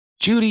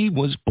Judy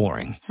was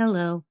boring.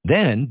 Hello.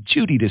 Then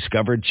Judy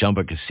discovered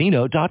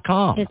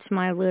ChumbaCasino.com. It's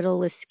my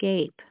little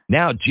escape.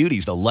 Now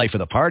Judy's the life of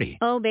the party.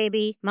 Oh,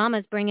 baby,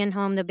 mama's bringing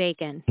home the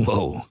bacon.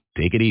 Whoa,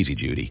 take it easy,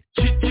 Judy.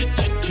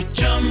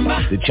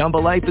 The Chumba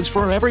life is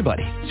for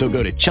everybody. So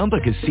go to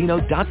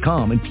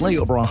ChumbaCasino.com and play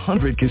over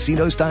 100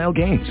 casino-style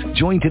games.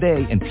 Join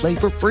today and play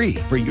for free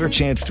for your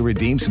chance to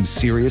redeem some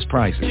serious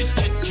prizes.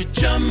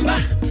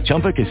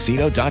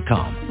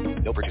 ChumbaCasino.com.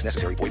 No purchase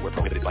necessary. Void where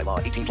prohibited by law.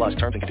 18 plus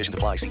terms and conditions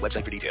apply. See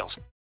website for details.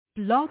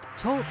 Blog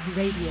Talk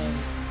Radio.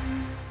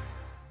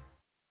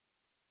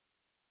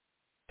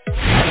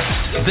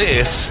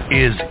 This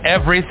is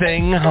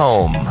Everything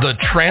Home, the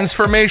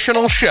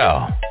transformational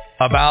show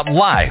about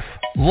life,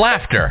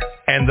 laughter,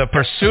 and the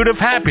pursuit of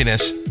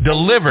happiness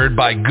delivered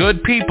by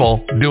good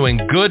people doing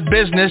good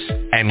business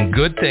and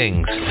good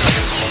things.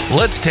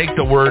 Let's take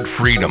the word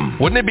freedom.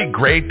 Wouldn't it be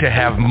great to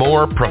have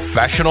more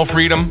professional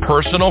freedom,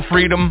 personal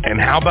freedom,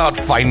 and how about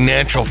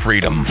financial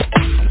freedom?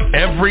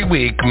 Every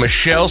week,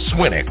 Michelle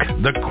Swinick,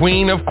 the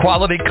queen of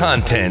quality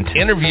content,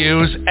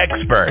 interviews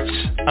experts,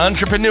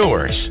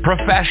 entrepreneurs,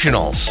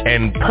 professionals,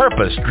 and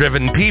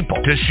purpose-driven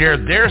people to share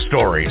their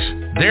stories,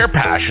 their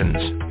passions,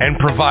 and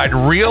provide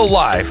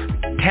real-life,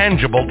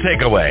 tangible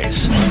takeaways.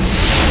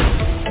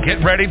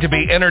 Get ready to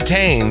be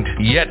entertained,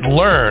 yet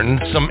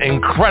learn some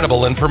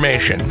incredible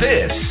information.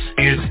 This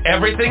is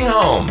Everything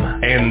Home,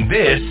 and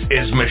this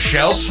is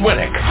Michelle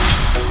Swinick.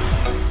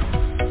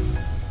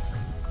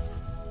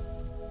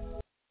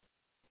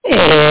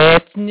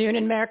 It's noon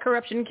in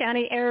Maricorruption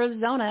County,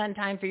 Arizona, and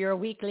time for your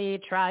weekly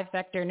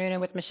Trifecta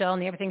Noonan with Michelle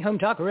and the Everything Home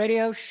Talk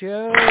Radio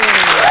Show.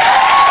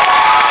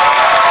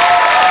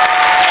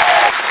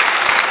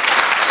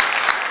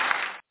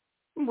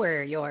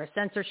 We're your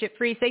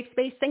censorship-free, safe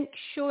space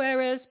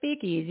sanctuary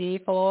speakeasy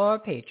for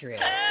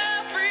patriots.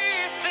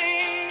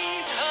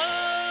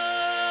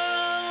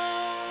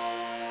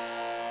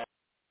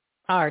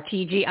 Our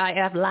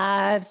TGIF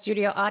live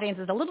studio audience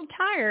is a little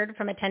tired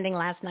from attending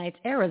last night's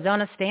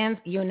Arizona Stands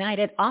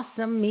United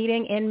awesome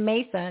meeting in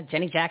Mesa.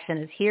 Jenny Jackson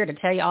is here to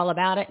tell you all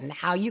about it and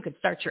how you could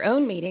start your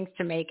own meetings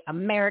to make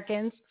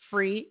Americans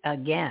free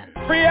again.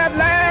 Free at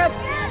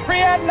last!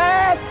 Free at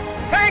last!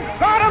 Thank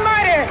God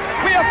Almighty!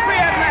 We are free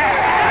at last!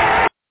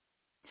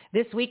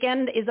 This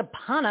weekend is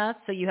upon us,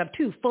 so you have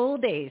 2 full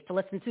days to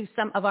listen to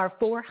some of our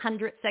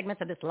 400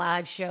 segments of this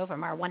live show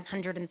from our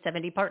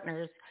 170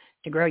 partners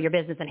to grow your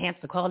business, enhance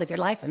the quality of your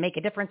life, and make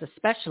a difference,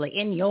 especially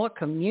in your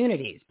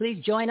communities.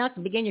 Please join us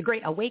and begin your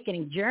great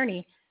awakening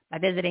journey by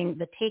visiting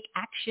the Take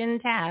Action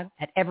tab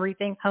at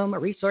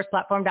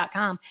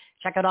everythinghomeresourceplatform.com.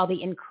 Check out all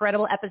the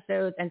incredible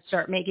episodes and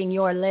start making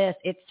your list.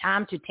 It's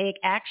time to take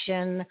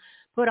action.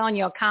 Put on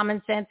your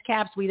common sense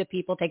caps. We the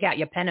people, take out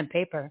your pen and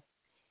paper.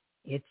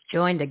 It's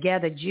Join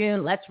Together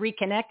June. Let's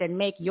reconnect and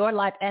make your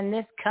life and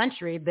this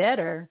country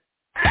better.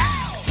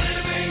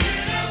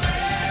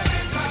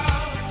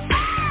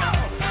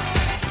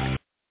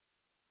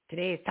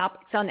 Today's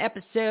topics on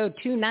episode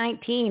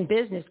 219,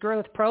 business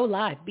growth,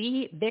 pro-life,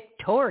 be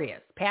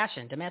victorious,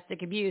 passion,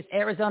 domestic abuse,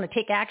 Arizona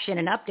take action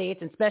and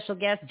updates, and special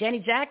guest Jenny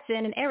Jackson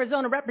and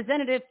Arizona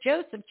Representative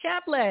Joseph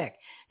Chaplik,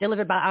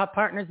 delivered by our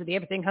partners of the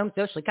Everything Home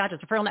Socially Conscious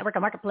Referral Network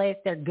and Marketplace.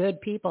 They're good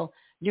people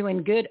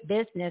doing good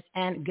business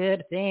and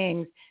good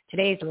things.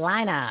 Today's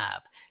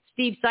lineup,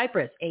 Steve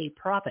Cypress, a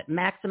profit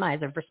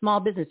maximizer for small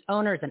business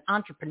owners and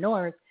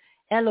entrepreneurs.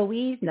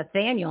 Eloise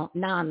Nathaniel,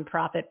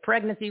 nonprofit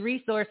pregnancy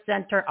resource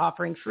center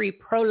offering free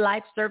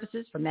pro-life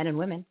services for men and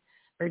women.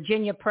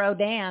 Virginia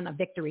Prodan, a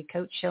victory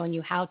coach showing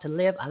you how to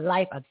live a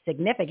life of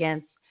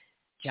significance.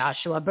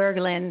 Joshua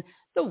Berglund,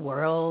 the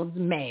world's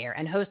mayor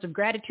and host of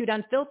Gratitude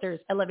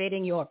Unfiltered,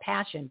 elevating your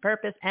passion,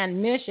 purpose,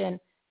 and mission.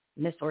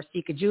 Miss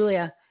Orsika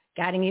Julia,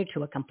 guiding you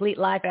to a complete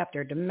life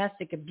after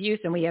domestic abuse.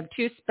 And we have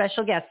 2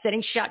 special guests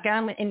sitting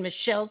shotgun in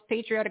Michelle's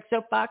Patriotic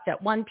Soapbox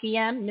at 1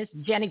 p.m. Miss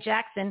Jenny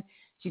Jackson.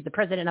 She's the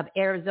president of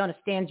Arizona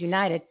Stands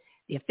United,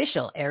 the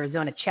official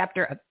Arizona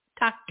chapter of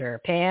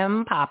Dr.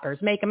 Pam Popper's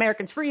Make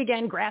Americans Free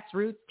Again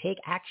Grassroots Take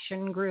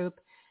Action Group.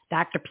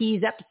 Dr.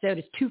 P's episode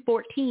is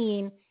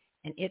 214,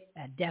 and it's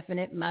a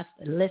definite must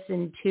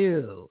listen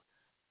to.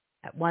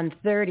 At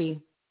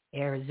 1:30,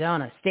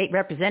 Arizona State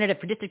Representative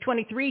for District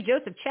 23,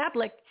 Joseph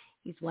Chaplik.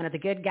 He's one of the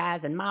good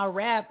guys in my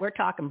rep. We're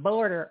talking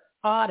border,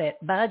 audit,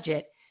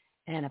 budget,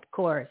 and, of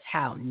course,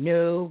 how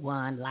no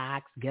one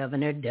likes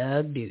Governor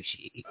Doug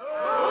Ducey.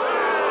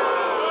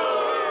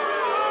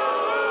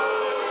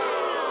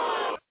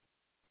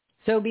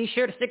 So be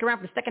sure to stick around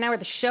for the second hour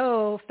of the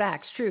show.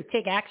 Facts, truth,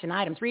 take action,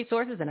 items,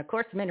 resources, and of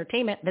course some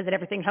entertainment. Visit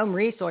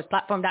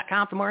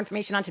everythinghomeresourceplatform.com for more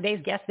information on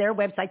today's guests, their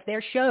websites,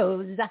 their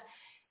shows,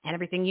 and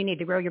everything you need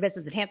to grow your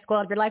business, enhance the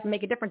quality of your life, and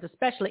make a difference,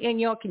 especially in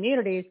your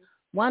communities.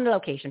 One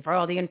location for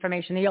all the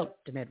information, the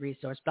ultimate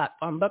resource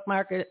platform.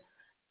 Bookmark it.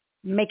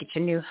 Make it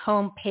your new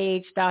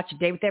homepage. Start your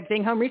day with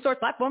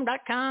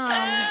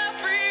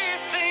everythinghomeresourceplatform.com.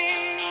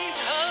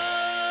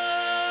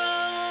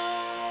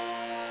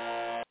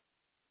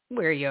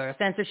 We're your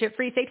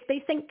censorship-free, safe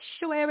space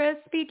sanctuary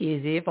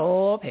speakeasy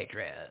for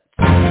patriots.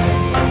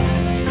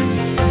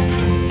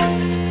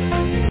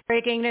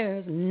 Breaking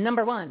news,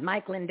 number one,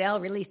 Mike Lindell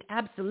released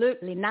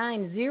Absolutely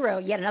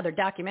 9-0, yet another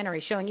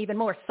documentary showing even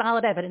more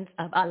solid evidence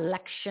of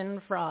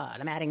election fraud.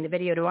 I'm adding the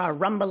video to our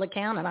Rumble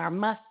account on our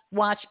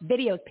must-watch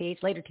videos page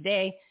later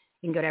today.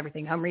 You can go to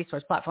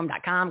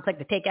everythinghomeresourceplatform.com, click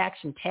the Take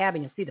Action tab,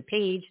 and you'll see the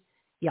page.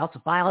 He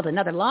also filed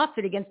another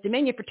lawsuit against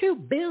Dominion for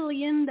 $2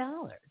 billion.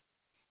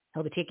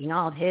 He'll be taking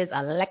all of his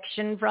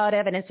election fraud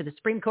evidence to the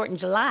Supreme Court in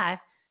July,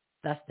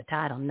 thus the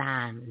title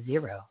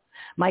 9-0.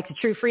 Mike's a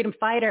true freedom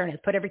fighter and has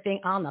put everything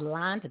on the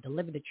line to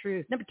deliver the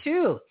truth. Number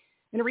two,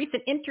 in a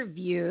recent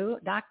interview,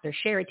 Dr.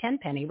 Sherry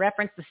Tenpenny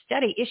referenced the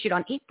study issued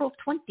on April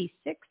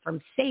 26th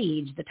from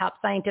SAGE, the top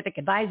scientific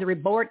advisory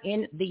board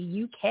in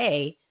the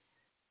UK.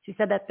 She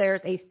said that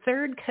there's a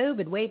third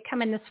COVID wave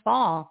coming this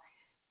fall,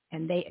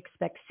 and they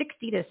expect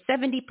 60 to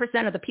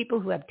 70% of the people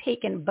who have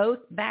taken both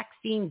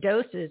vaccine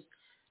doses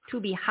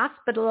to be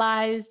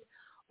hospitalized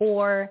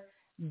or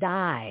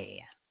die.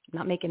 I'm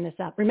not making this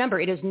up.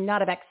 Remember, it is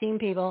not a vaccine,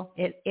 people.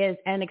 It is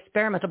an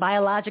experimental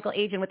biological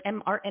agent with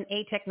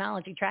mRNA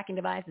technology, tracking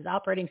devices,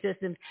 operating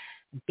systems,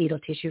 and fetal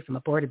tissue from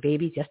aborted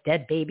babies, just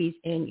dead babies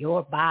in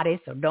your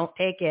body. So don't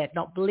take it.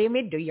 Don't believe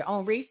me. Do your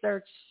own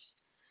research.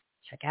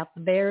 Check out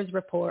the VAERS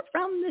report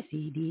from the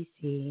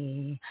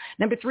CDC.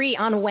 Number three,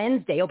 on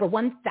Wednesday, over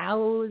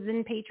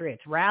 1,000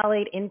 patriots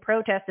rallied in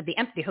protest of the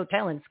empty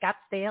hotel in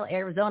Scottsdale,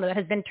 Arizona, that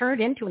has been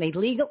turned into an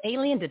illegal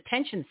alien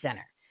detention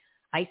center.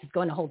 ICE is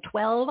going to hold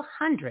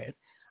 1,200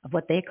 of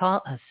what they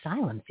call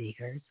asylum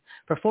seekers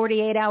for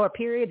 48-hour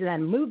periods and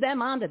then move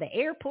them onto the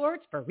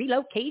airports for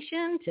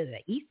relocation to the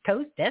East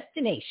Coast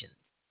destinations.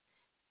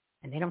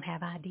 And they don't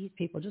have IDs,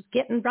 people, just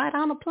getting right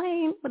on a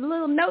plane with a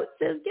little note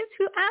that says, guess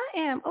who I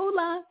am,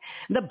 hola.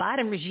 The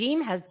Biden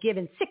regime has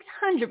given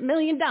 $600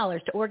 million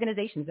to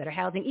organizations that are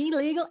housing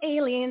illegal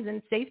aliens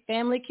in safe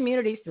family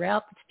communities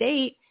throughout the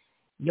state.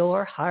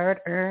 Your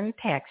hard-earned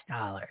tax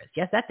dollars.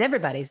 Yes, that's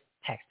everybody's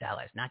tax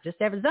dollars, not just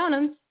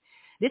Arizonans.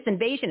 This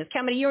invasion is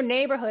coming to your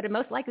neighborhood, and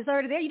most likely it's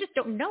already there. You just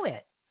don't know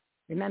it.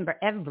 Remember,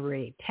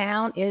 every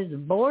town is a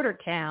border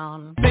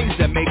town. Things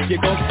that make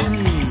you go,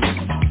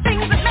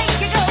 Things that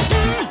make you go,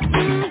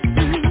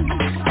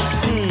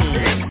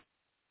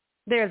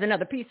 There's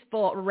another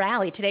peaceful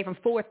rally today from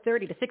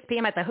 4:30 to 6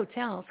 p.m. at the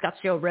Hotel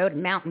Scottsdale Road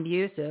in Mountain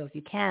View. So if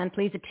you can,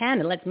 please attend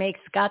and let's make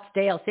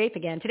Scottsdale safe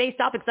again. Today's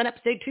topics on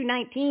episode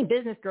 219,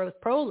 Business Growth,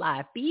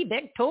 Pro-Life, Be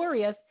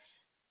Victorious,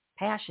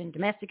 Passion,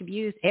 Domestic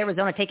Abuse,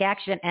 Arizona Take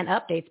Action, and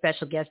Update.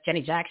 Special guest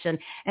Jenny Jackson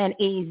and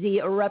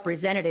AZ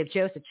Representative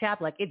Joseph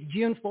Chaplik. It's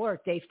June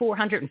 4th, day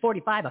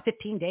 445 of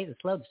 15 days to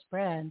slow the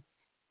spread.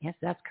 Yes,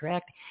 that's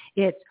correct.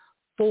 It's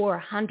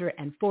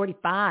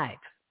 445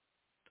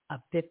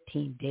 of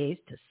 15 days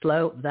to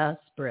slow the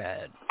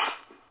spread.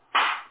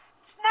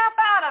 Snap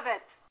out of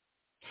it.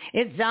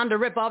 It's time to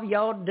rip off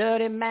your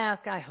dirty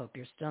mask. I hope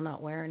you're still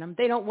not wearing them.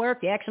 They don't work.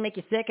 They actually make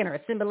you sick and are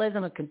a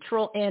symbolism of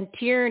control and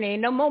tyranny.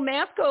 No more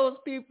maskos,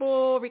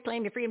 people.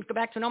 Reclaim your freedoms. Go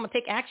back to normal.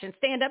 Take action.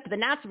 Stand up to the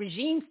Nazi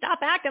regime. Stop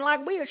acting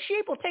like we are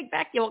sheep. We'll take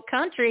back your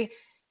country.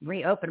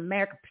 Reopen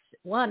America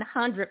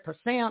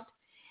 100%.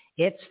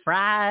 It's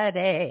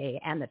Friday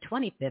and the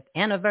 25th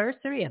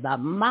anniversary of the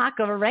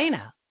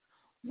Macarena.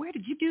 Where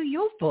did you do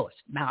your first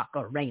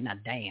Macarena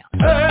dance?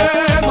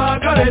 Hey,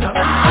 Macarena,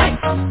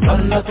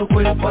 dala tu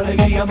cuerpo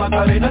alegría,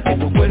 Macarena, que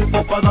tu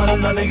cuerpo pa' dar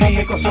la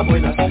alegría y cosas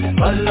buenas.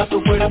 Dala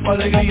tu cuerpo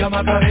alegría,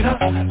 Macarena,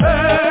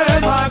 hey,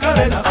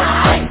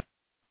 Macarena.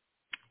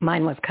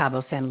 Mine was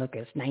Cabo San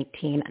Lucas,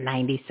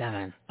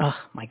 1997. Oh,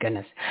 my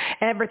goodness.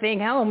 Everything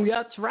home,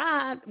 that's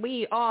right.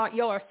 We are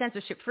your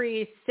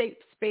censorship-free, safe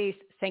space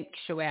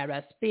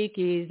sanctuary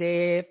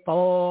speakeasy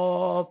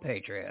for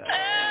patriots.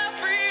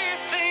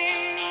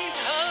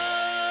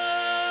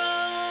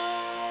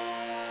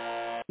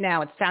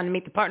 Now it's time to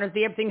meet the partners of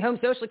the Everything Home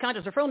Socially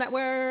Conscious Referral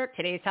Network.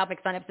 Today's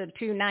topics on episode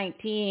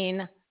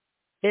 219,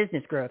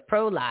 Business Growth,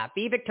 Pro-Life,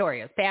 Be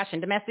Victorious, Passion,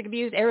 Domestic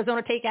Abuse,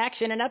 Arizona Take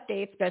Action, and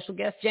Updates. Special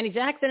guest Jenny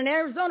Jackson and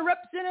Arizona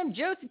Representative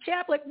Joseph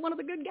Chaplik, one of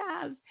the good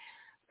guys.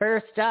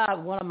 First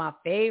up, one of my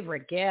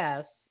favorite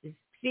guests is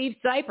Steve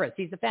Cypress.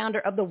 He's the founder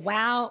of the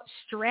WOW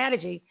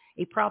Strategy,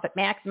 a profit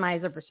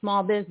maximizer for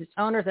small business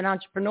owners and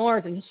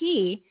entrepreneurs. And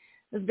he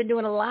has been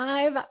doing a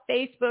live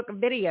Facebook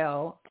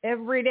video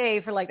every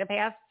day for like the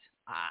past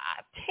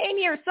 10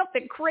 years,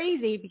 something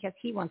crazy, because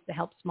he wants to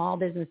help small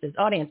businesses.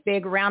 Audience,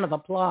 big round of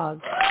applause.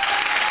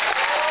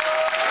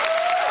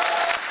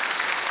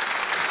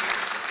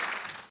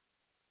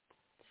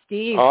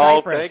 Steve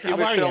Cypress, thank you,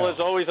 Michelle. As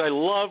always, I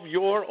love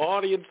your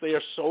audience. They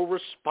are so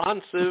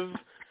responsive.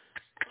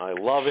 I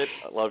love it.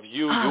 I love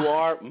you. You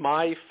are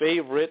my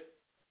favorite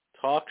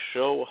talk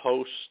show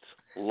host.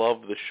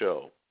 Love the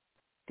show.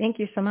 Thank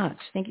you so much.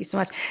 Thank you so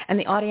much. And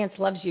the audience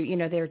loves you. You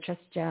know, they're just,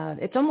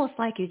 it's almost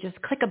like you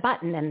just click a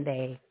button and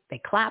they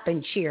clap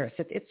and cheer.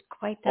 So it's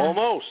quite.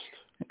 Almost.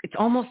 It's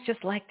almost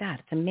just like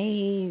that. It's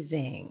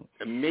amazing.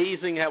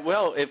 Amazing.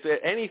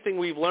 If anything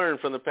we've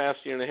learned from the past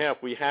year and a half,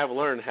 we have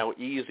learned how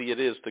easy it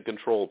is to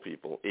control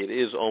people. It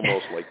is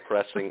almost like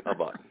pressing a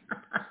button.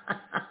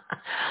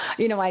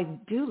 You know, I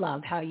do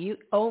love how you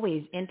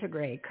always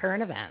integrate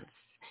current events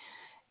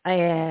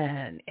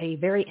a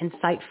very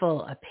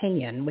insightful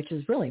opinion, which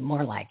is really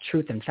more like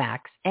truth and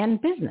facts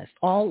and business,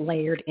 all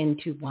layered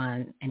into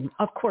one. And,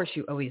 of course,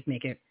 you always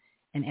make it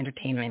an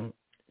entertainment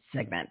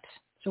segment.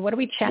 So what are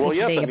we chatting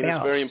today about?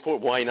 It's very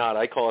important. Why not?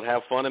 I call it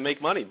have fun and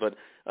make money. But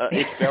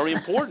it's very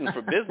important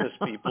for business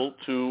people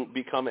to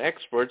become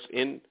experts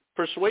in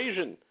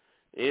persuasion,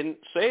 in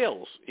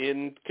sales,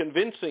 in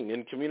convincing,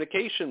 in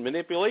communication,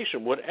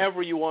 manipulation,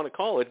 whatever you want to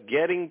call it,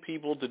 getting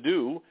people to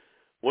do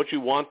what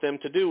you want them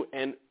to do.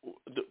 And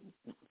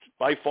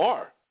by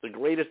far, the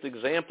greatest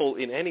example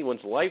in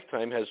anyone's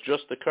lifetime has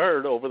just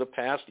occurred over the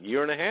past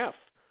year and a half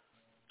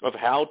of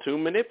how to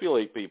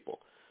manipulate people.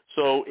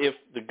 So if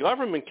the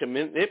government can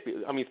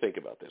think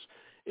about this.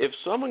 If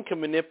someone can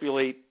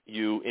manipulate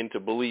you into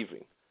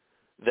believing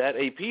that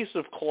a piece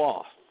of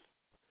cloth,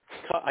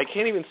 I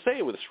can't even say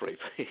it with a straight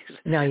face,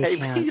 no, you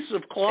can't. Piece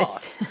of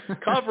cloth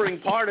covering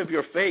part of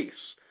your face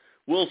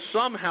will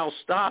somehow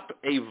stop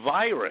a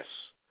virus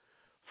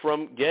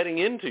from getting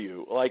into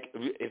you. Like,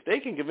 if they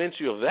can convince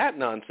you of that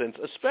nonsense,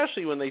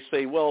 especially when they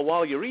say, well,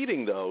 while you're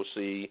eating, though,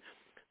 see,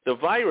 the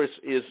virus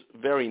is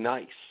very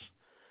nice.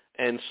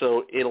 And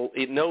so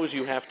it knows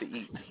you have to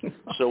eat.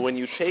 So when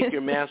you take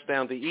your mask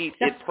down to eat,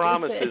 it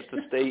promises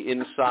to stay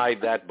inside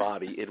that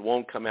body. It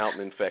won't come out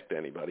and infect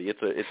anybody.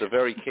 It's a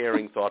very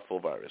caring, thoughtful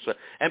virus.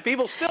 And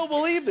people still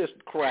believe this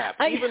crap,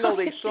 even though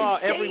they saw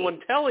everyone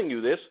telling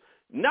you this,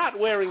 not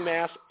wearing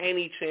masks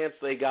any chance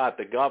they got.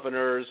 The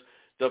governors,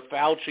 the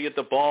Fauci at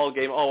the ball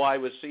game. Oh, I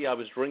was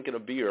drinking a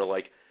beer.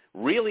 Like,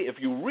 really, if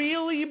you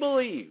really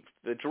believed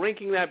that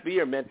drinking that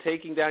beer meant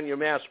taking down your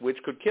mask,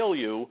 which could kill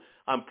you,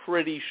 I'm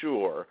pretty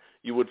sure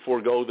you would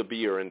forego the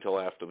beer until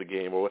after the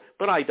game.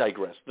 But I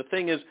digress. The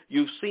thing is,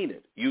 you've seen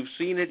it.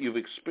 You've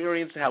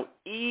experienced how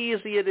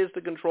easy it is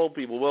to control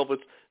people. Well, if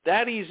it's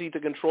that easy to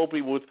control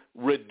people with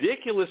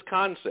ridiculous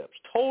concepts,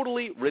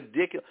 totally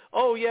ridiculous.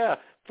 Oh, yeah,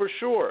 for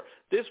sure.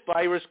 This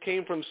virus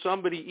came from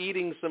somebody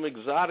eating some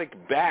exotic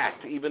bat,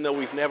 even though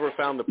we've never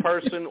found the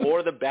person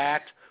or the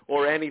bat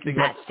or anything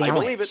else. I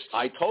believe it.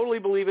 I totally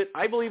believe it.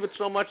 I believe it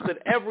so much that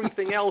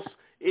everything else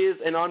is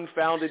an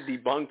unfounded,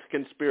 debunked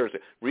conspiracy.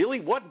 Really?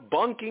 What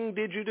bunking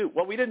did you do?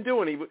 Well, we didn't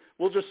do any.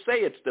 We'll just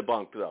say it's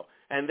debunked, though.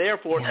 And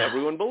therefore,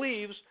 everyone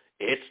believes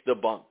it's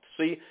debunked.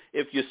 See,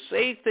 if you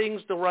say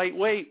things the right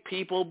way,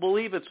 people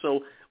believe it. So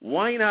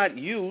why not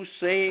you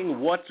saying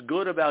what's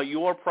good about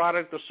your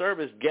product or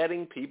service,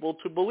 getting people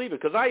to believe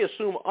it? Because I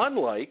assume,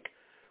 unlike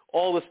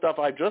all the stuff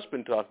I've just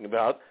been talking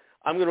about,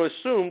 I'm going to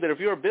assume that if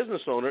you're a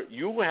business owner,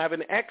 you have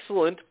an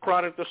excellent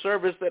product or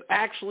service that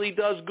actually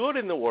does good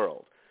in the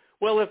world.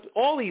 Well, if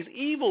all these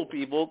evil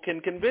people can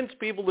convince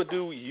people to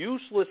do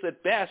useless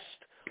at best,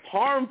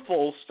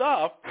 harmful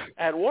stuff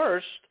at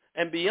worst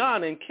and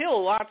beyond and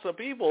kill lots of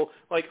people,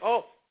 like,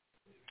 oh,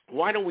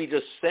 why don't we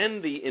just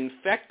send the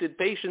infected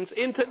patients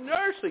into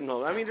nursing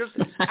homes? I mean,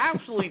 just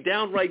absolutely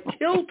downright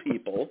kill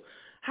people.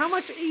 How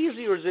much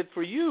easier is it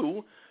for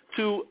you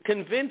to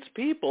convince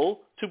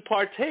people to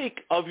partake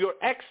of your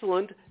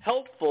excellent,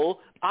 helpful,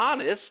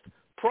 honest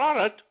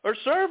product or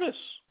service?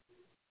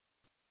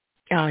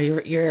 Oh,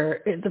 you're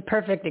the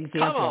perfect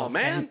example. Come on,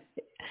 man.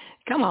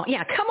 Come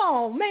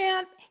on,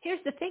 man.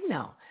 Here's the thing,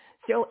 though.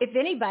 So if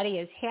anybody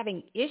is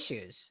having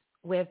issues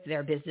with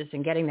their business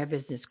and getting their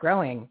business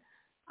growing,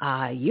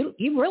 you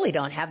really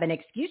don't have an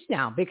excuse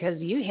now,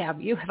 because you have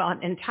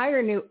an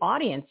entire new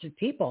audience of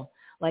people,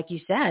 like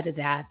you said,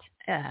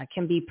 that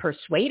can be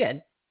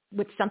persuaded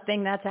with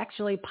something that's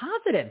actually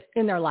positive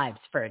in their lives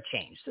for a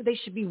change. So they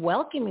should be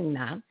welcoming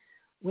that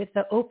with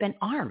the open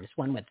arms,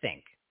 one would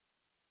think.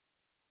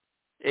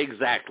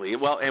 Exactly.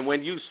 Well, and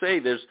when you say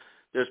there's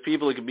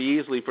people who can be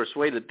easily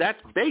persuaded,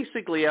 that's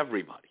basically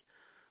everybody.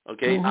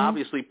 Okay,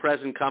 Obviously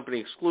present company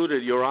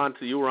excluded. You were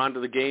onto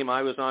the game.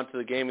 I was onto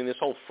the game, and this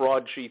whole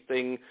fraud sheet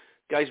thing.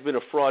 Guy's been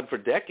a fraud for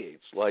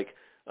decades. Like,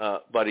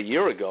 but a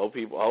year ago,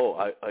 people.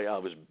 I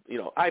was.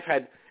 I've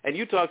had. And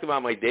you talked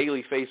about my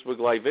daily Facebook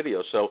Live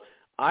video. So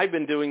I've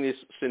been doing this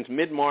since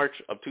mid-March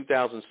of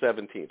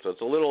 2017. So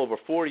it's a little over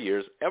 4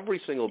 years, every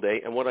single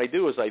day. And what I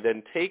do is I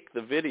then take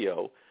the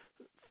video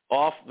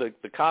off the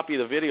copy of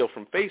the video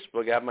from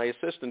Facebook, have my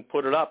assistant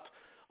put it up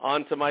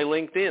onto my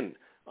LinkedIn,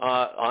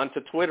 onto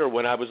Twitter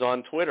when I was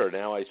on Twitter.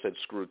 Now I said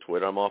screw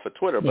Twitter, I'm off of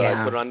Twitter, but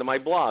I put it onto my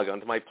blog,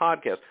 onto my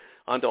podcast,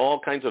 onto all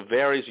kinds of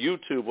various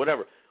YouTube,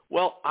 whatever.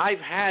 Well, I've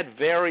had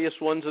various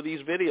ones of these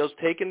videos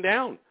taken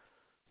down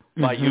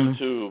by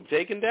YouTube,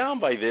 taken down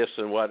by this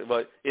and what,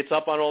 but it's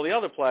up on all the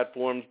other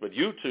platforms, but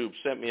YouTube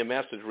sent me a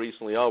message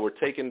recently, we're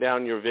taking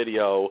down your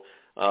video,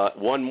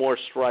 one more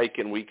strike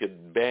and we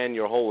could ban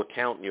your whole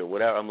account and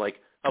whatever. I'm like,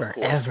 of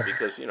course,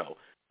 because,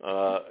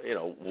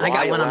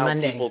 why allow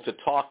people to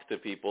talk to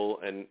people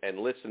and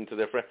listen to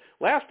their friends?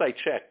 Last I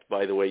checked,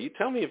 by the way, you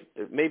tell me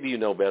if maybe you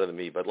know better than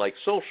me, but like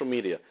social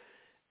media,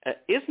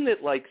 isn't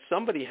it like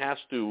somebody has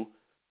to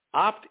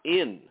opt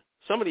in?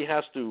 Somebody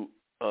has to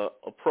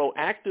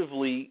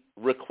proactively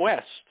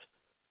request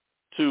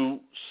to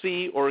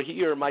see or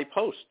hear my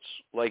posts.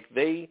 Like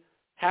they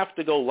have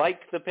to go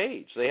like the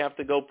page. They have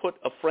to go put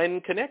a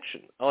friend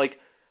connection. Like,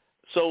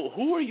 so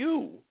who are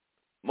you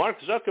Mark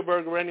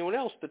Zuckerberg or anyone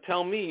else to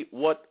tell me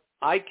what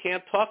I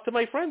can't talk to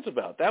my friends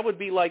about. That would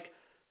be like,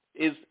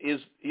 is the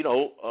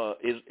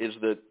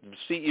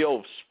CEO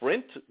of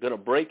Sprint going to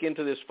break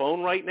into this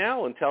phone right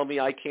now and tell me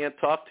I can't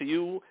talk to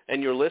you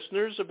and your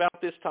listeners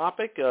about this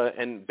topic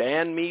and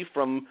ban me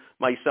from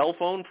my cell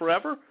phone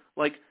forever?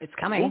 Like, it's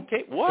coming.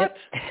 Okay, what?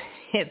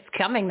 It's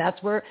coming.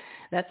 That's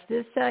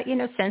this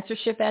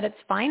censorship at its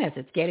finest.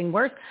 It's getting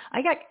worse.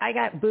 I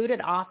got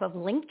booted off of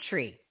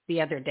Linktree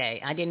the other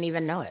day. I didn't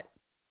even know it.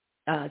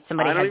 I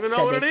don't even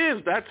know what it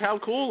is. That's how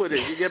cool it is.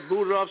 You get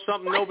booted off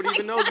something nobody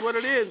even knows what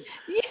it is.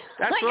 Yeah,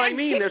 that's what I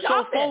mean. They're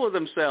so full of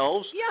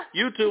themselves.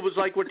 Yeah. YouTube is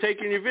like, we're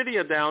taking your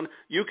video down.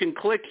 You can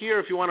click here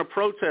if you want to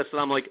protest.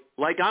 And I'm like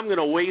I'm going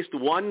to waste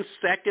 1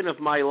 second of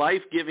my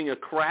life giving a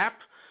crap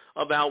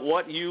about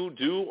what you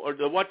do or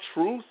what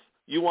truth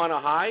you want to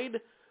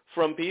hide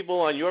from people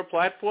on your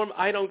platform.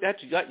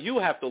 You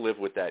have to live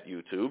with that,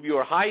 YouTube. You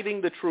are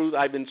hiding the truth.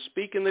 I've been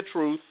speaking the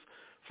truth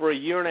for a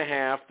year and a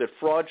half that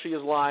Fraudgy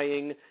is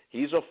lying.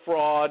 He's a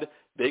fraud.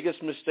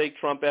 Biggest mistake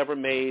Trump ever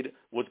made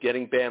was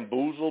getting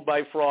bamboozled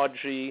by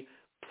Fraudgy,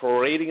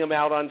 parading him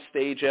out on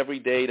stage every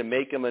day to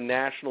make him a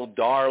national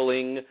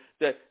darling.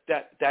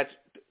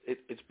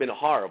 It's been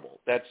horrible.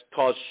 That's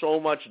caused so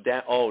much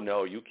oh,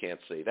 no, you can't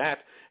say that.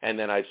 And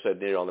then I said,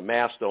 the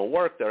masks don't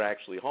work. They're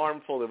actually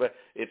harmful.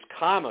 It's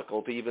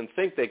comical to even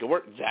think they could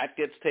work. That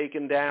gets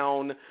taken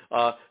down.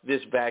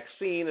 This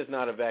vaccine is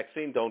not a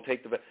vaccine. Don't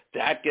take the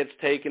that gets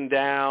taken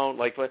down.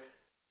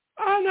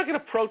 I'm not going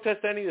to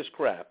protest any of this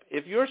crap.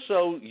 If you're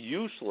so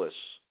useless,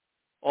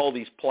 all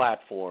these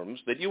platforms,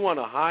 that you want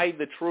to hide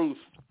the truth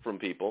from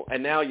people,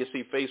 and now you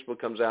see Facebook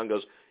comes out and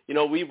goes,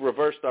 we've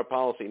reversed our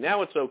policy.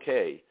 Now it's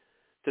okay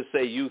to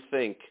say you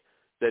think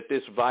that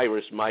this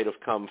virus might have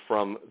come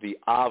from the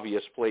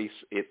obvious place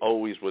it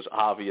always was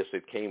obvious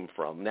it came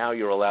from. Now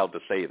you're allowed to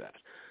say that.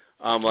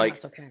 I'm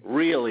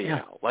really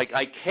now?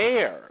 I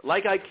care.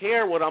 I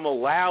care what I'm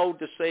allowed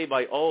to say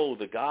by,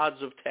 the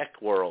gods of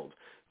tech world.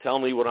 Tell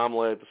me what I'm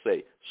allowed to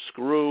say.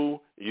 Screw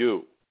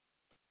you.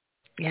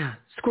 Yeah,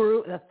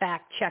 screw the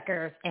fact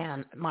checkers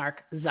and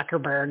Mark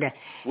Zuckerberg.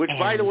 Which,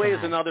 by the way,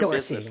 is another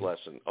Dorsey. business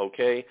lesson,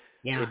 okay?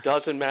 Yeah. It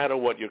doesn't matter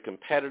what your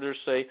competitors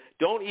say.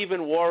 Don't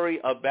even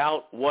worry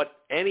about what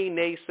any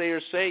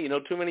naysayers say.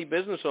 Too many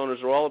business owners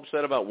are all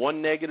upset about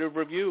one negative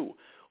review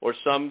or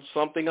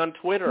something on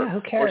Twitter, who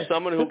cares? or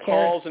someone who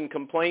calls and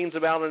complains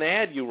about an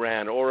ad you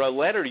ran or a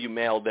letter you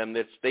mailed them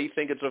that they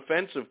think it's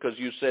offensive because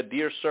you said,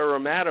 "Dear Sir" or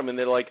 "Madam," and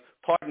they're like,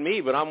 "Pardon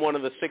me, but I'm one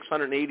of the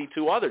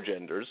 682 other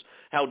genders.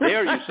 How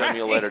dare you send me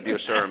a letter, dear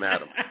Sir or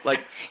Madam?"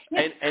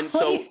 And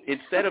so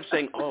instead of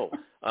saying,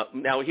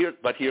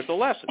 here's the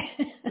lesson.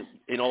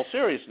 In all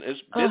seriousness,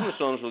 business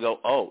owners will go,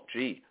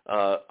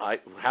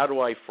 how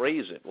do I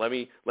phrase it? Let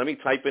me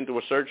type into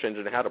a search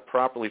engine how to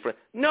properly phrase.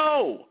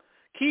 No,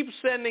 keep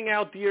sending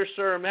out "Dear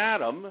Sir,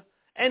 Madam,"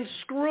 and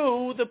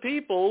screw the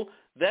people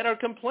that are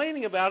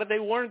complaining about it. They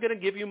weren't going to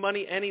give you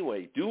money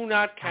anyway. Do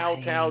not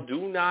kowtow.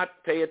 Do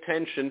not pay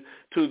attention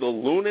to the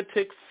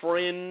lunatic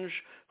fringe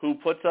who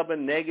puts up a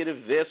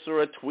negative this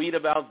or a tweet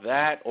about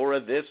that or a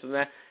this and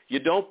that. You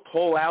don't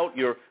pull out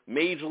your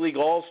Major League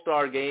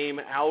All-Star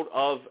game out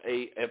of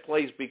a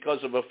place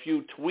because of a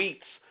few tweets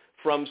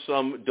from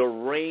some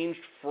deranged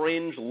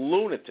fringe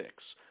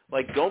lunatics.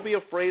 Don't be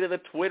afraid of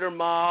the Twitter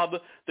mob,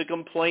 the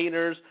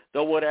complainers, the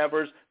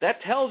whatevers. That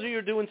tells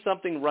you're doing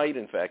something right,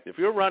 in fact. If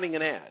you're running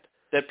an ad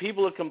that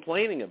people are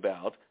complaining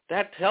about,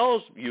 that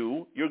tells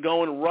you're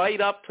going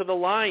right up to the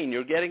line.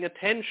 You're getting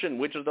attention,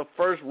 which is the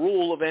first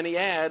rule of any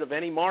ad, of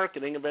any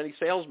marketing, of any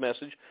sales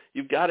message.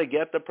 You've got to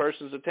get the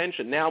person's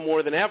attention now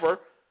more than ever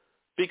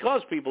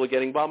because people are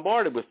getting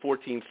bombarded with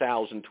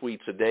 14,000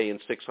 tweets a day and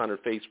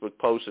 600 Facebook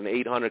posts and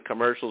 800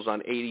 commercials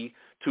on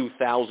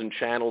 82,000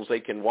 channels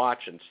they can watch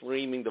and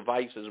streaming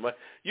devices.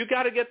 You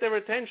got to get their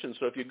attention.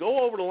 So if you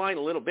go over the line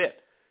a little bit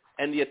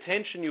and the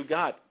attention you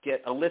got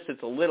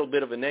elicits a little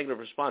bit of a negative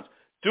response,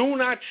 do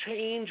not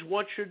change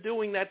what you're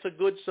doing. That's a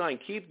good sign.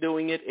 Keep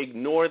doing it.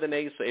 Ignore the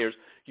naysayers.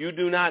 You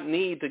do not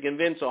need to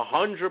convince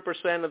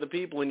 100% of the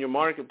people in your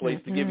marketplace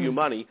to give you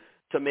money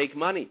to make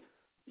money.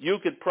 You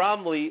could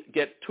probably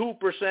get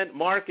 2%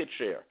 market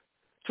share,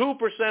 2%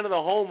 of the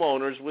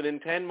homeowners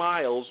within 10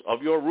 miles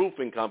of your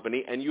roofing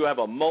company, and you have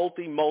a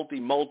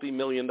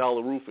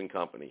multi-million-dollar roofing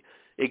company.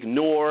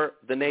 Ignore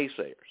the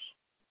naysayers.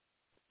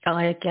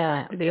 Like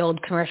the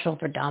old commercial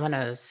for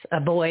Domino's.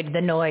 Avoid the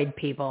Noid,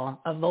 people.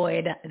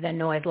 Avoid the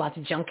noise. Lots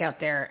of junk out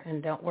there,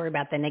 and don't worry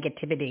about the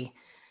negativity.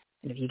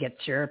 And if you get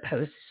your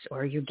posts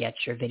or you get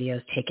your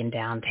videos taken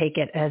down, take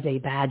it as a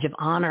badge of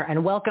honor.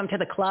 And welcome to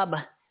the club.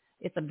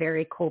 It's a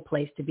very cool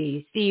place to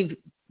be. Steve,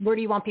 where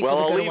do you want people to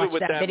go to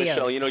watch that video?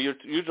 Michelle. You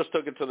just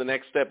took it to the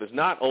next step. Is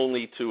not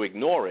only to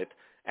ignore it,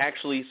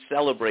 actually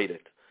celebrate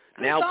it.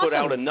 Now put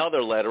out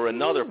another letter,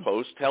 another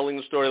post telling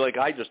the story like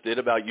I just did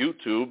about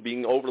YouTube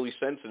being overly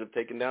sensitive,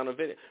 taking down a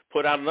video.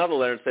 Put out another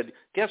letter and said,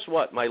 guess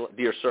what, my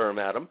dear sir or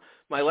madam?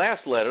 My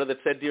last letter that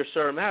said, dear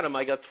sir or madam,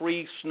 I got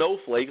 3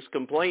 snowflakes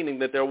complaining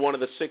that they're one of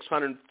the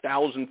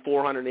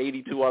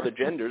 600,482 other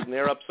genders, and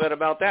they're upset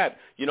about that.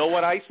 You know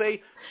what I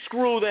say?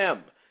 Screw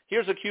them.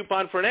 here's a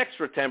coupon for an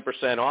extra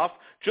 10% off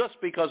just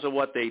because of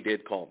what they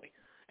did call me.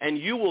 And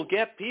you will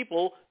get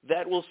people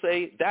that will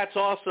say, that's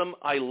awesome.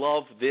 I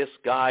love this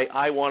guy.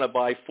 I want to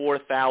buy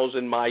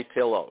 4,000 My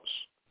Pillows.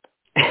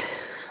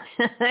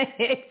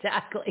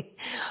 Exactly.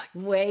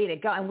 Way to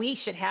go. And we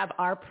should have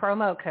our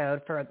promo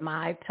code for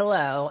My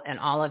Pillow and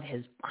all of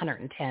his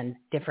 110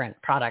 different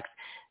products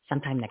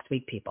sometime next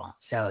week, people.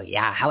 So,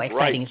 yeah, how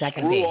exciting is that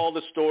going to be? Screw all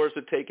the stores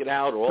that take it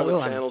out or all the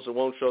channels that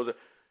won't show it.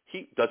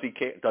 He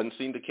care? Doesn't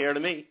seem to care to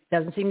me.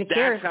 Doesn't seem to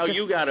care. That's how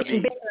you got to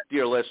be,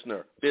 dear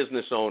listener,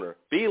 business owner.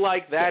 Be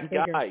like that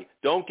guy.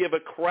 Don't give a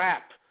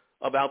crap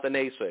about the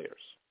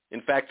naysayers. In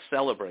fact,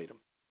 celebrate them.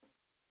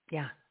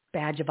 Yeah.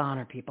 Badge of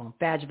honor, people.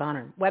 Badge of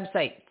honor.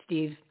 Website,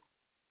 Steve.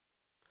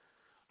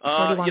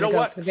 You know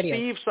what?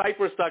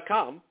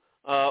 SteveCypress.com.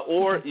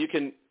 Or you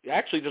can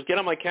actually just get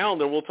on my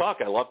calendar. We'll talk.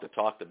 I love to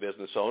talk to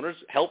business owners.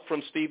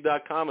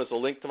 Helpfromsteve.com is a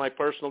link to my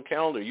personal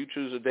calendar. You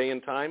choose a day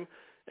and time,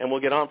 and we'll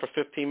get on for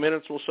 15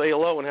 minutes. We'll say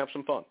hello and have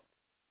some fun.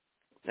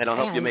 And I'll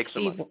help you make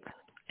some money.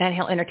 And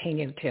he'll entertain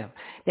you, too.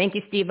 Thank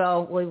you,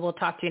 Steve-O. We will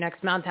talk to you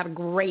next month. Have a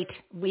great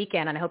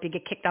weekend, and I hope you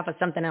get kicked off of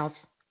something else.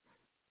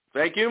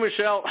 Thank you,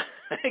 Michelle.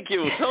 Thank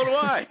you. So do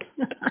I.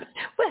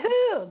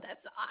 Woohoo! That's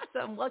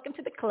awesome. Welcome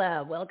to the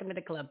club. Welcome to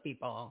the club,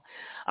 people.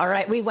 All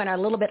right, we went a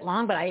little bit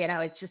long, but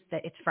it's just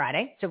that it's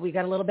Friday, so we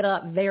got a little bit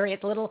of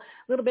various, little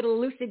bit of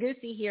loosey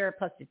goosey here.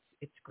 Plus,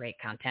 it's great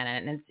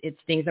content, and it's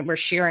things that we're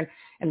sharing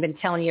and been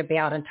telling you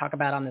about and talk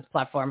about on this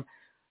platform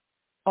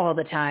all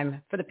the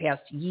time for the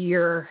past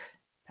year.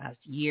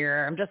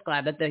 I'm just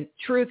glad that the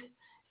truth is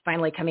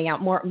finally coming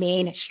out more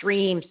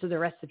mainstream, so the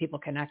rest of the people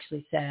can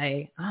actually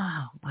say,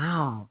 "Oh,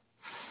 wow,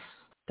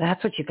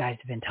 that's what you guys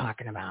have been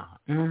talking about."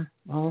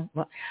 Well,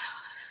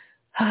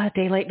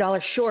 day late,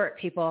 dollar short,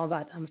 people.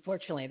 But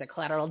unfortunately, the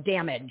collateral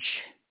damage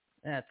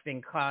that's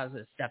been caused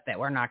is stuff that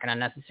we're not going to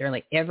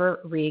necessarily ever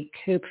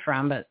recoup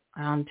from. But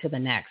on to the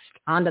next.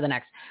 All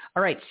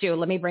right, Sue,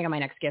 let me bring on my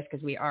next guest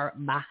because we are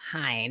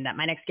behind.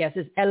 My next guest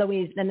is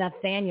Eloise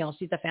Nathaniel.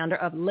 She's the founder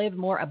of Live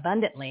More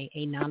Abundantly,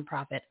 a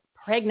nonprofit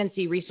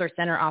pregnancy resource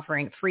center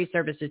offering free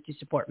services to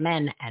support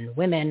men and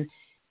women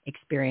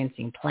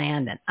experiencing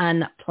planned and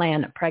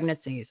unplanned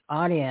pregnancies.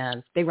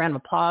 Audience, big round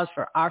of applause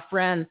for our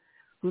friend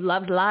who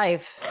loves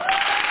life.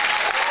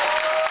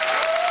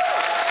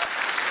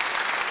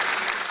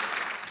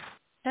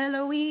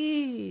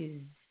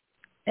 Eloise.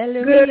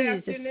 Good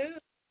afternoon.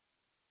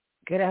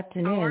 Good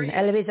afternoon.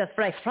 Eloise is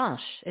French.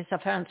 Is a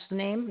French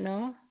name,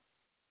 no?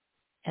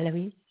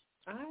 Eloise?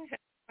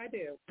 I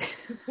do.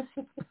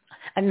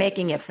 I'm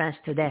making it French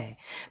today.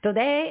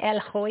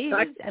 Eloise.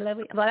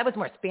 Well, that was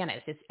more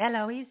Spanish. Is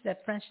Eloise a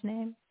French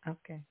name?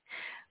 Okay.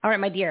 All right,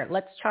 my dear.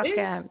 Let's talk.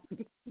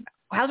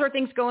 How's our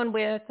things going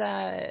with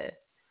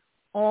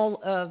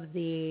all of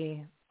the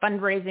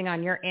fundraising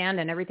on your end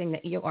and everything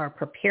that you are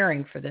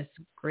preparing for this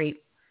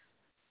great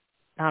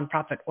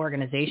nonprofit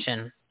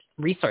organization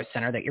resource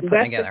center that you're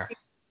putting together?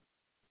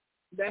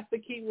 That's the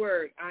key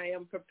word. I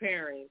am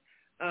preparing.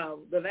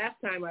 The last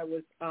time I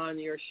was on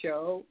your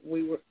show,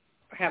 we were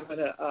having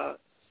a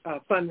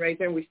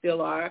fundraiser, and we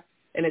still are,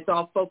 and it's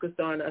all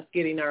focused on us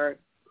getting our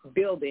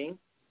building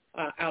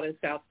out in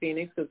South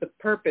Phoenix, because the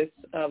purpose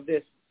of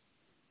this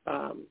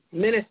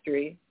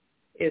ministry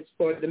is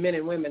for the men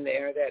and women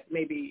there that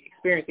may be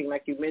experiencing,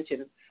 like you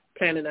mentioned,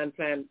 planned and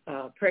unplanned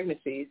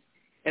pregnancies.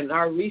 And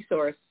our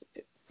resource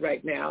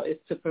right now is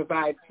to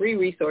provide free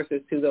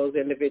resources to those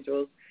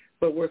individuals,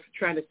 but we're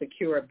trying to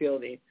secure a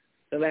building.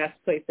 The last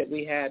place that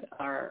we had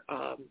our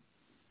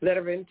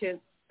letter of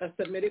intent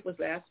submitted was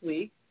last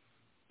week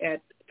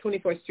at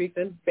 24th Street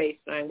and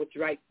Baseline, which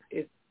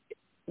is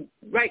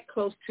right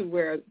close to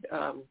where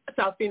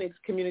South Phoenix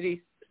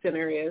Community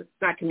Center is.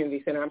 Not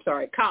Community Center, I'm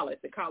sorry, college.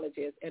 The college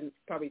is, and it's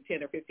probably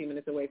 10 or 15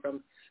 minutes away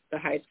from the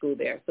high school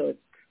there. So it's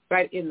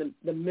right in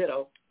the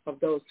middle of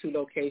those two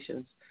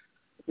locations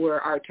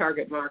where our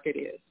target market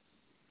is.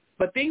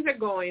 But things are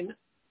going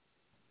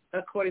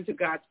according to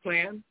God's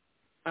plan.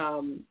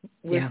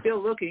 We're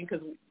still looking,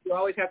 because we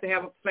always have to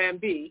have a plan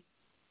B.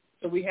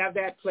 So we have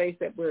that place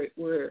that we're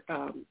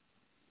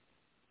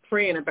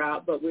praying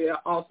about, but we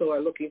also are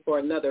looking for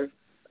another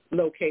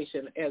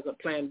location as a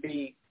plan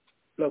B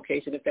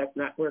location if that's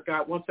not where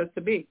God wants us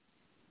to be.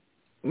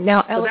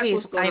 Now,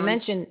 Eloise, I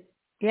mentioned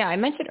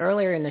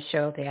earlier in the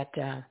show that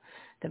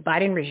the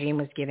Biden regime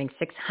was giving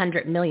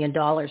 $600 million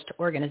to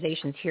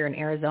organizations here in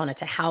Arizona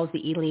to house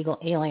the illegal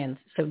aliens.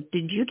 So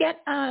did you get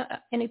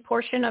any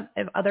portion of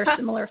other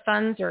similar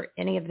funds or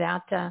any of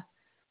that,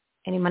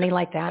 any money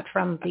like that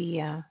from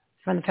the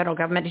federal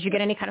government? Did you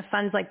get any kind of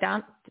funds like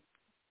that?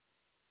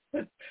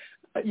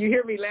 You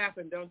hear me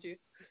laughing, don't you?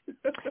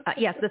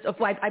 Yes,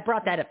 I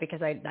brought that up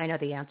because I know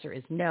the answer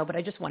is no, but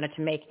I just wanted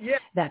to make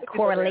that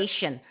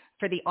correlation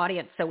for the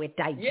audience so it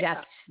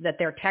digests that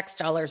their tax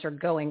dollars are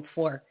going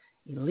for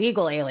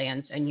illegal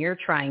aliens, and you're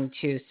trying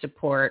to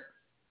support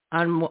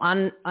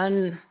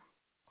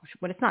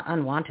but it's not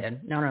unwanted.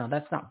 No,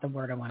 that's not the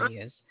word I want to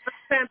use.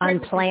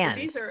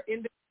 Unplanned.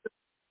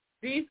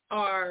 These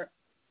are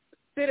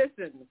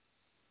citizens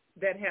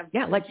that have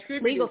like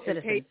contributed legal and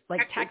citizens, paid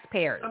like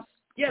taxpayers.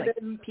 Yeah, like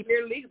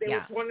they're legal. They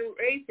were born and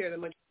raised here, the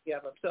majority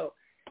of them. So,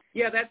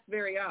 yeah, that's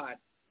very odd.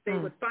 They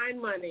would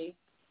find money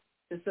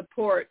to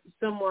support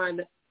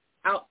someone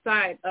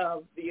outside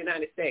of the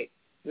United States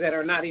that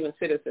are not even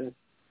citizens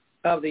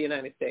of the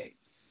United States,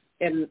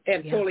 and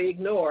totally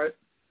ignore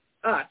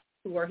us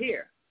who are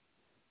here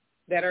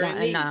that are in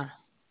need.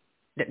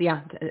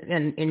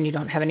 And you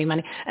don't have any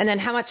money. And then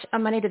how much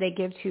money do they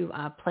give to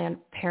Planned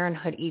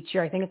Parenthood each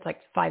year? I think it's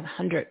like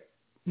 $500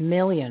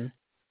 million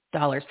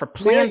for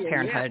Planned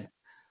Parenthood,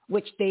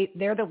 which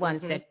they're the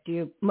ones that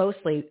do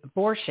mostly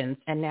abortions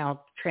and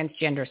now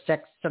transgender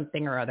sex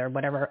something or other,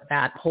 whatever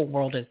that whole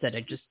world is that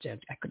I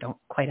don't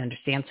quite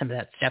understand some of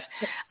that stuff,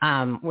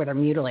 where they're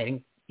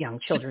mutilating young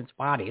children's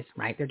bodies,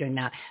 right? They're doing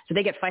that. So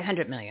they get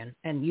 $500 million,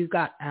 and you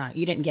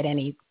didn't get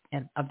any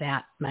of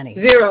that money.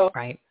 Zero.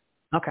 Right.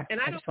 Okay. And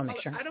I just want to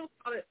make sure. I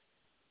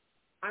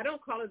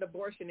don't call it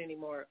abortion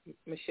anymore,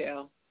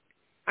 Michelle.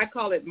 I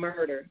call it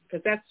murder,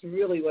 because that's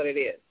really what it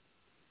is.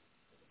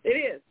 It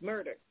is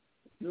murder.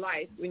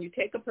 Life. When you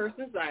take a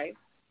person's life,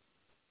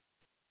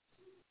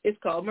 it's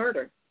called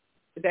murder.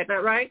 Is that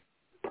not right?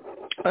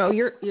 Oh,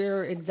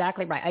 you're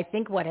exactly right. I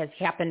think what has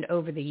happened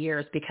over the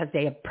years, because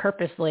they have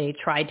purposely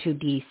tried to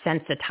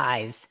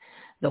desensitize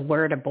the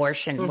word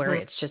abortion, where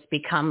it's just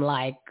become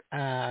like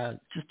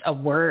just a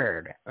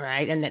word,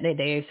 right? And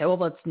they say,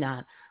 well, it's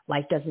not.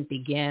 Life doesn't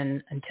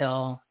begin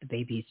until the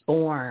baby's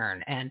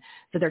born, and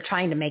so they're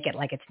trying to make it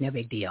like it's no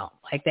big deal.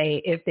 Like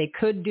if they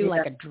could do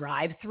like a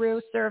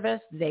drive-through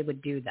service, they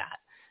would do that.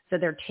 So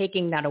they're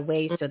taking that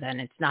away. So then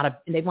it's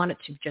not they want it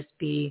to just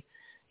be,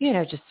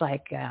 just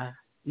like,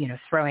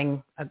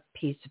 throwing a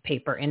piece of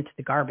paper into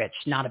the garbage,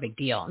 not a big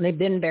deal. And they've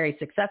been very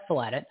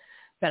successful at it.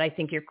 But I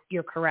think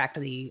you're correct.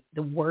 The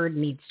word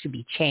needs to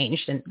be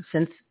changed. And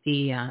since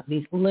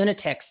these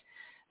lunatics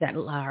that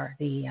are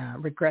the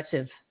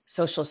regressive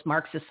socialist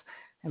Marxists,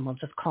 and we'll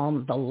just call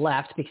them the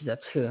left, because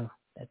that's the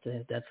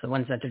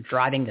ones that are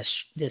driving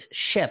this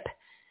ship.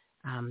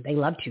 They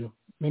love to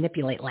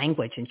manipulate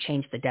language and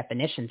change the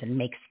definitions and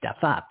make stuff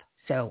up.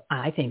 So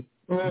I think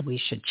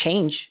we should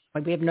change.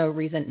 Like, we have no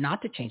reason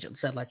not to change it.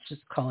 So let's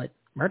just call it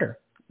murder.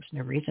 There's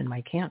no reason why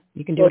you can't.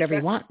 You can do whatever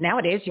you want.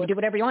 Nowadays, you can do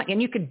whatever you want,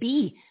 and you could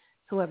be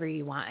whoever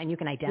you want, and you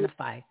can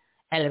identify.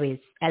 Eloise.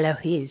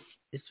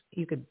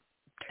 You could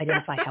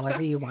identify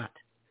however you want.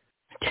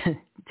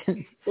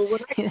 Well,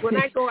 when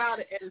I go out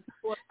and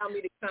people allow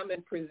me to come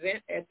and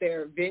present at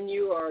their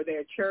venue or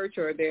their church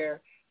or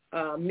their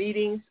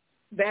meetings,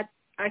 that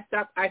I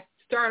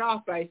start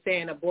off by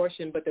saying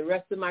abortion, but the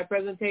rest of my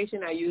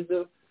presentation I use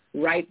the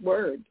right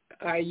word.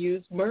 I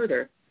use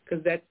murder,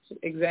 because that's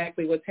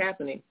exactly what's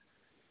happening.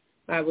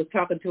 I was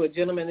talking to a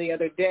gentleman the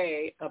other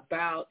day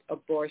about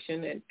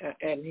abortion,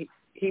 and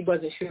he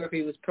wasn't sure if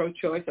he was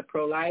pro-choice or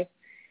pro-life,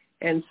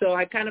 and so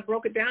I kind of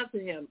broke it down to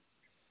him.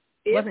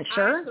 If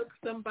I took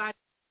somebody,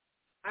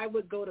 I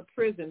would go to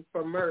prison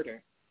for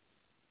murder.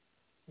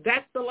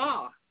 That's the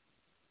law.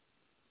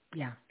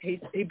 Yeah.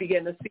 He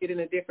began to see it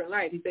in a different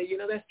light. He said,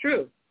 that's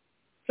true.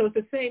 So it's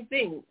the same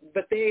thing,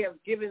 but they have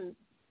given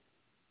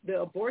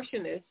the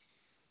abortionists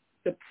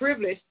the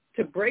privilege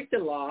to break the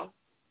law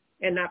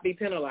and not be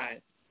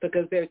penalized,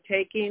 because they're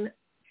taking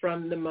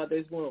from the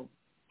mother's womb.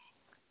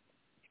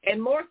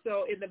 And more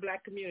so in the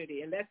Black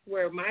community, and that's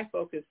where my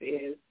focus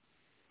is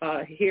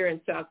here in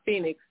South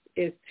Phoenix,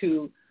 is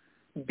to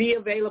be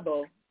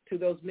available to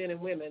those men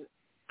and women.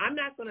 I'm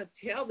not going to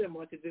tell them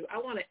what to do. I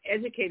want to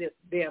educate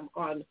them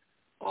on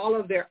all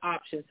of their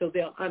options so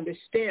they'll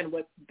understand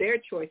what their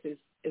choice is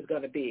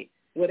going to be,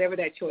 whatever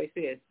that choice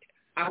is.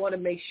 I want to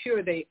make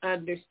sure they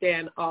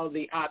understand all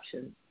the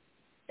options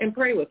and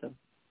pray with them,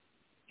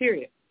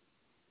 period.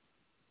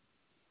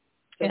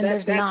 So and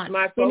there's not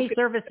any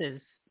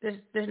services.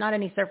 There's not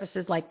any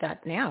services like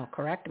that now,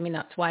 correct? I mean,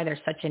 that's why there's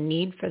such a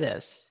need for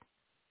this.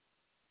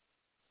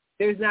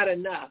 There's not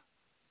enough.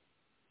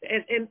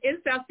 And in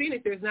South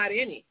Phoenix, there's not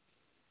any.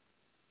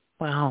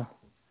 Wow.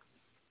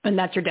 And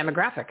that's your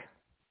demographic.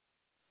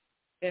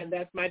 And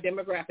that's my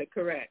demographic,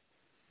 correct.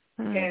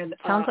 And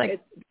sounds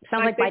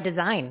like by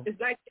design, it's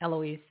like,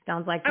 Eloise.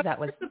 Sounds like that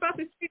was.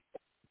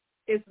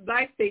 It's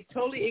like they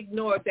totally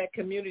ignored that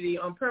community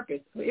on purpose.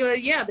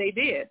 Yeah, they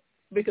did,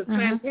 because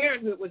Planned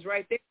Parenthood was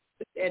right there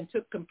and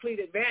took complete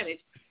advantage.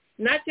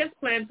 Not just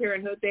Planned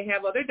Parenthood, they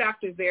have other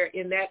doctors there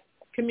in that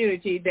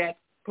community that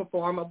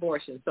perform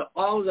abortion. So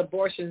all of the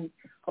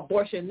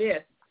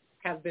abortionists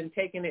have been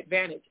taking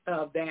advantage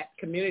of that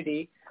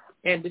community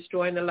and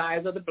destroying the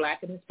lives of the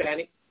Black and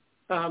Hispanic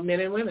men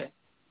and women.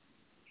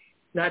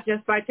 Not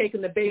just by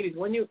taking the babies.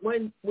 When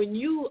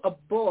you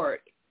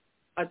abort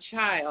a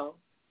child,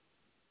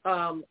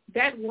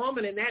 that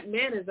woman and that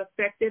man is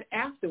affected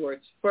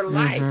afterwards for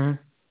life.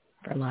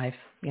 For life,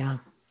 yeah.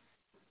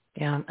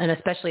 Yeah, and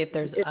especially if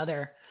there's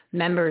other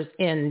members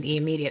in the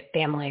immediate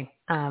family.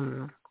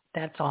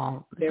 That's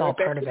all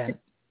part of it.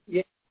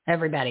 Yeah.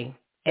 Everybody.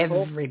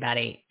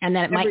 And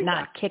then it might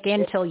not kick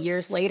in till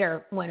years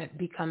later when it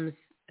becomes,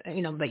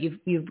 but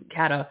you've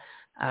had a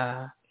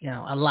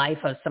life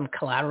of some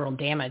collateral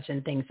damage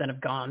and things that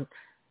have gone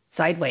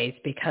sideways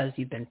because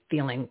you've been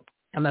feeling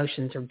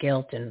emotions or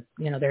guilt, and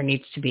there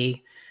needs to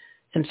be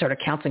some sort of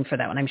counseling for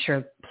that. And I'm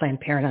sure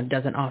Planned Parenthood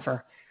doesn't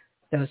offer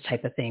those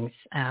type of things.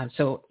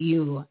 So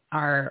you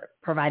are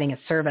providing a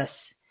service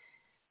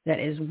that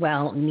is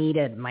well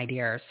needed, my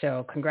dear.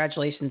 So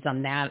congratulations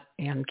on that,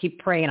 and keep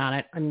praying on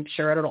it. I'm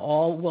sure it'll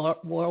all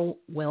will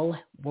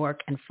work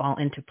and fall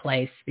into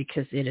place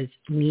because it is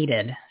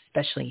needed,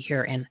 especially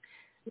here in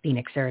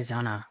Phoenix,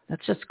 Arizona.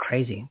 That's just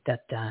crazy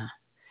that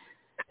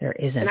there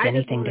isn't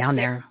anything down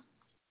there.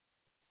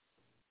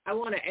 I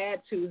want to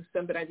add to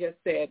something I just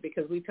said,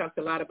 because we talked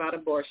a lot about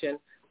abortion.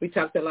 We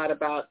talked a lot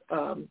about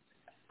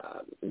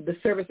the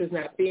services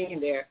not being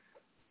there.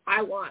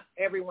 I want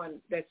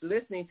everyone that's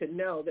listening to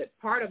know that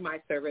part of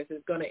my service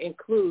is going to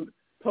include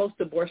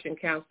post-abortion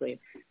counseling.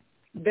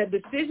 The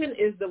decision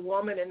is the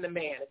woman and the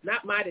man. It's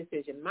not my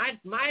decision.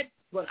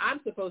 What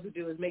I'm supposed to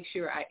do is make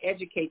sure I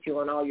educate you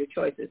on all your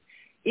choices.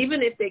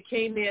 Even if they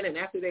came in and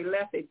after they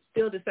left, they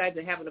still decide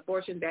to have an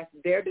abortion, that's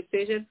their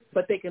decision,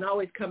 but they can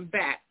always come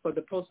back for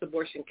the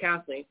post-abortion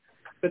counseling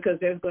because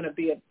there's going to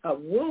be a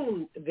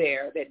wound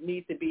there that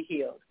needs to be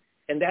healed.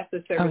 And that's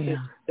the services,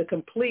 the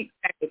complete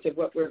package of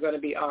what we're going to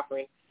be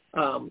offering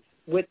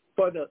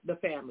for the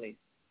families.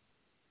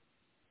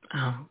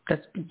 Oh,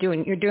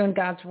 you're doing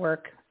God's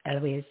work,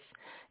 Eloise.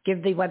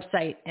 Give the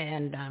website,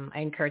 and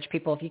I encourage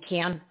people, if you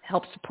can,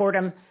 help support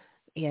them,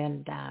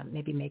 and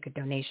maybe make a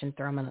donation,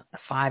 throw them a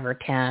 5 or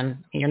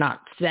 10. You're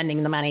not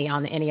spending the money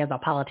on any of the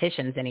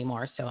politicians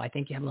anymore, so I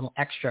think you have a little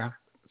extra.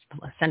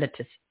 Send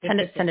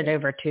it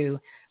over to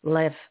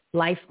Live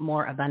Life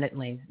More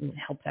Abundantly and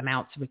help them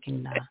out so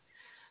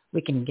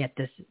we can get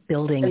this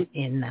building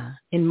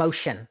in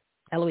motion.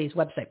 Eloise,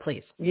 website,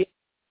 please. Yeah.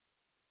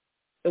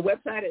 The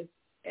website is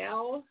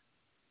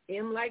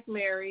LM like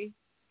Mary,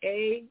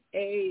 AAZ.org.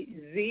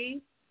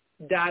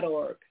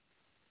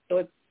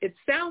 So it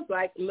sounds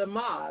like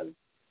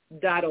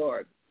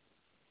Lamaze.org.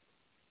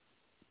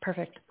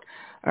 Perfect.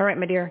 All right,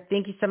 my dear.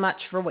 Thank you so much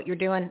for what you're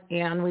doing,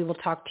 and we will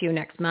talk to you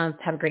next month.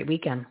 Have a great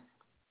weekend.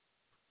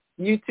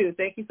 You too.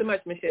 Thank you so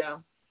much,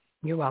 Michelle.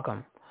 You're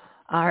welcome.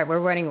 All right, we're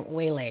running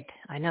way late.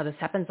 I know this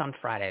happens on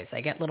Fridays. I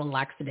get a little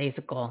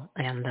lackadaisical,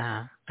 and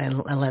I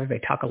let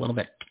everybody talk a little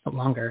bit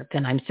longer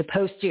than I'm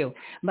supposed to.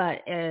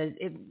 But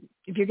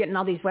if you're getting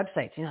all these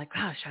websites, and you're like,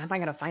 gosh, how am I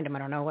going to find them? I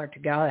don't know where to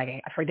go.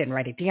 I didn't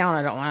write it down.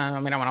 I don't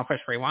want to push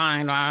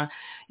rewind.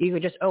 You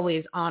could just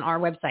always on our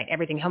website,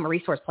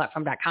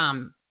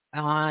 everythinghomeresourceplatform.com,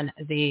 on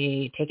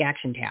the Take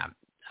Action tab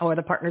or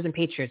the Partners and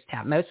Patriots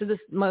tab.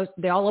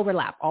 They all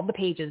overlap. All the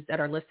pages that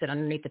are listed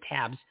underneath the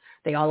tabs,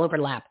 they all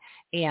overlap.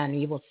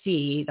 And you will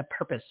see the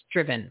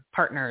Purpose-Driven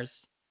Partners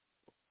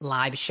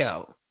live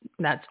show.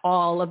 That's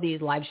all of these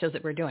live shows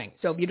that we're doing.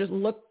 So if you just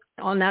look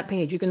on that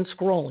page, you can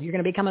scroll. You're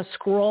going to become a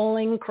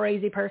scrolling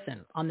crazy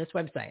person on this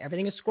website.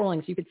 Everything is scrolling,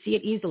 so you could see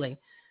it easily.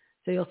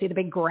 So you'll see the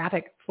big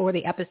graphic for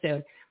the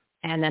episode.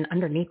 And then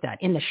underneath that,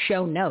 in the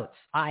show notes,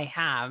 I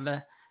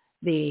have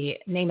the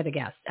name of the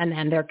guest, and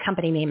then their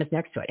company name is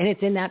next to it. And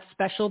it's in that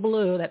special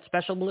blue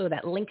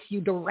that links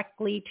you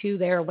directly to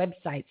their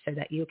website so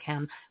that you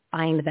can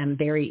find them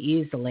very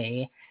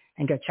easily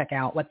and go check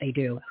out what they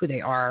do, who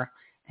they are.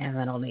 And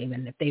then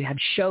even if they have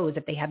shows,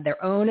 if they have their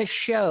own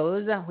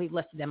shows, we've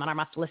listed them on our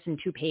must listen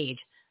to page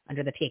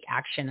under the Take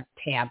Action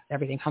tab,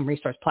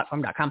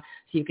 everythinghomeresourceplatform.com,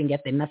 so you can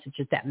get the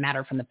messages that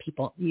matter from the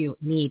people you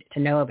need to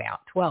know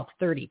about.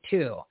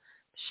 12:32.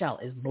 Michelle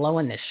is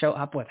blowing this show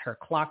up with her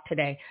clock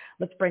today.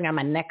 Let's bring on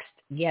my next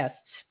guest.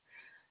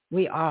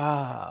 Where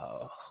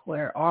are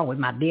we,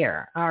 my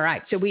dear? All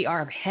right. So we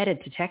are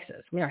headed to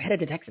Texas.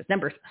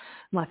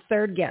 My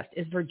third guest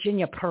is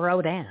Virginia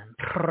Prodan.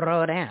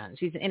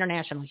 She's an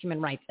international human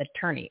rights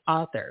attorney,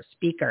 author,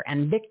 speaker,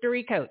 and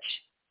victory coach,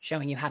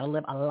 showing you how to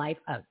live a life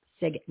of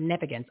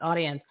significance.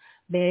 Audience,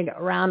 big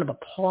round of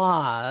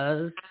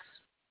applause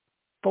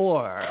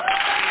for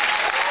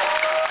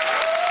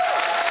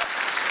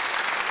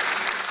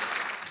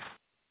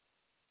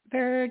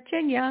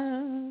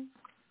Virginia.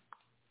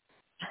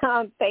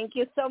 Thank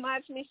you so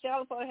much,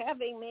 Michelle, for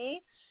having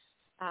me.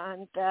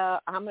 And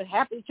I'm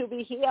happy to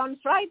be here on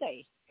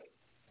Friday.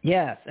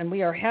 Yes, and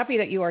we are happy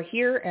that you are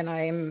here, and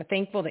I am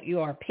thankful that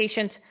you are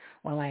patient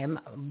while I am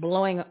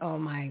blowing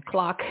my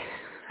clock.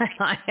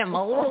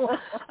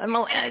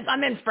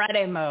 I'm in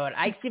Friday mode.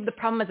 I see the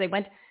problem is I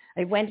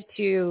went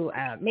to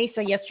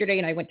Mesa yesterday,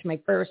 and I went to my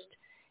first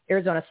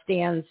Arizona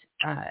Stands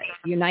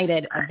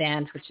United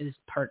event, which is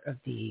part of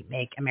the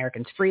Make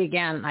Americans Free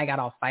Again. I got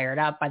all fired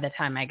up. By the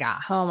time I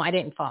got home, I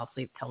didn't fall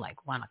asleep till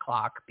like 1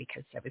 o'clock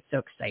because I was so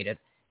excited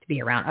to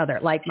be around other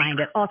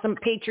like-minded, awesome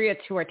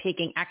patriots who are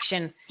taking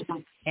action.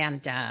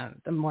 And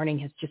the morning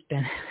has just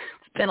been,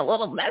 it's been a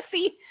little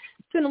messy.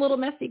 It's been a little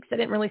messy because I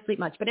didn't really sleep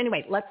much. But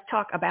anyway, let's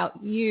talk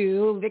about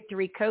you,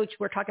 Victory Coach.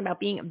 We're talking about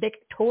being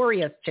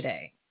victorious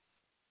today.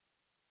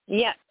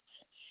 Yes.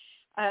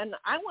 And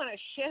I want to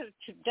share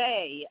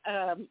today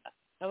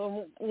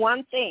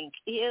one thing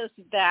is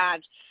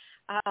that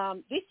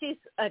this is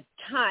a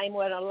time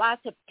when a lot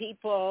of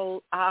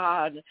people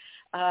are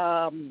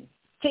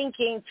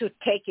thinking to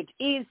take it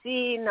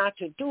easy, not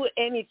to do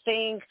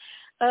anything.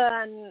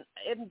 And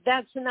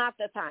that's not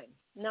the time.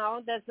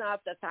 No, that's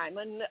not the time.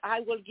 And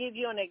I will give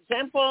you an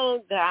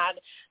example that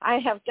I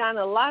have done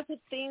a lot of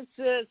things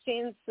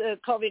since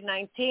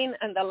COVID-19.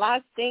 And the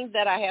last thing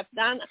that I have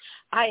done,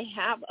 I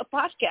have a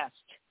podcast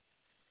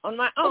on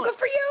my own. Oh, good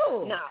for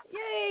you. No.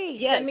 Yay.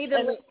 Yes. Send me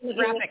the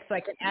graphics so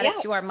I can add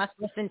it to our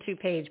must-listen-to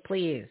page,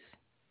 please.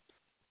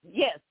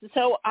 Yes.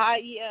 So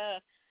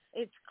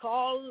it's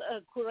called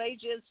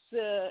Courageous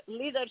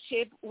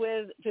Leadership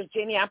with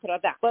Virginia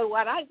Prodan. But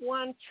what I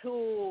want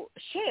to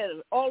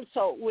share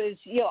also with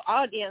your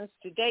audience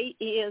today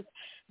is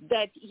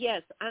that,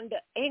 yes, under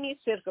any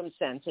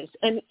circumstances,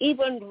 and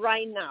even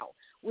right now,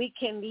 we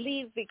can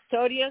live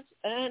victorious,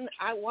 and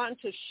I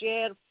want to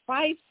share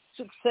 5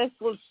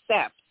 successful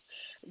steps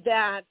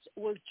that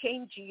will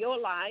change your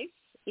life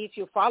if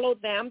you follow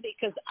them,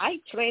 because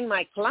I train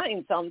my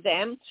clients on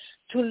them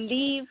to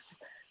live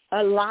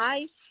a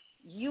life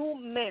you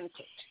meant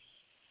it.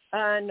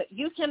 And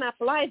you can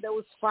apply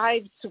those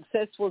 5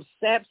 successful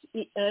steps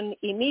and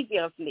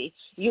immediately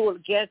you will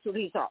get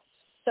results.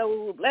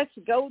 So let's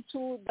go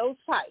to those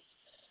 5.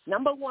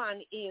 Number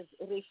 1 is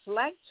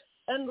reflect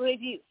and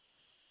review.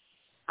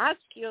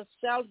 Ask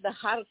yourself the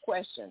hard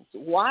questions.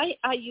 Why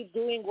are you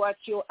doing what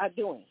you are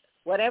doing?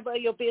 Whatever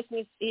your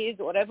business is,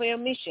 whatever your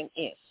mission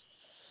is.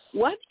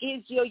 What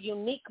is your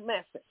unique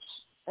message?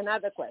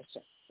 Another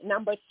question.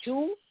 Number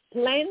 2,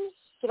 plan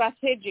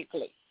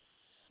strategically.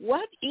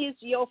 What is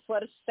your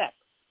first step?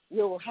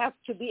 You have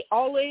to be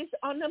always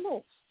on the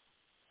move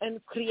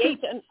and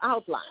create an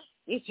outline.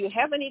 If you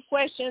have any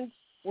questions,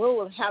 we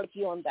will help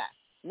you on that.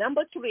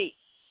 Number 3,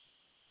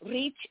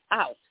 reach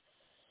out.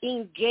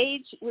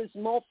 Engage with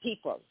more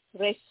people.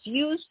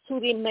 Refuse to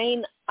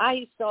remain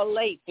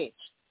isolated.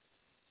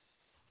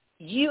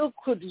 You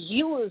could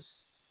use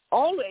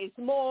always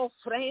more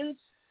friends,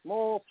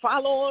 more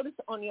followers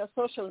on your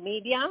social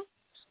media.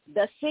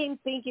 The same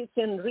thing is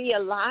in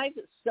real life,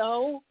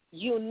 so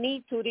you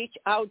need to reach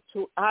out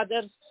to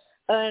others,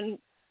 and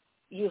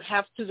you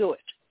have to do it.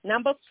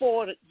 Number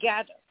 4,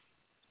 gather.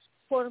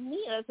 For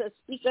me, as a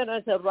speaker,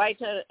 as a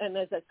writer, and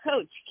as a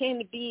coach,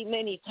 can be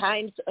many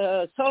times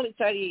a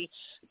solitary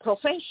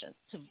profession.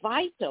 It's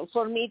vital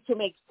for me to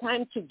make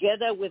time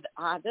together with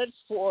others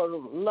for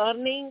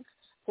learning,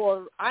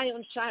 for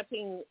iron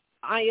sharpening,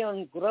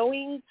 iron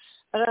growing,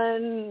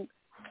 and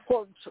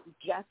for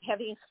just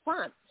having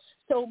fun.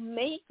 So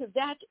make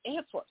that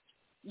effort.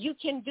 You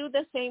can do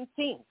the same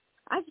thing.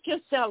 Ask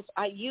yourself,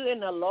 are you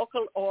in a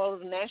local or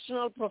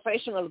national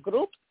professional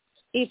group?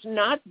 If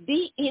not,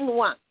 be in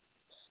one.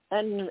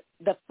 And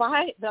the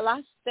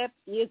last step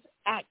is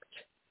act.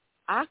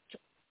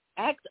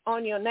 Act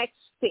on your next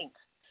thing.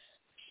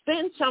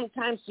 Spend some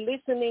time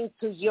listening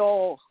to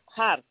your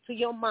heart, to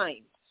your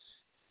mind,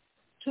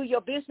 to your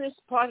business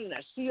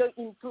partners, to your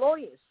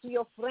employers, to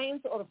your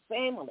friends or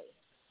family.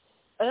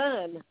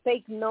 And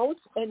take notes,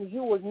 and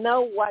you will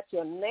know what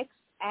your next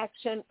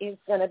action is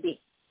going to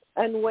be.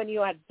 And when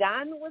you are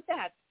done with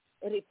that,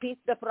 repeat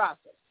the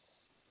process.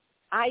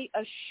 I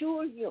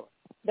assure you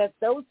that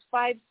those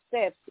 5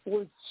 steps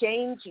will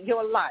change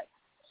your life,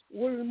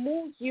 will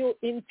move you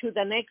into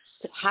the next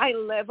high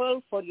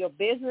level for your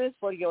business,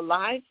 for your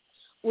life,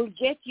 will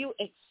get you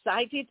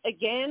excited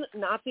again,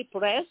 not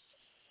depressed,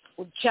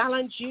 will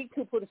challenge you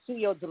to pursue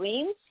your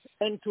dreams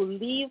and to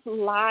live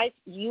life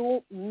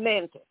you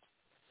meant it.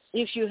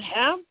 If you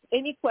have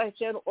any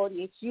question or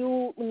if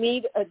you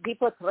need a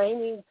deeper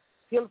training,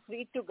 feel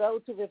free to go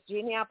to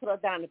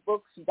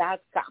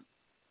virginiaprodanbooks.com.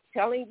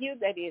 Telling you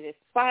that it is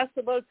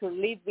possible to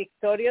live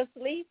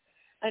victoriously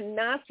and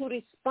not to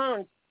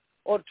respond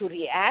or to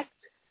react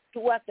to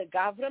what the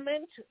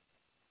government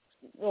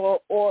or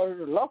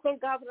local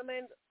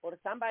government or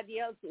somebody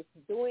else is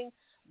doing,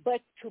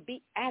 but to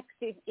be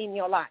active in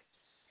your life.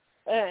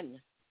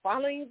 And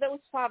following those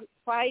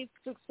 5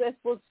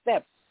 successful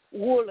steps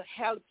will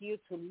help you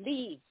to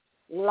live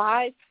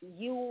life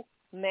you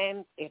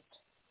meant it.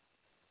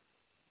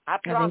 I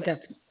promise. think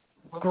that's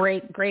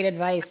great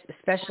advice,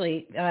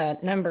 especially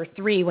number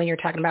 3 when you're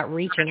talking about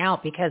reaching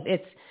out, because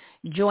it's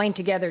Join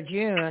Together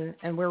June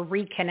and we're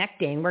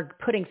reconnecting. We're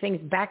putting things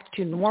back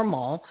to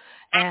normal,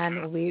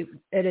 and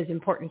it is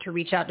important to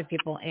reach out to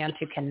people and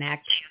to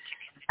connect,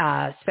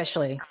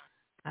 especially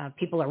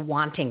people are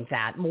wanting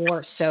that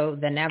more so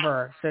than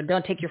ever. So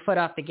don't take your foot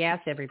off the gas,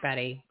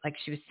 everybody. Like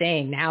she was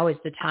saying, now is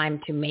the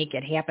time to make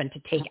it happen, to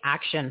take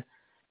action,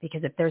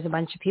 because if there's a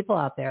bunch of people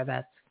out there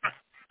that's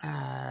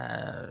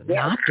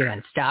not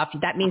doing stuff,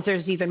 that means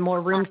there's even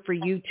more room for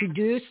you to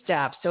do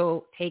stuff.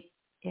 So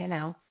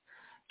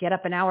get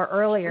up an hour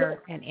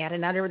earlier and add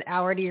another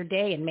hour to your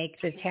day and make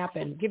this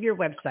happen. Give your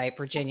website,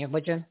 Virginia,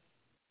 would you?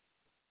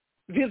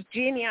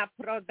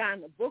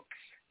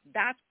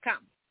 VirginiaProdanBooks.com.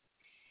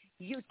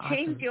 You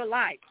change your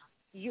life.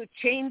 You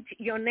change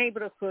your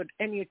neighborhood,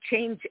 and you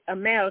change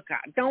America.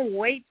 Don't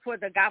wait for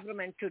the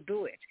government to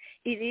do it.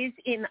 It is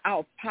in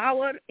our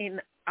power,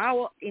 in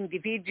our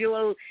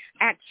individual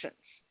actions.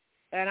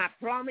 And I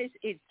promise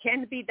it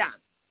can be done.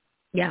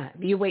 Yeah,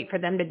 if you wait for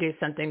them to do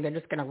something, they're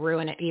just going to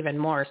ruin it even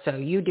more. So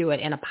you do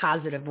it in a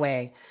positive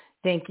way.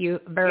 Thank you,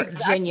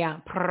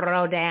 Virginia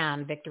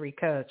Prodan, Victory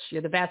Coach.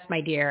 You're the best,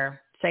 my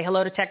dear. Say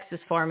hello to Texas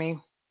for me.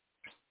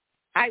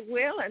 I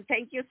will, and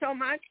thank you so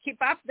much. Keep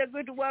up the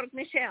good work,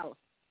 Michelle.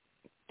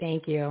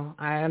 Thank you.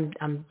 I'm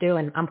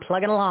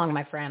plugging along,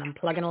 my friend. I'm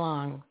plugging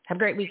along. Have a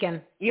great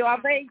weekend. You are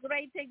a very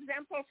great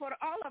example for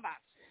all of us.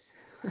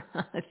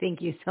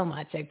 Thank you so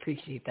much. I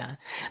appreciate that.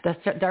 The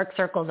dark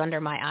circles under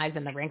my eyes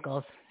and the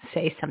wrinkles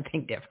say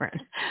something different,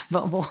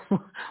 but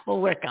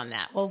we'll work on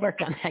that. We'll work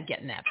on that,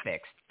 getting that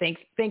fixed.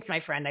 Thanks, my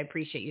friend. I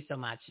appreciate you so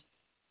much.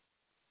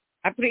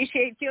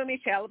 Appreciate you,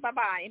 Michelle.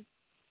 Bye-bye.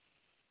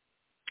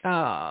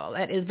 Oh,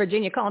 that is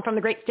Virginia calling from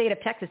the great state of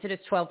Texas. It is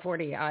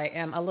 12:40. I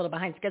am a little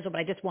behind schedule, but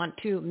I just want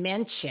to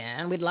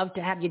mention we'd love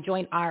to have you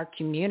join our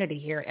community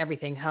here at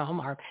Everything Home,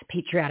 our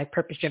patriotic,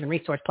 purpose-driven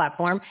resource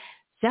platform.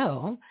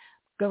 So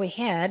go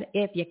ahead,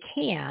 if you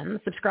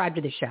can, subscribe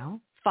to the show.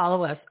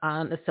 Follow us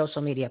on the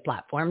social media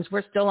platforms.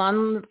 We're still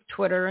on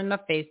Twitter and the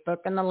Facebook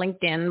and the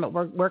LinkedIn, but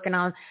we're working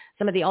on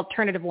some of the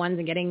alternative ones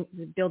and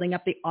building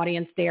up the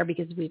audience there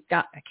because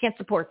I can't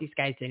support these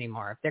guys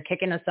anymore. If they're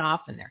kicking us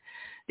off and they're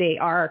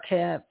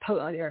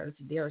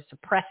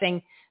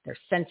suppressing, they're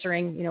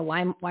censoring,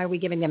 why are we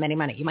giving them any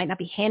money? You might not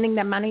be handing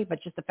them money,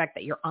 but just the fact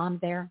that you're on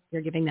there,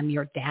 you're giving them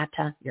your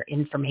data, your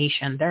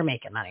information, they're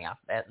making money off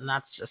of it. And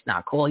that's just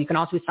not cool. You can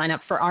also sign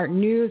up for our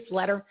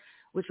newsletter,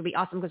 which would be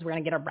awesome because we're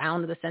going to get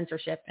around the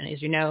censorship. And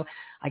as you know,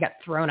 I got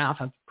thrown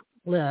off of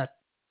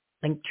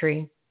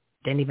Linktree.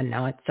 Didn't even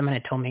know it. Someone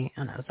had told me,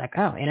 and I was like,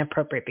 oh,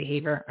 inappropriate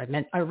behavior.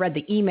 I read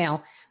the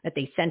email that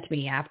they sent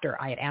me after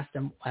I had asked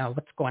them, well,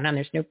 what's going on?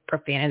 There's no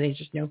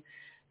profanity.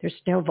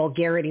 There's no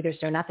vulgarity.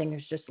 There's no nothing.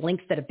 There's just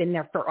links that have been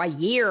there for a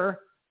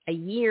year. A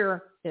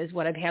year is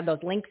what I've had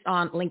those links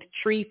on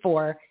Linktree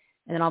for.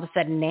 And then all of a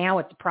sudden now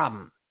it's a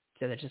problem.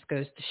 So that just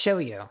goes to show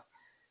you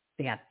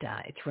that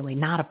it's really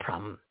not a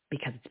problem,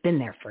 because it's been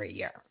there for a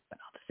year. But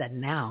all of a sudden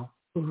now,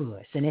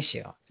 it's an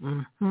issue.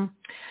 Mm-hmm.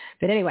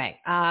 But anyway,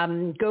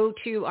 go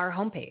to our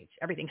homepage,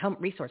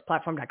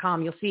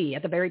 everythinghomeresourceplatform.com. You'll see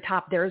at the very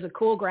top, there's a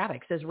cool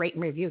graphic. It says rate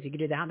and review. If you could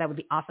do that, that would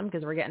be awesome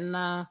because we're getting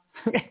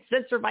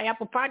censored by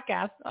Apple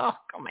Podcasts. Oh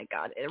my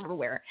God,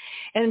 everywhere.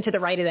 And to the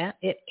right of that,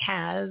 it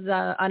has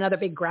another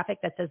big graphic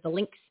that says the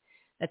links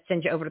that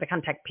sends you over to the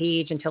contact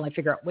page until I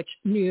figure out which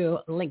new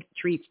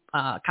Linktree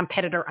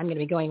competitor I'm going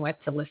to be going with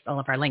to list all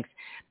of our links.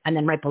 And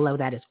then right below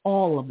that is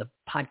all of the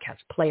podcast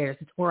players.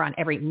 We're on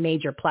every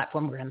major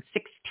platform. We're on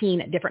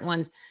 16 different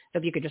ones. So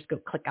if you could just go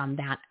click on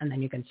that and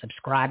then you can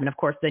subscribe. And of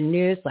course, the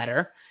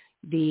newsletter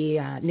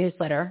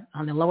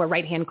on the lower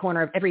right-hand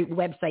corner of every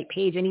website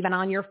page, and even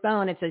on your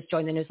phone, it says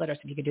join the newsletter.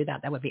 So if you could do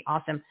that, that would be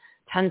awesome.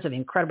 Tons of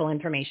incredible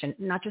information,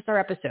 not just our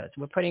episodes.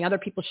 We're putting other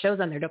people's shows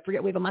on there. Don't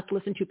forget, we have a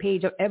must-listen-to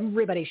page of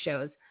everybody's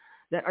shows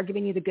that are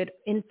giving you the good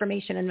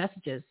information and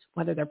messages,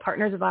 whether they're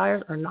partners of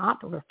ours or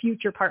not, or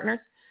future partners.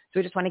 So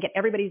we just want to get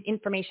everybody's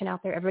information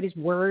out there, everybody's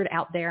word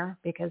out there,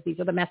 because these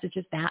are the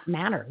messages that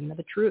matter.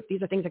 The truth.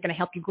 These are things that are going to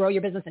help you grow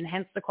your business,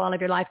 enhance the quality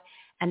of your life,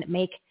 and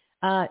make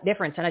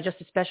difference. And I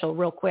just a special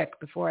real quick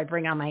before I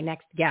bring on my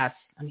next guest,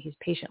 and he's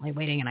patiently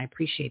waiting, and I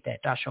appreciate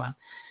that, Joshua.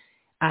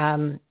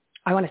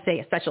 I want to say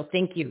a special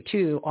thank you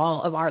to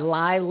all of our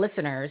live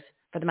listeners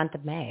for the month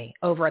of May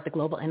over at the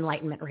Global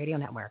Enlightenment Radio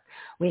Network.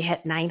 We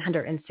hit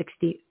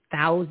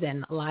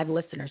 960,000 live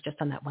listeners just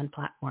on that one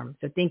platform.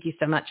 So thank you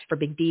so much for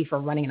Big D for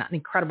running an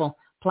incredible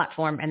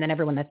platform, and then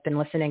everyone that's been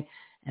listening.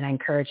 And I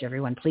encourage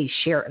everyone, please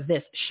share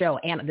this show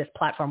and this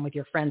platform with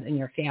your friends and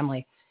your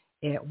family.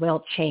 It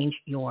will change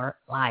your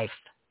life.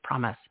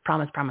 Promise,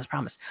 promise, promise,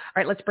 promise.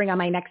 All right, let's bring on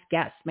my next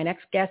guest. My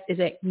next guest is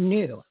a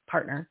new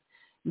partner,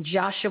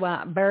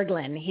 Joshua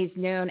Berglund. He's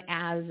known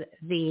as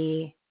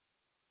the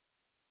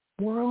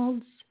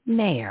world's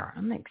mayor.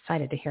 I'm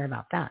excited to hear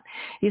about that.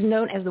 He's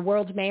known as the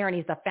world's mayor, and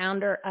he's the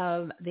founder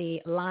of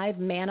the Live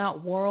Mana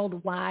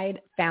Worldwide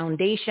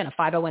Foundation, a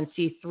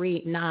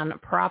 501c3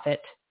 nonprofit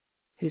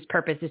whose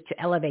purpose is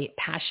to elevate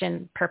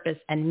passion, purpose,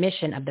 and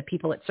mission of the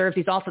people it serves.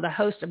 He's also the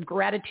host of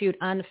Gratitude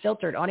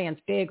Unfiltered. Audience,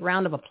 big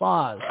round of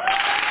applause.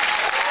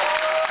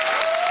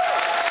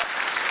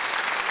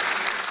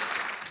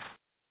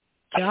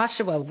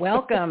 Joshua,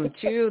 welcome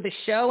to the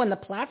show and the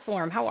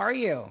platform. How are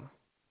you?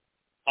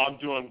 I'm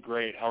doing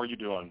great. How are you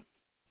doing?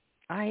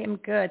 I am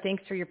good.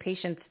 Thanks for your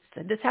patience.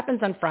 This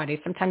happens on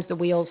Friday. Sometimes the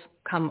wheels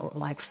come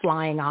like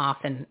flying off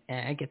and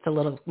it gets a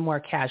little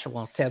more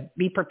casual. So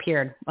be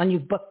prepared. When you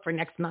book for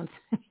next month,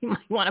 you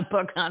might want to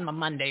book on a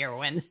Monday or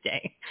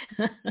Wednesday.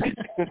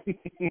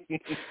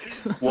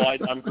 Well,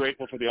 I'm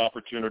grateful for the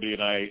opportunity,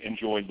 and I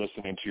enjoyed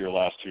listening to your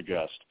last two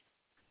guests.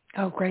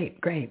 Oh, great,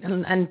 great.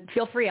 And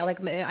feel free.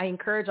 I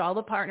encourage all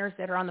the partners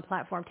that are on the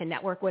platform to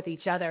network with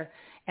each other,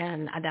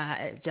 and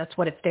that's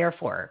what it's there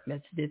for.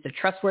 It's a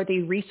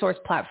trustworthy resource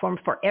platform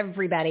for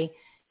everybody,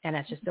 and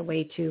it's just a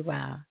way to,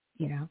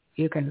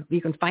 you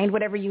can find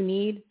whatever you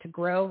need to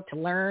grow, to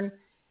learn,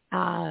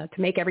 to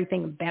make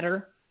everything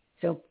better.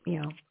 So,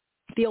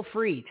 feel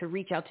free to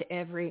reach out to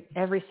every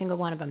single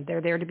one of them.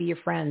 They're there to be your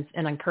friends,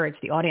 and encourage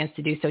the audience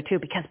to do so too.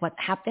 Because what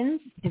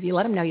happens if you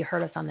let them know you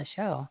heard us on the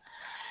show,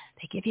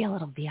 they give you a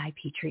little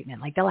VIP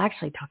treatment. Like they'll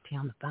actually talk to you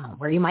on the phone,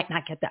 where you might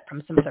not get that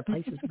from some other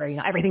places where, you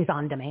know, everything's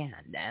on demand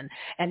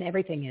and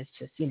everything is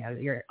just, you know,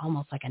 you're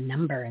almost like a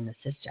number in the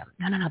system.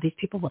 No. These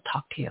people will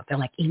talk to you. They'll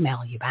like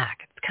email you back.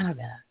 It's kind of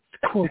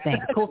a cool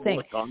thing.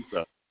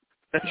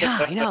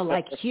 Yeah, you know,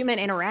 like human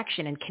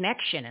interaction and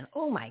connection and,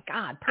 oh my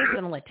God,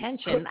 personal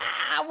attention.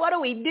 What do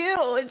we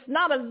do? It's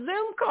not a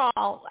Zoom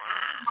call.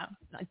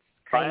 It's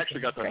crazy. I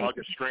actually got to hug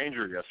a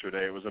stranger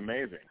yesterday. It was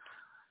amazing.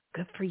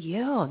 Good for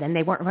you. Then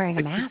they weren't wearing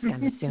a mask,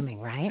 I'm assuming,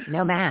 right?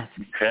 No mask.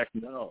 Heck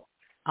no.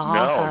 Awesome.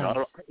 No, not at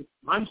all.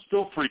 I'm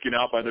still freaking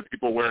out by the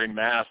people wearing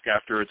masks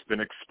after it's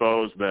been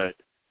exposed that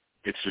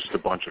it's just a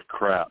bunch of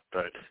crap.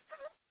 But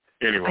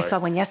anyway. I saw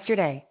one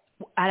yesterday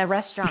at a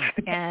restaurant,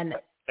 and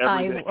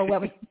I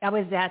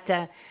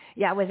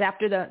was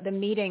after the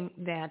meeting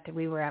that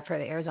we were at for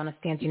the Arizona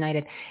Stands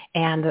United,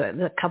 and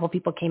the couple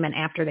people came in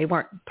after. They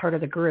weren't part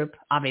of the group,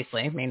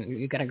 obviously. I mean,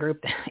 you got a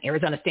group,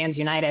 Arizona Stands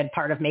United,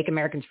 part of Make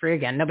Americans Free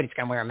Again. Nobody's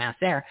going to wear a mask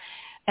there.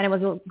 And it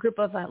was a group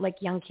of like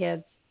young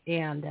kids,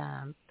 and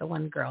the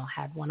one girl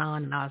had one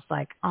on, and I was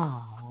like,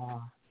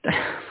 oh.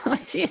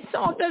 She's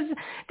not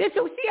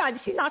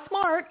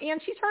smart,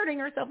 and she's hurting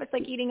herself. It's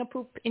like eating a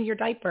poop in your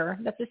diaper.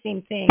 That's the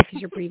same thing, because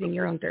you're breathing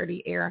your own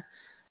dirty air.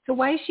 So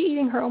why is she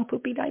eating her own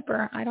poopy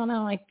diaper? I don't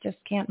know. I just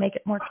can't make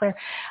it more clear.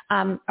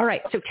 All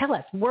right. So tell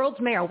us, World's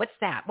Mayor. What's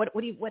that?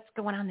 What's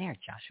going on there,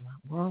 Joshua?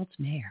 World's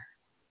Mayor.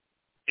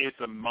 It's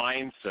a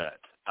mindset.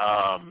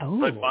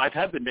 But I've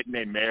had the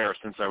nickname Mayor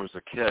since I was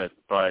a kid.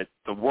 But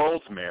the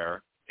World's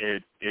Mayor,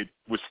 it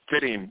was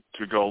fitting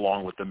to go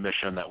along with the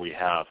mission that we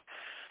have.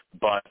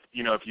 But,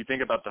 you know, if you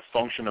think about the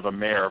function of a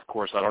mayor, of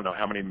course, I don't know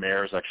how many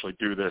mayors actually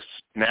do this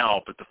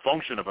now, but the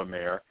function of a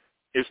mayor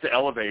is to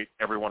elevate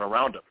everyone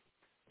around them.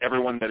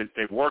 Everyone that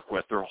they work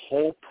with, their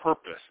whole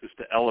purpose is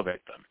to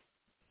elevate them.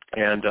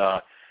 And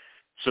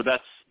so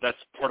that's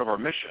part of our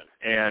mission.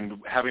 And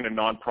having a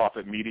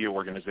nonprofit media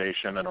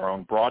organization and our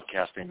own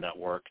broadcasting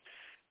network,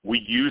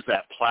 we use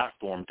that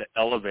platform to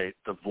elevate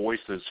the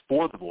voices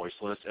for the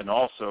voiceless. And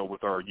also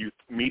with our youth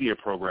media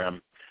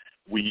program,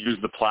 we use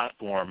the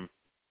platform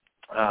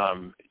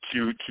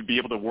to be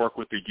able to work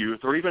with the youth,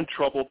 or even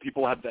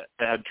people that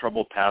had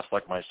troubled past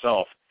like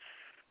myself.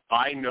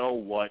 I know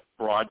what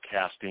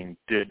broadcasting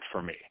did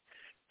for me.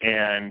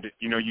 And,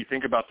 you know, you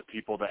think about the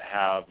people that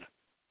have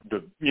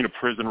the, you know,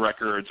 prison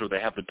records, or they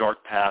have the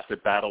dark past, they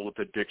battle with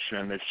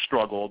addiction, they've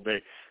struggled.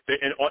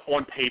 And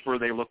on paper,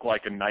 they look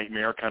like a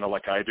nightmare, kind of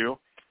like I do.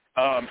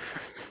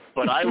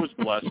 But I was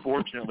blessed,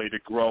 fortunately, to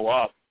grow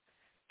up,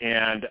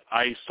 and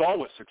I saw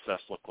what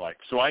success looked like.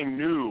 So I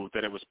knew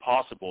that it was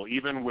possible,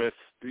 even with,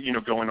 you know,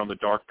 going on the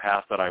dark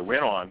path that I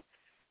went on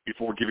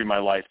before giving my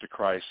life to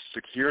Christ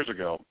 6 years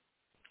ago.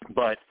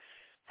 But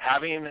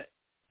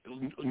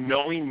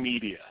knowing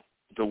media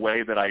the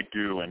way that I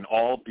do and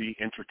all the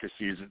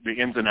intricacies, the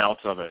ins and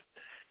outs of it,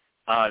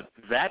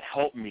 that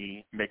helped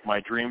me make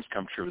my dreams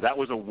come true. That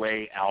was a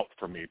way out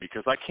for me,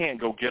 because I can't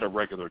go get a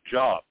regular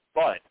job,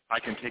 but I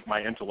can take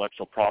my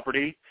intellectual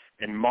property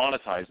and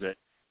monetize it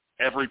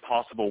every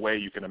possible way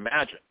you can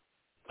imagine.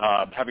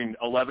 Having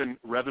 11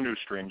 revenue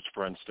streams,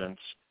 for instance,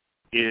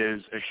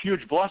 is a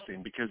huge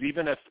blessing, because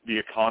even if the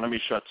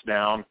economy shuts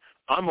down,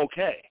 I'm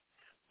okay.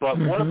 But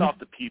what about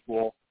the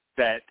people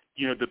that,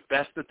 you know, the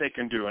best that they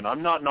can do? And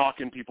I'm not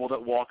knocking people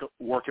that work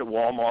at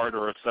Walmart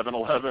or at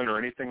 7-Eleven or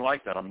anything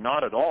like that. I'm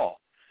not at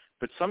all.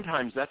 But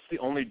sometimes that's the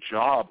only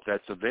job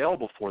that's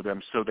available for them,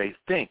 so they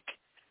think.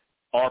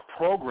 Our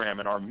program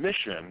and our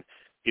mission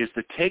is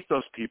to take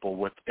those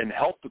people and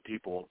help the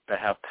people that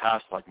have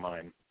past like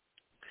mine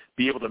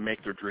be able to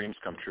make their dreams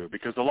come true.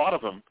 Because a lot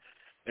of them,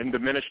 in the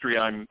ministry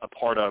I'm a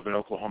part of in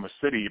Oklahoma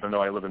City, even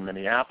though I live in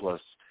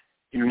Minneapolis,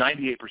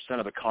 98%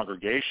 of the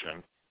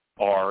congregation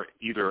are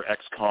either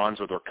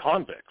ex-cons or they're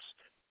convicts,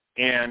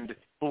 and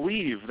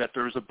believe that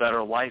there's a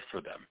better life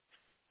for them.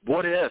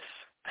 What if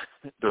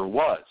there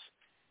was?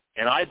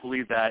 And I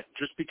believe that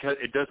just because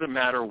it doesn't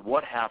matter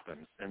what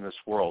happens in this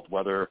world,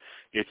 whether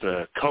it's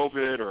a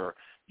COVID or,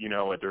 you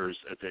know,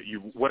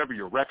 whatever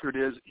your record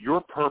is,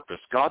 your purpose,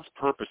 God's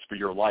purpose for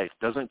your life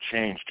doesn't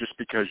change just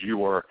because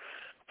you are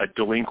a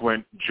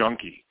delinquent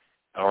junkie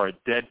or a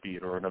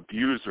deadbeat or an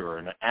abuser or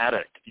an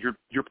addict. Your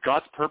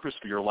God's purpose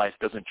for your life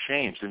doesn't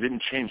change. It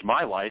didn't change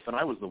my life, and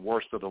I was the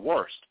worst of the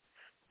worst.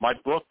 My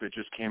book that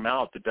just came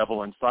out, The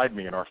Devil Inside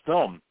Me, and our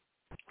film,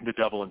 The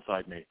Devil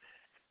Inside Me,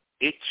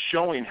 it's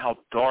showing how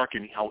dark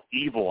and how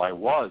evil I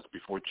was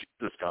before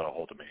Jesus got a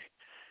hold of me.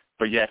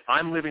 But yet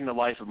I'm living the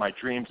life of my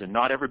dreams, and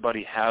not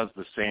everybody has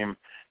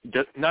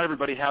not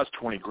everybody has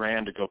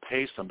 $20,000 to go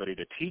pay somebody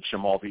to teach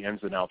them all the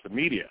ins and outs of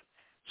media.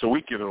 So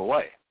we give it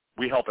away.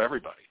 We help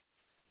everybody.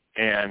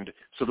 And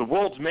so the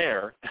World's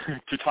Mayor,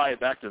 to tie it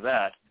back to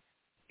that,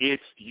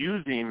 it's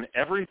using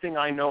everything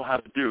I know how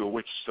to do,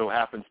 which so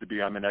happens to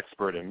be I'm an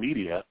expert in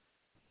media,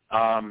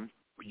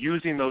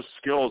 using those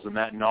skills and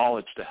that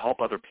knowledge to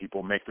help other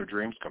people make their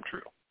dreams come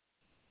true.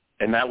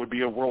 And that would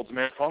be a World's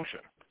Mayor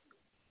function.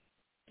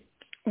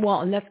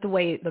 Well, and that's the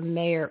way the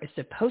mayor is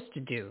supposed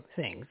to do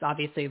things.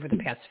 Obviously, over the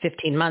past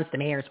 15 months, the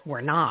mayors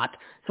were not.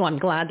 So I'm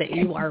glad that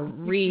you are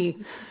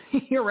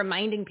you're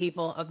reminding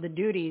people of the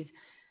duties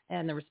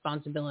and the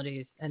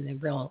responsibilities and the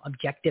real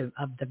objective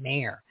of the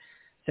mayor.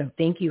 So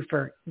thank you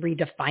for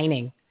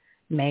redefining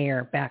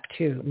mayor back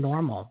to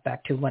normal,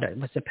 back to what it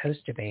was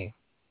supposed to be.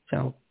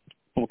 So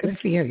good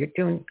for you. You're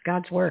doing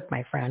God's work,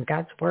 my friend,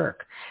 God's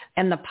work.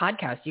 And the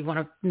podcast, you want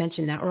to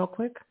mention that real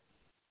quick?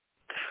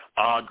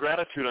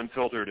 Gratitude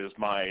Unfiltered is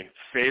my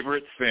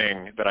favorite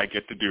thing that I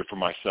get to do for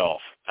myself.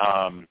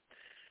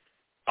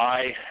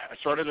 I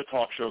started a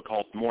talk show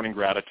called Morning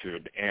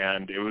Gratitude,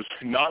 and it was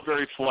not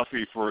very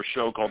fluffy for a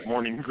show called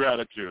Morning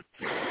Gratitude.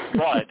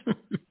 But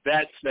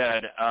that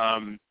said,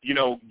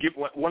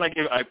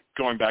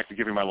 going back to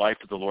giving my life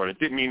to the Lord, it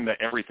didn't mean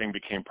that everything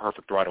became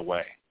perfect right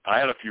away. I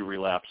had a few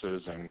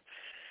relapses, and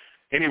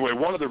anyway,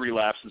 one of the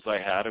relapses I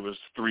had, it was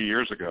 3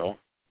 years ago.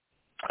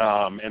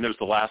 And it was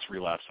the last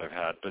relapse I've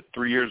had, but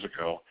 3 years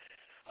ago,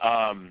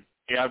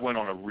 I went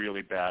on a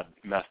really bad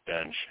meth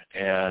binge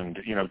and,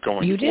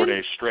 going 4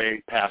 days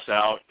straight, pass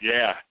out.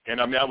 Yeah.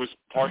 And I mean,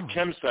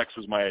 chemsex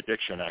was my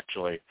addiction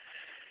actually.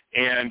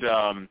 And,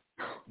 I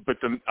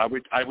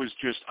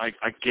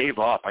gave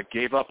up. I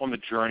gave up on the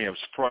journey. I was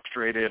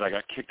frustrated. I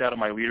got kicked out of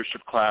my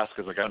leadership class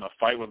because I got in a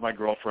fight with my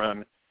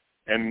girlfriend.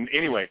 And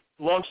anyway,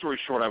 long story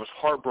short, I was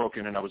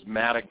heartbroken and I was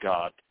mad at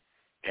God.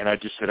 And I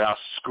just said,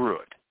 screw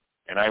it.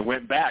 And I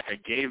went back. I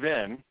gave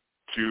in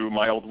to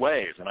my old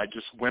ways, and I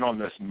just went on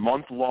this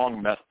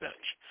month-long meth binge.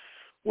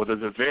 Well, at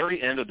the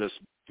very end of this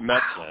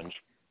meth binge,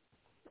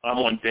 I'm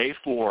on day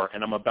 4,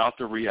 and I'm about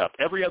to re-up.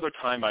 Every other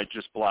time I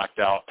just blacked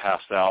out,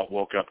 passed out,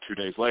 woke up 2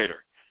 days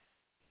later.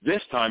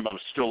 This time I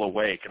was still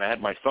awake, and I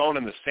had my phone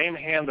in the same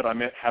hand that I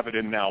have it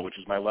in now, which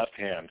is my left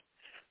hand.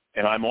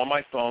 And I'm on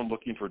my phone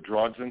looking for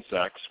drugs and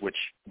sex, which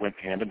went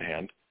hand in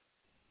hand.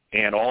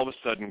 And all of a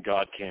sudden,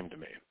 God came to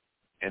me,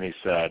 and he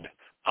said,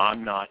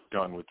 I'm not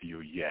done with you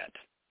yet.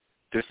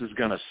 This is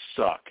going to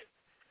suck,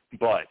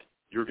 but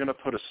you're going to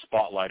put a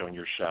spotlight on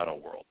your shadow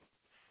world.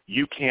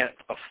 You can't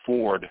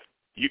afford,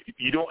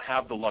 you don't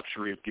have the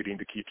luxury of getting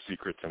to keep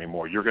secrets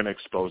anymore. You're going to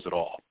expose it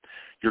all.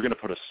 You're going to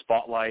put a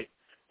spotlight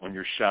on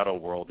your shadow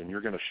world, and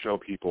you're going to show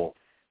people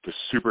the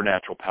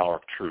supernatural power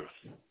of truth.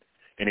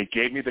 And he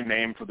gave me the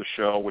name for the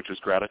show, which is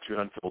Gratitude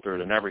Unfiltered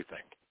and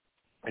everything.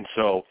 And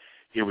so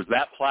it was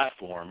that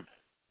platform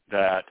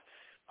that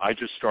I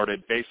just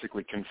started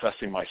basically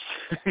confessing my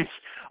sins.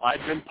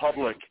 I've been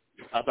public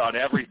about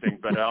everything,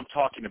 but I'm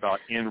talking about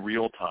in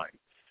real time.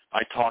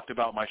 I talked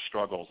about my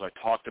struggles. I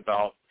talked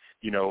about,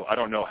 I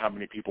don't know how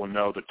many people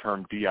know the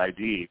term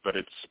DID, but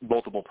it's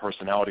multiple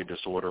personality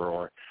disorder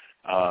or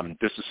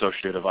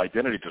dissociative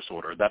identity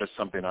disorder. That is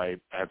something I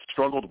have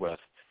struggled with.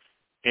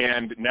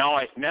 And now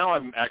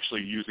I'm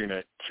actually using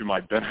it to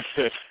my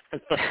benefit,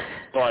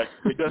 but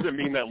it doesn't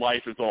mean that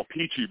life is all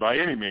peachy by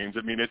any means.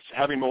 I mean, it's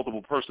having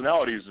multiple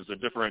personalities is a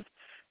different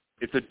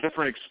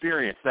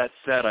experience. That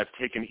said, I've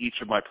taken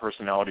each of my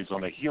personalities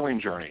on a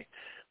healing journey.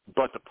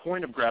 But the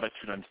point of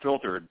Gratitude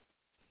Unfiltered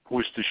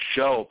was to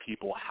show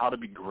people how to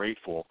be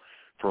grateful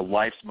for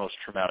life's most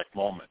traumatic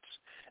moments.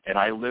 And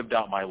I lived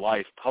out my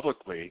life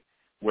publicly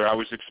where I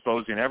was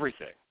exposing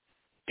everything.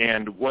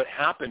 And what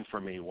happened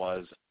for me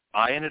was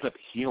I ended up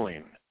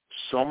healing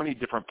so many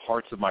different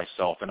parts of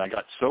myself, and I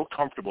got so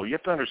comfortable. You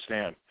have to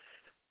understand,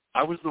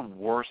 I was the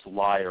worst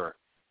liar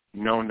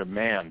known to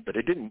man, but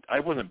I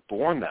wasn't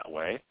born that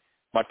way.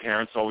 My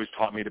parents always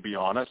taught me to be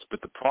honest,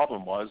 but the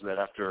problem was that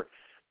after,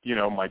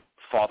 my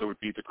father would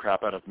beat the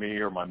crap out of me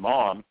or my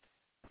mom,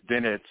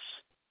 then it's,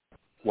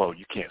 well,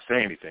 you can't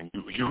say anything.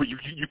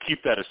 You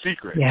keep that a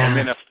secret. Yeah. And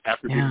then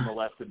after being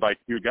molested by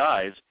 2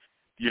 guys,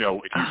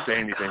 if you say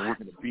anything, we're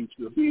going to beat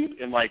you a beat.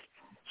 And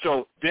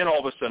so then all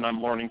of a sudden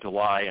I'm learning to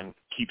lie and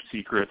keep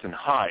secrets and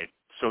hide.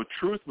 So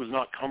truth was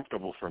not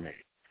comfortable for me.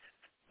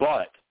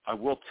 But I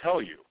will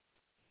tell you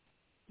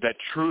that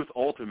truth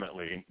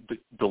ultimately,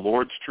 the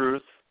Lord's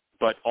truth,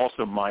 but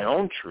also my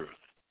own truth,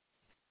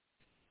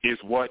 is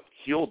what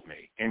healed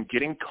me. And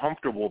getting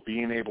comfortable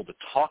being able to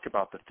talk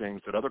about the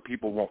things that other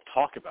people won't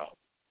talk about.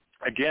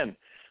 Again,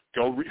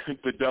 go read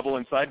The Devil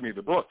Inside Me,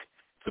 the book.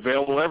 It's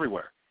available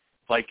everywhere.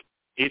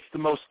 It's the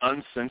most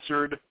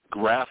uncensored,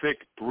 graphic,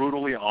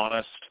 brutally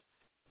honest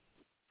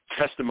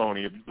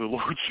testimony of the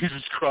Lord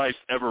Jesus Christ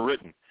ever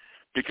written,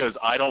 because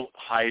I don't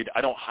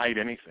hide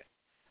anything.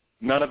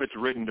 None of it's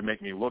written to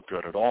make me look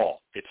good at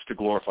all. It's to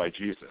glorify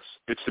Jesus.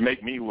 It's to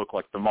make me look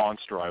like the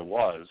monster I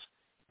was,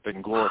 but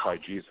can glorify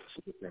Jesus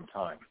at the same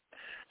time.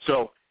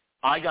 So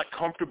I got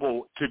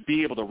comfortable to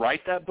be able to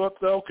write that book,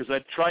 though, because I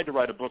tried to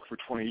write a book for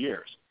 20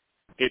 years.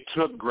 It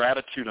took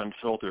Gratitude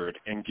Unfiltered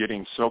and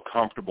getting so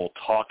comfortable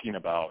talking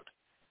about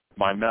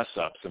my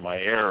mess-ups and my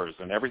errors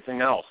and everything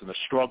else and the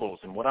struggles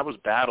and what I was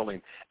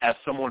battling as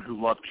someone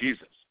who loved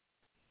Jesus.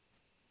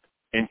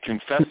 And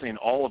confessing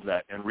all of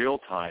that in real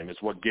time is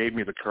what gave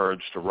me the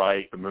courage to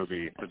write the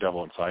movie The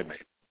Devil Inside Me.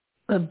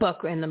 The book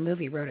and the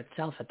movie wrote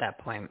itself at that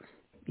point.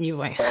 You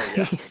went. Oh,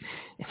 yeah.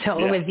 So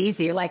Yeah. it was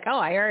easy. You're like, oh,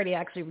 I already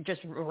actually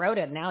just wrote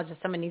it. Now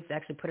just someone needs to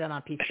actually put it on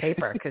a piece of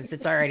paper because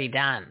it's already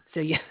done.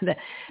 So the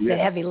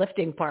heavy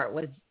lifting part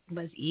was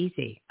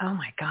easy. Oh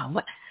my God.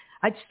 What?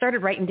 I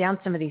started writing down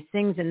some of these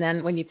things, and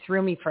then when you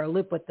threw me for a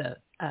loop with the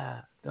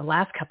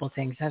last couple of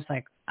things, I was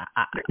like,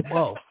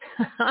 whoa.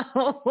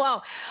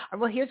 Whoa.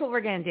 Well, here's what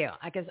we're going to do,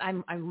 because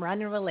I'm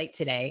running real late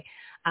today.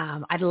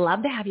 I'd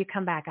love to have you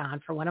come back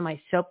on for one of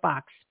my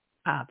soapbox,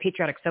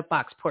 patriotic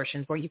soapbox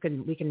portions where we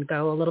can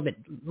go a little bit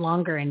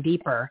longer and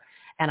deeper.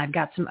 And I've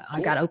got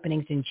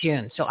openings in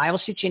June. So I will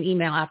shoot you an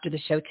email after the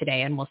show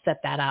today, and we'll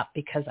set that up,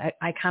 because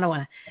I kind of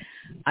want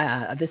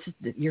to,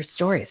 your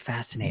story is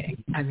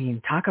fascinating. I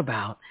mean, talk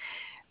about,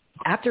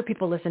 after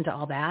people listen to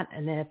all that,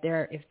 and then if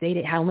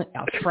they have a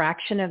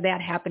fraction of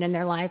that happen in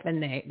their life,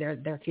 and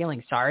they're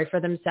feeling sorry for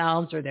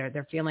themselves, or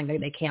they're feeling that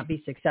they can't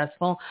be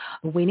successful,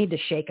 we need to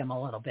shake them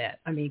a little bit.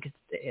 I mean, cause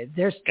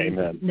there's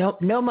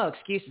no more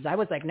excuses. I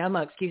was like, no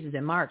more excuses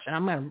in March, and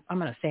I'm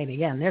gonna say it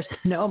again. There's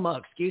no more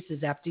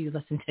excuses after you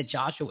listen to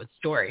Joshua's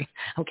story.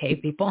 Okay,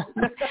 people,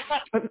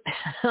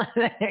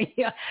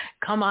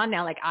 come on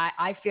now. Like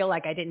I feel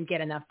like I didn't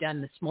get enough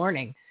done this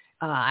morning.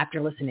 After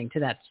listening to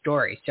that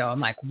story. So I'm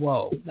like,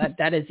 whoa,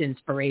 that is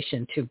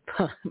inspiration to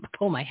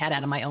pull my head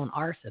out of my own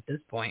arse at this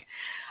point.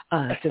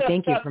 So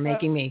thank you for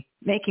making me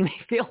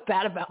feel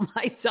bad about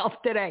myself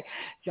today.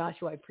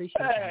 Joshua, I appreciate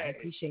that. I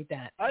appreciate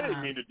that. I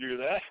didn't mean to do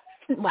that.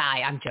 Well,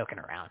 I'm joking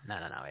around. No,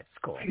 it's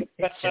cool.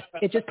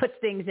 It just puts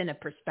things in a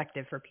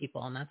perspective for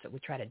people, and that's what we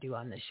try to do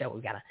on this show.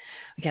 We gotta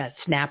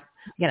snap.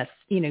 We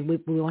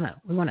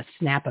want to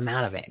snap them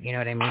out of it. You know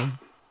what I mean?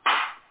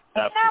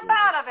 Absolutely. Snap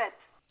out of it.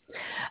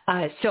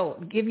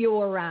 So give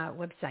your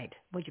website,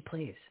 would you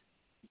please?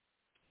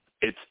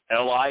 It's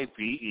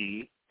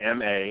LIVEMANA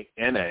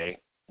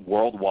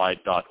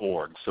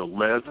worldwide.org. So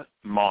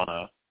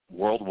LiveMana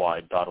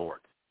worldwide.org.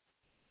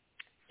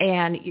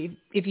 And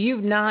if you're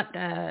not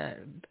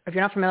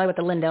familiar with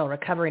the Lindell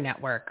Recovery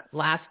Network,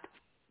 last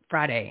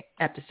Friday,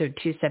 episode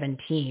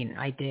 217,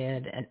 I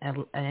did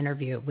an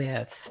interview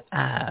with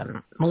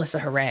Melissa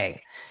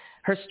Hooray.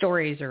 Her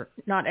stories are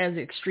not as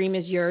extreme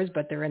as yours,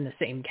 but they're in the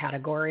same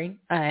category.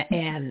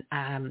 And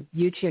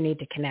you two need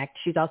to connect.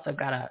 She's also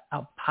got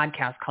a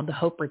podcast called The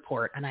Hope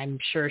Report, and I'm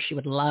sure she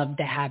would love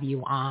to have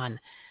you on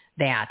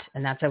that.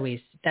 And that's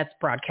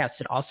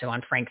broadcasted also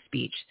on Frank's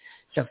Speech.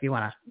 So if you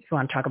want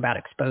to talk about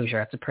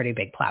exposure, it's a pretty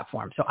big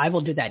platform. So I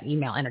will do that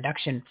email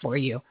introduction for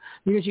you,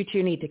 because you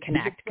two need to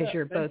connect, because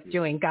you're both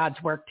doing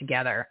God's work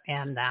together,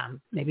 and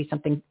maybe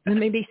something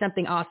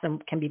awesome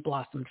can be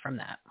blossomed from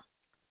that.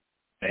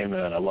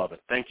 Amen. I love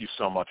it. Thank you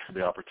so much for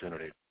the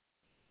opportunity.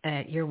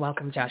 You're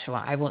welcome,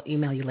 Joshua. I will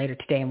email you later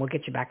today, and we'll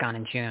get you back on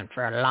in June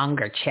for a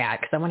longer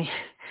chat, because I want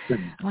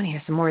to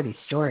hear some more of these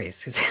stories.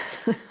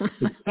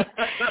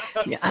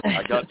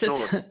 I got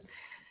children.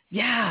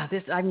 Yeah,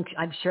 I'm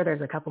sure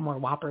there's a couple more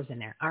whoppers in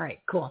there. All right,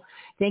 cool.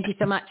 Thank you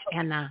so much,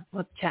 and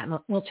we'll chat in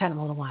a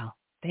little while.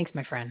 Thanks,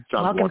 my friend.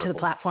 Welcome wonderful. to the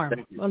platform.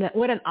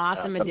 What an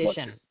awesome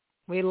addition.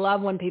 We love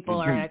when people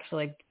are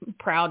actually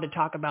proud to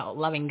talk about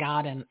loving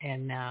God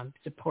and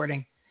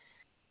supporting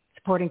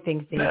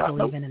things they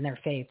believe in their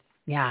faith.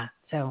 Yeah,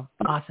 so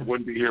awesome.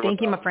 Wouldn't be here.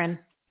 Thank you, my friend.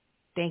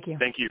 Thank you.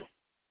 Thank you.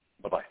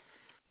 Bye-bye.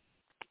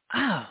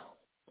 Oh,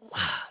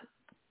 wow.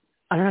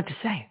 I don't know what to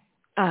say.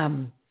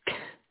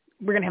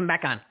 We're going to have him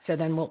back on, so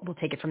then we'll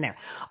take it from there.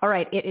 All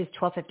right, it is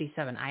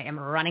 12:57. I am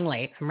running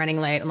late.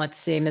 And let's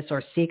see, Miss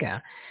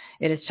Orsika.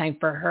 It is time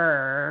for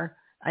her.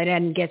 I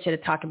didn't get you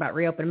to talk about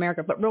Reopen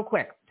America, but real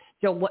quick.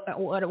 So what I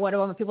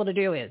want people to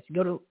do is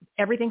go to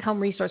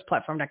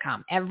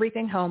everythinghomeresourceplatform.com,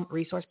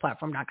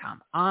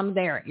 everythinghomeresourceplatform.com. On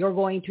there, you're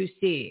going to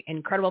see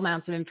incredible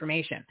amounts of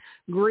information,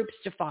 groups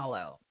to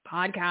follow,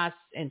 podcasts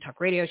and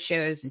talk radio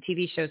shows and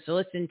TV shows to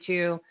listen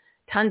to,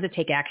 tons of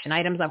take action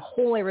items, a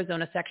whole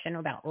Arizona section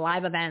about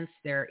live events.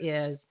 There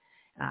is,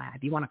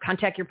 if you want to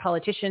contact your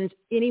politicians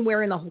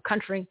anywhere in the whole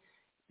country,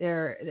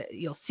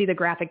 you'll see the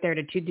graphic there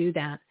to do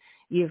that.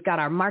 You've got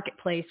our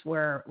marketplace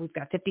where we've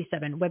got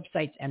 57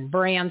 websites and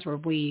brands where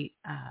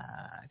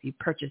if you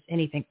purchase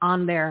anything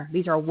on there,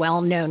 these are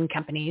well-known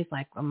companies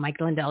like Mike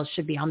Lindell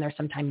should be on there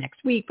sometime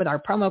next week with our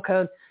promo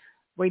code.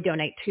 We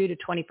donate 2 to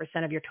 20%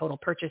 of your total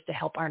purchase to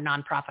help our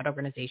nonprofit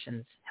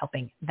organizations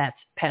helping vets,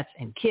 pets,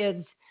 and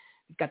kids.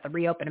 We've got the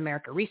Reopen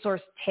America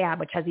resource tab,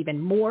 which has even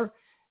more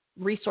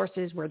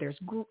resources where there's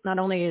not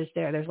only is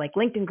there's like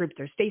LinkedIn groups,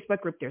 there's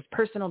Facebook group, there's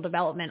personal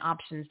development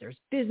options, there's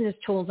business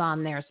tools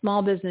on there,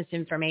 small business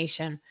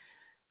information.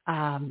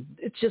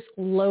 It's just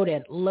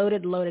loaded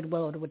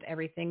with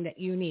everything that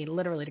you need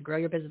literally to grow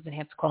your business,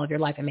 enhance the quality of your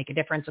life, and make a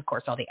difference. Of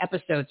course, all the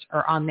episodes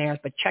are on there,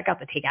 but check out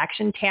the Take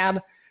Action tab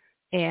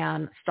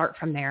and start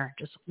from there.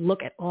 Just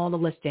look at all the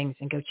listings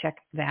and go check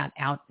that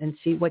out and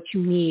see what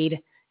you need.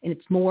 And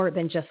it's more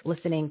than just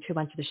listening to a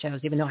bunch of the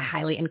shows, even though I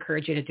highly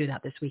encourage you to do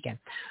that this weekend.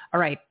 All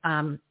right.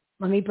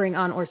 Let me bring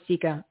on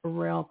Orsika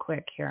real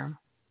quick here.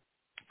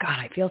 God,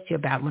 I feel so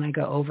bad when I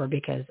go over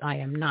because I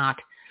am not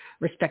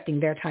respecting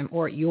their time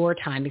or your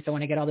time because I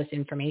want to get all this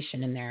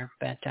information in there.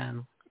 But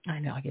I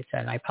know, like I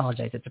said, I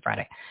apologize. It's a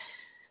Friday.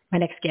 My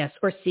next guest,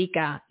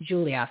 Orsika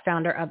Julia,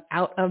 founder of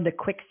Out of the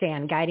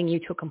Quicksand, guiding you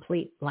to a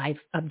complete life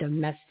after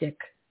domestic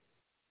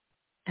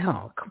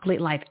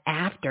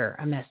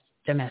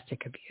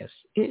abuse.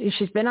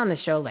 She's been on the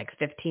show like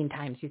 15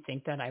 times. You'd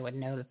think that I would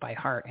know it by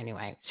heart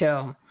anyway.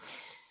 So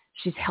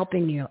she's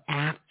helping you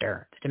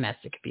after the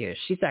domestic abuse.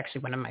 She's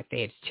actually one of my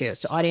faves too.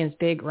 So audience,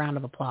 big round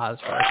of applause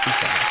for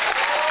Orsika.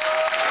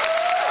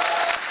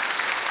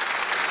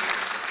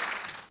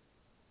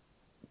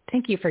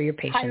 Thank you for your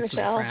patience,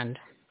 my friend.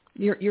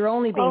 You're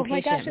only being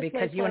patient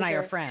because you and I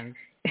are friends.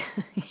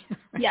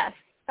 Yes,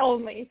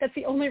 only. That's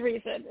the only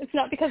reason. It's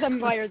not because I'm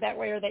wired that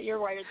way or that you're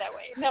wired that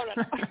way. No.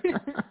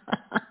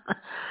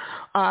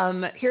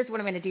 Here's what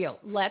I'm going to do.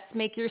 Let's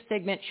make your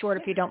segment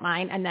short if you don't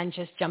mind, and then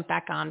just jump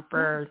back on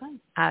for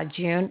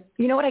June.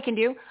 You know what I can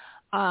do?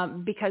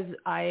 Because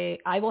I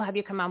will have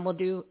you come on.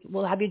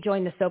 We'll have you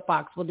join the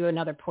soapbox. We'll do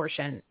another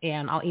portion,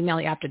 and I'll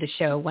email you after the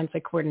show once I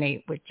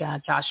coordinate with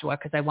Joshua,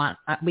 because I want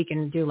we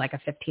can do like a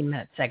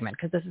 15-minute segment,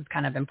 because this is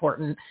kind of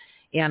important.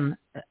 In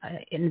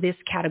this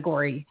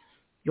category,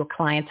 your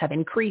clients have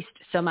increased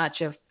so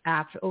much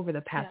over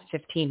the past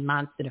 15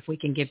 months that if we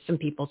can give some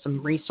people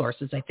some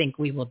resources, I think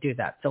we will do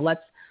that. So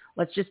let's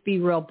just be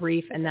real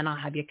brief, and then I'll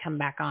have you come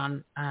back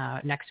on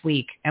next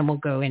week, and we'll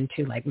go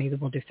into maybe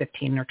we'll do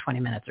 15 or 20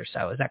 minutes or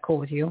so. Is that cool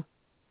with you?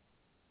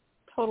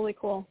 Totally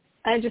cool.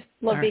 I just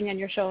love being on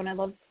your show, and I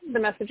love the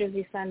messages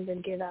you send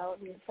and give out.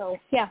 And so,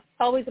 yeah,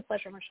 always a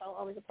pleasure, Michelle.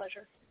 Always a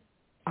pleasure.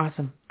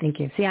 Awesome. Thank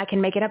you. See, I can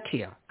make it up to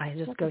you. I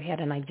just go ahead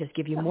and I just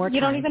give you more time.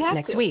 You don't even have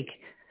next to. week.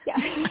 Yeah.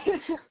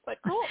 But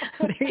cool.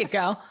 There you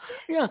go.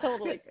 Yeah.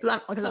 Totally. I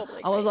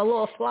was a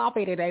little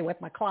sloppy today with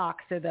my clock,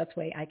 so that's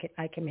why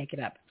I can make it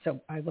up. So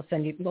I will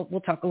send you.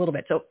 We'll talk a little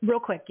bit. So real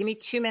quick, give me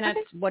 2 minutes.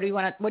 Okay. What do you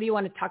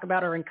want to talk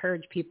about or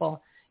encourage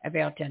people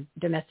about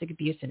domestic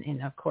abuse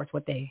and of course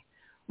what they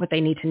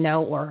need to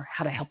know or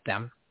how to help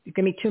them?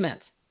 Give me 2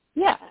 minutes.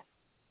 Yeah,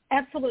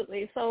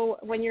 absolutely. So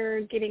when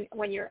you're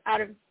out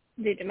of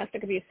the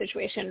domestic abuse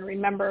situation,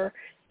 remember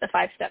the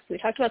 5 steps. We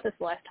talked about this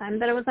the last time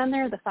that I was on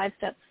there, the 5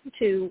 steps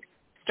to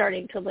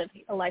starting to live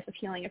a life of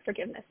healing and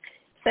forgiveness.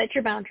 Set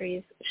your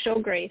boundaries, show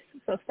grace,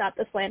 so stop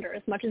the slander.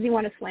 As much as you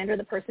want to slander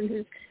the person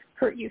who's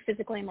hurt you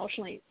physically,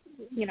 emotionally,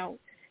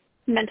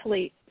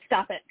 mentally,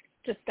 stop it.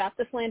 Just stop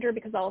the slander,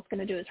 because all it's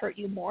going to do is hurt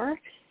you more.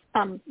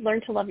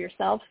 Learn to love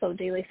yourself, so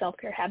daily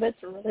self-care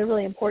habits are really,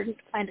 really important.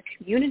 Find a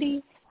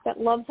community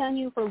that loves on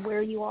you for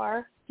where you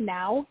are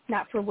now,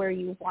 not for where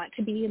you want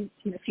to be in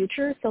the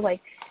future. So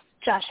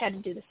Josh had to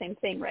do the same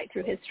thing right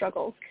through his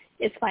struggles,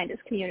 is find his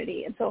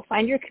community. And so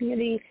find your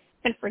community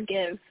and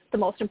forgive. The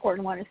most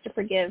important one is to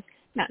forgive,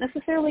 not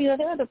necessarily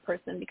the other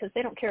person, because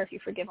they don't care if you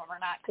forgive them or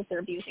not, because they're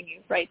abusing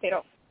you, right? They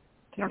don't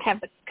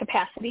have the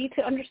capacity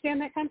to understand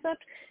that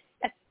concept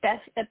at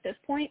this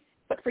point,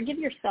 but forgive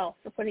yourself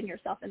for putting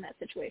yourself in that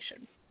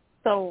situation.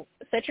 So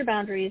set your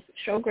boundaries,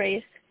 show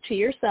grace to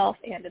yourself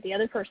and to the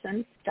other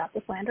person, stop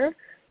the slander.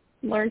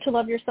 Learn to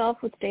love yourself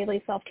with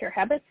daily self-care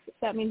habits. If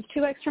that means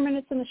 2 extra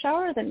minutes in the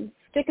shower, then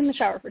stick in the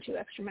shower for 2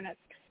 extra minutes.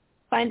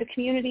 Find a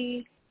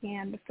community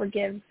and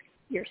forgive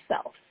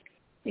yourself.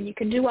 And you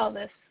can do all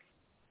this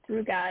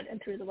through God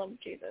and through the love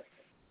of Jesus.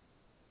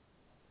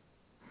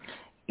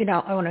 I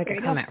want to make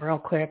a comment real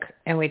quick.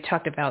 And we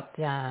talked about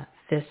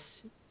this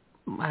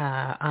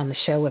on the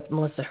show with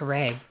Melissa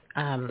Hooray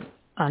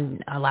on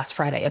last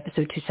Friday,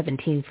 episode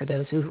 217, for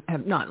those who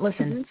have not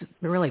listened. Mm-hmm. It's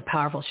a really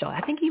powerful show. I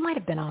think you might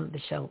have been on the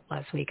show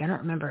last week. I don't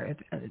remember.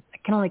 I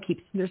can only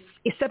keep, there's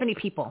 70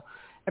 people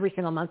every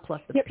single month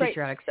plus the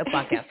Patriotic Soap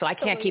podcast. So I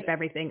can't keep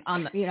everything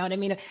on you know what I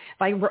mean?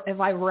 If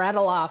I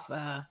rattle off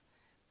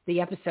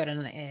the episode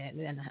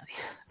and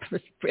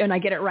I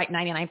get it right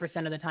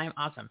 99% of the time,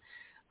 awesome.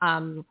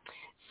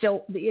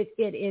 So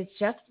it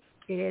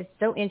is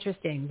so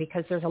interesting,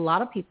 because there's a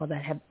lot of people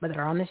that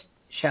are on this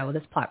show,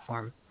 this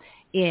platform,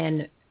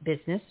 in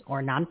business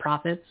or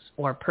nonprofits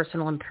or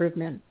personal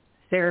improvement,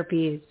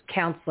 therapies,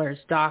 counselors,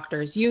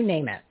 doctors, you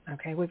name it.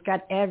 Okay, we've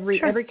got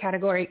every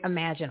category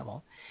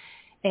imaginable.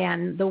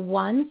 And the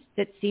ones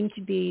that seem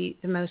to be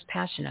the most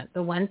passionate,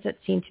 the ones that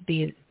seem to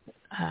be,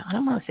 I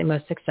don't want to say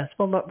most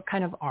successful, but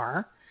kind of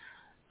are,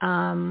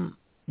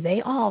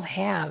 they all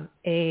have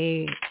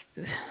they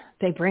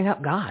bring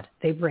up God.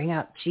 They bring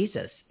up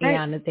Jesus. Right.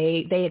 And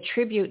they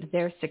attribute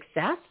their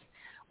success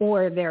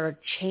or their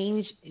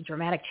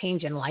dramatic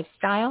change in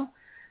lifestyle,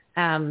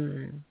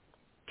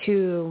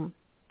 to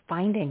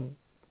finding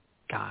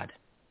God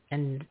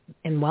and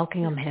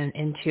welcoming him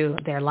into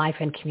their life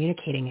and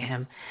communicating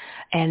him.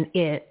 And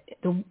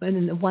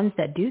the ones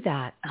that do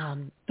that,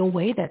 the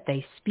way that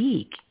they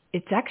speak,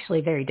 it's actually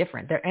very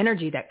different. Their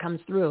energy that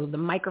comes through the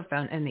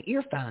microphone and the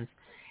earphones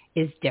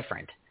is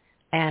different.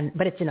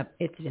 But it's in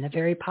a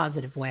very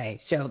positive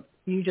way. So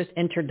you just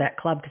entered that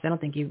club, because I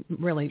don't think you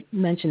really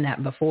mentioned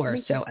that before.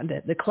 So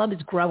the club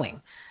is growing.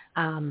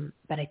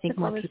 But I think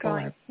more people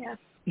are,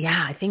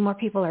 I think more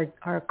people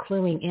are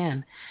cluing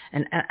in.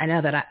 And I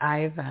know that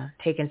I've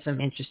taken some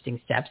interesting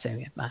steps. I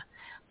have a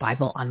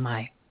Bible on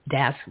my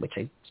desk, which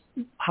I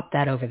popped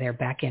that over there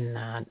back in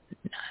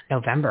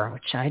November,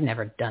 which I'd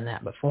never done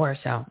that before.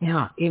 So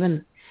yeah,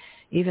 even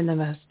the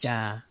most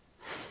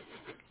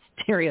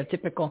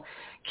stereotypical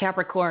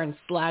Capricorn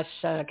 /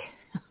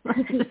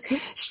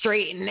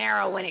 straight and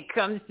narrow when it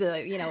comes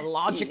to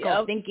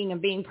logical thinking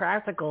and being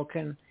practical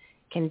can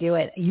do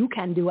it. You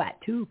can do it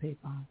too,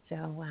 people.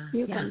 So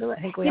you can do it.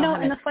 I think we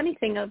and the funny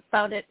thing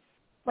about it,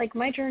 like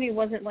my journey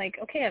wasn't like,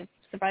 okay, I've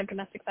survived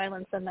domestic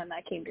violence and then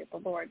I came to the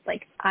Lord.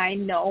 Like I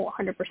know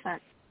 100%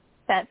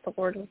 that the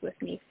Lord was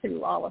with me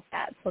through all of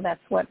that. So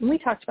that's what, and we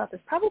talked about this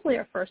probably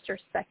our first or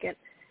second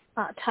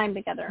time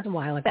together. A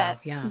while ago, that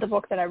yeah. The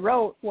book that I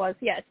wrote was,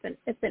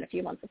 it's been a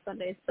few months of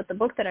Sundays, but the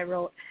book that I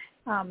wrote,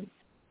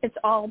 it's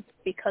all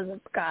because of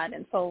God.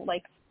 And so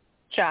like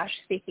Josh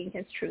speaking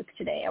his truth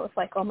today, I was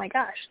like, oh my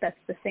gosh, that's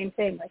the same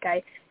thing. Like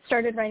I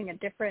started writing a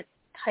different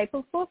type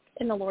of book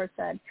and the Lord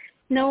said,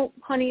 no,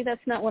 honey,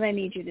 that's not what I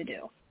need you to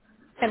do.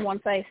 And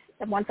once I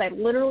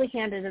literally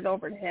handed it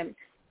over to him,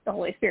 the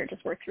Holy Spirit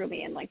just worked through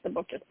me and like the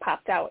book just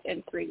popped out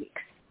in 3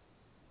 weeks.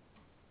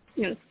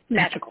 It was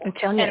magical. I'm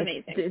telling you, and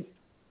amazing.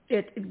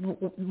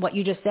 What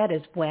you just said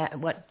is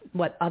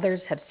what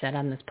others have said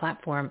on this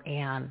platform,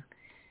 and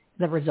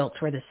the results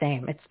were the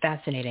same. It's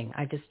fascinating.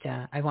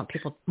 I want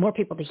more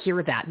people to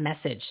hear that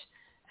message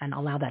and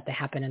allow that to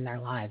happen in their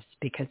lives,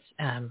 because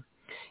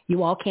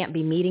you all can't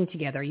be meeting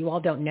together. You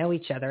all don't know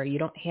each other. You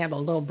don't have a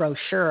little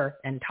brochure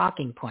and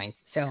talking points.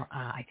 So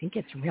I think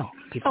it's real,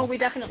 people. Oh, we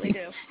definitely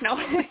do. No.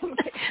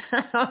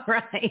 All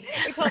right.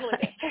 We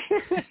totally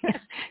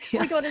do.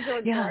 We go to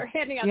George Moore,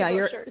 handing out the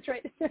brochures,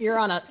 right? You're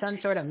on some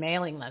sort of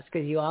mailing list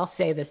because you all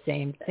say the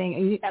same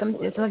thing. Some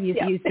of you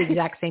use the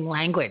exact same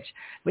language,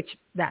 which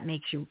that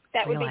makes you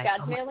That realize, would be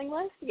God's mailing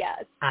list? Yeah,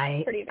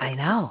 it's pretty amazing.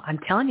 I know. I'm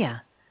telling you.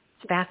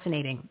 It's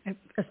fascinating,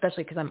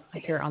 especially because I'm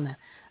here on the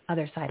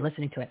other side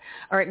listening to it.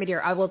 All right, my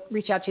dear, I will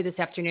reach out to you this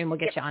afternoon. We'll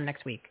get you on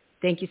next week.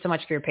 Thank you so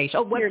much for your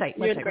patience. Oh, website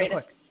you're real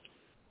quick.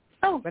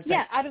 Oh, website.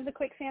 yeah,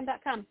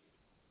 outofthequicksand.com.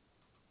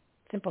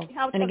 Simple.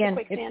 Out And again,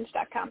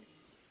 outofthequicksand.com.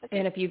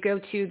 And if you go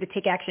to the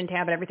Take Action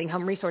tab at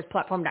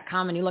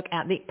everythinghomeresourceplatform.com and you look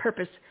at the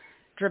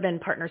Purpose-Driven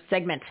Partner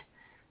segment,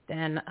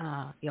 then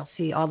you'll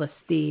see all the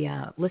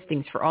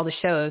listings for all the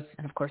shows.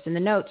 And, of course, in the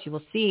notes, you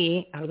will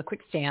see Out of the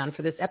Quick Stand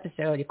for this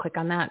episode. You click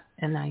on that,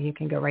 and you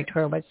can go right to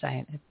our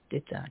website.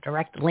 It's a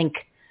direct link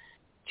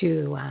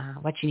to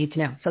what you need to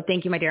know. So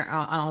thank you, my dear.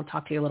 I'll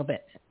talk to you in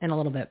a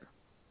little bit.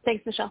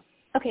 Thanks, Michelle.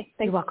 Okay,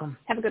 thanks. You're welcome.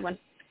 Have a good one.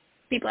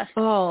 Be blessed.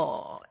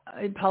 Oh,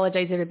 I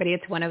apologize, everybody.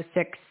 It's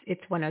 1:06.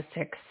 It's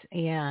 1:06,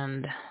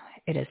 and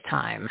it is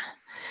time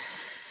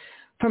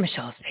for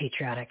Michelle's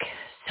Patriotic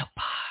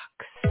Soapbox.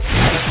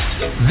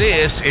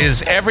 This is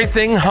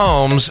Everything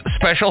Home's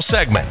special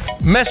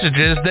segment.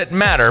 Messages that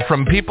matter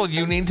from people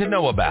you need to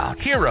know about.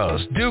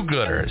 Heroes,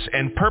 do-gooders,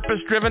 and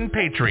purpose-driven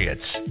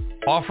patriots.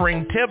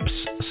 Offering tips,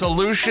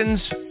 solutions,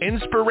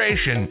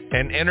 inspiration,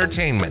 and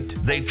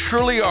entertainment. They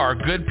truly are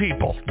good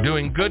people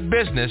doing good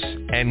business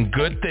and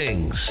good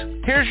things.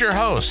 Here's your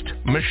host,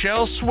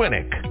 Michelle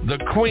Swinnick, the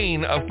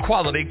queen of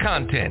quality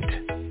content.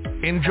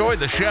 Enjoy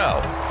the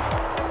show.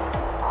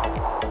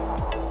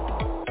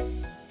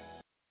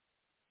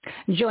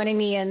 Joining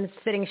me in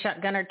Sitting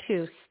Shotgun are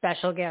two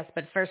special guests,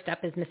 but first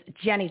up is Miss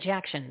Jenny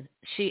Jackson.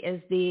 She is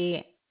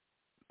the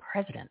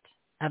president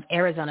of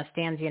Arizona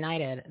Stands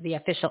United, the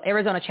official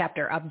Arizona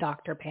chapter of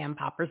Dr. Pam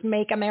Popper's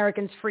Make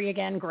Americans Free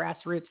Again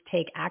grassroots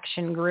take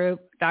action group.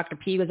 Dr.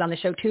 P was on the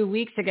show 2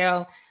 weeks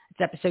ago.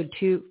 It's episode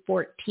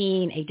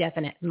 214, a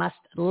definite must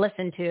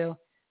listen to.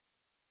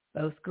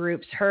 Both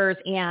groups, hers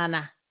and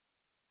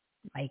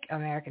Make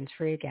Americans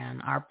Free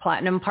Again, our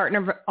platinum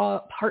partners,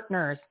 a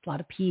lot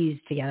of P's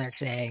together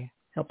today.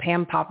 So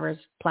Pam Popper's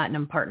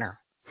platinum partner,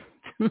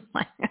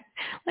 like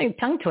a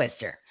tongue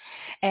twister.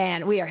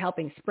 And we are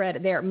helping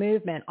spread their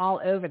movement all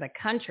over the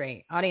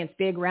country. Audience,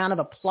 big round of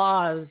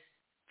applause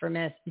for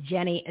Miss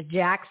Jenny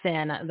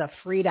Jackson, the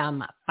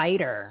freedom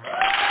fighter.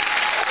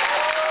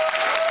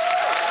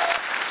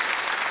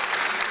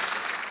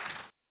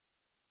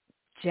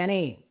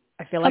 Jenny,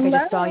 I feel like I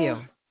just saw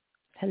you.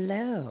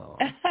 Hello.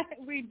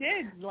 We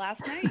did last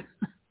night.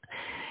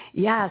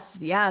 Yes.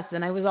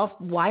 And I was all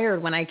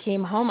wired when I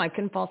came home. I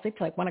couldn't fall asleep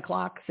till like 1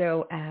 o'clock.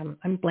 So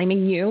I'm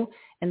blaming you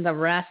and the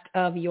rest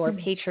of your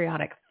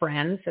patriotic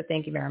friends. So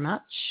thank you very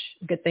much.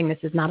 Good thing this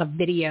is not a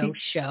video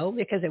show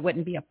because it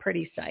wouldn't be a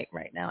pretty sight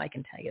right now. I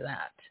can tell you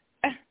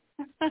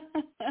that.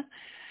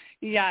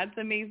 Yeah, it's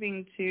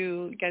amazing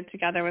to get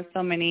together with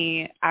so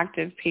many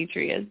active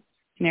patriots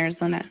in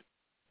Arizona.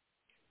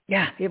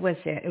 Yeah, it was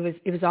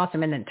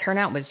awesome, and the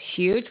turnout was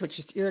huge, which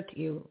is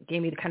you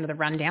gave me the kind of the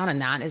rundown,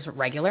 and that is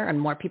regular, and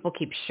more people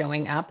keep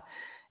showing up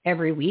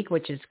every week,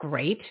 which is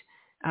great.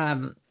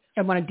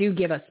 I want to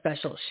give a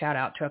special shout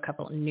out to a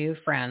couple of new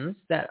friends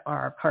that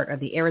are part of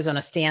the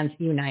Arizona Stands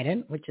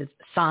United, which is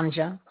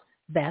Sanja,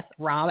 Beth,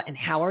 Rob, and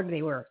Howard.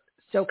 They were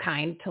so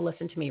kind to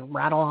listen to me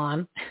rattle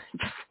on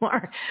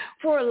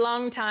for a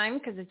long time,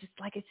 because it's just,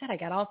 like I said, I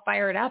got all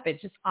fired up.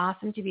 It's just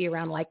awesome to be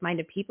around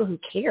like-minded people who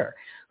care,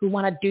 who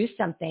want to do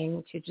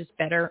something to just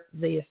better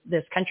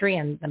this country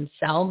and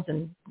themselves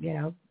and, you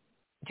know,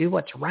 do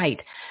what's right.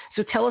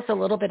 So tell us a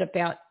little bit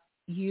about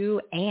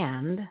you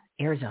and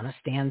Arizona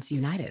Stands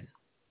United.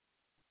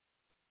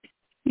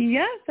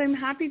 Yes, I'm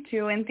happy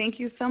to, and thank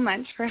you so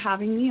much for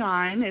having me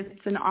on.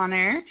 It's an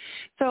honor.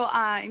 So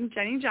I'm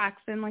Jenny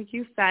Jackson, like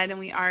you said, and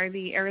we are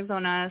the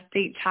Arizona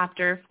state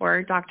chapter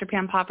for Dr.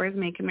 Pam Popper's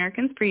Make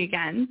Americans Free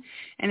Again.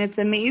 And it's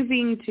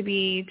amazing to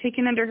be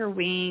taken under her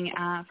wing,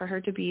 for her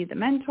to be the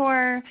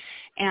mentor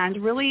and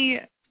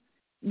really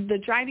the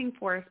driving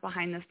force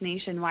behind this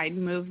nationwide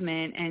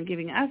movement and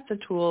giving us the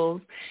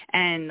tools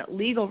and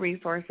legal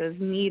resources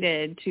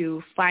needed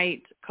to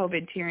fight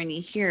COVID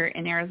tyranny here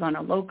in Arizona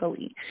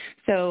locally.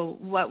 So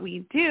what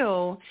we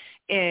do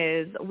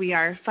is we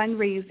are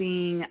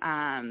fundraising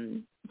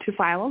to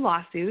file a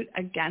lawsuit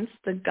against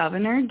the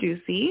Governor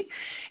Ducey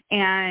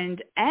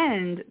and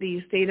end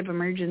the state of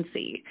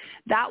emergency.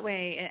 That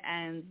way it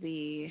ends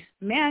the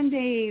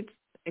mandates,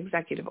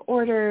 executive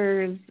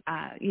orders.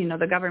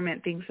 The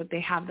government thinks that they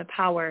have the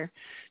power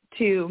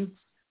to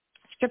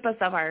strip us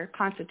of our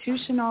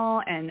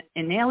constitutional and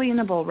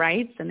inalienable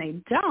rights, and they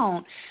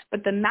don't.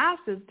 But the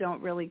masses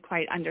don't really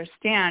quite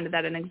understand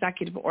that an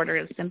executive order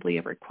is simply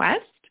a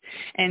request,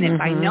 and it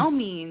by no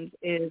means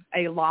is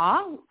a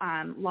law.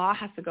 Law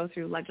has to go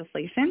through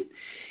legislation.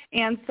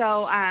 And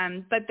so,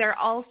 but they're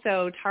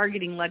also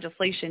targeting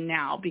legislation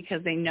now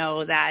because they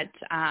know that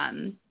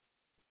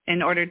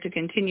in order to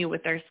continue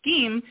with their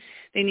scheme,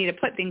 they need to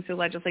put things through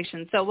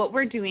legislation. So what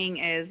we're doing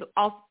is,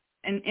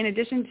 in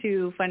addition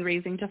to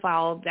fundraising to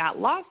file that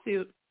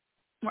lawsuit,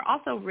 we're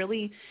also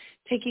really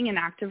taking an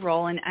active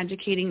role in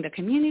educating the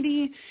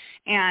community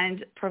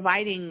and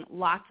providing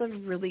lots of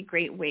really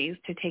great ways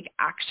to take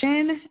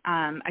action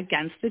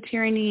against the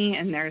tyranny.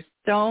 And there's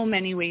so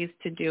many ways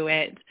to do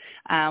it,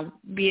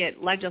 be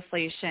it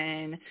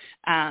legislation.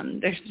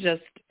 There's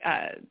just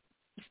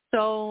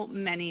so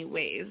many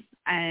ways.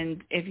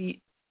 And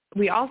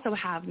we also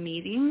have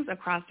meetings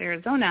across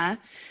Arizona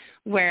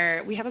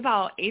where we have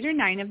about 8 or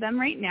 9 of them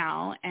right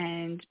now,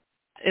 and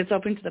it's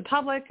open to the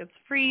public. It's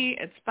free.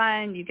 It's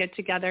fun. You get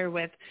together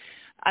with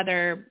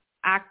other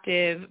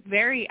active,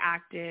 very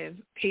active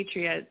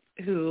patriots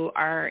who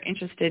are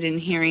interested in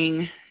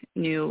hearing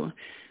new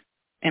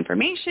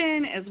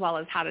information as well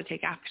as how to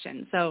take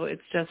action. So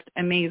it's just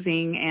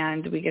amazing,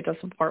 and we get to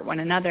support one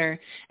another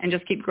and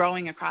just keep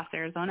growing across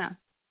Arizona.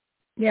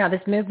 Yeah,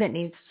 this movement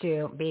needs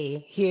to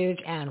be huge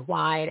and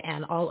wide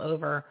and all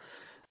over,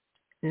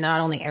 not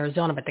only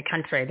Arizona, but the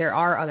country. There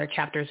are other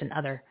chapters in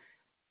other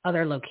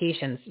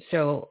locations.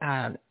 So,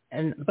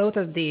 and both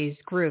of these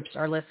groups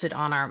are listed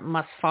on our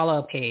must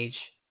follow page,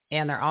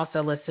 and they're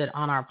also listed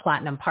on our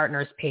Platinum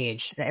Partners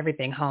page, the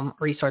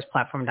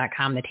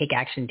everythinghomeresourceplatform.com, the Take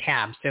Action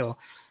tab. So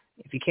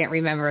if you can't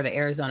remember the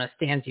Arizona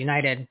Stands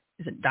United,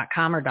 is it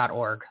 .com or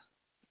 .org?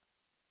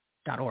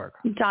 .org.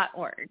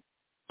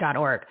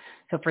 .org.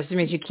 So for some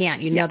reason you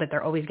can't, know that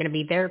they're always going to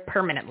be there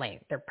permanently.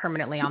 They're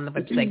permanently on the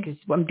website because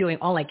I'm doing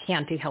all I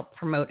can to help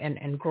promote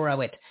and grow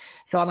it.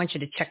 So I want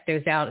you to check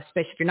those out,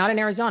 especially if you're not in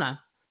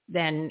Arizona,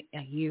 then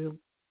you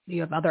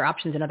have other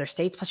options in other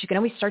states. Plus you can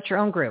always start your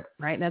own group,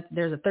 right?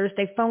 There's a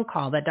Thursday phone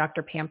call that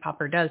Dr. Pam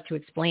Popper does to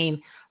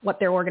explain what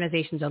their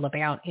organization's all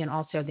about, and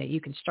also that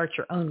you can start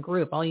your own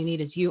group. All you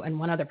need is you and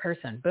one other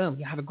person. Boom,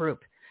 you have a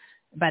group.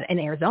 But in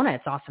Arizona,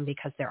 it's awesome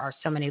because there are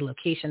so many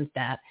locations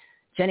that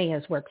Jenny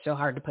has worked so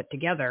hard to put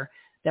together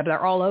that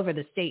they're all over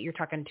the state. You're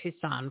talking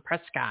Tucson,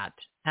 Prescott,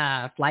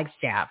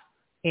 Flagstaff,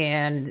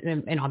 and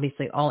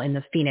obviously all in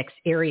the Phoenix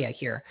area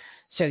here.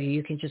 So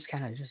you can just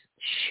kind of just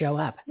show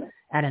up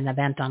at an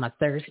event on a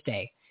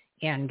Thursday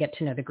and get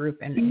to know the group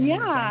and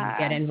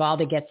get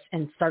involved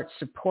and start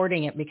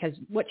supporting it, because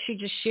what she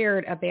just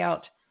shared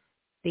about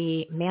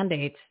the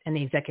mandates and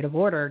the executive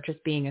order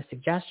just being a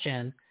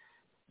suggestion,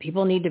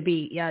 people need to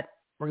be yet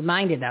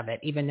reminded of it,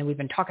 even though we've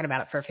been talking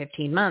about it for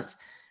 15 months.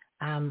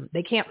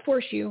 They can't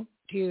force you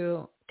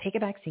to take a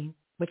vaccine,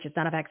 which is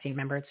not a vaccine.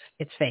 Remember,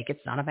 it's fake.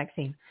 It's not a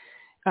vaccine.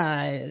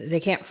 They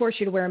can't force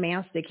you to wear a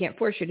mask. They can't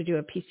force you to do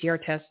a PCR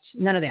test.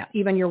 None of that.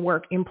 Even your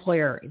work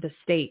employer, the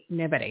state,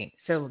 nobody.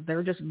 So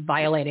they're just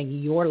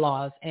violating your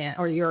laws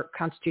or your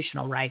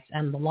constitutional rights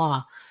and the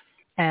law.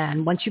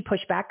 And once you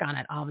push back on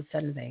it, all of a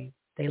sudden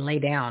they lay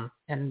down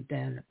and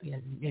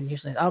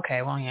usually,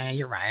 okay, well, yeah,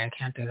 you're right. I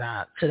can't do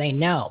that. So they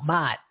know.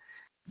 But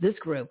this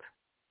group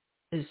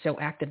is so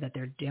active that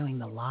they're doing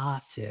the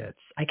lawsuits.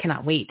 I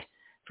cannot wait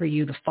for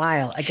you to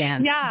file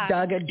against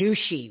Doug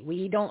Ducey.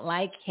 We don't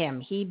like him.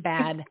 He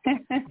bad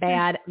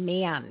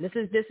man.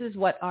 This is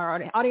what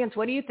our audience,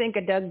 what do you think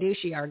of Doug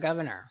Ducey, our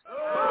governor?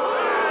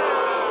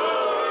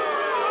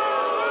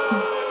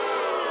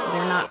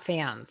 They're not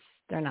fans.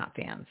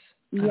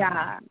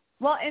 Yeah.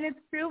 Well, and it's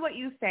true what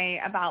you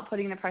say about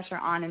putting the pressure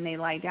on and they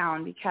lie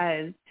down,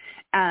 because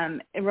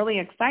really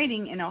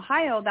exciting in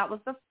Ohio, that was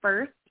the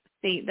first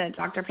state that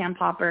Dr. Pam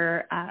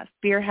Popper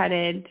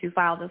spearheaded to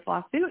file this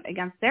lawsuit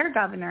against their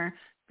governor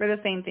for the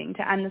same thing,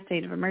 to end the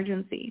state of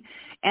emergency.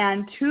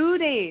 And 2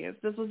 days,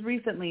 this was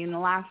recently in the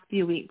last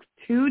few weeks,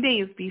 2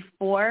 days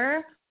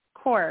before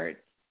court,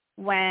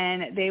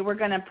 when they were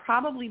going to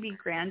probably be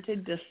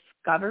granted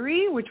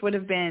discovery, which would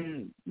have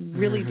been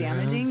really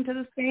damaging to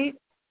the state,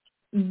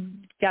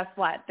 guess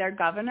what? Their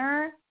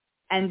governor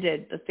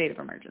ended the state of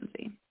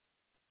emergency.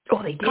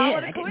 Oh, they did.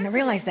 I didn't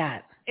realize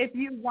that. If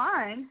you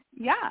want,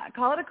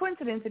 call it a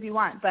coincidence if you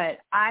want, but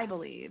I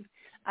believe,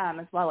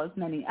 as well as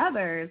many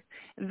others,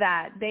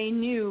 that they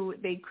knew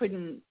they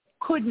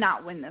could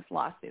not win this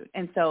lawsuit,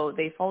 and so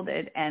they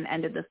folded and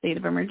ended the state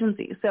of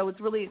emergency. So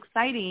it's really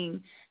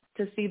exciting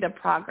to see the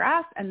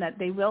progress, and that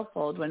they will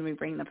fold when we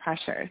bring the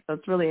pressure. So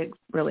it's really,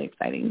 really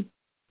exciting.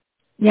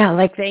 Yeah,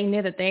 like they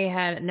knew that they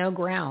had no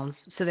grounds,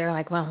 so they're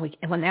like, well,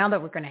 now that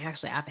we're going to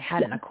actually have to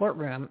have it in a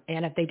courtroom,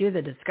 and if they do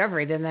the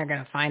discovery, then they're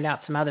going to find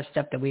out some other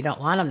stuff that we don't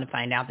want them to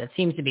find out that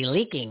seems to be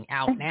leaking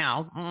out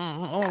now.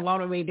 What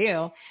do we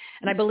do?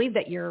 And I believe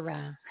that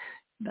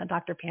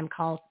Dr. Pam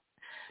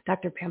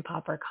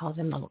Popper calls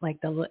him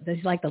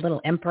he's like the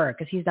little emperor,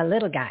 because he's the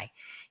little guy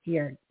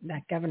here,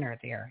 that governor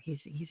there.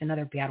 He's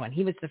another bad one.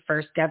 He was the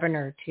first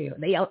governor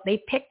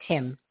they picked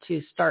him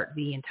to start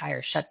the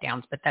entire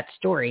shutdowns, but that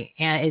story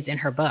is in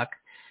her book,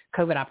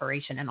 COVID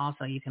Operation, and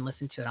also you can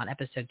listen to it on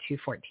episode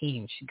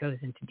 214. She goes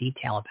into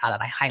detail about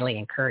it. I highly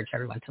encourage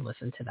everyone to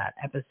listen to that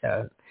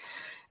episode.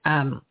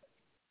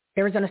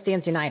 Arizona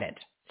Stands United.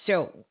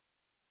 So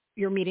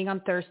you're meeting on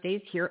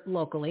Thursdays here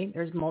locally.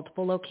 There's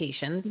multiple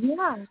locations.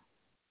 Yeah.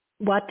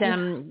 What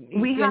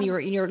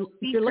you're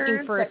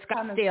looking for a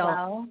Scottsdale.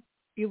 Well.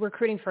 You're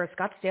recruiting for a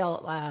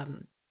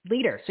Scottsdale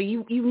leader. So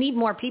you need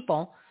more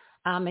people.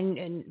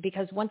 And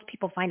because once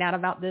people find out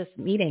about this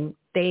meeting,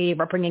 they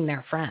are bringing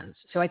their friends.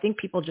 So I think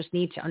people just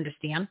need to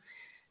understand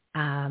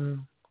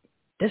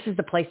this is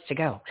the place to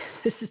go.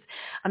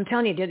 I'm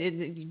telling you,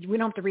 we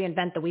don't have to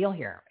reinvent the wheel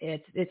here.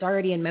 It's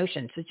already in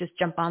motion. So just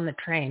jump on the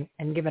train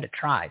and give it a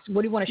try. So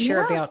what do you want to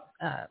share about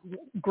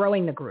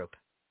growing the group?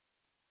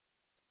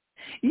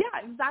 Yeah,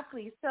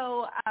 exactly.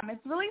 So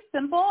it's really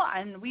simple,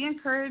 and we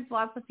encourage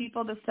lots of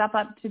people to step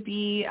up to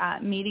be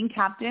meeting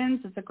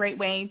captains. It's a great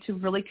way to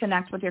really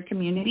connect with your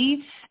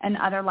community and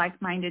other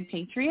like-minded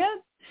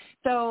patriots.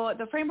 So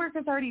the framework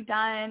is already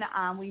done.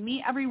 We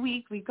meet every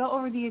week. We go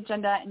over the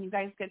agenda, and you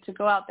guys get to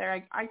go out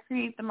there. I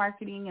create the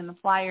marketing and the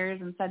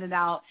flyers and set it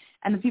out,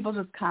 and the people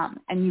just come,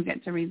 and you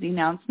get to read the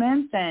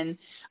announcements and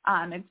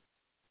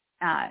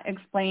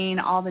explain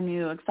all the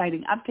new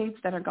exciting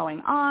updates that are going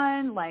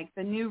on, like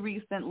the new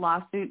recent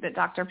lawsuit that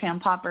Dr. Pam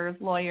Popper's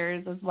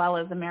lawyers, as well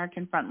as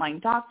American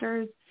Frontline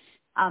Doctors.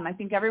 I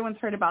think everyone's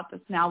heard about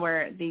this now,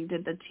 where they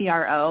did the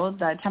TRO,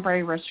 the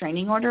Temporary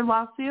Restraining Order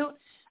lawsuit,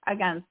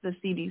 against the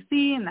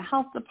CDC and the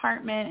health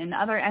department and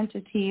other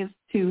entities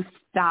to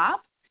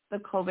stop the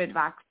COVID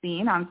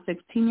vaccine on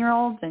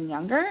 16-year-olds and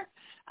younger.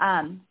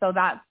 So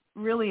that's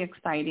really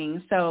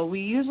exciting. So we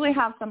usually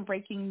have some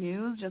breaking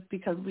news just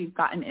because we've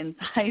gotten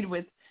inside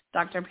with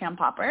Dr. Pam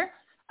Popper.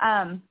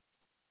 And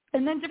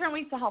then different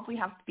ways to help. We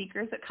have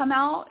speakers that come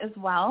out as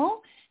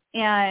well.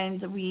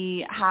 And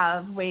we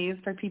have ways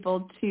for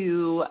people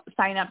to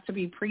sign up to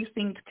be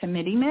precinct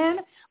committeemen,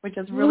 which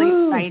is really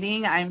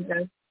exciting.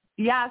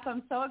 So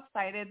I'm so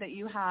excited that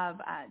you have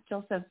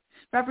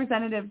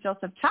Representative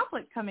Joseph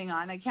Chaplet coming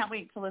on. I can't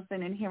wait to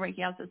listen and hear what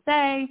he has to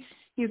say.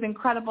 He's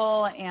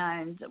incredible,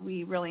 and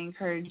we really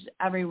encourage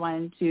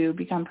everyone to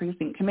become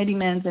precinct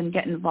committeemen and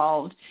get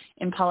involved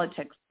in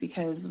politics,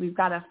 because we've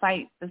got to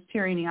fight this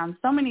tyranny on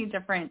so many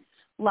different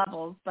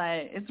levels.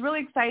 But it's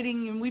really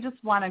exciting, and we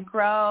just want to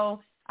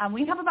grow.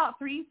 We have about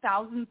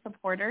 3,000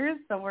 supporters,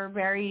 so we're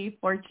very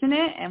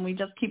fortunate, and we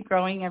just keep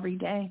growing every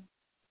day.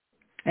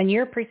 And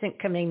you're a precinct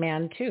committee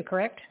man too,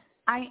 correct?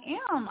 I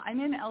am. I'm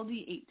in LD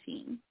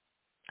 18.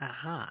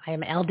 I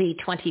am LD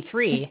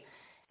 23,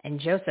 and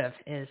Joseph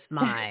is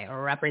my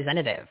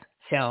representative.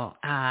 So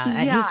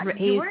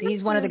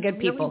he's one of the good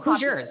people.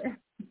 Really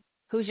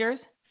Who's yours?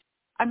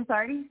 I'm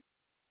sorry?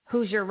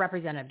 Who's your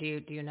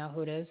representative? Do you know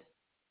who it is?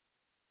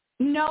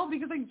 No,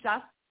 because I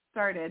just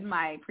started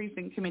my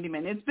precinct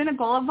committeeman. It's been a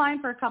goal of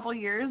mine for a couple of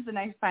years, and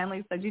I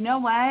finally said, you know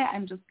what?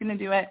 I'm just going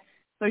to do it.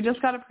 So we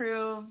just got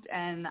approved,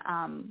 and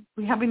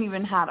we haven't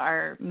even had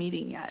our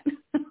meeting yet.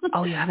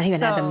 Oh, you haven't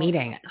even had the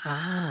meeting.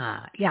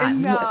 Yeah.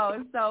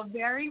 No, so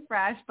very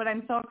fresh, but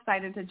I'm so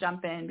excited to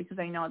jump in because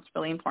I know it's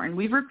really important.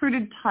 We've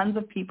recruited tons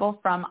of people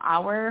from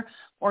our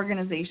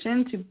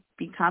organization to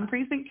become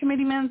precinct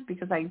committeemen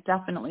because I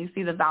definitely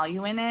see the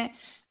value in it,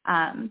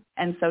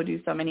 and so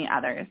do so many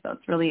others. So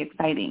it's really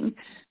exciting.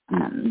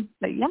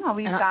 But yeah,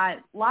 we've got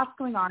lots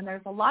going on.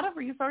 There's a lot of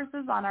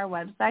resources on our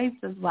websites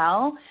as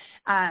well,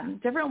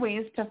 different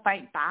ways to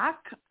fight back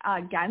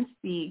against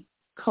the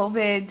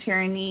COVID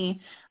tyranny.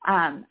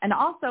 And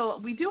also,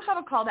 we do have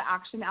a call to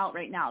action out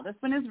right now. This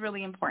one is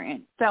really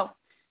important. So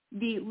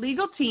the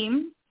legal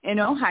team in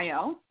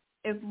Ohio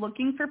is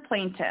looking for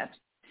plaintiffs.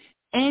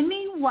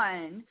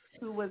 Anyone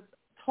who was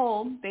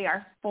told they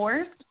are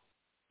forced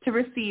to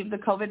receive the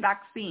COVID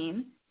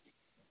vaccine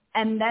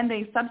and then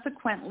they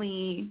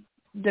subsequently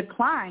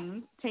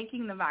declined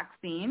taking the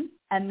vaccine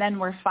and then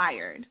were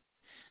fired.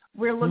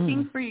 We're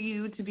looking for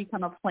you to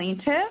become a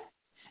plaintiff.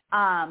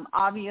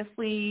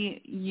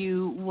 Obviously,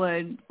 you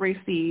would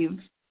receive,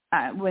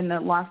 when the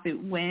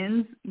lawsuit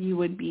wins, you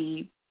would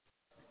be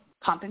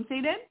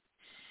compensated.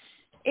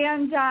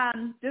 And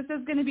this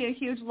is going to be a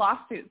huge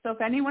lawsuit. So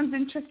if anyone's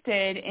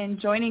interested in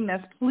joining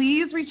this,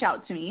 please reach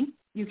out to me.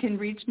 You can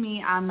reach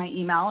me on my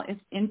email.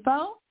 It's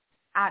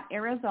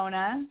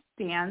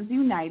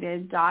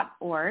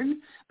info@arizonastandsunited.org.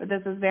 But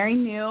this is very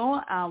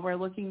new. We're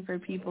looking for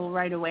people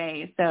right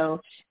away.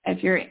 So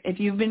if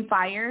you've been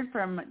fired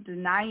from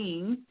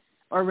denying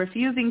or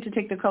refusing to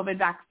take the COVID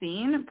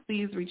vaccine,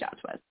 please reach out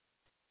to us.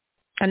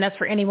 And that's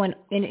for anyone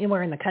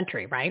anywhere in the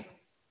country, right?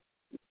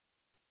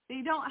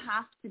 They don't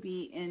have to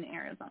be in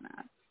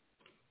Arizona.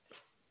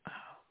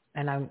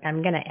 And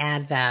I'm going to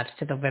add that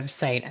to the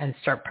website and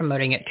start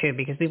promoting it too,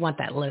 because we want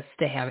that list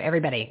to have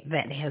everybody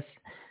that has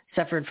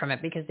suffered from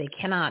it, because they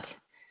cannot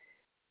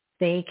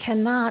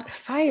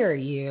fire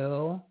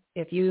you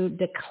if you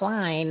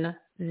decline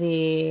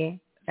the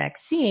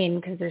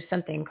vaccine, because there's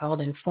something called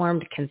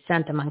informed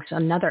consent amongst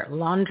another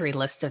laundry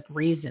list of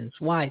reasons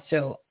why.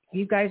 So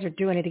you guys are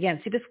doing it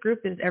again. See, this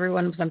group is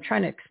everyone, I'm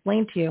trying to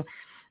explain to you,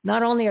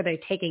 not only are they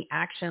taking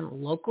action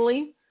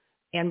locally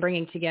and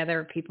bringing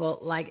together people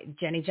like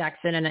Jenny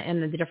Jackson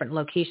and the different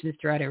locations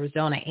throughout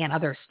Arizona and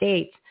other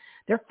states,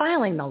 they're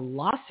filing the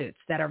lawsuits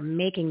that are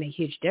making the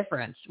huge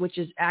difference, which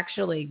is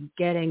actually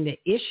getting the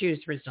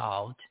issues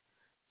resolved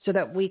so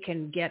that we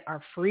can get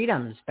our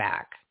freedoms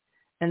back.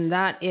 And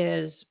that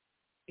is,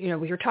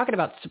 when you're talking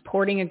about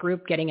supporting a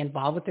group, getting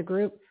involved with the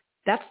group,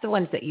 that's the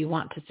ones that you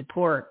want to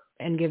support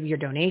and give your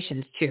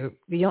donations to.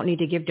 You don't need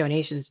to give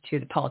donations to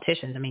the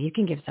politicians. I mean, you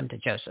can give some to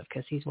Joseph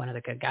because he's one of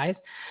the good guys.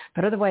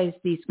 But otherwise,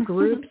 these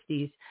groups,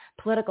 these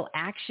political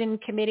action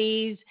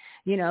committees,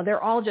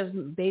 they're all just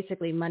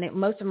basically money.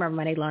 Most of them are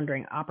money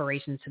laundering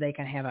operations so they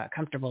can have a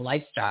comfortable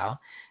lifestyle.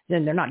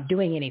 Then they're not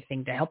doing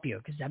anything to help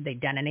you, because have they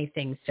done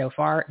anything so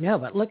far? No,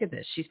 but look at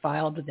this. She's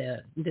filed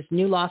this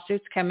new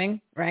lawsuit's coming,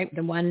 right?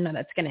 The one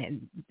that's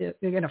they're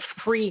going to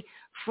free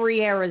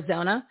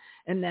Arizona.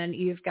 And then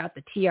you've got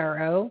the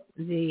TRO,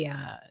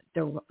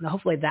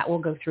 hopefully that will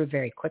go through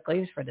very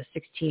quickly for the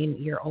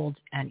 16-year-old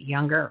and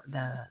younger.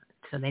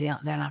 So they're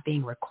not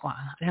being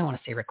required. I don't want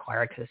to say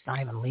required, because it's not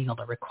even legal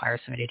to require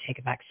somebody to take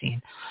a vaccine.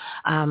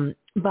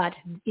 But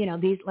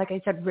these, like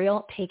I said,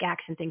 real take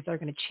action things that are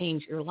going to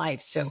change your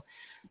life. So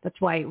that's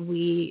why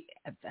we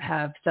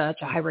have such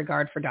a high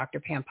regard for Dr.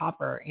 Pam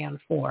Popper and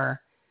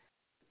for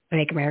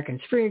Make Americans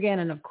Free Again,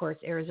 and of course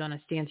Arizona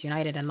Stands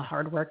United, and the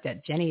hard work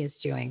that Jenny is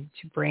doing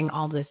to bring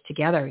all this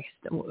together.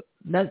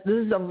 This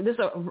is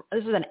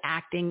an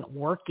acting,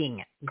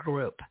 working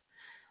group, a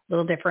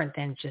little different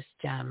than just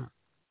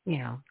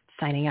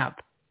signing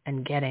up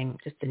and getting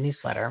just a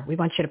newsletter. We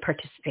want you to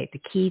participate.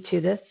 The key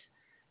to this,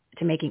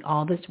 to making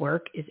all this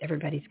work, is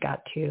everybody's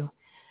got to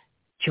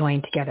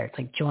join together. It's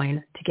like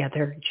join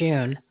together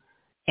June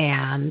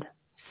and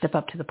step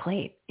up to the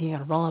plate. You got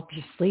to roll up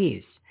your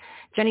sleeves.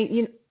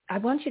 Jenny, I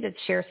want you to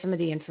share some of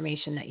the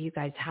information that you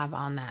guys have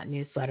on that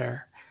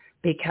newsletter,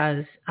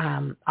 because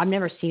I've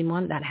never seen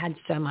one that had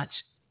so much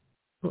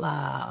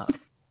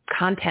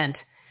content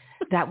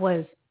that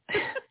was,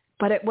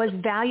 but it was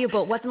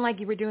valuable. It wasn't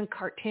like you were doing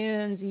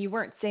cartoons and you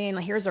weren't saying,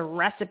 here's a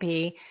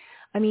recipe.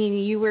 I mean,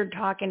 you were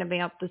talking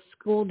about the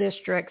school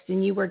districts,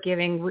 and you were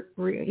giving,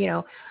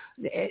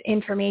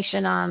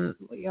 information on,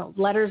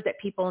 letters that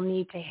people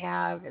need to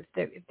have if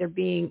they're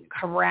being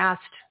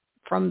harassed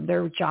from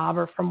their job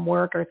or from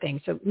work or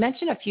things. So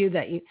mention a few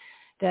that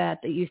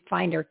you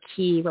find are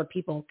key, where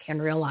people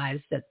can realize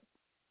that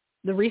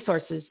the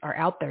resources are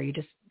out there. You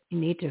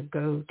need to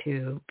go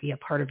to be a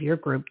part of your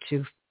group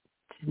to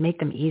make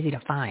them easy to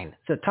find.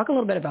 So talk a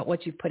little bit about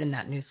what you put in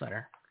that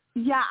newsletter.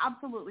 Yeah,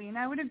 absolutely. And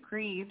I would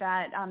agree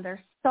that there's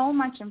so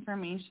much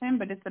information,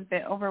 but it's a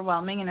bit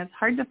overwhelming, and it's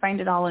hard to find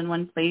it all in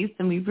one place.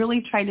 And we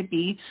really try to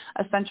be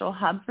a central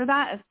hub for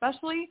that,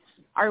 especially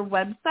our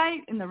website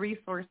and the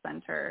resource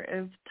center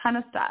is a ton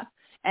of stuff,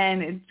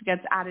 and it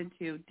gets added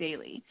to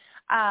daily.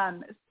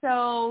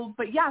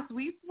 But yes,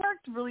 we've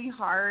worked really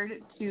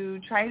hard to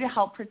try to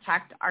help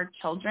protect our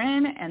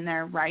children and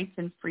their rights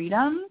and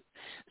freedoms.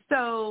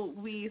 So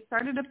we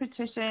started a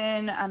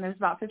petition. There's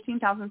about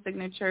 15,000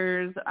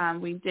 signatures.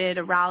 We did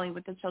a rally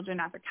with the children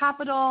at the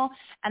Capitol.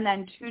 And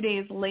then 2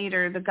 days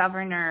later, the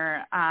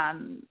governor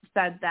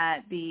said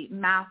that the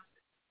mask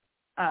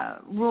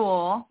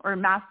rule or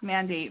mask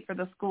mandate for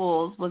the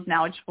schools was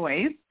now a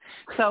choice.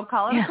 So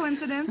call it a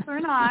coincidence or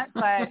not,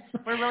 but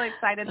we're really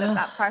excited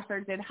that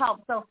pressure did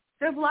help. So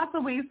there's lots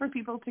of ways for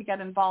people to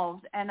get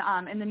involved. And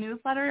in the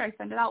newsletter, I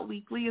send it out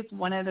weekly. It's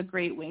one of the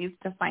great ways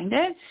to find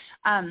it.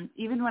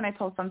 Even when I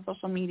post on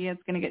social media,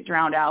 it's going to get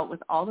drowned out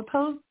with all the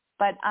posts.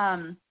 But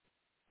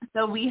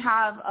so we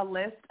have a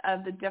list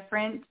of the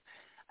different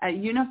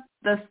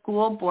the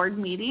school board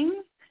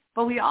meetings,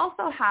 but we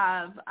also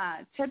have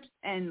tips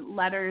and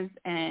letters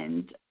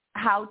and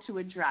how to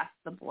address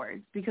the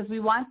boards, because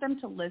we want them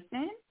to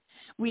listen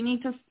We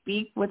need to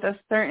speak with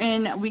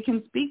we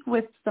can speak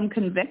with some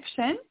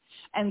conviction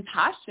and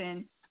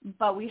passion,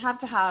 but we have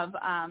to have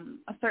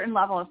a certain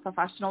level of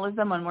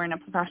professionalism when we're in a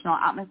professional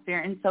atmosphere.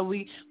 And so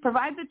we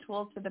provide the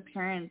tools to the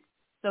parents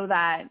so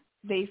that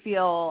they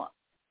feel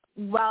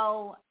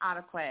well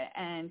adequate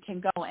and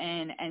can go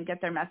in and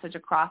get their message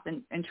across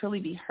and truly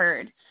be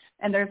heard.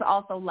 And there's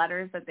also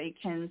letters that they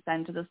can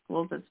send to the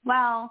schools as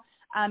well.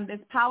 There's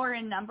power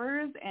in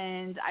numbers,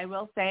 and I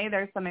will say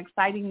there's some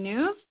exciting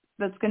news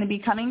that's going to be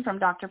coming from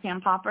Dr.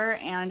 Pam Popper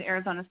and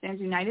Arizona Stands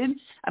United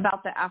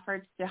about the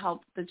efforts to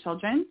help the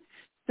children.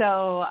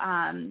 So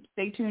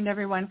stay tuned,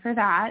 everyone, for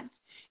that.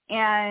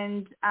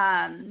 And,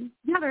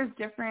 there's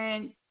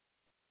different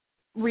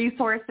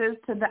resources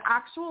to the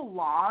actual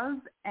laws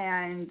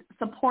and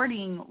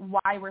supporting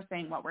why we're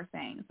saying what we're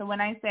saying. So when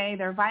I say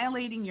they're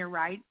violating your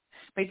rights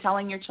by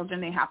telling your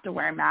children they have to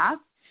wear a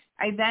mask,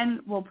 I then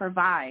will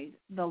provide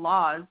the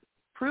laws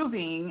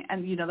proving,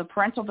 and, the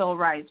parental bill of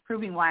rights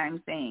proving why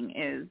I'm saying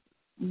is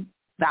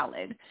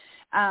valid.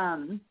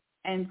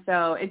 And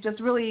so it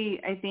just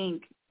really, I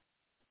think,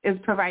 is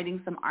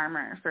providing some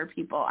armor for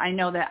people. I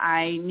know that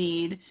I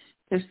need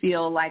to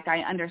feel like I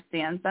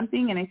understand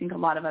something, and I think a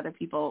lot of other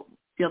people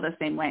feel the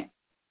same way.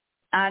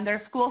 There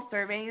are school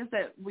surveys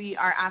that we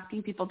are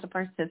asking people to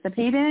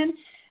participate in,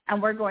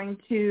 and we're going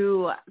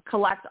to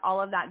collect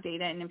all of that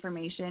data and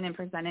information and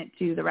present it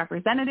to the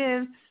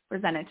representatives,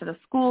 present it to the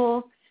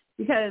schools,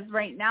 because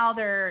right now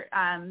they're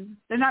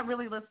not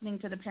really listening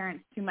to the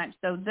parents too much.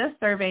 So this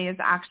survey is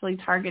actually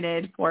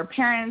targeted for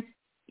parents,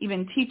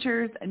 even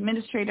teachers,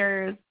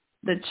 administrators,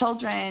 the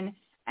children,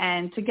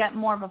 and to get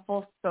more of a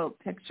full scope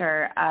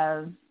picture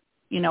of,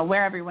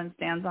 where everyone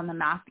stands on the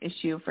mask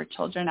issue for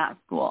children at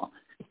school.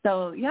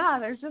 So,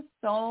 there's just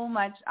so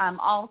much.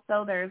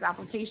 Also, there's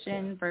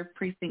application for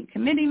precinct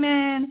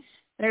committeemen.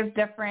 There's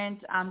different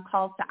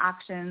calls to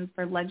actions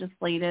for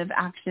legislative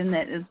action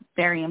that is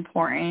very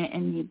important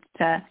and needs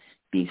to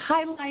be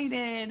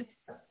highlighted.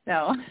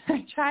 So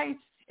I try.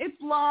 It's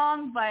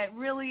long, but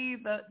really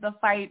the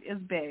fight is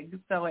big,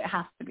 so it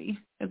has to be.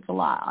 It's a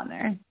lot on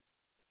there.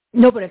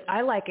 No, but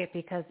I like it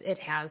because it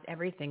has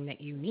everything that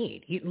you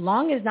need.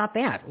 Long is not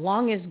bad.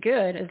 Long is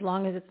good as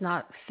long as it's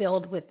not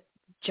filled with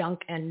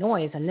junk and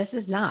noise, and this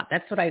is not.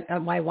 That's why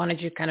I wanted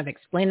you to kind of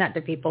explain that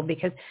to people,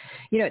 because,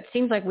 it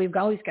seems like we've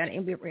always got,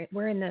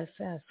 we're in this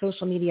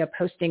social media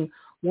posting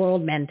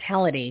world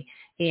mentality,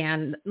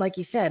 and like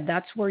you said,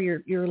 that's where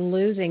you're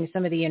losing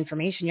some of the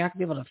information. You're not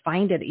going to be able to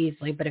find it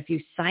easily, but if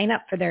you sign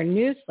up for their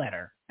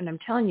newsletter, and I'm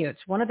telling you,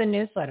 it's one of the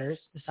newsletters,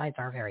 besides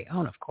our very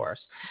own, of course,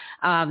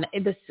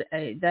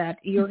 that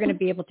you're going to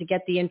be able to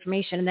get the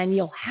information, and then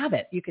you'll have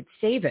it. You could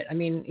save it. I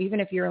mean, even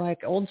if you're like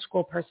old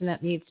school person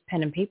that needs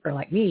pen and paper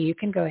like me, you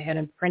can go ahead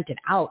and print it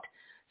out.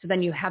 So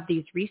then you have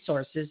these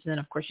resources, and then,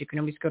 of course, you can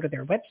always go to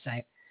their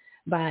website.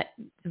 But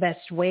the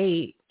best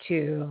way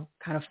to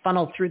kind of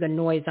funnel through the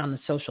noise on the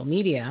social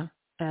media,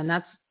 and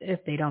that's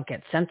if they don't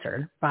get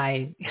censored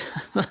by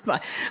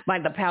by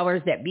the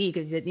powers that be,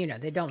 because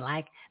they don't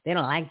like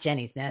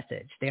Jenny's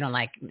message. They don't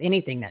like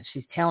anything that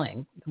she's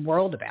telling the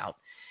world about.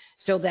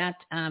 So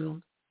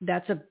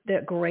that's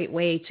a great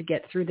way to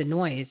get through the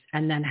noise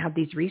and then have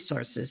these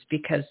resources,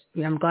 because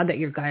I'm glad that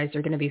you guys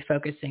are going to be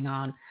focusing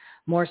on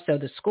more so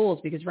the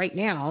schools, because right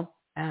now,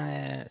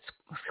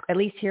 at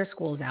least here,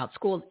 school's out,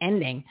 school's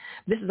ending.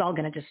 This is all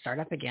going to just start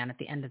up again at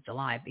the end of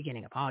July,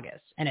 beginning of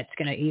August, and it's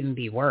going to even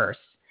be worse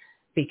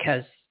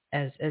because,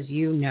 as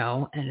you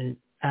know, and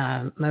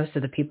most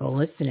of the people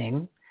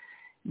listening,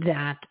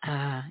 that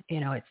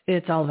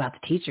it's all about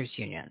the teachers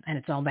union, and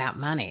it's all about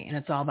money, and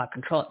it's all about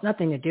control. It's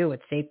nothing to do with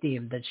safety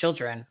of the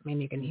children. I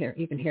mean, you can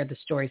hear the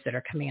stories that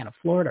are coming out of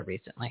Florida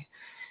recently.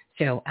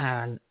 So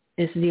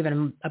this is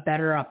even a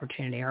better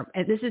opportunity, or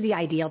this is the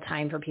ideal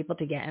time for people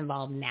to get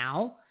involved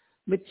now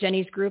with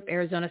Jenny's group,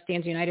 Arizona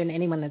Stands United, and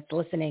anyone that's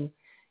listening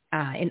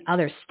in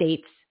other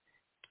states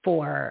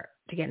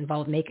to get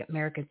involved, Make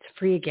America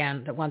Free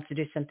Again, that wants to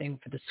do something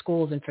for the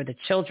schools and for the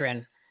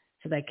children,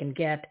 so they can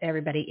get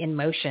everybody in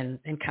motion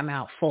and come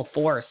out full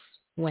force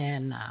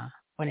when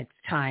it's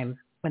time,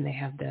 when they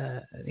have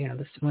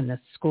when the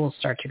schools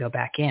start to go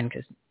back in,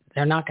 because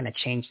they're not going to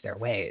change their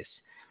ways.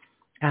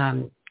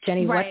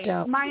 Jenny, right.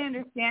 What? My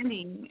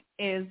understanding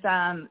is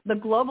the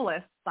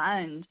globalists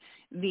fund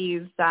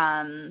these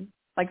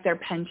like their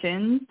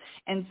pensions,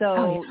 and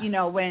so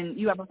when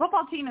you have a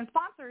football team and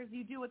sponsors,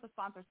 you do what the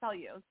sponsors tell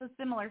you. It's a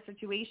similar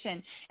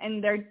situation,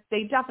 and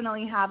they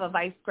definitely have a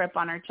vice grip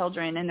on our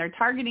children, and they're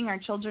targeting our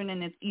children,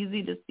 and it's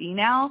easy to see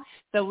now.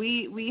 So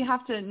we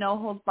have to no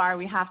holds bar.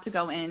 We have to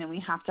go in and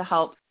we have to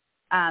help.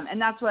 And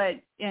that's what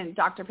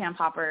Dr. Pam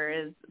Popper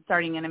is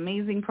starting an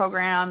amazing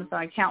program, so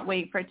I can't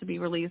wait for it to be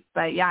released.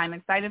 But, yeah, I'm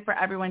excited for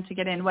everyone to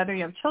get in, whether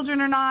you have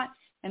children or not,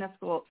 in a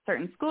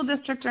certain school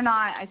district or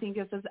not. I think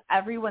this is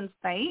everyone's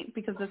fight,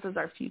 because this is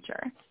our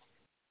future.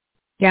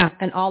 Yeah,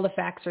 and all the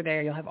facts are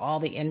there. You'll have all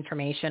the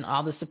information,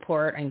 all the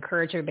support. I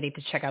encourage everybody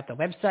to check out the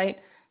website,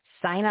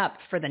 sign up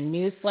for the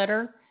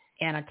newsletter,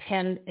 and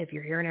attend, if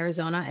you're here in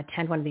Arizona,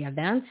 attend one of the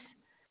events.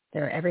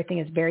 Everything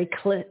is very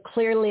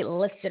clearly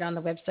listed on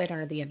the website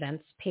under the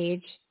events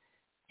page.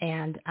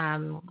 And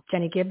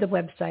Jenny, give the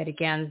website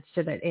again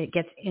so that it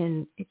gets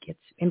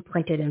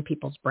imprinted in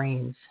people's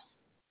brains.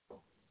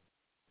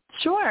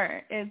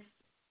 Sure. It's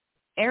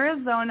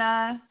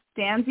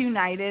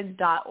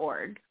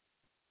ArizonaStandsUnited.org.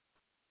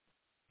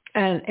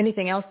 And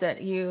anything else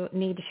that you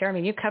need to share? I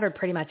mean, you covered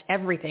pretty much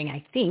everything,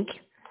 I think.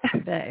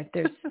 But if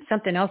there's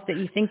something else that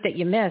you think that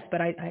you missed,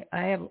 but I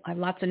have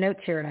lots of notes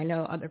here, and I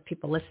know other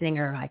people listening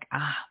are like,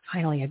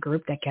 finally a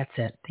group that gets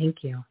it.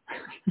 Thank you.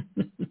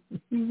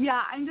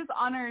 Yeah, I'm just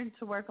honored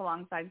to work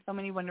alongside so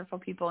many wonderful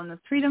people in this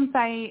Freedom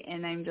site,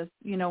 and I'm just,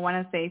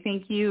 want to say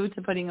thank you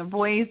to putting a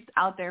voice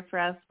out there for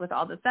us with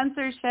all the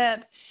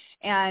censorship,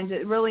 and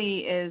it really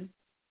is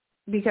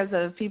because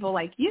of people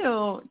like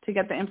you to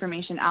get the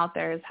information out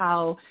there is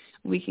how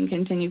we can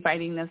continue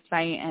fighting this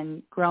fight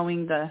and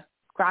growing the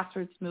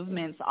grassroots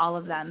movements, all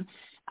of them.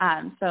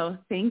 So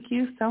thank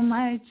you so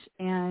much,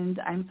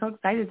 and I'm so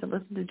excited to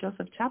listen to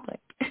Joseph Chaplik.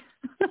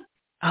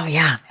 Oh,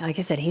 yeah. Like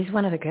I said, he's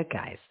one of the good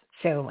guys.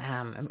 So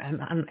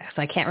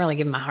so I can't really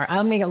give him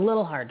I'll make a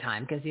little hard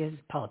time because he is a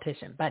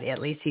politician, but at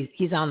least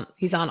he's on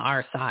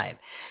our side.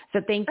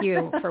 So thank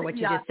you for what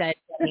you just said.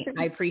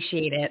 I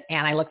appreciate it,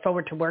 and I look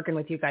forward to working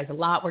with you guys a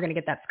lot. We're going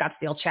to get that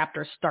Scottsdale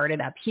chapter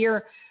started up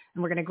here,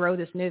 and we're going to grow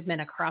this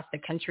movement across the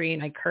country,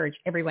 and I encourage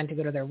everyone to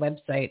go to their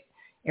website,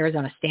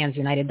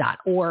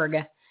 ArizonaStandsUnited.org,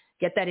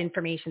 get that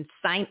information,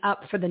 sign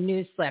up for the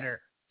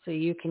newsletter so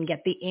you can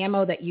get the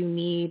ammo that you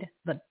need,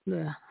 like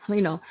the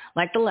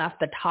left,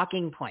 the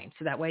talking points.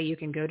 So that way you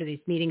can go to these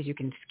meetings, you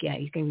can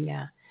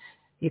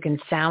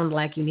sound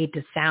like you need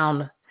to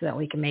sound so that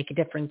we can make a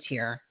difference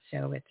here.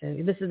 So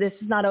this is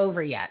not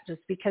over yet,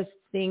 just because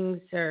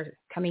things are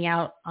coming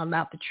out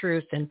about the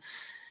truth and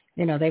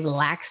they've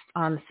laxed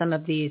on some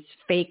of these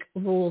fake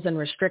rules and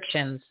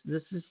restrictions.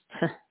 This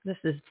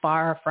is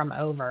far from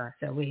over.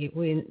 So we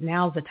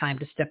now's the time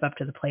to step up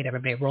to the plate.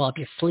 Everybody, roll up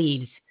your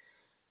sleeves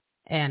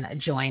and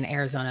join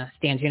Arizona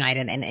Stands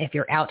United. And if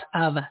you're out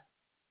of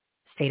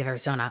state of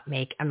Arizona,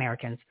 make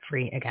Americans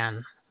free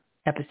again.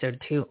 Episode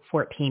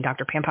 214,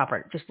 Dr. Pam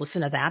Popper. Just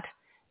listen to that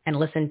and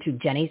listen to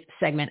Jenny's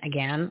segment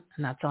again,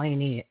 and that's all you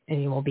need.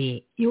 And you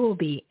will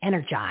be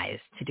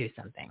energized to do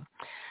something.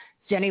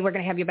 Jenny, we're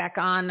going to have you back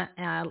on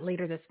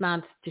later this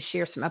month to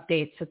share some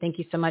updates. So thank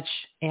you so much,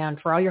 and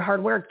for all your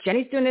hard work.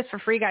 Jenny's doing this for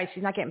free, guys.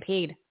 She's not getting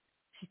paid.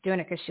 She's doing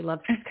it because she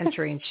loves this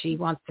country and she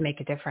wants to make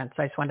a difference.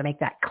 So I just wanted to make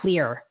that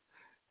clear.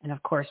 And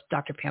of course,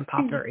 Dr. Pam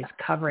Popper is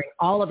covering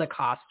all of the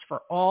costs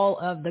for all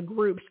of the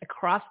groups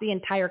across the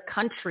entire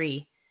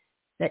country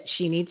that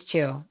she needs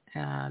to.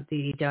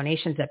 The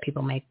donations that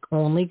people make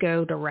only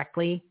go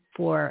directly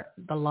for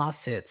the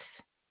lawsuits.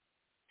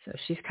 So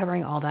she's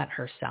covering all that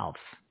herself.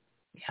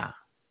 Yeah,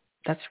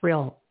 that's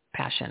real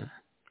passion,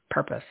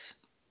 purpose.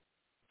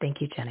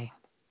 Thank you, Jenny.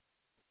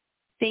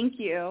 Thank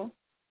you.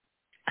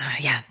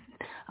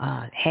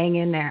 Hang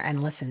in there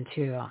and listen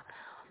to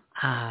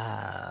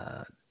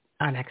our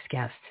next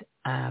guest.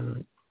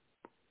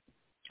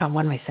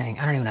 What am I saying?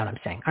 I don't even know what I'm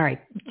saying. All right,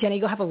 Jenny,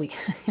 go have a week.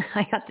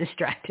 I got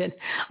distracted.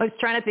 I was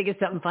trying to think of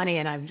something funny,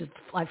 and I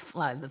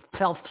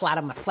fell flat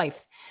on my face.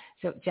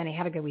 So, Jenny,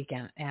 have a good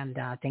weekend, and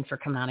thanks for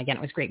coming on again.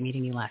 It was great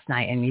meeting you last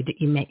night, and you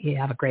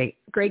have a great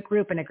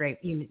group and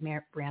you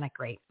ran a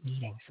great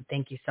meeting. So,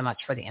 thank you so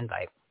much for the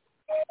invite.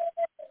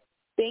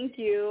 Thank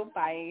you.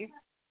 Bye.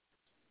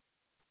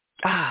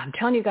 I'm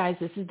telling you guys,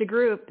 this is the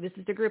group.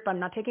 I'm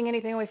not taking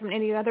anything away from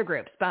any of the other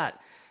groups, but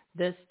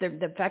the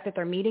fact that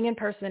they're meeting in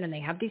person and they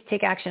have these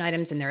take action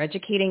items and they're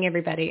educating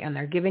everybody and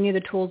they're giving you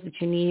the tools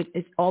that you need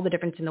is all the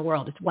difference in the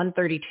world. It's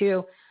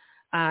 1:32.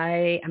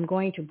 I am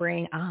going to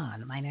bring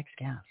on my next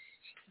guest.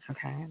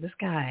 Okay. This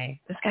guy's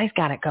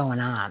got it going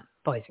on,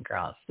 boys and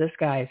girls. This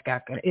guy's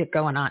got it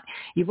going on.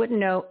 You wouldn't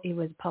know he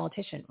was a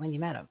politician when you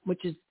met him,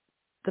 which is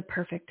the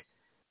perfect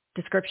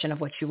description of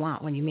what you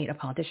want when you meet a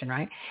politician,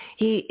 right?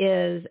 He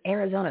is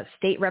Arizona's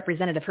state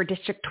representative for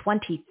District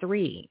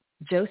 23.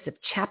 Joseph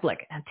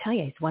Chaplik. I tell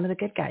you, he's one of the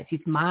good guys. He's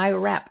my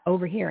rep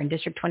over here in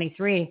District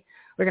 23.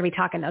 We're going to be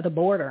talking the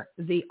border,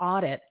 the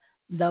audit,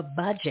 the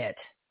budget.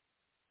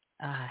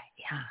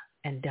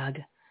 And Doug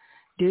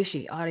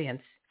Ducey,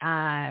 audience.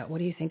 What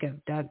do you think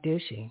of Doug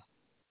Ducey?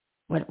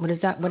 What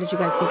is that? What did you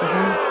guys think of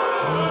him?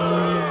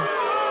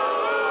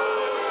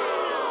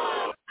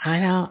 I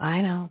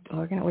know.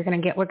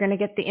 We're gonna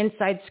get the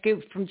inside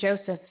scoop from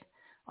Joseph.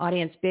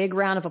 Audience, big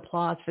round of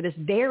applause for this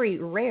very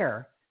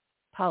rare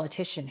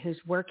politician who's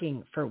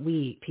working for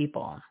we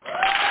people.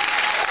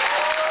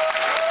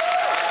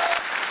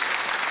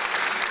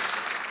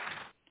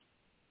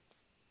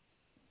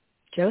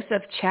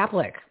 Joseph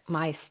Chaplik,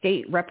 my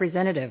state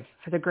representative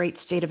for the great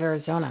state of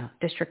Arizona,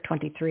 District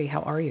 23.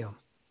 How are you?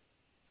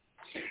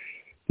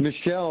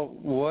 Michelle,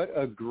 what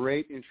a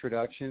great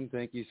introduction.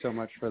 Thank you so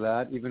much for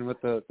that. Even with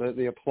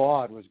the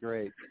applaud was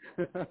great.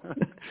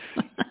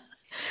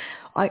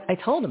 I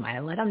told him, I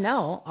let him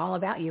know all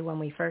about you when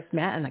we first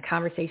met and the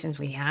conversations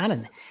we had.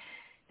 And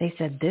they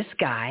said, this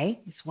guy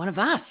is one of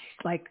us.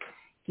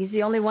 He's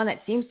the only one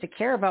that seems to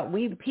care about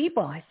we the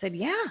people. I said,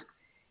 yeah.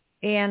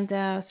 And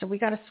so we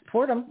got to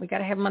support him. We got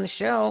to have him on the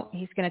show.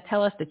 He's going to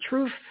tell us the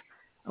truth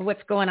of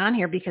what's going on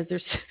here, because who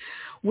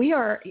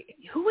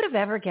would have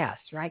ever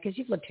guessed, right? Because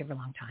you've lived here for a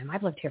long time.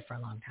 I've lived here for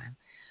a long time.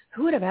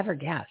 Who would have ever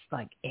guessed,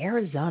 like,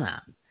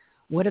 Arizona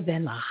would have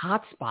been the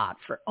hot spot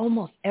for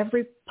almost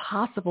every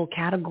possible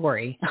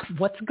category of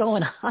what's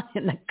going on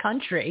in the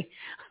country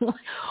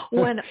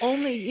when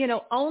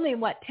only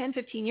what, 10,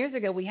 15 years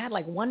ago, we had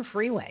like one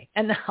freeway,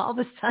 and then all of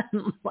a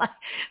sudden,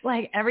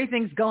 like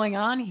everything's going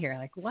on here.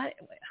 Like, what,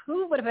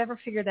 who would have ever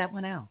figured that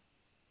one out?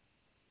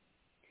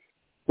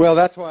 Well,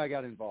 that's why I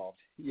got involved.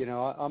 You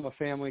know, I'm a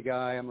family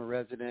guy. I'm a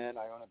resident.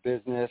 I own a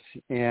business,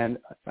 and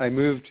I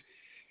moved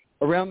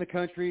around the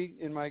country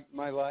in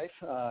my life.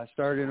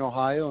 Started in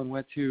Ohio and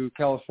went to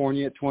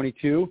California at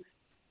 22.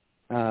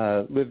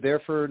 Lived there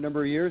for a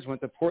number of years.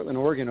 Went to Portland,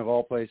 Oregon, of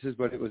all places,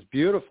 but it was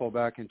beautiful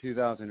back in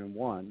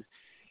 2001.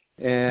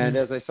 And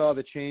as I saw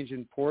the change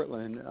in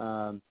Portland,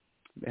 I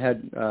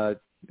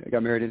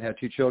got married and had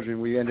 2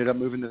 children. We ended up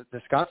moving to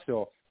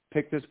Scottsdale.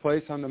 Picked this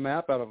place on the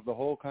map out of the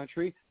whole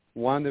country.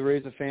 Wanted to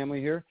raise a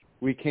family here.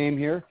 We came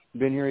here.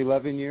 Been here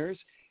 11 years.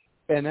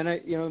 And then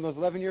in those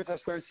 11 years, I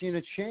started seeing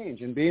a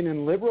change. And being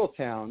in liberal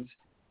towns,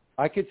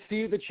 I could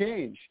see the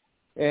change.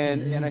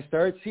 And I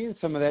started seeing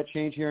some of that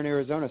change here in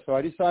Arizona. So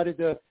I decided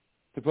to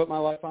put my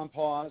life on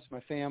pause,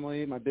 my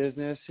family, my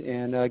business,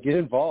 and get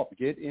involved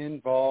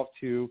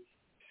to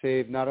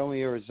save not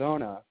only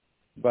Arizona,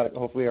 but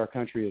hopefully our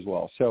country as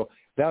well. So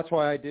that's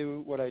why I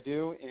do what I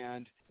do.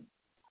 And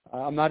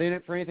I'm not in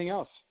it for anything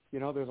else. You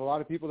know, there's a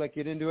lot of people that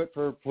get into it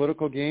for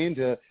political gain,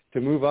 to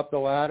move up the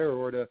ladder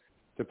or to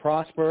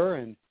prosper.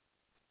 And,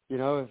 you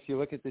know, if you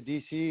look at the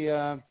D.C.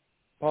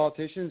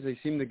 Politicians, they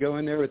seem to go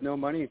in there with no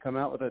money and come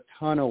out with a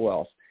ton of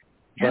wealth.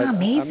 But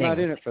amazing. I'm not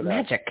in it for that.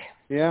 Magic.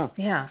 Yeah.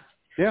 Yeah.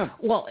 Yeah.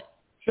 Well,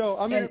 so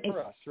I'm in it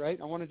for us, right?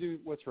 I want to do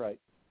what's right.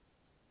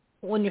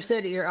 When you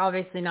said you're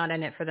obviously not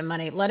in it for the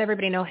money, let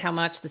everybody know how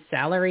much the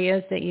salary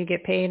is that you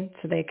get paid,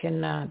 so they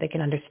can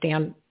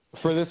understand.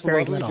 For this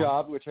very lovely little.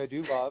 job, which I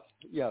do love,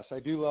 yes, I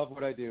do love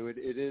what I do.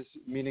 It is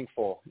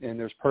meaningful, and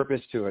there's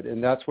purpose to it,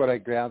 and that's what I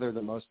gather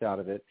the most out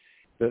of it,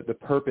 the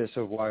purpose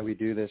of why we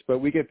do this. But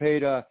we get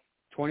paid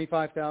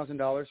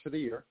 $25,000 for the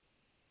year.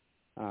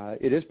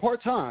 It is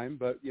part-time,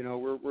 but, you know,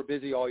 we're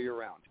busy all year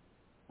round.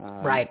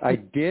 Right. I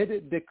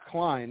did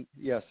decline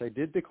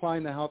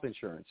the health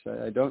insurance.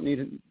 I don't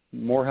need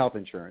more health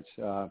insurance.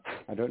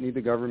 I don't need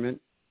the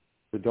government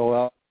to dole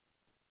out.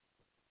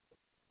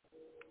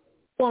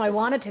 Well, I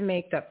wanted to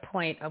make the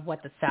point of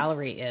what the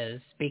salary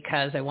is,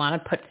 because I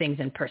want to put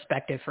things in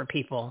perspective for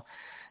people,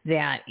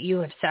 that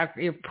you're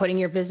putting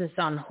your business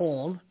on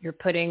hold. You're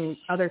putting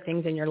other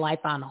things in your life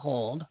on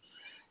hold.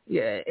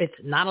 It's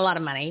not a lot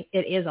of money.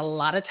 It is a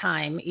lot of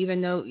time,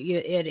 even though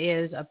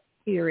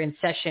you're in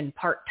session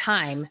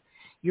part-time,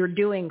 you're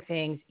doing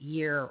things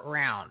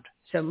year-round.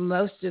 So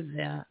most of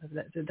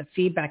the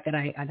feedback that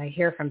I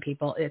hear from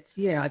people, it's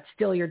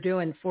still you're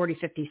doing 40,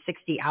 50,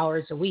 60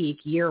 hours a week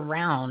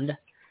year-round,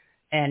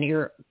 and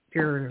you're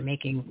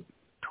making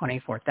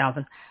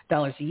 $24,000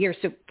 a year.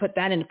 So put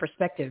that into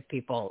perspective,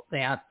 people.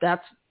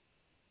 That's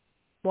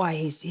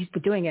why he's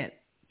doing it,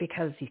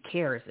 because he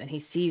cares and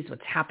he sees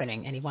what's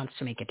happening and he wants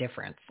to make a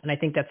difference. And I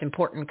think that's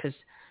important, because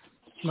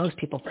most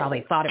people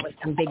probably thought it was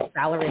some big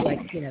salary, like,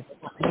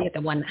 at the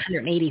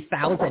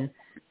 $180,000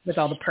 with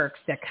all the perks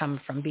that come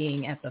from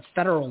being at the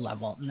federal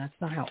level. And that's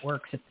not how it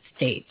works at the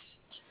states.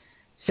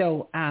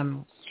 So,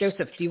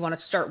 Joseph, do you want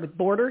to start with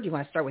border? Do you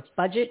want to start with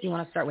budget? Do you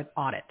want to start with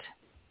audit?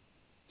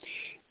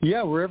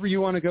 Yeah, wherever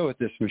you want to go with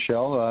this,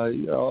 Michelle.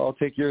 I'll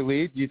take your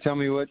lead. You tell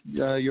me what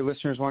your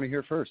listeners want to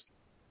hear first.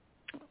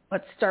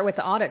 Let's start with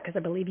the audit, because I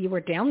believe you were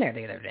down there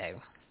the other day.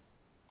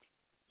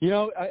 You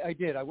know, I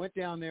did. I went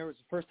down there. It was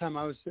the first time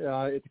I was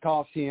at the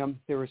Coliseum.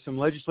 There were some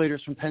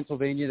legislators from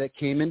Pennsylvania that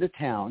came into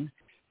town,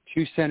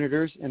 2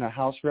 senators and a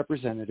House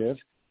representative.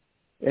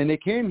 And they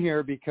came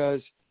here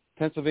because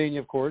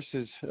Pennsylvania, of course,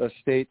 is a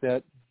state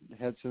that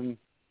had some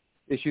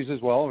issues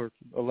as well, or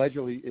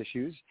allegedly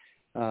issues.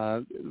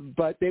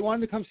 But they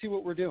wanted to come see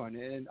what we're doing.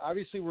 And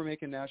obviously we're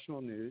making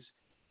national news.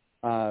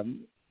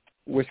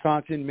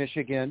 Wisconsin,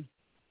 Michigan,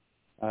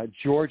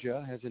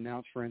 Georgia has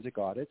announced forensic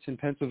audits, and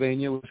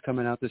Pennsylvania was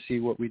coming out to see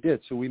what we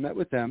did. So we met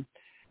with them.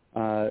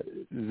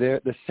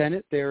 The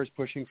Senate there is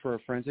pushing for a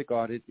forensic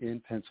audit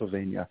in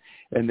Pennsylvania,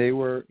 and they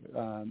were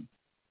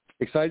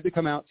excited to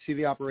come out, see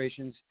the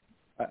operations.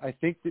 I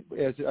think that,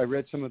 as I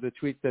read some of the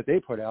tweets that they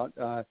put out,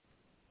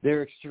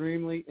 they're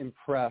extremely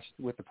impressed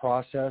with the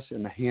process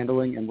and the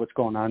handling and what's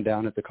going on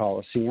down at the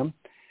Coliseum.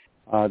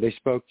 They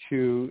spoke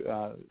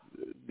to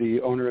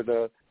the owner of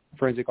the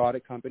forensic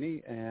audit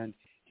company, and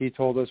he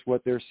told us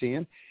what they're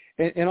seeing.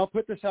 And I'll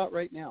put this out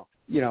right now.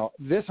 You know,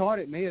 this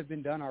audit may have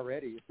been done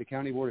already if the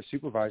County Board of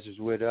Supervisors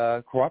would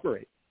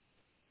cooperate.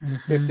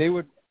 Mm-hmm. If they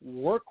would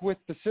work with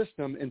the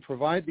system and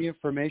provide the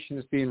information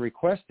that's being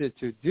requested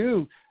to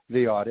do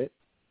the audit,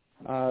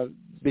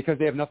 because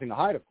they have nothing to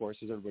hide, of course,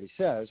 as everybody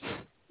says,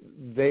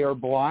 they are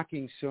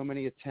blocking so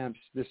many attempts.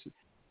 This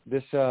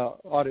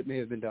audit may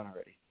have been done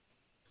already.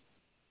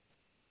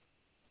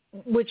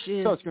 Which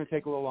is, so it's going to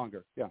take a little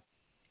longer. Yeah.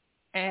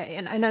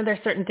 And I know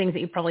there's certain things that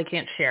you probably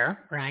can't share,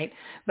 right?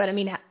 But I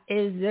mean,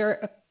 is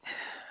there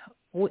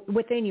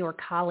within your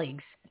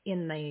colleagues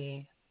in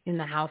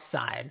the House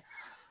side,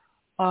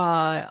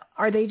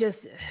 are they just?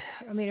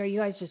 I mean, are you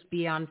guys just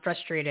beyond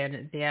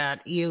frustrated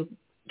that you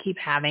keep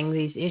having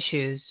these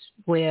issues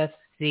with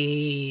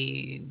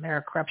the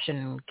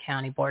Maricopa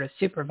County Board of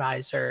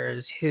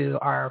Supervisors who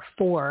are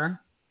 4,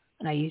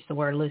 and I use the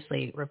word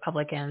loosely,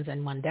 Republicans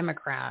and 1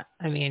 Democrat?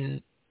 I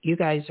mean, you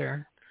guys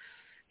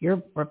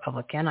you're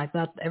Republican. I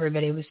thought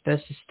everybody was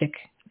supposed to stick.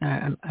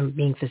 I'm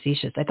being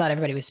facetious. I thought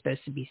everybody was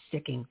supposed to be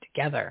sticking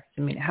together.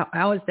 I mean,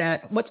 how is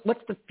that? What's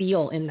the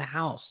feel in the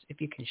House,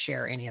 if you can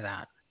share any of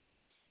that?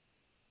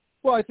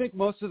 Well, I think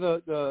most of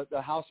the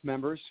House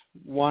members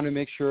want to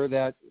make sure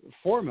that,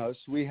 foremost,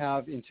 we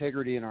have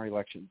integrity in our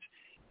elections.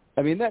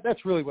 I mean,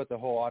 that's really what the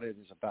whole audit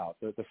is about,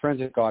 the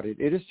forensic audit.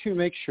 It is to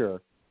make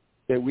sure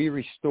that we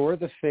restore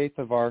the faith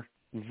of our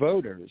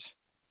voters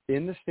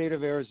in the state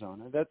of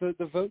Arizona, that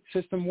the vote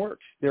system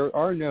works. There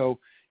are no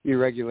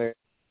irregularities,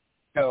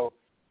 no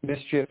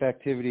mischief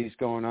activities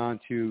going on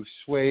to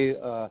sway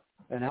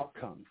an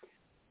outcome.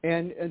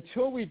 And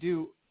until we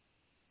do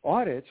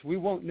audits, we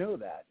won't know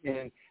that.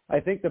 And I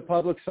think the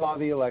public saw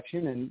the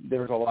election, and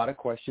there was a lot of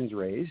questions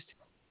raised.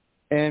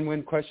 And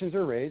when questions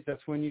are raised,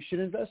 that's when you should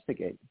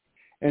investigate.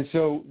 And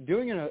so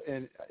doing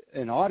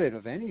an audit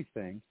of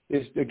anything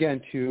is,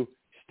 again, to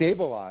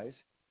stabilize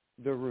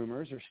the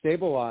rumors or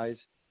stabilize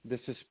the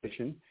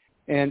suspicion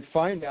and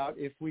find out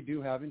if we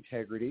do have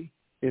integrity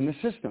in the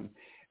system.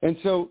 And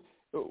so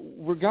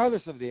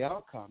regardless of the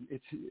outcome,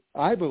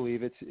 I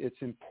believe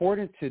it's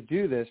important to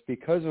do this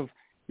because of,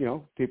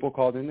 people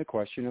called in the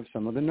question of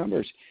some of the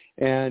numbers.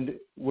 And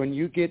when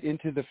you get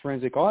into the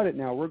forensic audit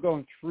now, we're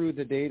going through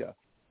the data.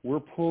 We're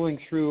pulling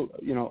through,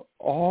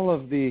 all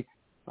of the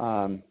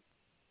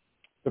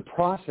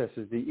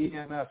processes, the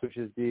EMS, which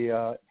is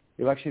the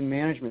election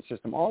management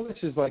system. All this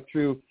is like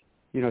through,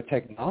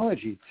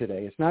 technology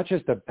today. It's not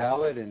just a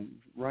ballot and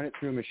run it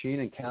through a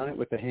machine and count it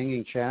with the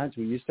hanging chads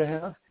we used to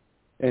have.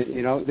 And,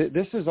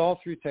 this is all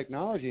through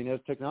technology. And as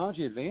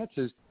technology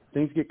advances,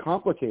 things get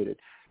complicated.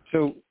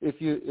 So if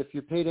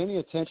you paid any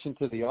attention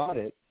to the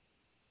audit,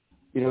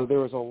 there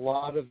was a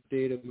lot of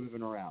data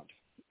moving around.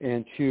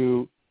 And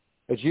to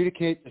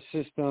adjudicate the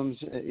systems,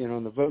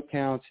 and the vote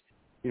counts,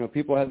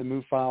 people had to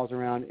move files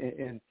around,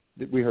 and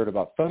we heard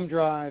about thumb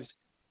drives.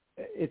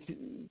 It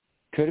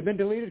could have been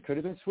deleted, could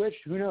have been switched.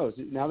 Who knows?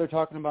 Now they're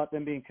talking about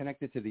them being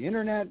connected to the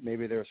internet.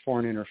 Maybe there's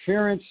foreign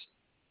interference.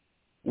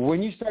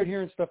 When you start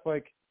hearing stuff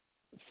like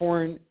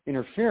foreign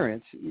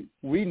interference,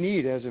 we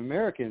need, as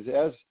Americans,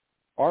 as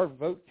our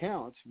vote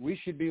counts, we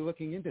should be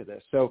looking into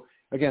this. So,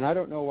 again, I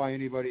don't know why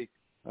anybody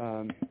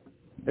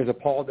is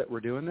appalled that we're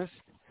doing this.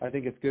 I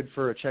think it's good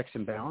for checks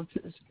and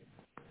balances.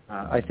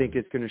 I think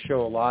it's going to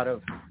show a lot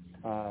of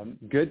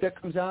good that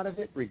comes out of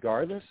it,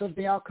 regardless of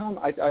the outcome.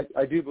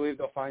 I do believe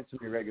they'll find some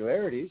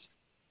irregularities.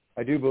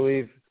 I do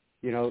believe,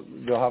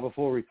 they'll have a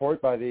full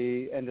report by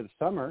the end of the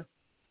summer,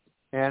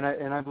 and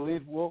I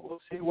believe we'll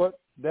see what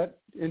that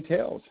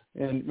entails.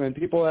 And when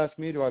people ask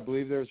me, do I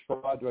believe there's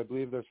fraud? Do I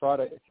believe there's fraud?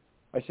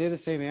 I say the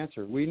same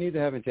answer. We need to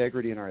have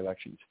integrity in our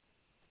elections.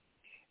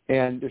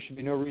 And there should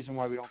be no reason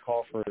why we don't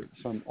call for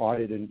some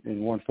audit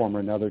in one form or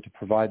another to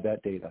provide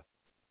that data.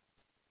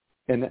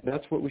 And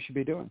that's what we should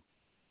be doing.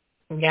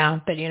 Yeah,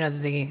 but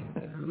the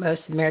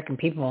most American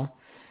people,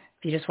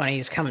 if you just want to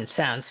use common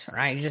sense,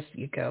 right?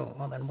 You go,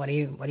 well, then what do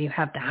you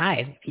have to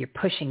hide? If you're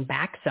pushing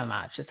back so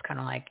much, it's kind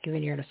of like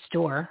when you're at a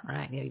store,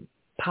 right? You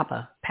pop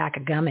a pack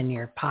of gum in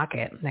your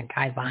pocket, and the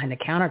guy behind the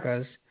counter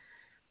goes,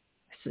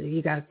 "So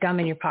you got gum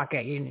in your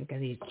pocket?"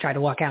 You try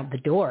to walk out the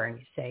door, and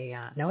you say,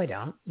 "No, I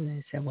don't." And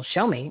they say, "Well,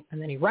 show me."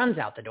 And then he runs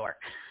out the door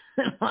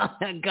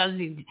because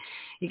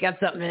he got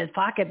something in his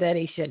pocket that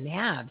he shouldn't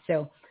have.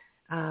 So,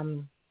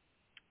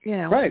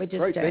 right.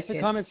 Basic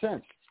common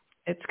sense.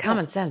 It's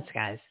common sense,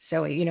 guys.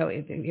 So,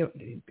 if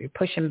you're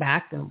pushing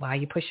back, then why are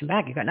you pushing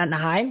back? You got nothing to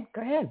hide?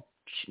 Go ahead.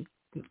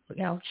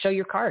 Show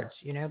your cards.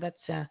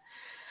 That's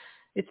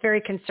it's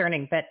very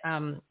concerning. But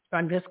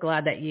I'm just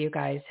glad that you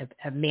guys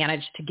have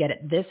managed to get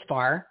it this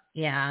far.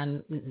 Yeah,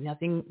 and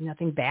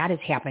nothing bad has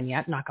happened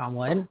yet, knock on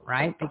wood,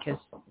 right? Because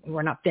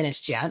we're not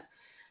finished yet.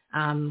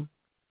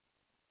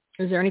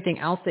 Is there anything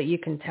else that you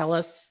can tell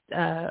us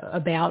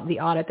about the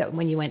audit that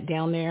when you went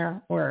down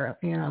there, or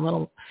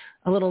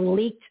a little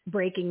leaked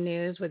breaking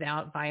news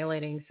without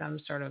violating some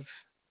sort of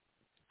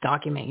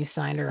document you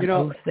signed or an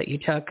oath that you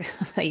took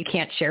that you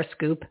can't share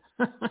scoop?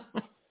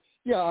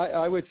 Yeah,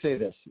 I would say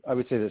this.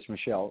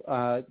 Michelle.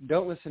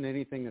 Don't listen to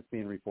anything that's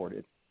being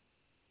reported,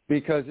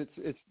 because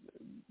it's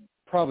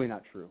probably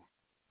not true.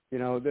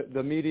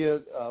 The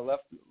media,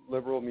 left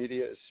liberal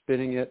media, is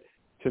spinning it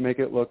to make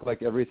it look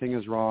like everything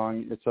is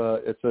wrong.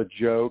 It's a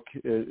joke.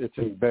 It's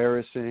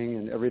embarrassing,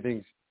 and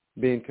everything's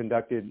being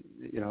conducted,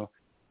 in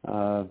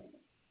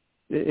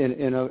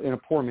a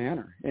poor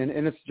manner.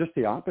 And it's just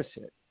the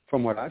opposite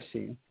from what I've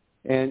seen.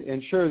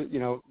 And sure,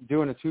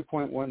 doing a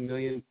 2.1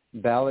 million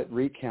ballot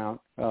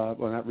recount,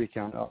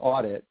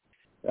 audit,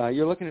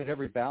 You're looking at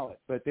every ballot,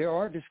 but there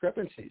are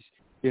discrepancies.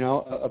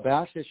 A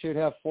batch that should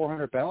have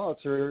 400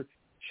 ballots are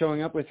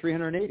showing up with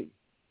 380.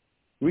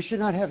 We should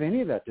not have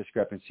any of that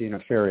discrepancy in a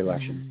fair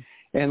election.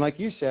 And like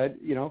you said,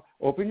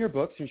 open your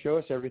books and show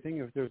us everything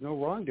if there's no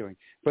wrongdoing.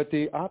 But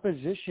the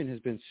opposition has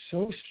been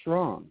so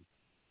strong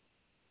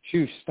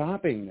to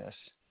stopping this.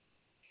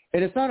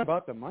 And it's not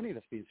about the money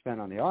that's being spent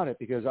on the audit,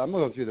 because I'm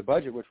going to go through the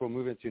budget, which we'll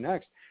move into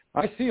next.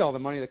 I see all the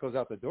money that goes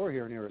out the door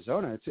here in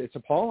Arizona. It's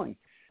appalling.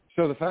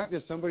 So the fact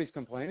that somebody's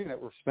complaining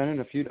that we're spending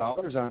a few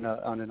dollars on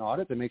an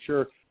audit to make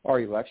sure our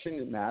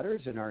election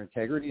matters and our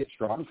integrity is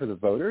strong for the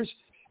voters,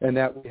 and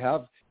that we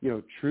have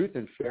truth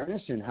and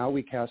fairness in how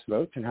we cast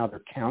votes and how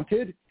they're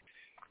counted,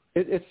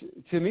 it's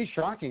to me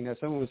shocking that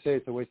someone would say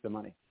it's a waste of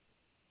money.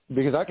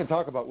 Because I can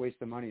talk about waste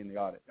of money in the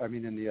audit. I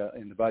mean, in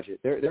the budget,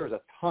 there is a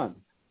ton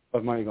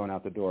of money going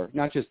out the door,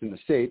 not just in the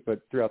state,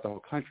 but throughout the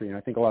whole country. And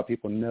I think a lot of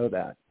people know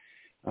that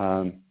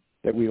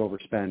we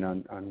overspend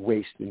on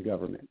waste in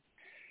government.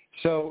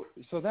 So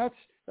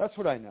that's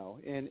what I know.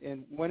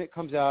 And when it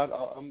comes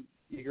out, I'm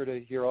eager to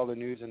hear all the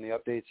news and the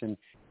updates and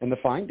the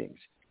findings.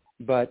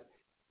 But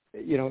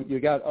you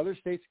got other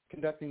states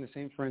conducting the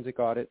same forensic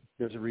audit.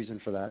 There's a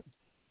reason for that.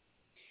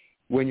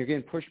 When you're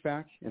getting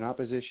pushback and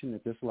opposition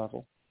at this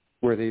level,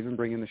 where they even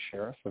bring in the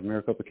sheriff of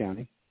Maricopa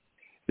County,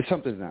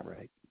 something's not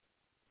right.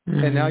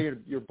 Mm-hmm. And now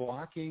you're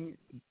blocking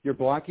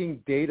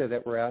data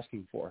that we're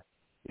asking for.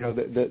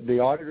 The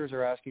auditors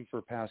are asking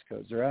for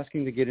passcodes. They're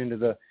asking to get into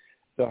the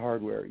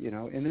hardware,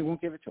 and they won't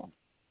give it to them,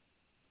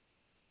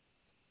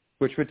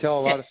 which would tell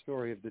a lot of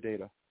story of the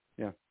data.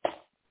 Yeah.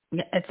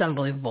 Yeah, it's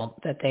unbelievable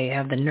that they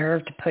have the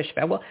nerve to push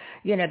back. Well,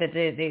 that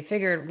they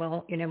figured,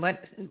 well, you know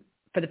what,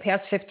 for the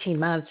past 15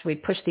 months, we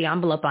pushed the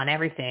envelope on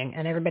everything,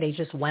 and everybody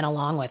just went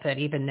along with it,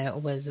 even though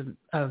it was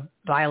a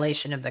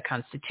violation of the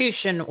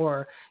Constitution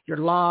or your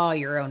law,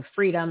 your own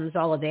freedoms,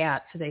 all of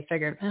that. So they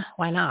figured,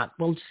 why not?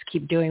 We'll just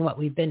keep doing what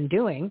we've been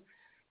doing.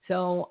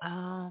 So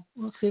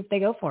we'll see if they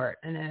go for it.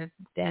 And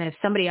if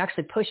somebody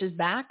actually pushes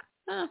back,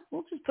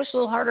 we'll just push a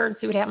little harder and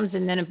see what happens.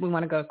 And then if we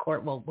want to go to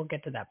court, we'll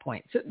get to that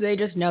point. So they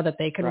just know that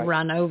they can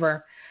run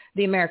over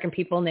the American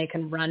people, and they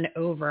can run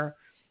over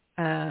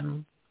I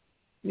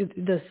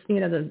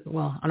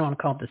don't want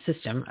to call it the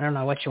system. I don't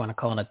know what you want to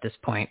call it at this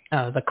point,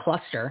 the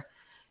cluster,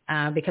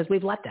 because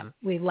we've let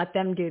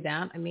them do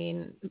that. I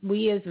mean,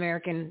 we as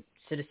American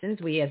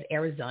citizens, we as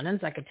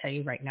Arizonans, I could tell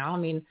you right now, I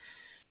mean,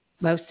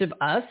 most of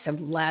us have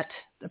let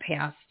the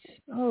past,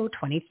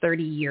 20,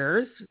 30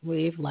 years,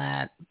 we've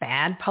let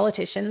bad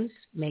politicians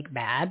make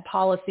bad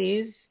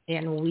policies,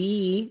 and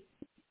we,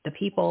 the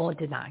people,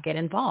 did not get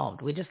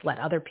involved. We just let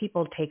other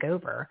people take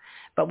over,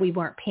 but we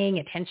weren't paying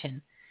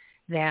attention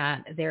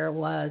that there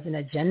was an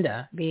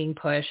agenda being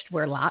pushed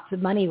where lots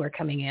of money were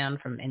coming in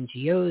from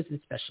NGOs and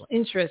special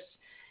interests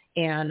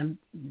and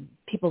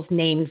people's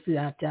names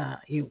that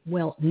you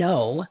will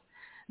know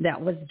that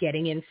was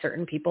getting in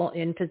certain people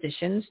in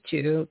positions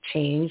to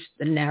change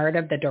the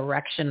narrative, the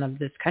direction of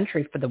this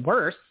country for the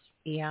worse.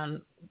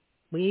 And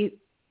we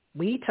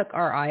took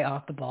our eye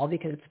off the ball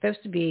because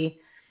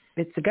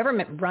it's a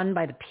government run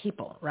by the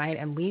people, right?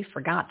 And we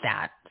forgot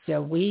that.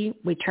 So we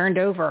turned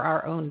over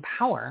our own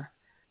power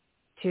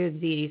to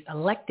these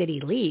elected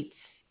elites,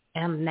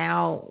 and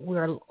now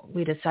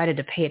we decided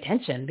to pay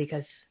attention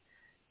because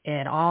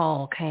it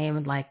all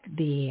came like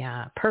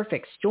the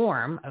perfect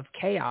storm of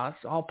chaos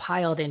all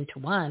piled into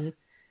one.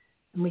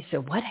 And we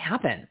said, what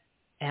happened?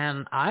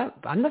 And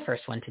I'm the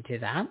first one to do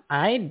that.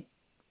 I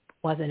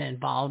wasn't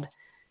involved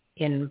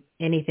in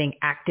anything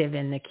active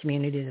in the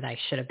community that I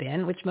should have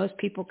been, which most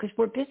people, because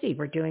we're busy,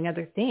 we're doing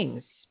other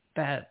things.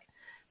 But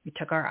we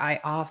took our eye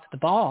off the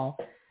ball.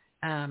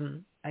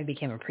 I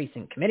became a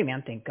precinct committee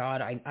man. Thank God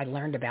I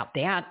learned about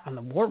that on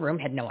the War Room.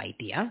 Had no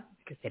idea,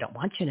 because they don't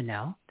want you to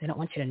know. They don't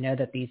want you to know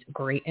that these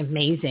great,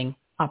 amazing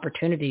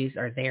opportunities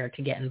are there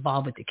to get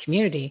involved with the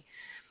community.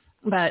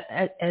 But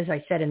as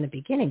I said in the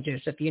beginning,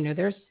 Joseph,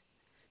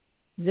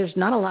 there's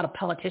not a lot of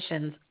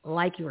politicians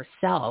like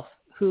yourself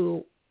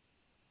who,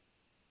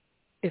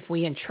 if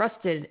we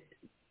entrusted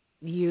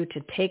you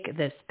to take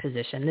this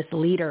position, this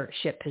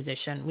leadership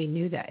position, we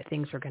knew that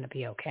things were going to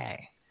be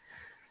okay.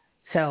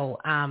 So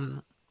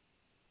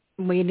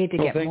we need to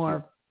get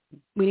more.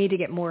 We need to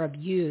get more of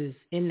yous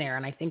in there,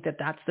 and I think that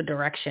that's the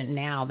direction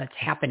now that's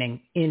happening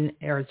in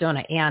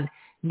Arizona and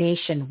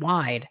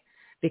nationwide,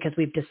 because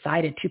we've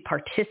decided to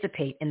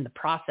participate in the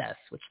process,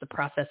 which the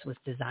process was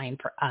designed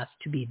for us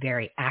to be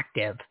very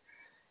active.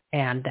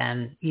 And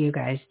then you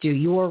guys do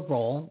your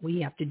role.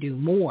 We have to do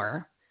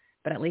more,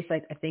 but at least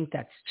I think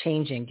that's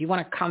changing. Do you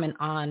want to comment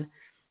on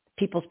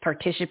people's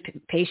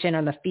participation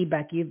or the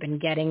feedback you've been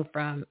getting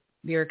from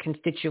your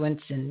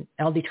constituents in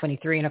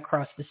LD23 and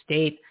across the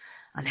state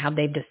on how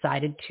they've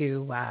decided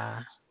to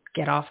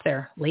get off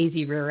their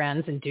lazy rear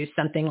ends and do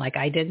something like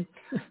I did?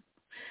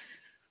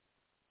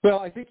 Well,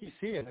 I think you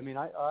see it. I mean,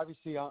 I'm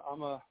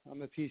a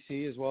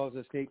PC as well as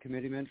a state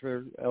committeeman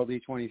for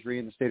LD23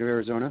 in the state of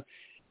Arizona,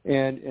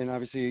 and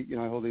obviously,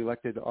 I hold the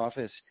elected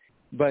office.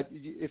 But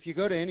if you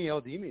go to any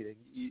LD meeting,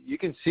 you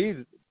can see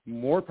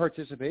more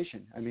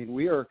participation. I mean,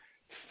 we are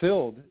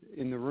filled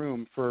in the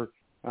room for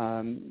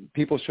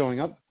people showing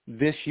up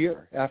this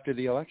year after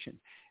the election.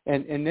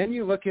 And then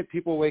you look at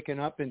people waking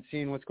up and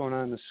seeing what's going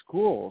on in the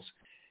schools,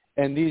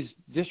 and these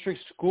district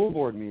school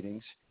board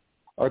meetings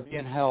are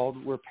being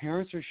held where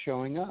parents are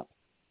showing up,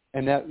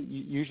 and that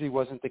usually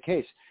wasn't the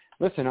case.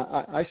 Listen,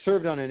 I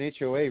served on an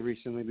HOA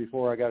recently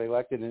before I got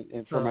elected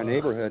and for my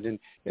neighborhood,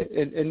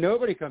 and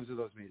nobody comes to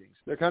those meetings.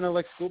 They're kind of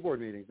like school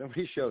board meetings.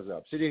 Nobody shows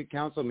up. City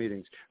council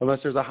meetings, unless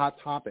there's a hot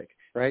topic,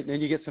 right? And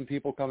then you get some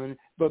people coming,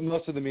 but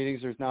most of the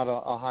meetings there's not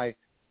a high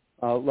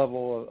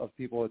level of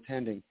people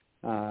attending.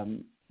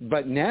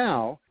 But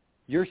now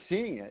you're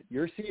seeing it.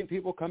 You're seeing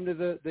people come to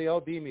the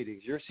LD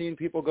meetings. You're seeing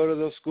people go to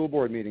those school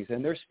board meetings,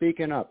 and they're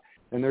speaking up,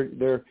 and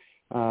they're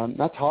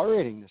not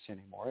tolerating this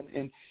anymore.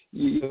 And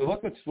you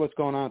look at what's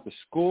going on at the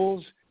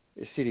schools,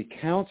 the city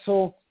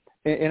council,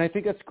 and I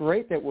think it's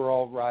great that we're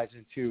all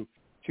rising to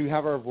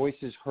have our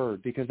voices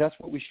heard, because that's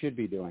what we should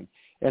be doing.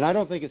 And I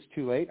don't think it's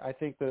too late. I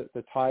think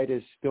the tide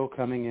is still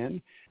coming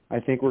in. I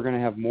think we're going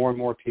to have more and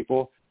more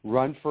people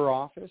run for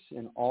office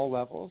in all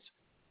levels.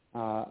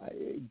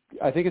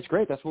 I think it's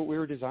great. That's what we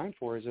were designed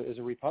for as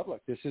a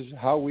republic. This is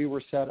how we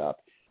were set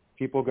up,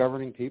 people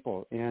governing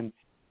people. And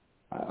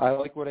I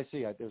like what I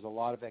see. There's a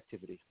lot of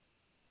activity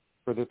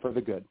for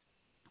the good.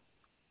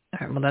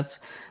 All right, well,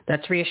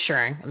 that's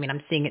reassuring. I mean,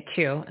 I'm seeing it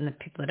too, and the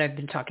people that I've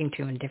been talking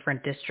to in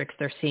different districts,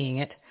 they're seeing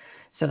it.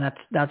 So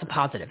that's a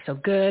positive. So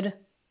good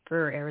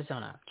for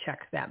Arizona. Check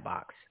that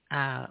box.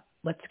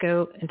 Let's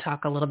go and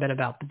talk a little bit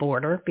about the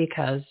border,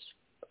 because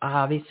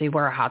obviously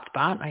we're a hot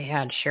spot. I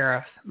had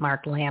Sheriff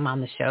Mark Lamb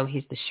on the show.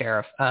 He's the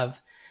sheriff of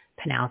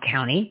Pinal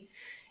County,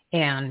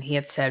 and he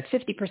had said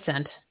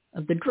 50%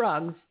 of the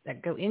drugs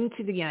that go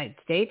into the United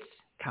States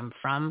come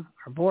from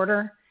our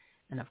border.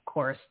 And, of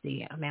course,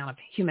 the amount of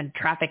human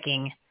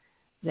trafficking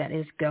that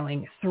is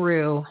going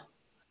through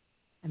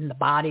and the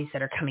bodies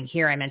that are coming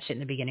here. I mentioned in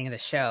the beginning of the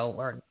show,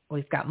 where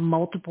we've got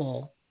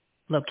multiple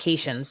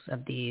locations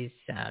of these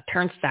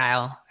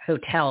turnstile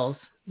hotels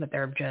that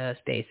they're just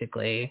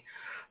basically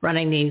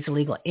running these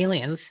illegal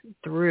aliens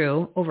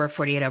through over a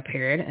 48-hour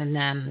period and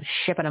then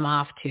shipping them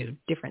off to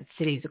different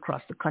cities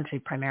across the country,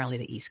 primarily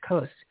the East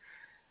Coast.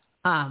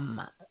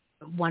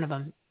 One of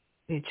them,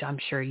 which I'm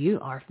sure you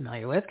are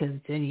familiar with because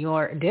it's in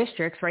your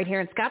districts right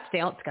here in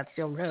Scottsdale,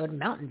 Scottsdale Road,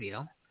 Mountain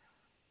View.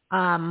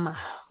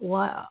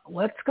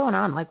 What's going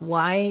on? Like,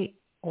 why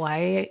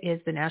is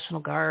the National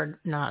Guard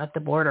not at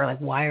the border? Like,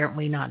 why aren't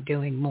we not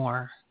doing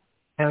more?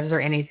 Is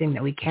there anything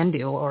that we can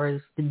do, or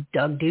is the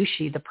Doug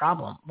Ducey the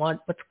problem?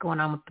 What's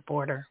going on with the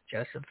border,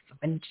 Joseph?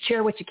 And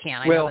share what you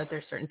can. I know that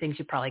there's certain things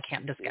you probably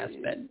can't discuss,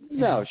 but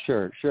no,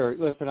 sure.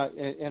 Listen,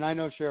 I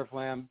know Sheriff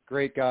Lamb,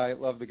 great guy,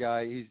 love the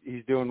guy.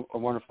 He's doing a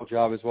wonderful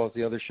job, as well as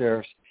the other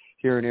sheriffs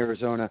here in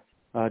Arizona.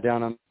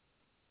 Down on.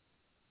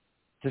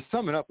 To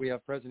sum it up, we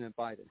have President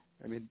Biden.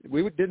 I mean,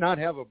 we did not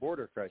have a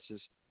border crisis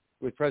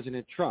with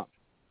President Trump.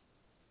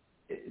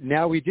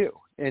 Now we do.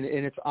 And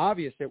it's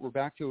obvious that we're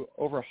back to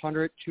over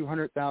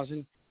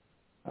 200,000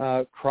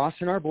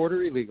 crossing our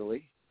border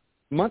illegally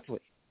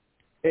monthly.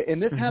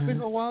 And this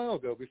happened a while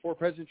ago before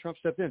President Trump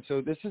stepped in.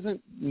 So this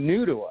isn't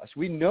new to us.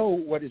 We know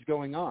what is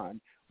going on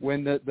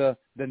when the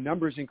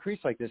numbers increase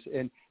like this.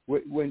 And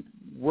when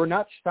we're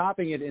not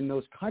stopping it in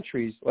those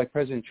countries like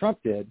President Trump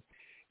did,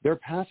 they're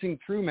passing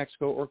through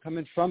Mexico or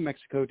coming from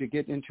Mexico to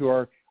get into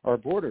our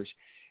borders.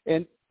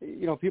 And,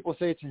 you know, people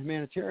say it's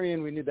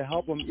humanitarian, we need to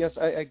help them. Yes,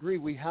 I agree.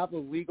 We have a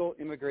legal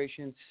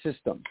immigration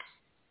system.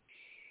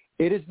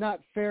 It is not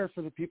fair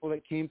for the people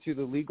that came through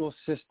the legal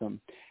system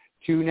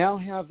to now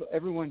have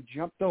everyone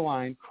jump the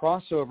line,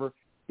 cross over,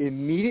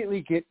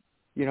 immediately get,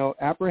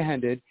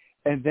 apprehended,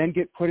 and then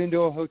get put into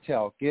a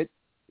hotel, get,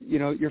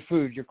 your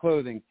food, your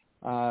clothing,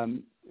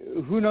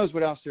 who knows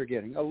what else they're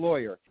getting, a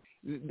lawyer.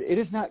 It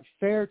is not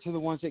fair to the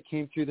ones that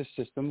came through the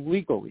system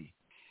legally.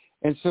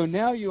 And so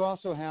now you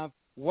also have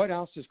what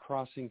else is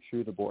crossing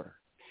through the border?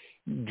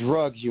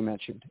 Drugs, you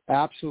mentioned,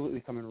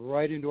 absolutely coming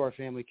right into our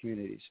family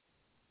communities.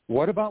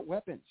 What about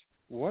weapons?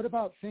 What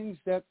about things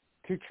that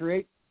could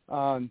create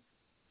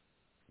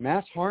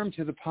mass harm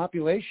to the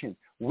population?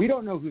 We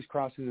don't know who's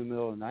crossing in the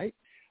middle of the night.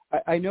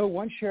 I know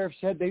one sheriff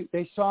said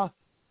they saw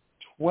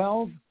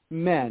 12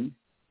 men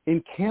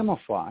in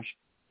camouflage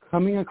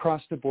coming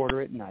across the border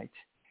at night,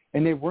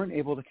 and they weren't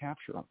able to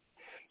capture them.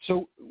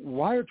 So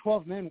why are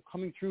 12 men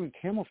coming through in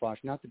camouflage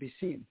not to be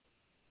seen?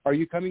 Are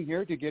you coming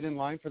here to get in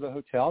line for the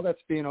hotel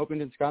that's being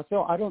opened in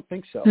Scottsdale? I don't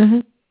think so.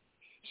 Mm-hmm.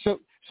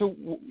 So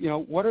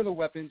what are the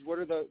weapons? What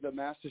are the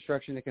mass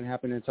destruction that can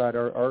happen inside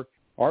our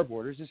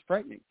borders is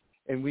frightening,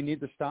 and we need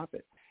to stop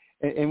it.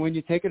 And when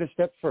you take it a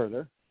step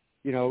further,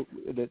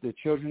 the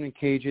children in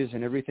cages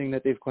and everything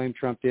that they've claimed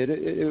Trump did,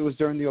 it was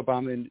during the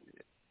Obama and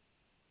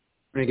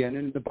again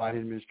in the Biden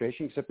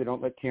administration, except they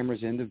don't let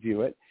cameras in to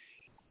view it.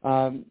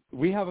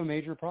 We have a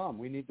major problem.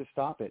 We need to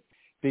stop it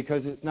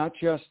because it's not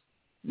just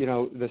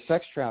the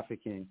sex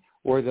trafficking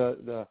or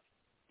the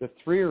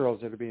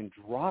 3-year-olds that are being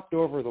dropped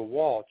over the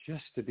wall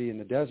just to be in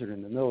the desert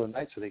in the middle of the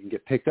night so they can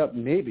get picked up,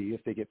 maybe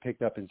if they get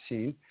picked up and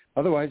seen.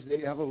 Otherwise, they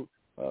have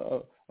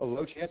a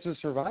low chance of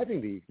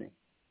surviving the evening.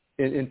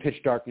 in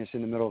pitch darkness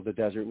in the middle of the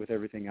desert with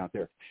everything out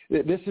there.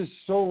 This is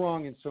so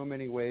wrong in so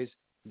many ways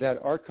that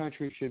our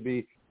country should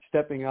be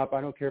stepping up.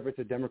 I don't care if it's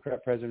a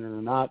Democrat president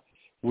or not.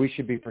 We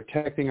should be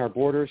protecting our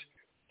borders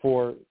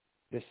for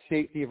the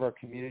safety of our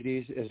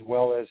communities, as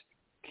well as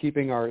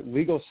keeping our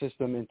legal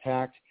system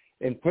intact,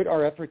 and put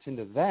our efforts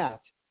into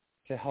that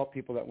to help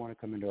people that want to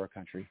come into our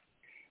country.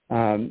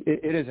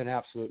 It is an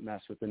absolute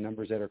mess with the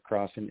numbers that are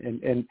crossed,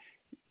 and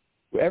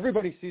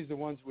everybody sees the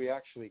ones we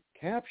actually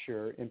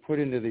capture and put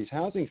into these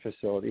housing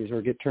facilities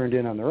or get turned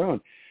in on their own.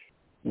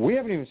 We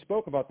haven't even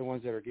spoke about the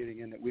ones that are getting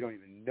in that we don't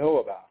even know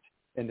about,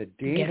 and the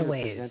dangers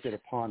presented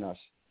upon us.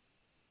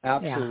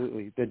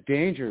 Absolutely. Yeah. The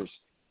dangers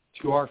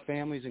to our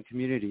families and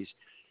communities.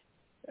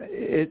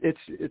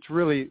 It's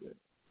really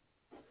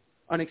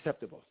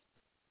unacceptable.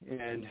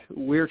 And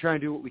we're trying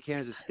to do what we can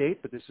as a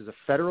state, but this is a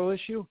federal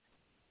issue.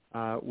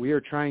 We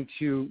are trying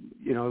to,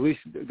 at least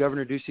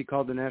Governor Ducey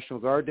called the National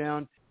Guard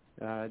down,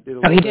 did a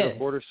little bit of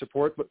border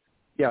support. But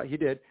yeah, he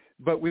did.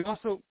 But we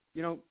also,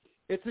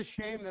 it's a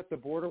shame that the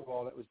border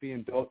wall that was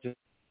being built didn't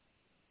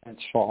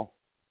fall,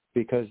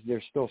 because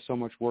there's still so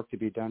much work to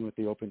be done with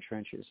the open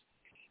trenches.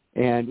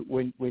 And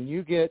when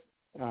you get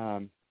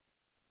the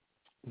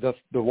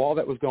wall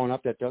that was going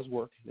up, that does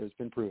work, it's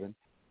been proven,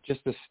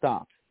 just to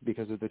stop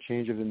because of the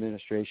change of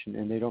administration,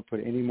 and they don't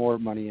put any more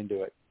money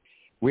into it.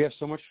 We have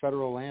so much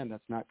federal land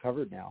that's not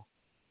covered now,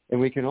 and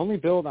we can only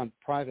build on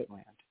private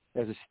land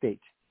as a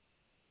state.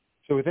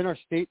 So within our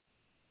state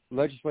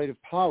legislative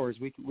powers,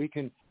 we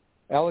can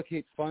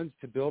allocate funds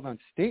to build on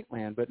state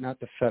land, but not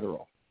the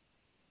federal.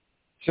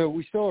 So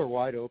we still are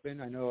wide open.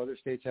 I know other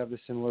states have the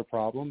similar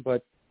problem,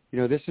 but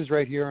this is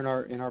right here in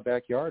our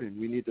backyard, and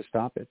we need to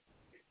stop it.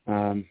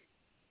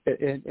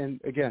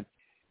 And again,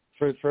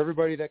 for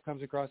everybody that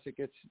comes across it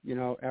gets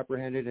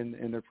apprehended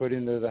and they're put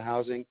into the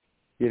housing,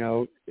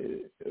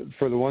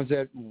 for the ones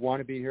that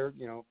want to be here,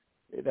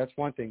 that's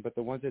one thing. But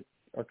the ones that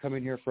are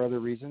coming here for other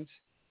reasons,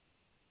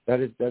 that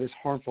is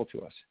harmful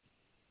to us.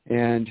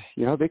 And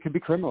they could be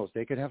criminals.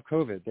 They could have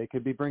COVID. They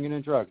could be bringing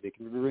in drugs. They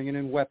could be bringing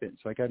in weapons,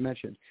 like I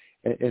mentioned.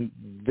 And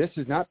this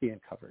is not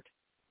being covered.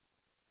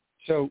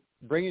 So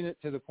bringing it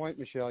to the point,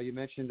 Michelle, you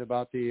mentioned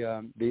about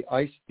the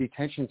ICE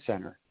detention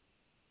center.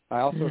 I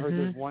also heard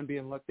there's one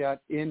being looked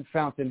at in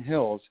Fountain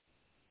Hills,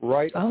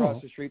 right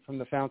across the street from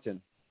the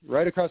fountain.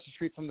 Right across the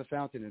street from the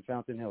fountain in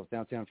Fountain Hills,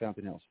 downtown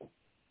Fountain Hills.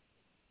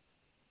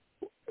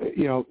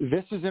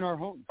 This is in our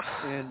homes,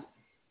 and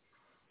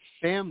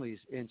families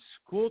and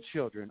school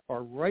children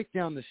are right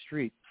down the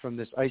street from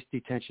this ICE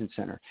detention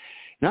center.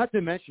 Not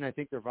to mention, I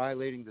think they're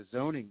violating the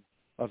zoning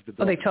of the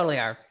building. Oh, they totally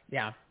are.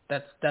 Yeah,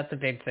 that's a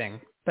big thing.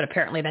 But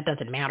apparently that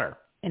doesn't matter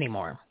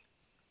anymore.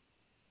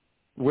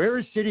 Where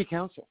is city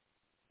council?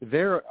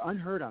 They're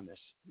unheard on this.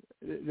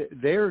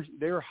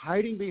 They're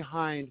hiding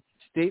behind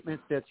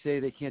statements that say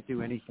they can't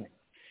do anything.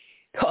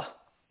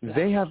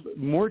 They have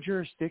more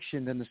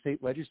jurisdiction than the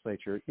state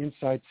legislature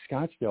inside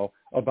Scottsdale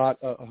about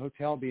a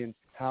hotel being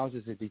housed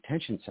as a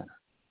detention center.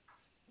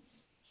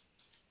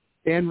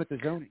 And with the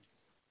zoning.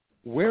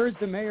 Where is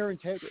the mayor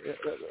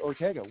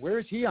Ortega? Where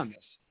is he on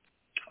this?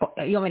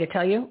 Oh, you want me to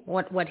tell you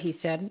what he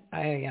said?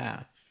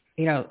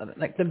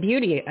 Like the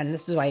beauty, and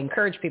this is why I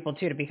encourage people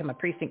too to become a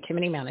precinct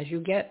committee man, is you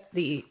get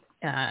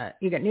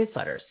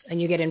newsletters and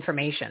you get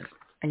information,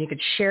 and you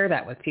could share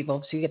that with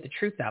people so you get the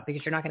truth out,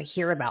 because you're not going to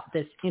hear about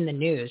this in the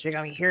news. You're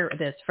going to hear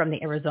this from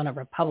the Arizona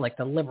Republic,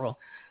 the liberal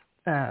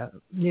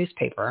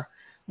newspaper,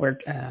 or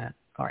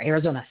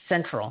Arizona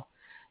Central.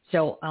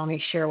 So let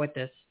me share with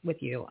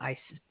you.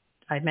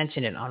 I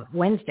mentioned it on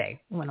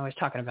Wednesday when I was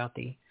talking about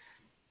the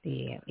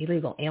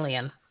illegal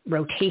alien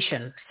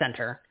rotation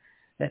center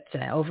that's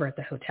over at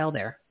the hotel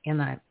there. And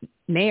the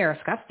mayor of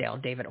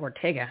Scottsdale, David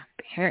Ortega,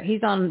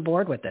 he's on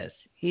board with this.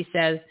 He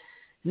says,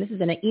 and this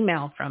is in an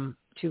email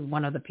to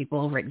one of the people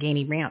over at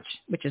Gainey Ranch,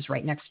 which is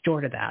right next door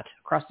to that,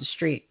 across the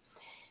street.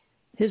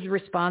 His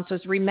response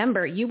was,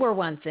 "Remember, you were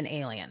once an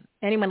alien.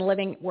 Anyone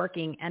living,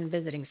 working, and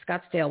visiting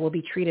Scottsdale will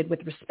be treated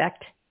with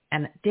respect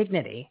and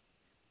dignity."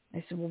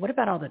 I said, well, what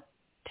about all the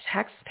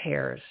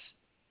taxpayers,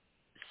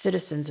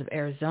 citizens of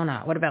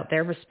Arizona? What about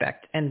their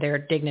respect and their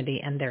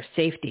dignity and their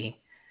safety?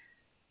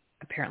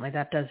 Apparently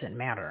that doesn't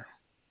matter.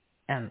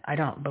 And I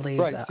don't believe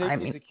that. I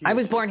mean, I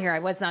was born here. I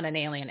was not an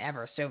alien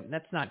ever. So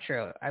that's not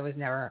true. I was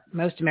never,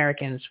 most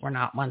Americans were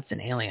not once an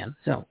alien.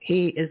 So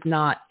he is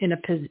not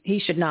he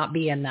should not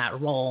be in that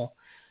role.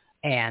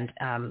 And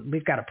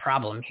we've got a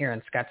problem here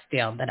in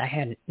Scottsdale that I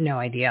had no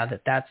idea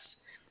that's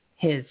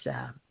his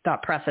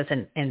thought process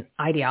and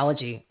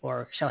ideology,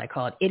 or shall I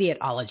call it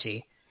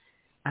idiotology.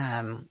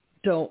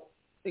 So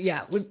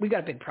yeah, we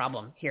got a big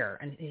problem here,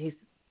 and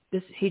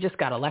he just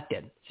got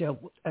elected.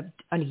 So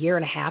a year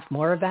and a half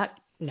more of that?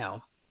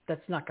 No,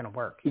 that's not going to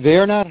work.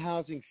 They're not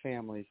housing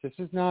families. This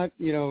is not,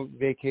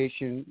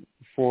 vacation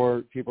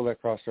for people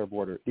that crossed our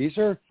border. This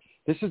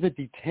is a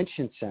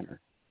detention center,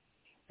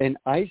 an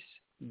ICE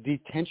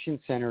detention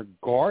center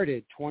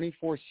guarded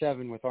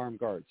 24/7 with armed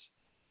guards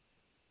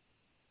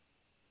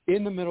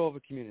in the middle of a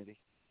community.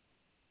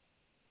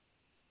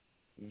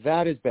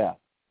 That is bad.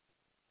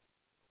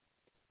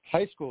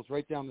 high schools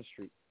right down the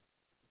street,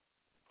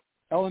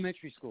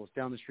 elementary schools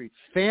down the street,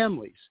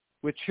 families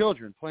with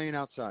children playing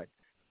outside.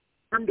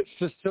 Armed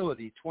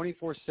facility,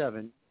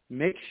 24/7,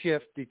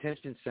 makeshift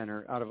detention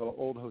center out of an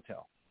old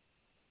hotel.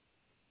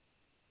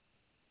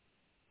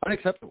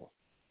 Unacceptable.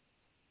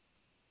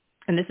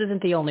 And this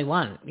isn't the only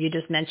one. You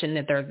just mentioned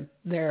that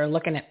they're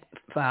looking at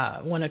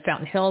one at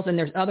Fountain Hills, and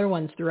there's other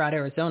ones throughout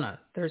Arizona.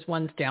 There's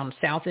ones down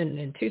south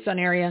in Tucson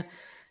area,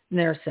 and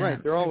there's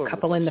a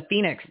couple in the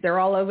Phoenix. They're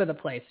all over the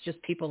place.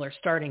 Just people are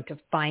starting to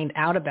find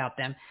out about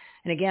them.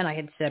 And again, I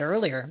had said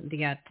earlier,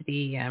 the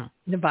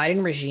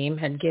Biden regime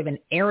had given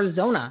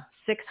Arizona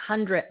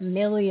 $600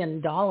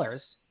 million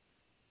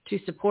to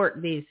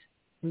support these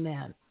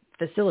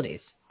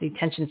facilities,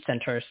 detention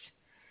centers,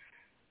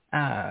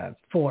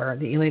 for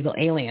the illegal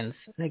aliens.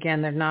 And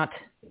again,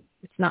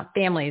 it's not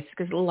families,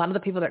 because a lot of the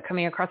people that are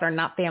coming across are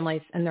not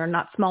families, and they're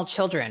not small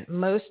children.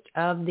 Most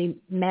of the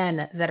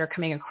men that are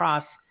coming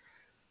across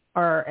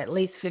are at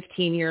least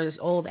 15 years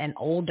old and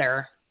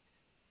older,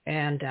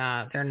 and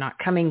they're not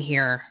coming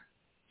here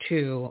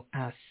to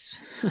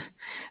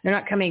they're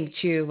not coming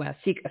to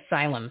seek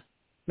asylum.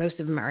 Most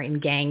of them are in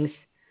gangs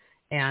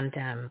and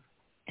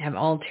have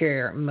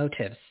ulterior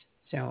motives.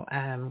 So,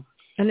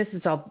 and this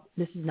is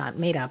not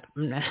made up.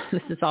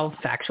 This is all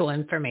factual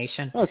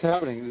information. Oh, it's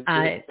happening.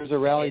 There's a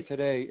rally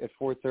today at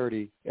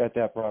 4:30 at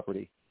that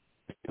property.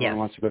 Anyone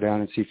wants to go down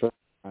and see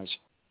footage.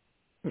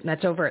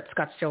 That's over at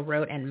Scottsdale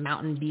Road and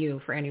Mountain View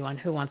for anyone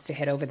who wants to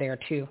head over there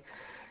to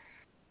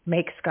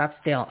make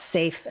Scottsdale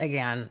safe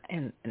again.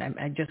 And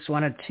I just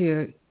wanted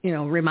to,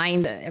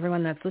 remind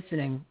everyone that's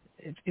listening,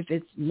 if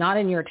it's not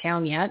in your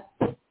town yet,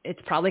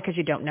 it's probably because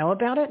you don't know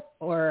about it,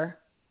 or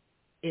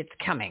it's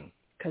coming,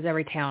 because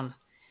every town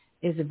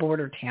is a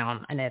border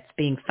town, and it's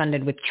being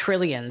funded with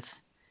trillions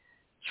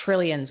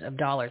of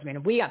dollars. I mean,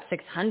 if we got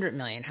 $600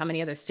 million, how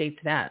many other states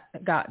that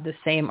got the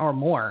same or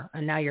more?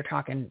 And now you're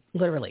talking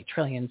literally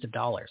trillions of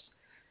dollars.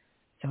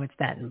 So it's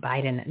that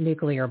Biden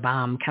nuclear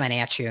bomb coming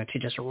at you to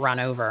just run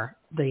over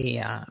the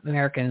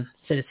American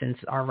citizens,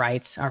 our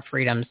rights, our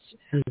freedoms,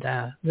 and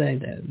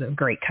the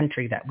great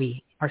country that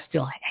we are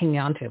still hanging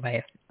on to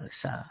by this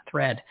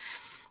thread.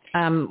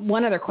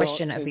 One other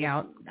question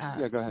about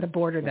the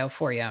border, though,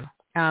 for you.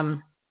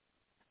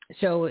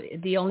 So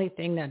the only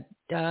thing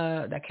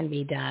that can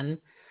be done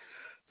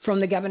from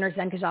the governor's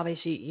end, because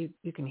obviously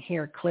you can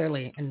hear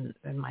clearly in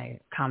my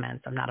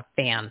comments, I'm not a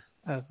fan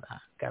of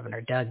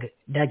Governor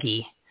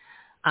Dougie.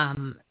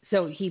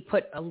 So he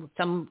put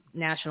some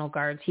National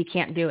Guards. He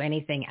can't do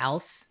anything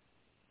else.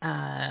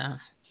 I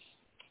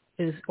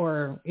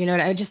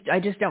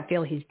just don't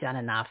feel he's done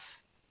enough.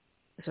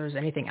 So is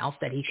there anything else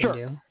that he can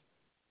do?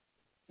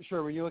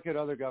 Sure. When you look at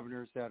other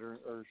governors that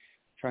are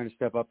trying to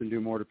step up and do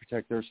more to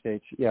protect their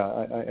states,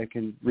 I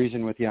can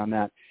reason with you on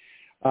that.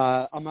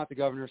 I'm not the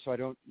governor, so I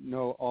don't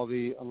know all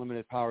the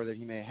unlimited power that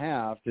he may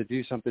have to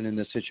do something in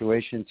this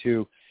situation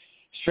to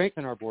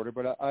strengthen our border,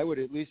 but I would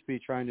at least be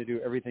trying to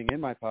do everything in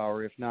my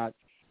power, if not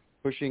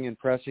pushing and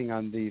pressing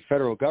on the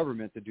federal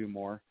government to do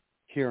more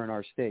here in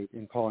our state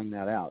and calling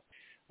that out.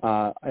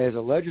 As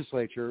a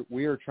legislature,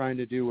 we are trying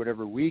to do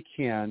whatever we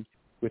can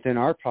within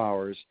our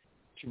powers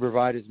to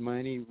provide as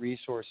many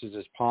resources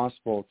as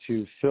possible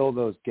to fill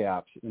those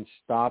gaps and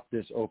stop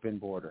this open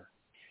border.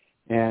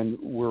 And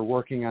we're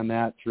working on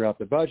that throughout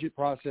the budget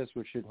process,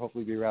 which should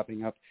hopefully be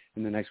wrapping up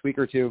in the next week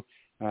or two.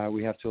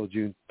 We have till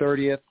June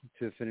 30th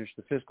to finish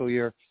the fiscal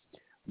year.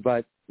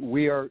 But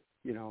we are,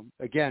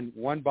 again,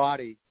 one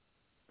body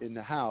in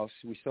the House.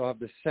 We still have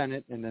the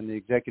Senate and then the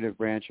executive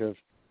branch of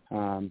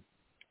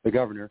the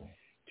governor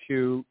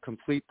to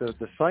complete the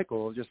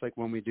cycle, just like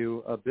when we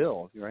do a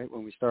bill, right?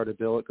 When we start a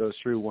bill, it goes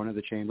through one of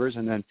the chambers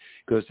and then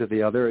goes to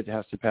the other. It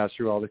has to pass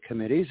through all the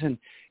committees. And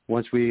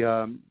once we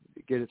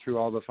get it through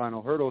all the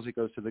final hurdles, it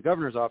goes to the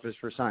governor's office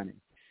for signing.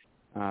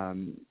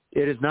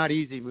 It is not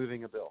easy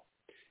moving a bill,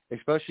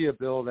 especially a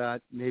bill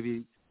that may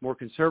be more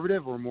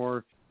conservative or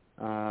more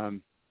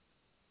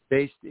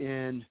based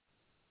in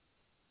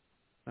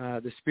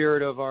the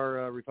spirit of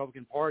our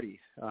Republican Party.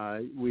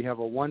 We have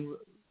a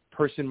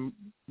one-person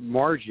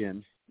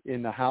margin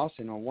in the House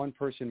and a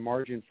one-person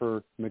margin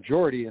for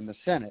majority in the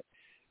Senate.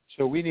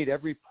 So we need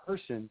every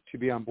person to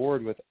be on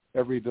board with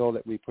every bill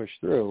that we push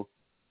through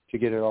to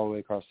get it all the way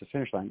across the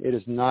finish line. It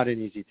is not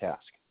an easy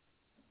task.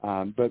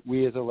 But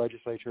we as a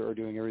legislature are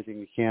doing everything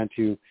we can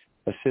to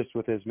assist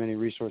with as many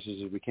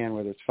resources as we can,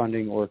 whether it's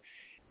funding or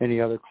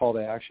any other call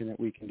to action that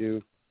we can do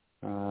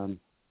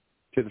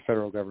to the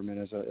federal government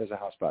as a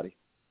House body.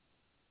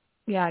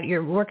 Yeah,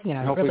 you're working in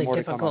a really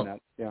difficult,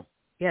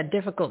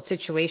 difficult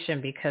situation,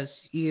 because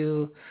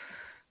you,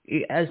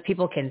 as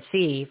people can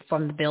see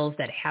from the bills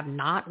that have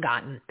not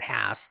gotten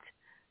passed,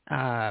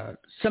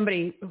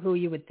 somebody who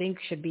you would think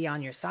should be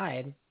on your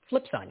side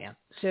flips on you.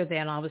 So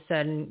then all of a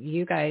sudden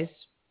you guys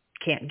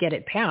can't get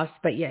it passed,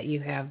 but yet you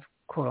have,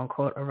 quote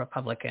unquote, a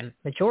Republican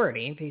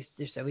majority.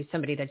 There's always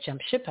somebody that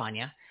jumps ship on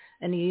you.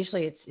 And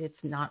usually it's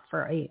not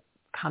for a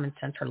common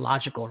sense or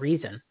logical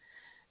reason.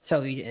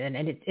 So, and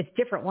it's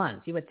different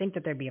ones. You would think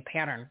that there'd be a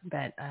pattern,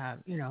 but, I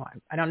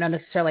don't know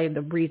necessarily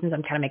the reasons.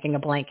 I'm kind of making a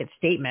blanket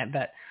statement,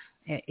 but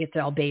it's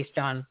all based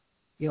on,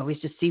 you always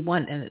just see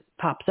one and it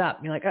pops up.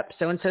 You're like, oh,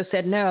 so-and-so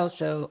said no.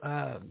 So,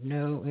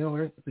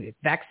 no,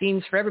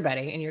 vaccines for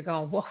everybody. And you're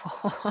going, whoa,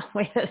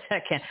 wait a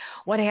second.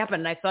 What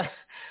happened? And I thought,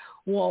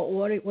 well,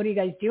 what are you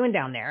guys doing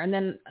down there? And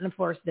then, of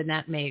course, then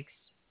it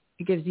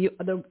gives you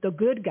the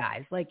good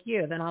guys like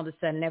you. Then all of a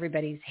sudden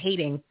everybody's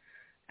hating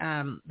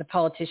the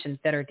politicians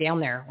that are down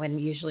there when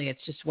usually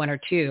it's just one or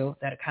two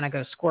that kind of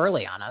go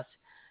squirrely on us.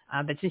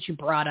 But since you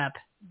brought up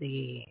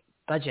the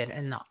budget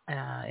and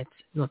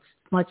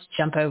let's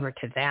jump over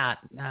to that.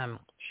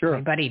 Sure.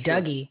 My buddy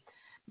Dougie,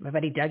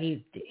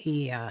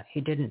 he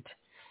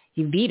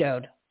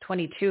vetoed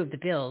 22 of the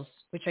bills,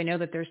 which I know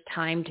that there's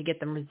time to get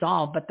them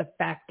resolved. But the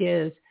fact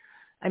is,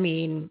 I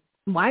mean,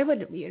 why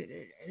would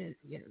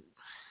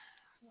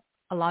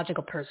a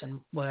logical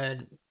person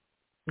would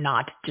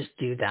not just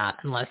do that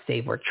unless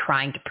they were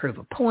trying to prove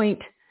a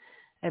point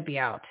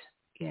about,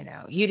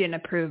 you didn't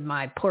approve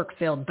my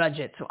pork-filled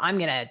budget, so I'm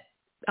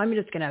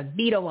just going to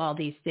veto all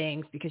these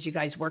things because you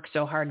guys worked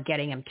so hard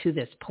getting them to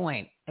this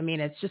point. I mean,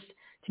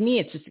 to me,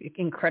 it's just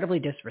incredibly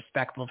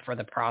disrespectful for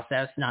the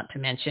process, not to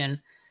mention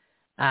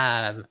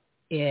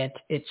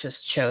it just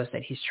shows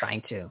that he's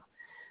trying to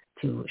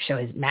show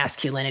his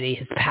masculinity,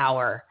 his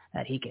power,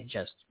 that he can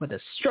just, with a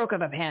stroke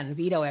of a pen,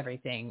 veto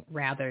everything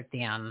rather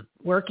than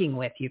working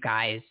with you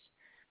guys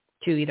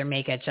to either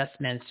make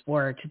adjustments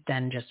or to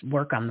then just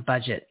work on the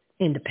budget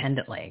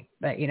independently.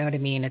 But you know what I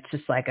mean? It's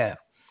just like it's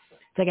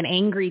like an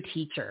angry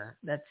teacher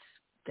that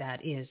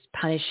is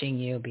punishing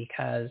you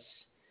because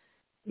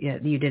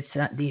you did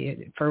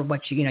for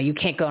what you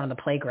can't go on the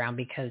playground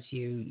because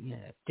you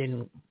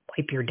didn't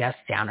wipe your desk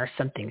down or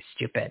something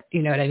stupid.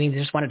 You know what I mean? They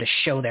just wanted to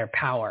show their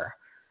power.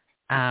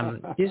 You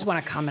just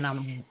want to comment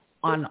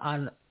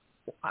on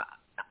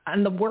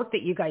the work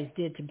that you guys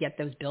did to get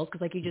those bills,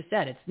 because like you just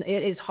said,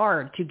 it is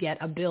hard to get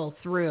a bill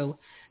through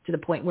to the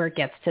point where it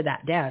gets to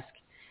that desk,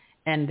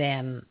 and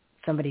then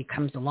somebody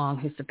comes along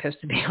who's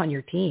supposed to be on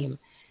your team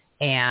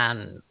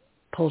and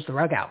pulls the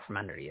rug out from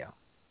under you.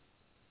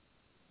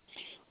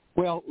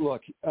 Well,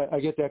 look, I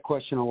get that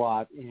question a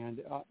lot,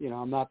 and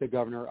I'm not the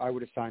governor. I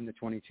would have signed the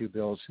 22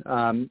 bills.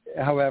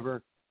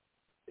 However,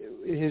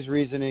 his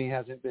reasoning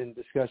hasn't been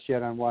discussed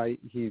yet on why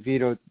he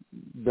vetoed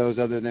those,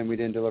 other than we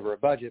didn't deliver a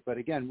budget. But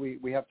again,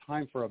 we have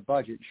time for a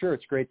budget. Sure,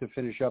 it's great to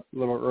finish up a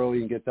little early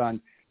and get done.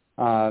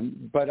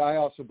 But I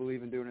also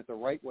believe in doing it the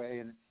right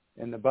way.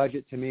 And the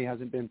budget, to me,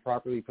 hasn't been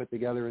properly put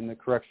together in the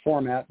correct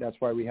format. That's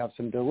why we have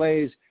some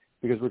delays,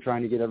 because we're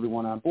trying to get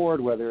everyone on board,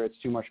 whether it's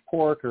too much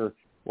pork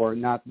or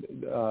not,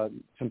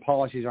 some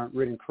policies aren't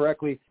written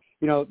correctly.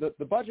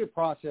 The budget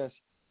process,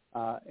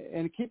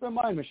 and keep in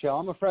mind, Michelle,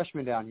 I'm a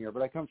freshman down here,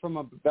 but I come from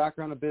a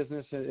background of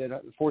business at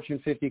a Fortune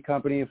 50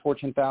 company, a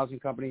Fortune 1000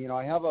 company.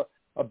 I have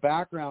a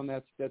background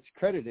that's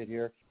credited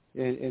here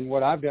in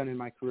what I've done in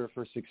my career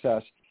for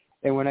success.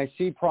 And when I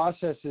see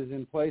processes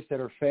in place that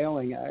are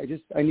failing,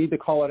 I need to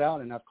call it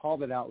out, and I've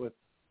called it out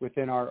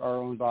within our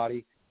own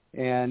body.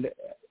 And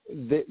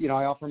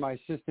I offer my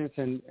assistance,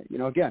 and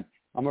again,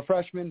 I'm a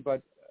freshman,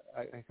 but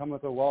I come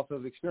with a wealth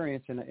of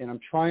experience, and I'm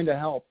trying to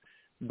help.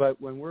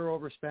 But when we're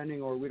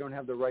overspending or we don't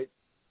have the right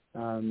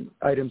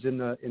items in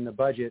the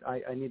budget,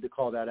 I need to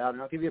call that out.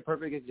 And I'll give you a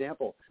perfect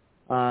example.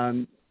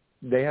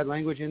 They had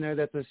language in there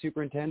that the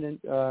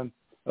superintendent of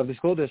the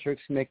school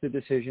districts can make the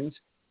decisions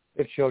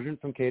if children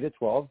from K to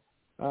 12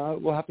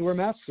 will have to wear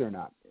masks or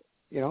not.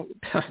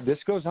 This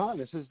goes on.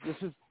 This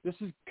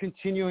is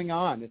continuing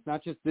on. It's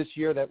not just this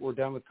year that we're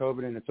done with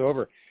COVID and it's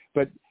over.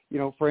 But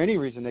for any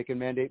reason, they can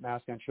mandate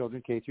masks on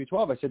children K through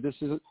 12. I said this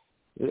is,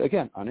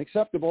 again,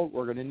 unacceptable.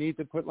 We're going to need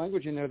to put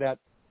language in there that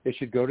it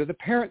should go to the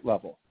parent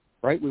level,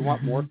 right? We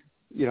want more,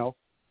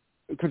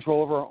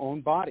 control over our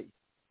own body,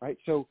 right?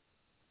 So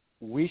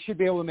we should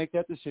be able to make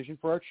that decision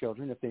for our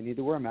children if they need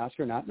to wear a mask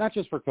or not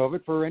just for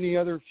COVID, for any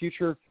other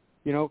future,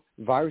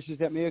 viruses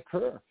that may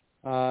occur.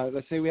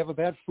 Let's say we have a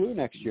bad flu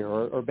next year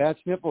or bad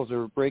sniffles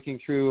are breaking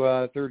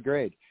through third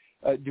grade.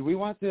 Do we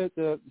want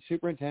the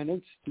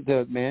superintendents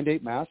to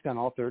mandate masks on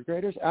all third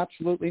graders?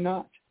 Absolutely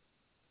not.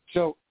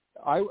 So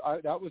I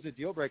that was a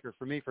deal breaker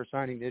for me for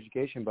signing the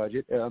education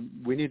budget.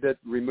 We need to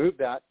remove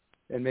that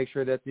and make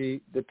sure that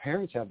the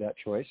parents have that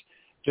choice,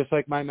 just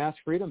like my mask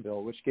freedom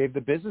bill, which gave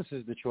the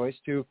businesses the choice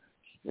to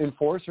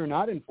enforce or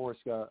not enforce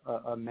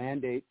a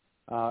mandate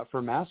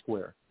for mask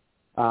wear.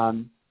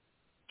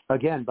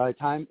 Again, by the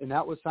time, and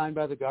that was signed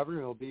by the governor,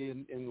 it'll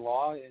be in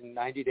law in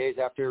 90 days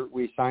after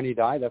we sign or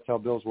die. That's how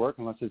bills work,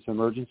 unless it's an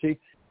emergency,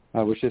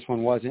 which this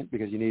one wasn't,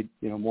 because you need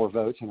more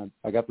votes. And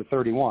I got the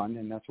 31,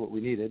 and that's what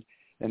we needed.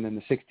 And then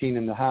the 16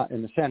 in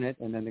the Senate,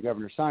 and then the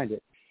governor signed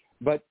it.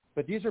 But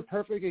these are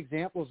perfect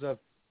examples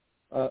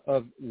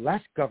of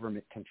less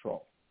government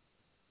control,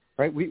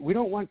 right? We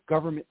don't want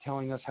government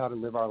telling us how to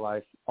live our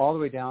life, all the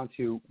way down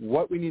to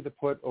what we need to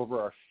put over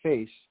our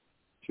face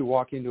to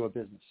walk into a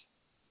business.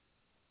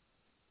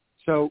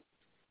 So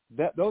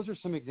those are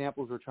some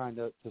examples we're trying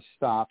to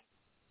stop.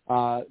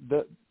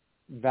 The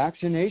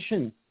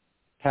vaccination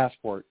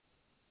passport.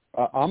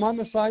 I'm on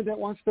the side that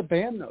wants to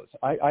ban those.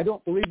 I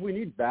don't believe we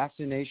need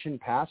vaccination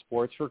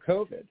passports for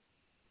COVID,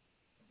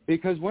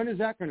 because when is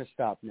that going to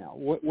stop now?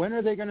 When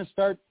are they going to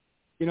start,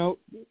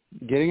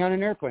 getting on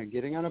an airplane,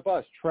 getting on a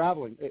bus,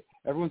 traveling?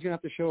 Everyone's going to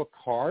have to show a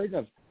card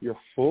of your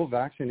full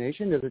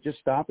vaccination. Does it just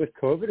stop with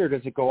COVID, or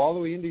does it go all the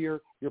way into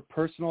your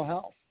personal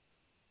health?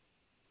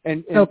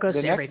 And it goes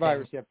the to next everything.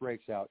 virus that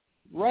breaks out.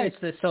 Right.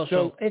 It's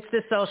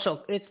the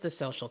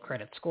social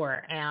credit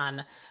score,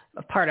 and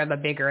a part of a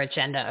bigger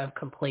agenda of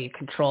complete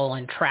control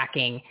and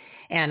tracking,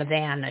 and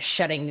then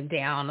shutting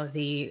down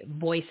the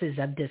voices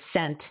of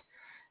dissent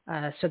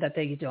so that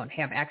they don't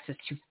have access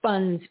to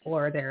funds,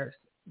 or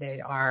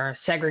they are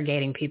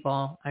segregating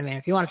people. I mean,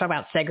 if you want to talk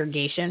about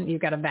segregation,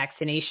 you've got a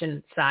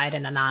vaccination side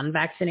and a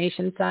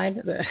non-vaccination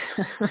side.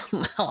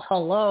 Well,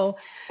 hello,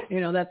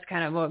 that's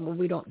kind of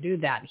we don't do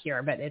that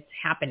here, but it's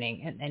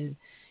happening. And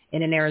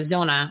in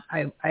Arizona,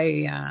 I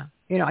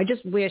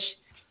just wish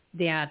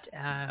that.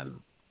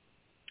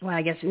 Well,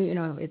 I guess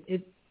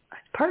it's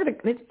part of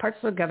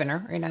the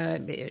governor.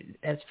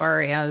 As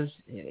far as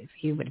if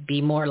he would be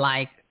more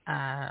like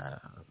Ron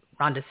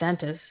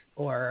DeSantis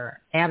or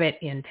Abbott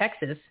in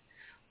Texas,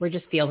 we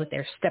just feel that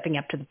they're stepping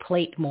up to the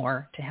plate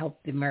more to help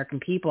the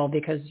American people,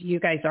 because you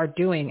guys are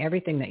doing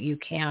everything that you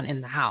can in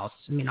the House.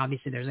 I mean,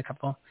 obviously there's a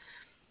couple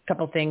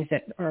things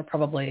that are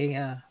probably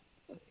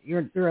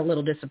you're a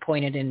little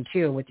disappointed in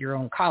too with your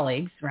own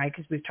colleagues, right?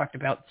 Because we've talked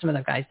about some of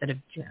the guys that have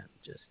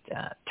just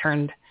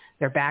turned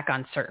their back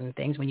on certain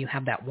things when you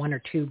have that 1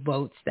 or 2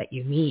 votes that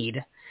you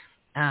need.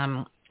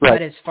 Right.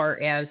 But as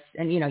far as,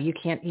 and you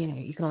can't,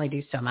 you can only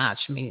do so much.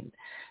 I mean,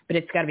 but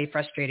it's got to be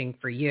frustrating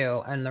for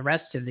you and the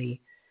rest of the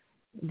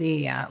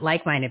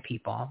like-minded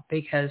people,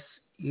 because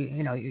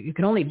you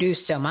can only do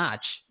so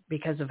much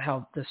because of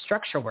how the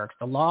structure works,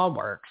 the law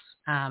works.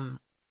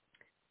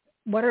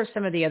 What are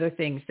some of the other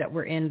things that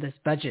were in this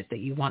budget that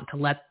you want to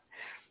let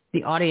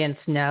the audience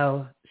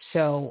know,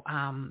 so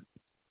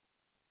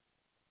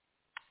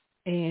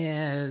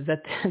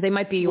that they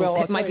might be,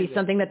 it might be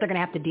something that they're going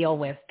to have to deal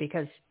with,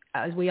 because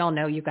as we all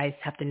know, you guys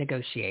have to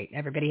negotiate.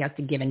 Everybody has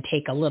to give and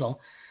take a little.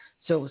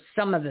 So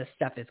some of this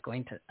stuff is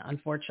going to,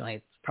 unfortunately,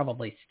 it's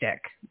probably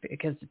stick,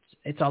 because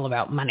it's all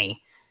about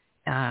money.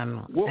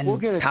 We'll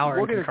get as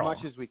control.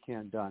 much as we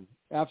can done.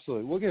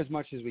 Absolutely. We'll get as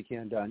much as we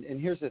can done.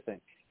 And here's the thing.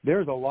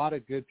 There's a lot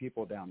of good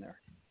people down there.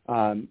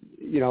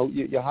 You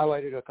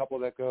highlighted a couple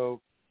that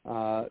go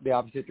the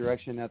opposite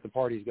direction that the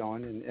party's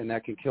going, and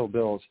that can kill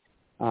bills.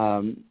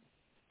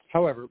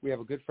 However, we have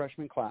a good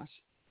freshman class.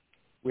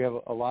 We have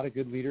a lot of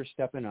good leaders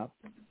stepping up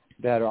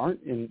that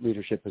aren't in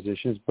leadership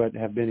positions but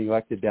have been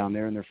elected down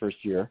there in their first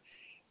year,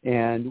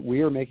 and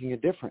we are making a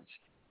difference.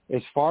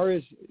 As far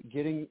as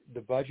getting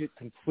the budget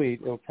complete,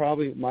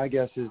 my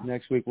guess is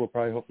next week we'll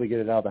probably hopefully get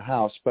it out of the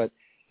House, but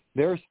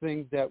there's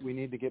things that we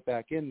need to get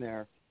back in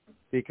there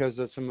because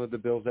of some of the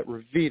bills that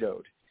were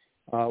vetoed.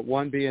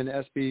 One being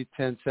SB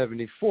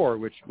 1074,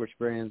 which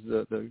brands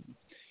the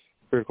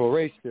critical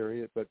race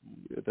theory, but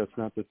that's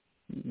not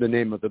the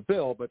name of the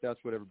bill, but that's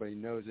what everybody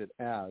knows it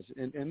as.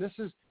 And this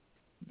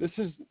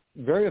is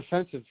very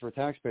offensive for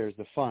taxpayers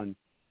to fund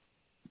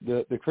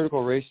the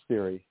critical race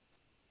theory,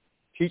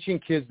 teaching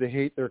kids to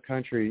hate their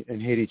country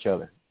and hate each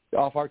other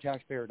off our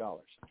taxpayer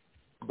dollars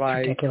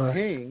by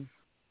paying.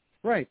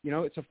 Right,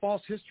 it's a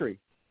false history.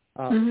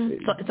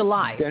 It's a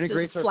lie.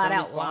 Denigrates it's our flat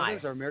founding out lie.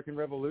 fathers, our American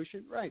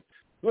Revolution. Right.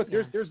 Look,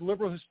 there's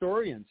liberal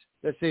historians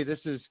that say this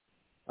is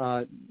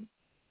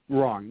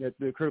wrong. That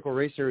the critical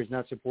race theory is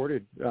not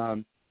supported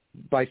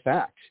by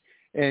facts.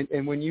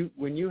 And when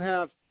you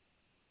have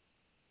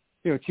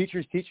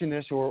teachers teaching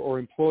this or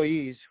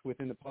employees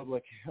within the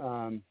public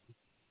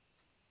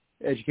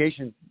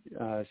education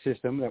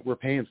system that we're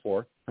paying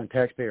for on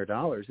taxpayer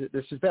dollars,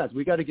 this is bad.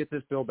 We got to get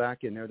this bill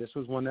back in there. This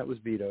was one that was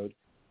vetoed.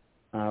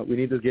 We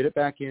need to get it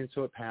back in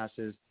so it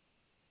passes,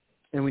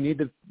 and we need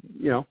to,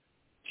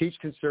 teach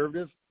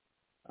conservative,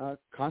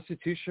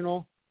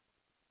 constitutional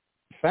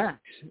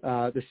facts,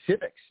 the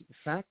civics,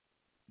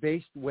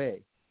 fact-based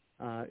way.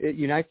 It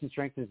unites and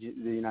strengthens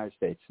the United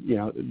States.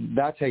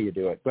 That's how you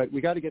do it. But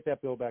we got to get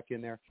that bill back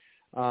in there.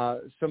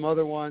 Some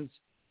other ones,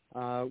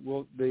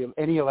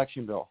 any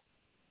election bill,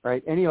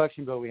 right? Any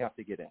election bill we have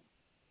to get in.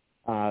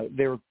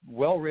 They were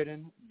well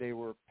written. They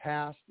were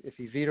passed. If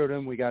he vetoed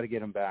them, we got to get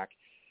them back.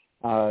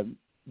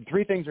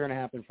 3 things are going to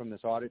happen from this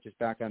audit, just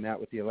back on that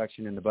with the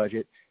election and the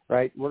budget,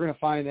 right? We're going to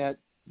find that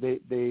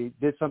they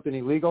did something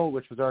illegal,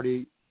 which was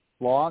already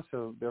law,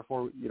 so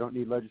therefore you don't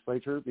need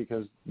legislature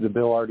because the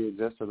bill already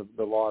exists or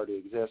the law already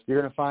exists.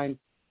 You're going to find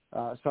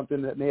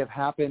something that may have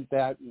happened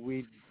that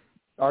we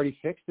already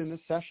fixed in this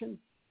session,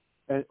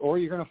 or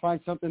you're going to find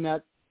something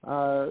that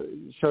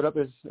showed up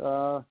as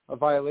a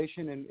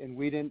violation and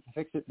we didn't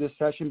fix it this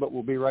session, but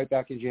we'll be right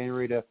back in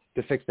January to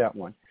fix that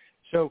one.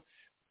 So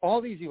all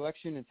these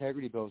election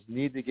integrity bills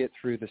need to get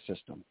through the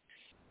system.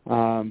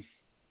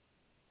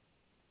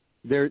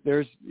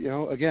 There's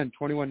again,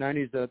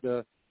 2190 is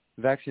the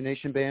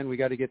vaccination ban. We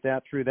got to get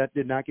that through. That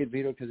did not get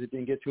vetoed because it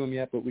didn't get to them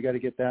yet, but we got to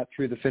get that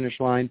through the finish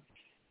line.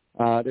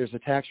 There's a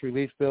tax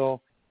relief bill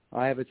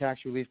I have a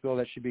tax relief bill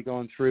that should be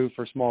going through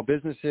for small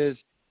businesses.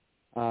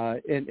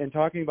 And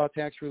talking about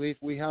tax relief,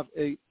 we have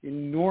an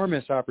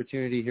enormous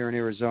opportunity here in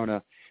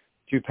Arizona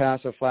to pass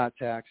a flat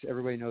tax.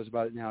 Everybody knows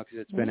about it now because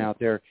it's been out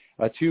there,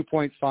 a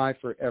 2.5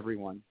 for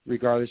everyone,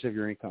 regardless of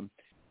your income.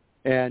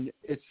 And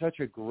it's such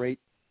a great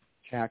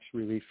tax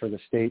relief for the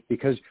state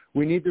because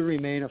we need to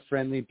remain a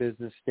friendly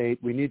business state.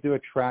 We need to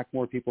attract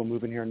more people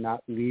moving here,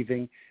 not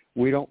leaving.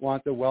 We don't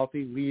want the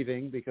wealthy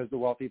leaving because the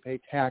wealthy pay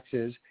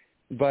taxes,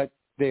 but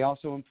they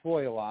also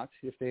employ a lot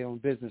if they own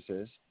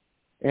businesses.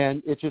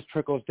 And it just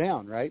trickles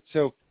down, right?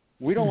 So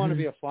we don't want to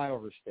be a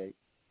flyover state,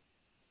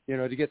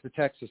 to get to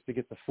Texas, to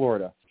get to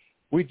Florida.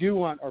 We do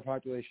want our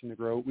population to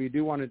grow. We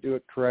do want to do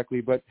it correctly,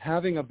 but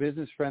having a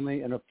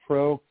business-friendly and a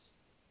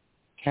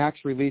pro-tax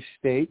relief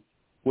state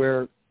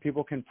where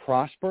people can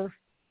prosper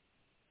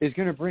is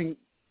going to bring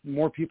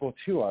more people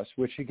to us,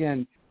 which,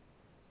 again,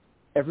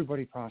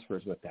 everybody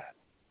prospers with that.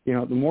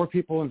 The more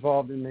people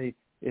involved in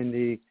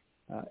the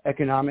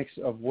economics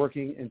of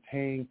working and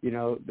paying,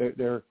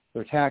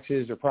 their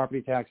taxes, their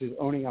property taxes,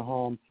 owning a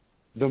home,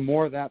 the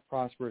more that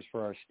prospers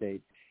for our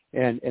state.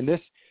 And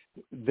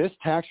this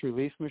tax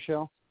relief,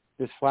 Michelle,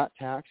 this flat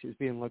tax is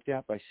being looked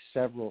at by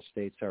several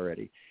states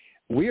already.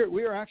 We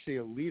are actually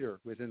a leader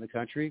within the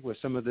country with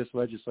some of this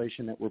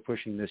legislation that we're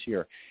pushing this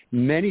year.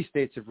 Many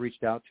states have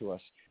reached out to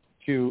us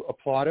to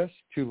applaud us,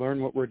 to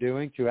learn what we're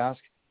doing, to ask,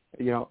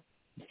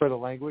 for the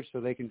language so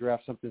they can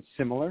draft something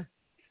similar.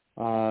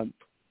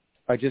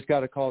 I just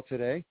got a call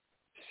today,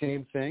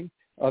 same thing.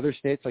 Other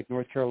states like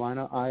North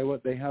Carolina, Iowa,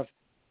 they have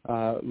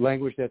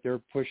language that they're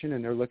pushing,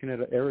 and they're looking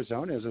at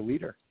Arizona as a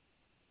leader.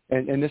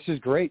 And this is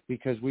great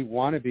because we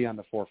want to be on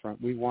the forefront.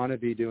 We want to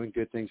be doing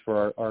good things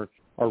for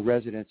our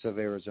residents of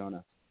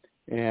Arizona.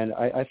 And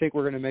I think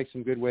we're going to make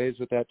some good waves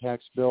with that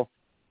tax bill,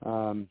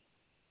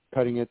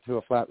 cutting it to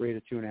a flat rate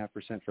of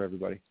 2.5% for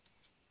everybody.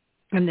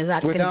 And is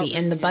that going to be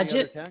in the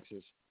budget?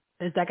 Taxes.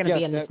 Is that going to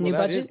be in this new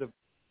budget?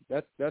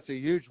 That's a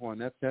huge one.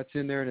 That's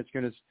in there, and it's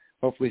going to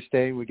hopefully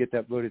stay, and we get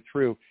that voted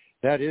through.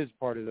 That is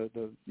part of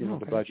the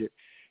budget.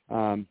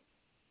 And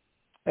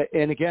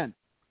again,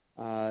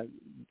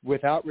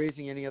 without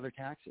raising any other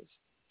taxes.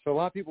 So a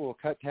lot of people will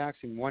cut tax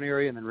in one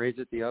area and then raise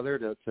it the other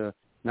to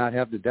not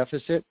have the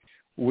deficit.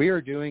 We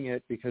are doing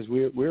it because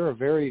we're a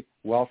very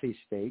wealthy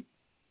state.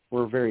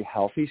 We're a very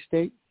healthy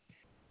state,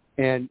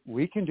 and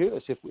we can do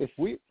this.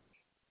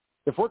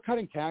 If we're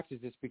cutting taxes,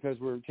 it's because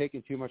we're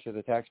taking too much of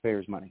the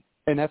taxpayers' money,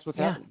 and that's what's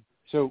happening.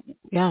 So,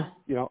 I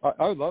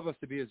would love us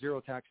to be a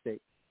zero tax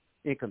state,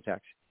 income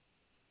tax,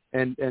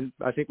 and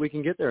I think we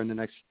can get there in the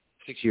next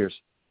 6 years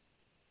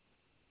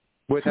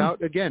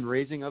without, again,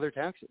 raising other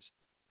taxes.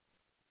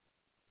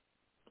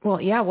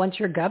 Well, yeah, once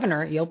you're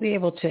governor, you'll be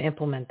able to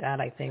implement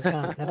that, I think.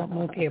 That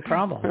won't be a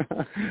problem.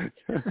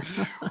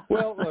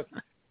 Well, look,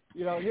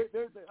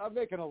 I'm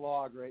making a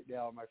log right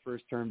now in my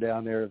first term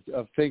down there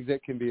of things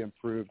that can be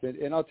improved.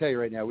 And I'll tell you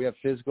right now, we have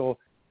physical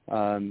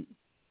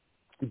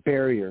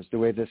barriers the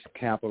way this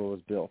Capitol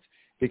was built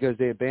because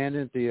they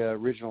abandoned the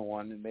original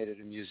one and made it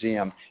a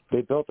museum.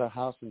 They built a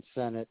House and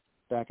Senate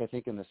back, I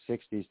think, in the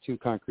 60s, 2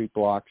 concrete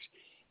blocks.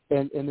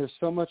 And there's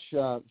so much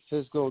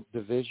physical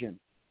division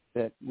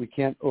that we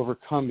can't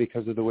overcome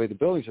because of the way the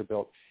buildings are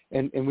built.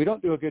 And we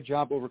don't do a good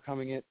job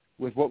overcoming it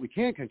with what we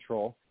can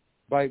control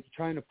by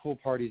trying to pull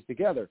parties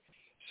together.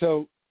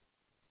 So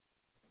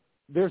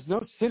there's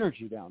no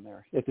synergy down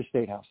there at the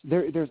State House.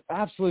 There's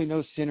absolutely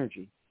no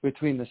synergy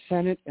between the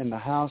Senate and the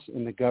House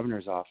and the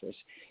governor's office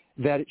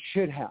that it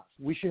should have.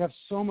 We should have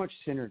so much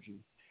synergy,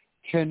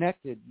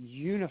 connected,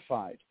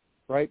 unified,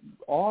 right,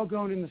 all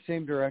going in the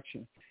same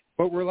direction.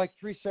 But we're like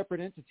 3 separate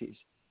entities.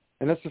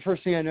 And that's the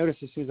first thing I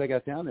noticed as soon as I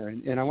got down there.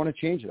 And I want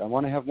to change it. I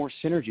want to have more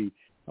synergy.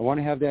 I want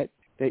to have that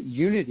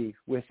unity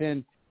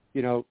within,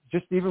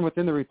 just even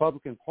within the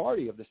Republican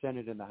Party of the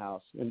Senate and the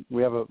House. And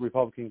we have a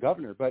Republican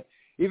governor. But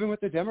even with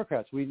the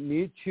Democrats, we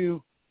need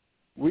to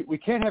we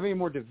can't have any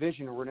more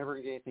division or we're never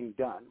going to get anything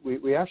done.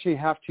 We actually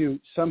have to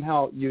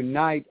somehow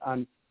unite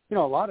on, a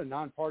lot of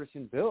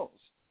nonpartisan bills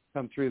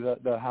come through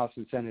the House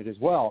and Senate as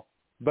well.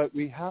 But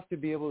we have to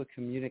be able to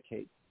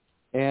communicate.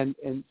 And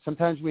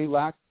sometimes we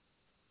lack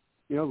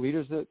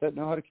leaders that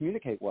know how to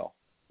communicate well,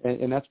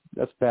 and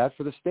that's bad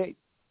for the state.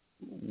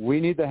 We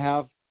need to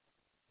have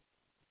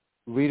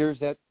leaders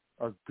that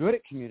are good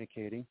at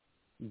communicating,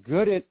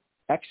 good at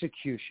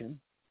execution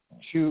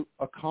to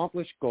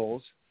accomplish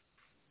goals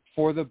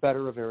for the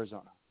better of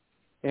Arizona.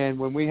 And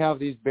when we have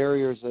these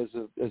barriers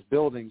as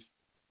buildings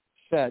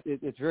set,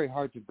 it's very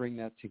hard to bring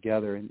that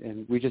together,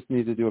 and we just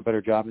need to do a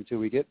better job until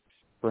we get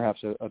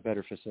perhaps a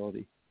better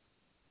facility.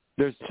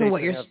 There's states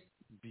that have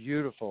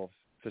beautiful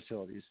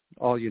facilities,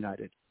 all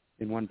united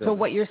in one building. So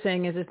what you're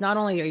saying is it's not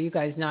only are you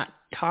guys not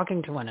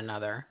talking to one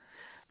another,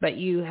 but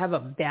you have a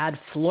bad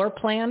floor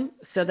plan,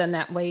 so then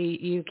that way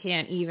you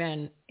can't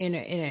even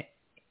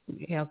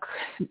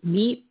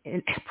meet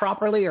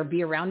properly or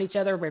be around each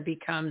other, where it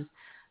becomes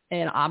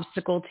an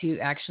obstacle to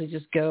actually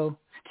just go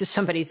to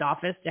somebody's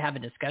office to have a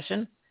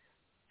discussion.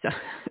 So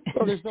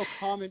well, there's no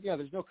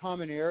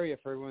common area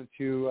for everyone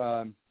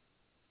to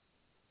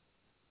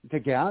to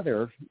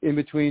gather in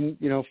between,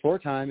 floor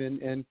time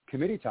and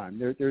committee time.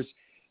 There's,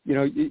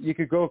 you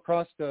could go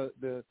across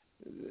your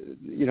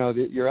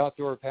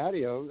outdoor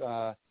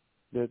patio,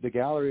 the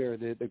gallery or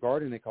the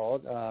garden they call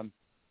it,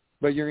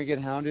 but you're going to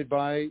get hounded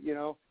by,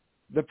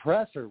 the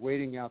press are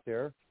waiting out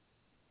there,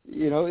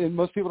 and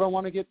most people don't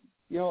want to get,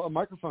 a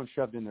microphone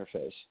shoved in their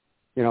face,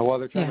 while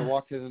they're trying to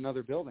walk to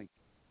another building.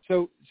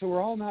 So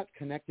we're all not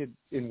connected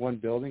in one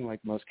building like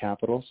most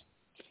capitals.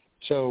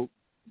 So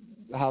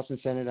House and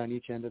Senate on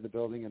each end of the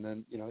building, and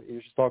then,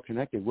 it's just all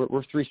connected.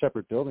 We're three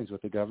separate buildings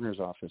with the governor's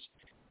office.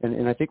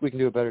 And I think we can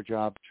do a better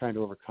job trying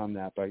to overcome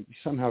that by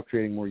somehow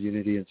creating more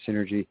unity and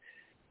synergy.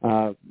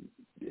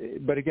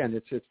 But again,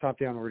 it's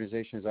top-down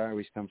organization, as I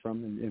always come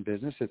from in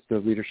business. It's the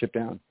leadership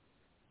down.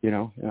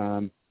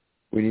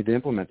 We need to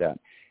implement that.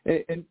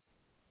 And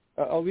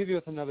I'll leave you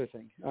with another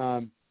thing.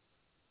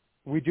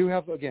 We do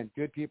have, again,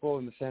 good people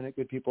in the Senate,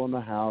 good people in the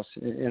House,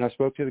 and I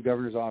spoke to the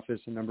governor's office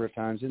a number of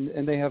times,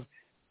 and they have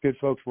good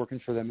folks working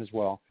for them as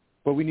well.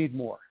 But we need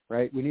more,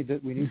 right? We need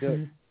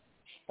to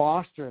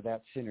foster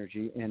that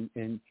synergy and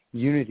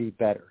unity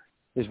better,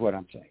 is what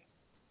I'm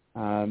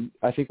saying.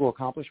 I think we'll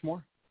accomplish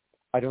more.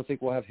 I don't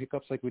think we'll have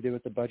hiccups like we did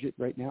with the budget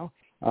right now.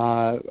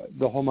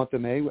 The whole month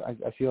of May,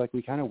 I feel like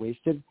we kind of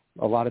wasted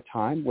a lot of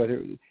time,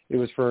 whether it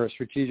was for a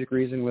strategic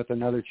reason with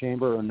another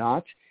chamber or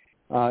not.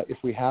 If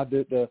we had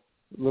the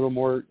little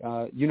more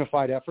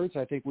unified efforts,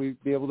 I think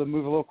we'd be able to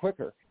move a little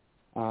quicker.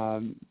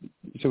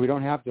 So we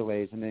don't have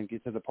delays and then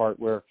get to the part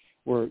where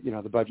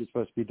the budget's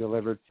supposed to be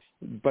delivered,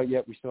 but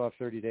yet we still have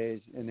 30 days,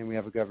 and then we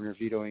have a governor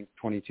vetoing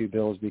 22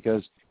 bills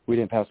because we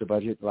didn't pass the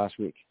budget last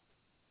week.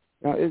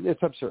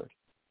 It's absurd.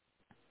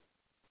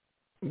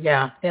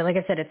 Yeah, like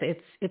I said,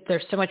 it's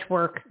there's so much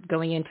work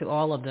going into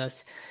all of this,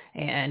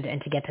 and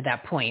to get to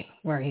that point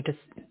where he just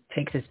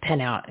takes his pen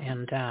out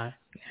and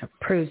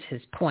proves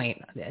his point.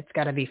 It's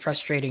got to be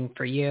frustrating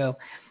for you,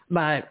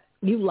 but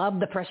you love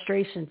the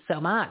frustration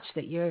so much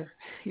that you're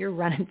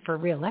running for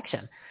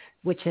re-election,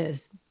 which is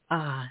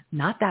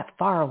not that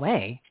far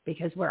away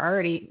because we're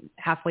already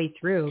halfway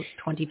through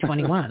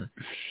 2021.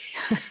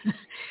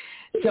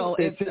 So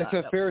it's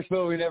a Ferris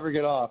wheel we never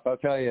get off. I'll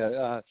tell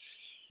you.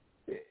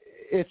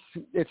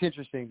 It's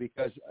interesting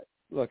because,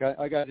 look,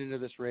 I got into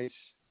this race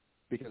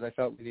because I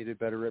felt we needed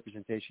better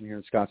representation here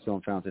in Scottsdale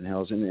and Fountain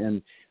Hills, and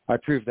I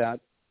proved that.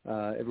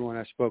 Everyone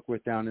I spoke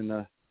with down in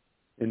the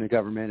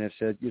government have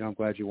said, I'm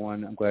glad you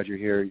won. I'm glad you're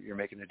here. You're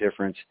making a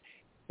difference.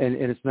 And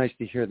it's nice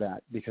to hear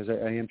that because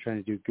I am trying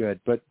to do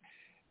good. But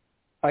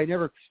I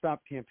never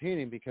stopped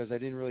campaigning because I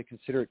didn't really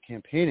consider it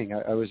campaigning.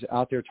 I was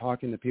out there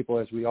talking to people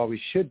as we always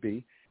should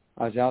be.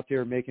 I was out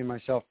there making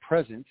myself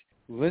present,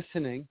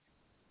 listening,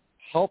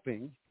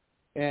 helping.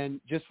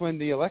 And just when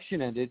the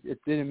election ended, it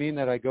didn't mean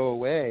that I go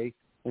away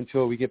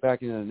until we get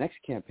back into the next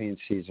campaign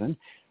season.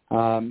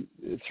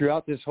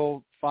 Throughout this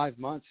whole 5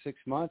 months, 6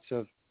 months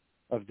of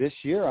this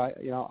year,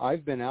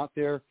 I've been out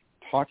there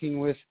talking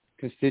with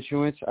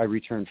constituents. I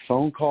return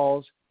phone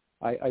calls.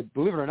 I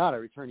believe it or not, I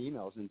return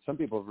emails, and some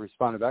people have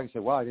responded back and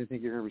said, "Wow, I didn't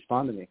think you were going to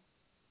respond to me."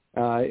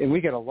 And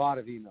we get a lot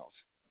of emails.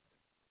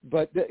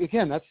 But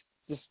again, that's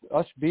just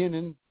us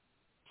being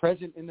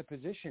present in the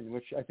position,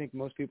 which I think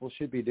most people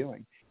should be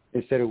doing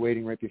instead of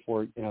waiting right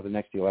before the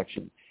next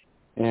election.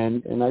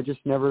 And I just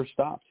never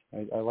stopped.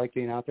 I like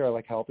being out there. I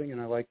like helping,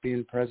 and I like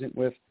being present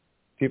with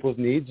people's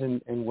needs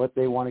and what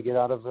they want to get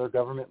out of their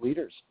government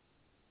leaders.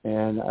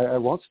 And I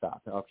won't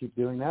stop. I'll keep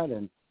doing that.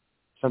 And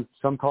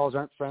some calls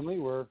aren't friendly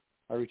where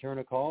I return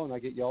a call and I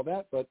get yelled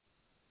at, but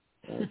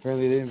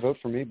apparently they didn't vote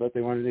for me, but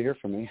they wanted to hear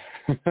from me.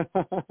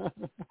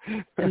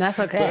 And that's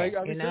okay.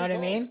 You know what I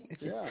mean?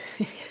 Yeah.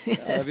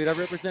 I mean, I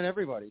represent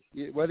everybody.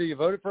 Whether you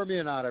voted for me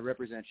or not, I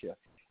represent you.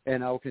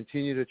 And I will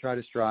continue to try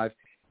to strive.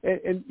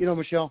 And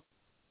Michelle,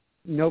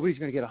 nobody's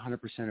going to get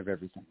 100% of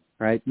everything,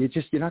 right? You're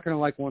not going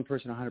to like one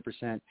person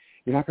 100%.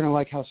 You're not going to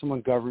like how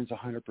someone governs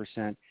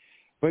 100%.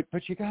 But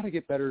you got to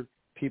get better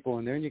people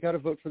in there, and you got to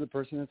vote for the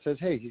person that says,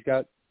 hey, he's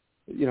got,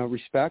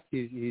 respect.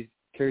 He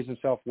carries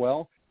himself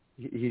well.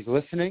 He's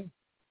listening.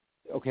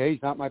 Okay,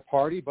 he's not my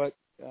party, but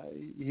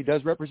he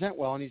does represent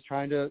well, and he's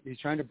trying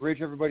to bridge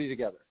everybody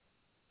together,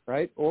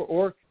 right?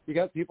 Or you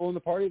got people in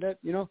the party that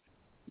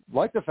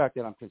like the fact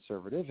that I'm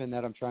conservative and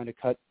that I'm trying to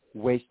cut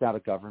waste out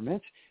of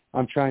government.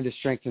 I'm trying to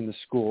strengthen the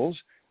schools.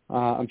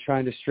 I'm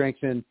trying to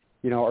strengthen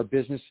our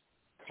business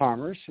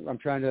commerce. I'm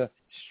trying to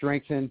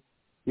strengthen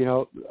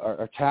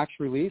our tax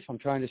relief. I'm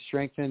trying to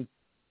strengthen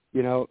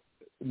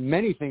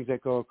many things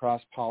that go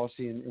across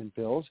policy and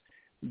bills.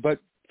 But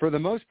for the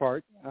most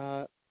part,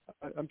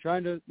 I'm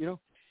trying to,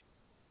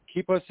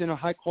 keep us in a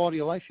high quality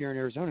of life here in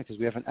Arizona because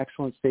we have an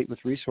excellent state with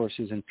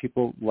resources and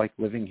people like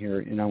living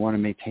here, and I want to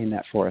maintain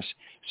that for us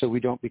so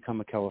we don't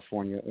become a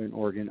California, an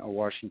Oregon, a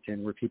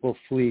Washington where people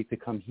flee to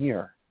come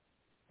here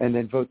and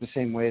then vote the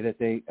same way that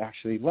they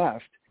actually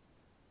left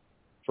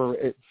for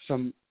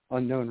some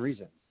unknown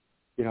reason.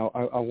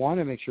 I want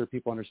to make sure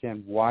people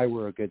understand why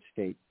we're a good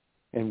state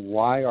and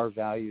why our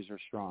values are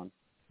strong.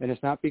 And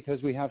it's not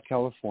because we have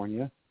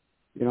California,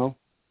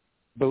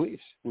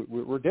 beliefs.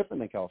 We're different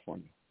than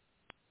California.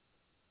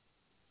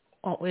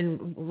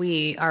 and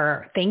we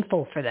are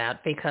thankful for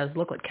that, because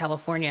look what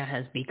California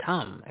has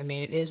become. I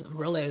mean, it is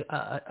really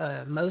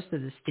most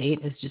of the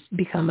state has just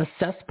become a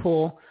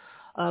cesspool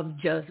of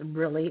just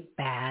really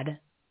bad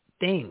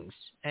things.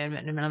 And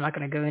I'm not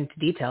going to go into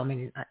detail. I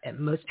mean,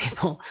 most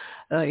people,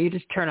 you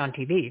just turn on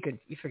TV,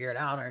 you figure it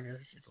out, or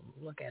just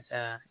look at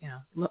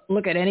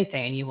look at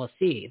anything, and you will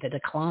see the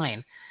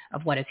decline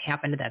of what has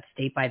happened to that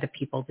state by the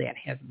people that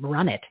have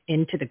run it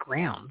into the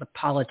ground, the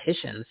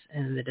politicians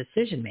and the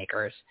decision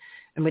makers.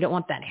 And we don't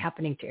want that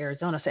happening to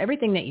Arizona. So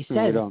everything that you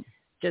said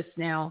just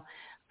now,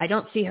 I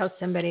don't see how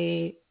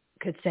somebody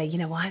could say, you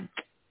know what,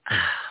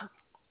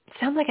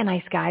 sounds like a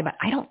nice guy, but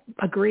I don't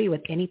agree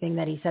with anything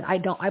that he said. I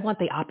want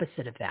the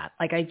opposite of that.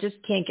 Like, I just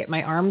can't get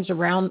my arms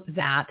around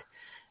that.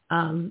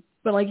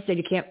 But like you said,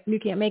 you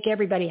can't make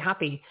everybody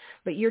happy,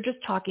 but you're just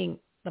talking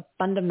the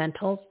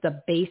fundamentals,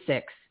 the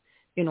basics,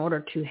 in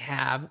order to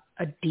have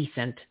a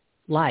decent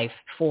life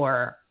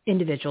for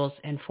individuals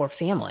and for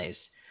families.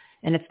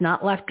 And it's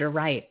not left or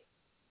right.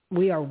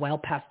 We are well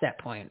past that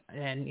point.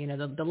 And,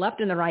 the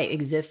left and the right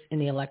exists in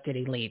the elected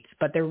elites,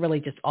 but they're really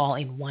just all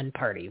in one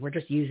party. We're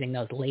just using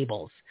those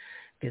labels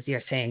because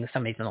you're saying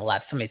somebody's on the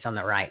left, somebody's on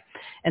the right.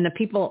 And the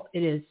people,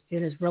 it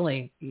is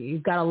really,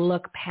 you've got to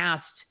look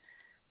past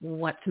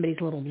what somebody's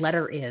little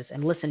letter is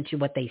and listen to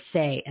what they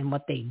say and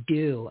what they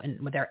do and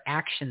what their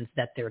actions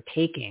that they're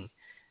taking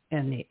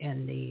and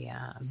the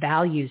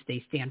values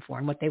they stand for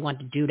and what they want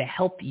to do to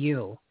help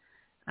you.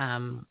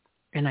 And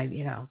I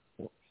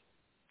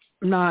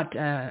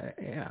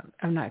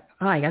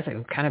guess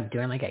I'm kind of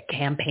doing like a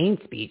campaign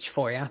speech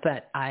for you,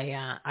 but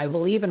I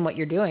believe in what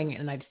you're doing,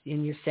 and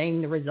you're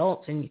saying the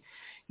results, and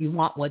you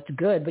want what's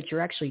good, but you're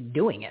actually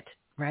doing it,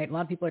 right? A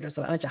lot of people are just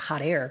a bunch of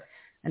hot air,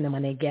 and then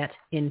when they get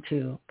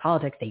into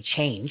politics, they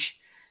change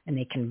and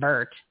they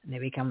convert and they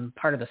become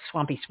part of the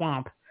swampy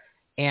swamp,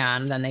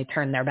 and then they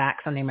turn their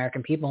backs on the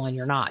American people, and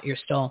you're not. You're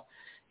still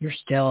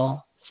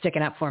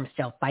sticking up for them,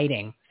 still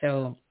fighting.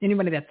 So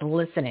anybody that's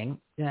listening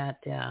that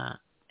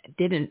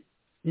didn't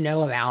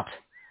know about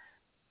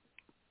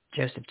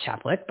Joseph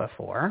Chaplik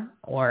before,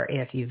 or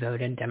if you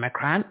voted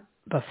Democrat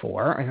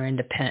before, or you're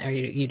independent, or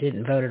you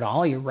didn't vote at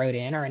all, you wrote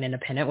in, or an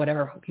independent,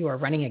 whatever you are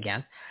running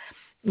against,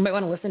 you might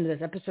want to listen to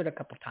this episode a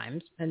couple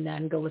times and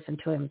then go listen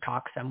to him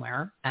talk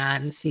somewhere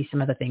and see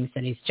some of the things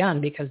that he's done,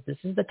 because this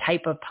is the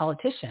type of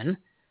politician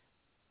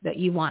that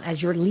you want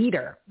as your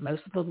leader.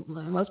 Most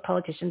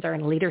politicians are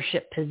in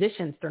leadership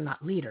positions. They're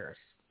not leaders.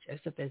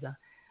 Joseph is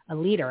a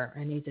leader,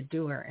 and he's a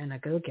doer and a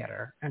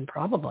go-getter, and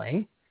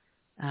probably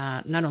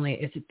not only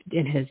is it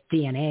in his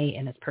DNA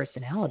and his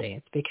personality,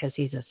 it's because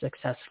he's a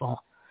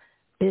successful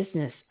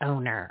business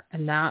owner,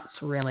 and that's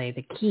really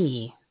the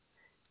key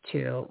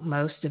to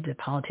most of the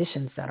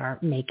politicians that are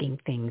making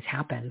things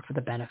happen for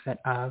the benefit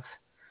of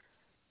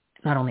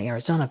not only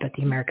Arizona but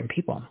the American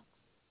people.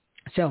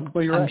 So I'm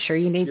right. Sure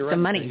you need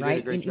some money, you right?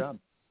 Did a great job.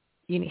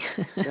 You need.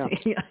 Yeah.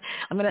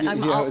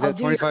 I'll do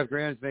 25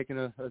 grand is making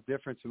a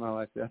difference in my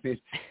life. I mean,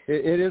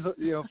 it is.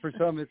 For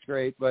some it's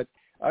great, but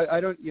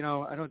I don't.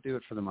 I don't do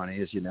it for the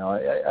money, as you know.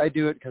 I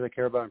do it because I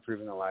care about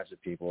improving the lives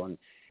of people, and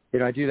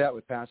I do that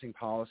with passing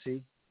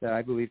policy that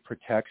I believe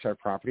protects our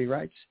property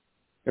rights,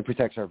 it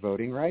protects our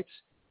voting rights,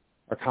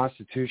 our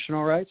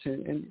constitutional rights,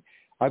 and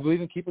I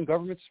believe in keeping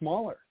government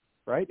smaller,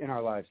 right, in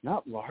our lives,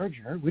 not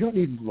larger. We don't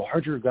need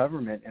larger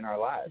government in our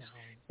lives,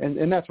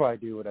 and that's why I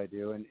do what I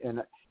do,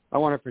 and I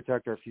want to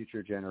protect our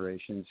future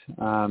generations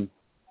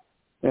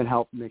and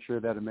help make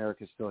sure that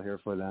America is still here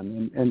for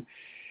them. And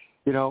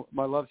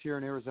my love's here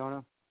in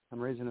Arizona. I'm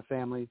raising a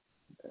family.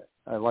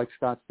 I like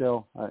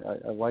Scottsdale.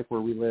 I like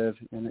where we live,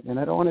 and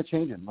I don't want to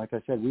change it. Like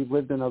I said, we've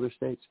lived in other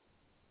states.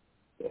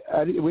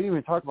 We didn't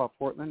even talk about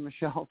Portland,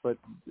 Michelle, but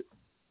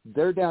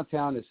their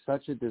downtown is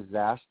such a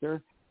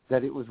disaster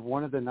that it was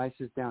one of the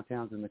nicest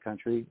downtowns in the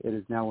country. It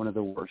is now one of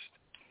the worst.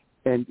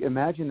 And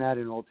imagine that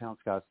in Old Town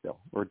Scottsdale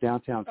or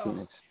downtown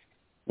Phoenix,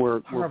 where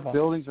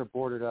buildings are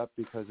boarded up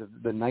because of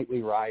the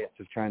nightly riots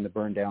of trying to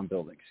burn down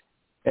buildings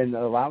and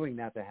allowing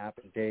that to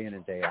happen day in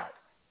and day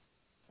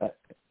out.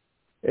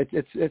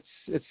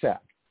 It's sad.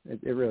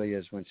 It really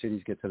is when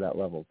cities get to that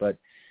level. But,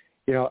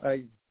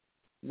 I'm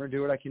going to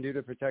do what I can do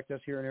to protect us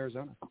here in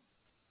Arizona.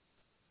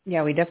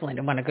 Yeah, we definitely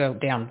don't want to go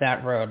down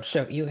that road.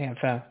 So you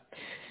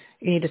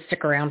need to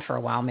stick around for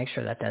a while, make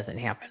sure that doesn't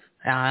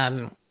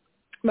happen.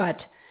 But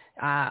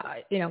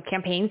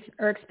campaigns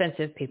are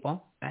expensive,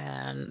 people,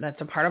 and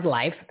that's a part of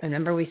life.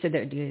 Remember, we said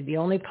that the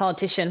only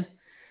politician,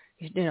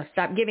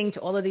 stop giving to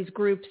all of these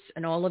groups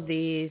and all of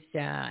these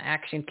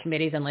action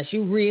committees unless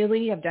you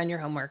really have done your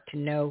homework to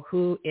know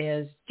who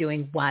is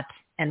doing what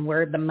and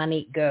where the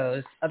money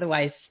goes.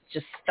 Otherwise,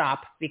 just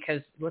stop,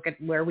 because look at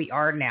where we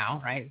are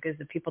now, right? Because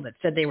the people that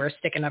said they were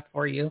sticking up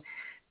for you,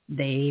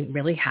 they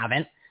really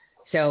haven't.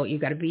 So you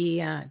got to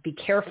be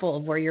careful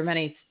of where your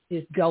money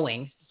is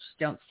going. Just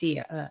don't see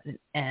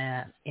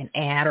an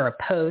ad or a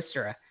post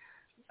or a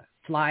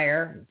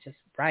flyer. Just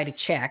write a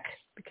check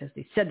because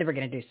they said they were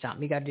going to do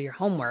something. You got to do your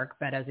homework.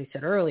 But as I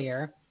said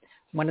earlier,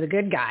 one of the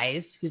good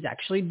guys who's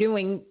actually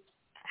doing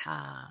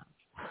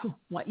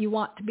what you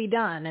want to be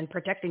done and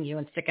protecting you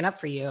and sticking up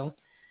for you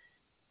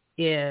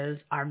is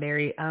our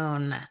very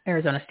own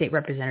Arizona State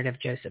Representative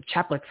Joseph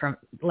Chaplik from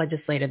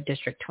Legislative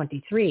District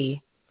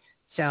 23.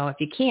 So if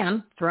you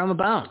can, throw him a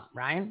bone,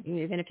 right?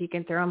 Even if you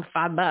can throw him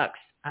 $5,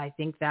 I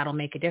think that'll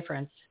make a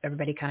difference.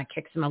 Everybody kind of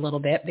kicks him a little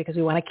bit because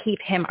we want to keep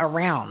him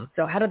around.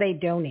 So how do they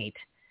donate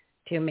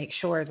to make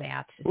sure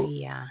that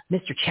the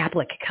Mr.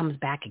 Chaplik comes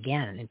back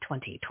again in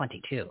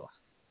 2022?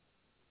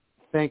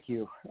 Thank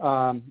you.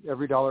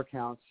 Every dollar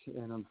counts,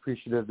 and I'm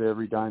appreciative of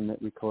every dime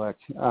that we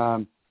collect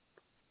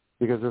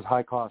because there's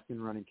high cost in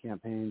running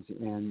campaigns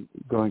and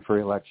going for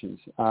elections.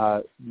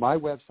 My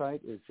website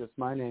is just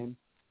my name,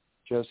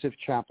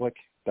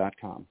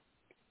 josephchaplik.com.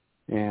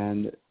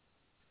 And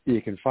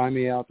you can find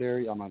me out there.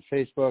 I'm on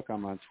Facebook.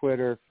 I'm on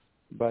Twitter.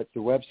 But the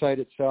website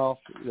itself,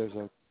 there's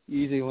an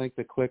easy link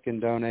to click and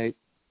donate.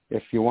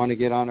 If you want to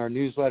get on our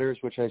newsletters,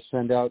 which I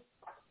send out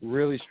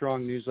really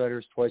strong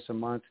newsletters twice a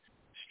month,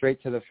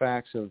 straight to the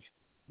facts of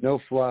no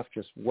fluff,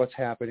 just what's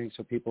happening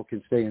so people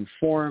can stay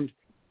informed.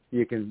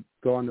 You can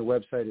go on the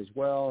website as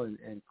well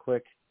and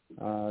click,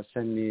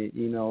 send me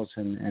emails,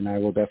 and I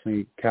will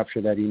definitely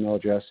capture that email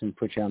address and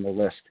put you on the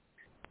list.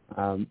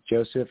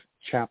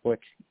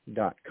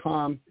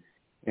 josephchaplik.com,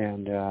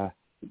 and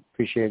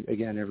appreciate,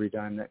 again, every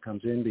dime that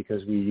comes in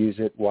because we use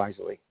it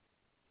wisely.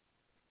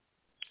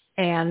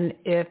 And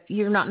if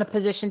you're not in a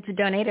position to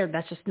donate or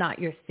that's just not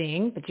your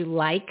thing, but you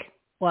like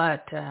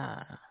what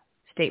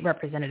State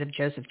Representative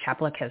Joseph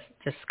Chaplik has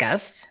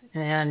discussed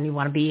and you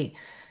want to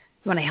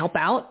help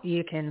out,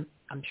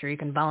 I'm sure you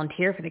can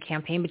volunteer for the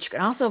campaign, but you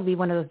can also be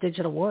one of those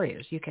digital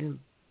warriors. You can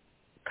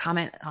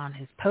comment on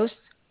his posts,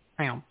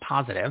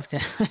 positive.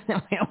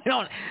 we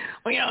don't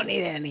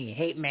need any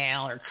hate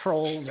mail or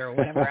trolls or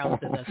whatever else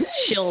in the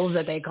shills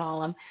that they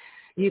call them.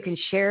 You can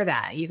share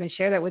that. You can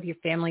share that with your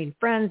family and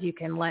friends. You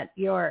can let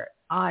your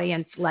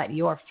audience, let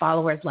your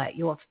followers, let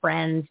your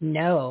friends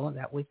know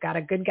that we've got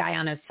a good guy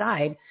on his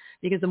side,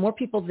 because the more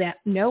people that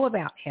know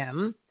about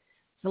him,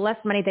 the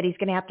less money that he's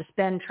going to have to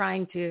spend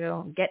trying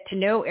to get to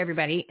know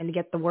everybody and to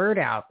get the word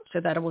out, so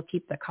that it will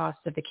keep the cost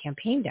of the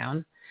campaign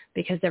down,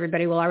 because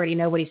everybody will already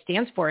know what he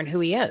stands for and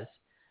who he is.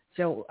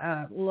 So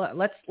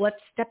let's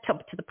step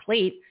up to the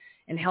plate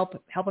and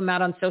help him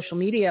out on social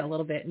media a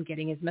little bit and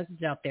getting his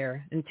message out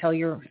there, and tell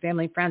your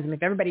family and friends. I mean,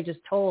 if everybody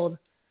just told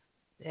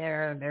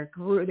their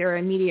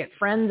immediate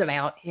friends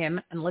about him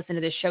and listened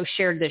to this show,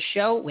 shared this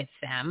show with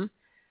them,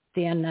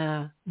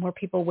 then more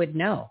people would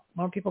know.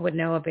 More people would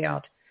know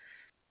about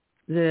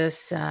this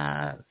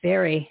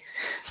very,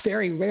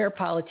 very rare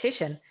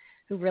politician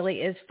who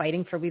really is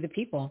fighting for we the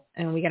people.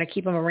 And we got to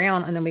keep him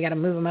around, and then we got to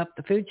move him up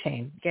the food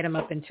chain, get him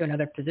up into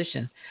another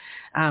position.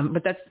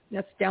 But that's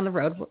down the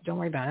road. Don't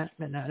worry about it.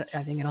 But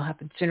I think it'll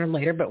happen sooner or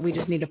later. But we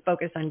just need to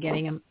focus on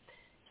getting him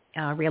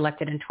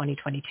reelected in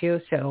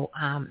 2022. So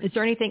is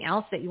there anything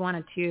else that you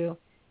wanted to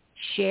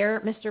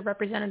share, Mr.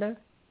 Representative,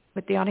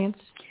 with the audience?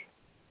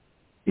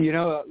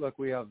 Look,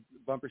 we have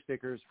bumper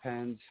stickers,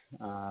 pens,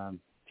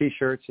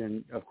 T-shirts,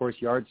 and, of course,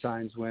 yard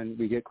signs when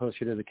we get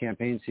closer to the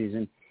campaign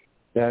season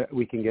that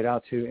we can get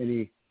out to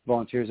any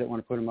volunteers that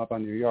want to put them up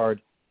on their yard.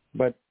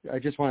 But I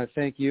just want to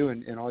thank you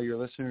and all your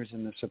listeners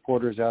and the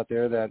supporters out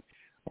there that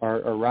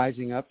are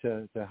rising up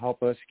to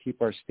help us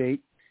keep our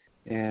state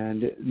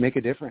and make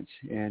a difference.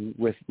 And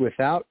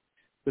without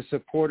the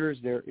supporters,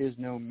 there is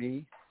no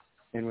me.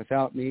 And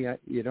without me,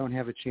 you don't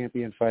have a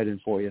champion fighting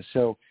for you.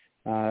 So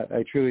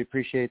I truly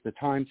appreciate the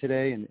time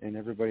today and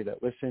everybody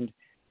that listened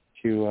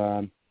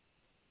to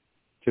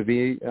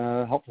be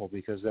helpful,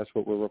 because that's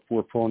what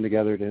we're pulling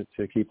together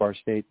to keep our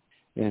state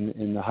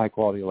in the high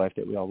quality of life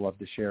that we all love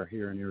to share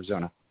here in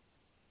Arizona.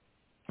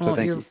 So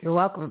well, you're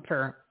welcome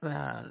you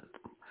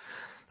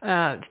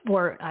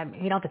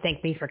don't have to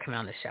thank me for coming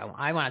on the show.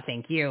 I want to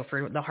thank you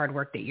for the hard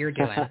work that you're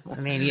doing. I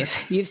mean,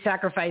 you've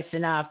sacrificed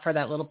enough for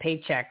that little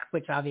paycheck,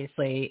 which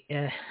obviously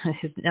is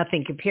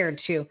nothing compared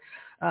to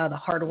the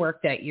hard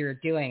work that you're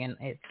doing. And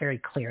it's very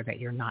clear that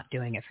you're not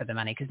doing it for the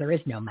money, because there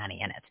is no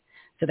money in it.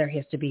 So there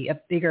has to be a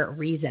bigger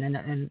reason,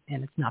 and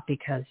it's not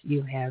because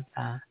you have,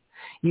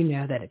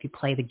 that if you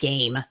play the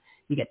game,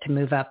 you get to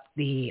move up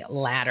the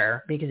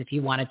ladder, because if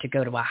you wanted to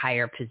go to a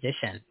higher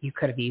position, you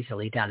could have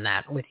easily done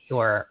that with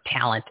your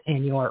talent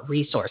and your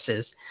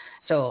resources.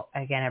 So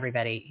again,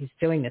 everybody, he's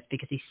doing this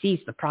because he sees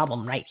the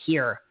problem right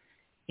here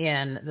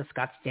in the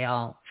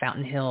Scottsdale,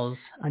 Fountain Hills,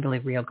 I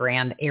believe Rio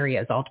Grande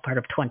area is all part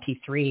of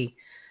 23.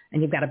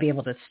 And you've got to be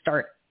able to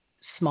start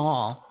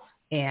small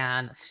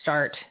and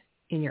start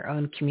in your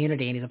own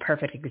community. And he's a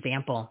perfect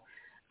example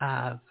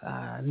of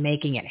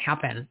making it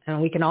happen.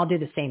 And we can all do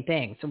the same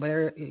thing. So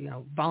whether,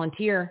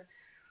 volunteer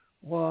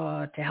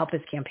to help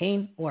this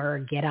campaign or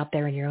get out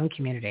there in your own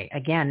community.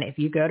 Again, if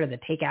you go to the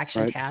Take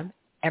Action tab,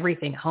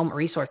 everything,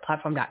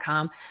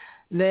 homeresourceplatform.com,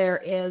 there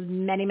is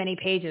many, many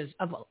pages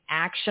of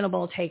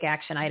actionable take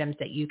action items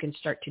that you can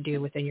start to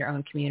do within your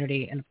own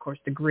community. And of course,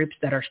 the groups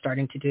that are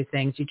starting to do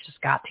things, you just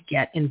got to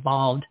get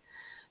involved,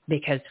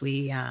 because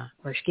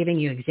we're giving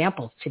you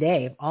examples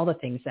today of all the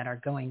things that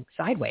are going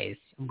sideways.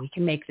 And we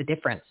can make the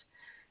difference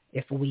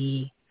if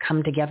we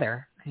come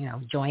together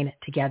join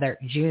Together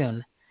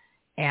June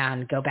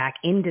and go back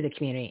into the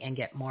community and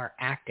get more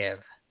active.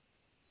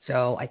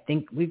 So I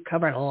think we've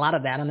covered a lot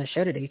of that on the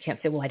show today. You can't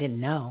say, well, I didn't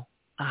know.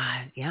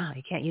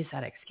 You can't use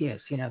that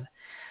excuse. You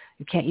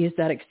can't use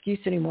that excuse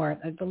anymore.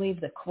 I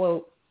believe the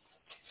quote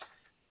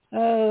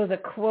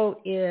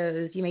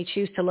is, you may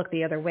choose to look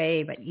the other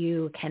way, but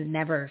you can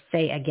never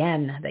say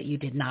again that you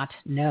did not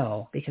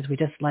know, because we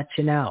just let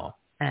you know.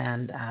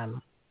 And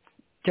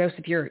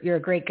Joseph, you're a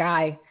great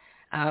guy.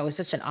 It was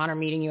such an honor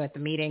meeting you at the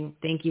meeting.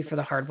 Thank you for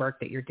the hard work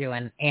that you're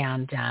doing.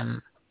 And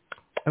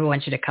I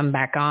want you to come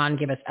back on,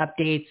 give us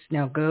updates.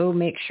 Now go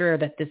make sure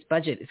that this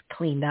budget is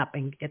cleaned up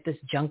and get this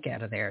junk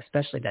out of there,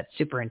 especially that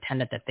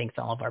superintendent that thinks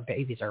all of our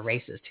babies are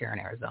racist here in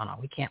Arizona.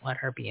 We can't let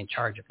her be in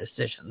charge of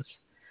decisions.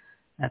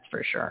 That's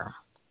for sure.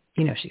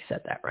 She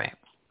said that, right?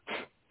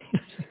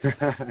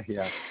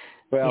 Yeah.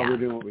 Well, we're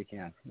doing what we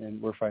can,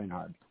 and we're fighting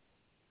hard.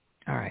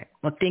 All right.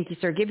 Well, thank you,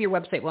 sir. Give your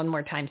website one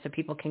more time so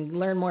people can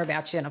learn more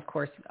about you and, of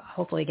course,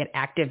 hopefully get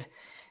active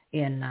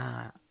in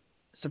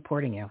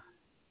supporting you.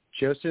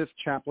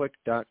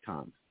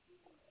 JosephChaplik.com.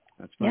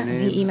 That's my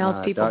name. He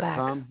emails people back.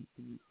 .com.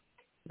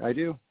 I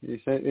do.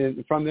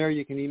 From there,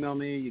 you can email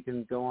me. You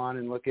can go on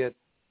and look at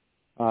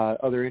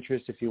other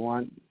interests if you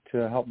want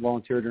to help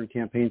volunteer during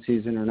campaign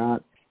season or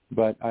not.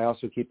 But I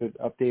also keep it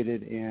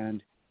updated,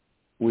 and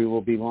we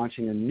will be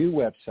launching a new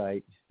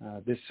website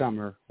this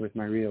summer with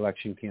my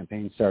re-election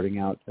campaign starting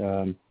out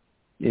in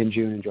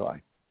June and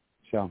July.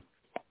 So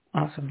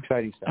awesome,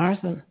 exciting stuff.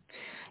 Awesome.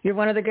 You're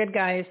one of the good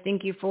guys.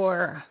 Thank you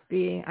for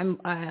being.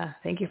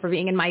 Thank you for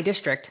being in my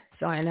district.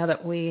 So I know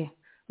that we've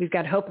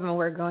got hope and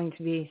we're going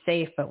to be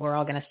safe, but we're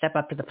all going to step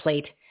up to the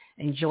plate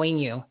and join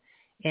you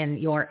in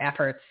your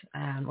efforts.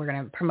 We're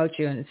going to promote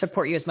you and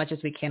support you as much as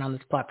we can on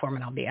this platform,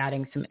 and I'll be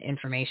adding some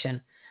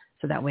information.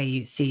 So that way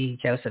you see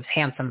Joseph's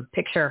handsome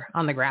picture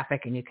on the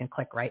graphic and you can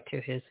click right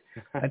to his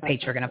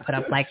webpage. We're going to put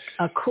up like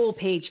a cool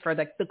page for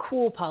the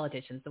cool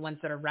politicians, the ones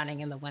that are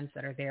running and the ones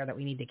that are there that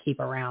we need to keep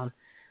around.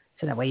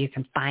 So that way you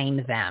can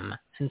find them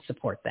and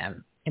support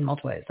them in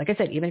multiple ways. Like I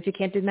said, even if you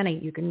can't do many,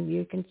 you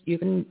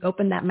can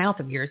open that mouth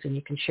of yours and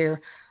you can share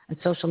on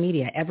social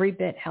media. Every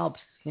bit helps,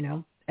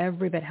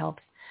 every bit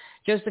helps.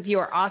 Joseph, you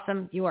are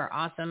awesome. You are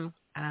awesome.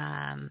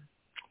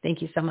 Thank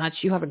you so much.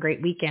 You have a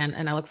great weekend,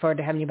 and I look forward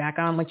to having you back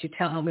on once you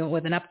tell me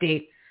with an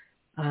update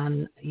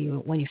on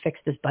when you fix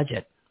this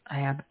budget. I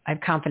have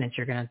confidence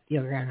you're gonna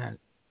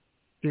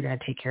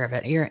take care of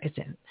it.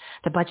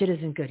 The budget is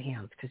in good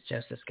hands because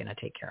Joseph's gonna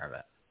take care of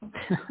it.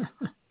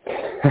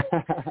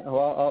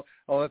 Well,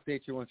 I'll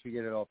update you once we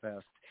get it all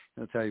passed.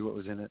 I'll tell you what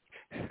was in it.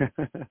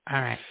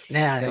 All right.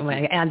 Yeah,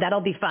 and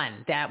that'll be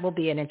fun. That will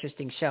be an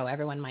interesting show.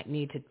 Everyone might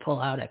need to pull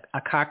out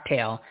a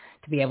cocktail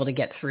to be able to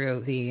get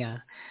through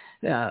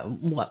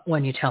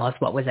when you tell us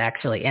what was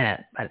actually in it.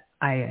 But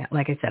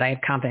like I said, I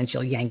have confidence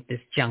you'll yank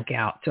this junk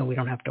out so we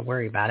don't have to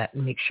worry about it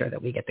and make sure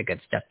that we get the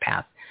good stuff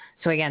passed.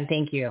 So again,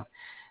 thank you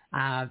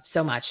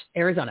so much.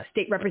 Arizona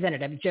State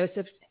Representative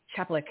Joseph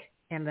Chaplik,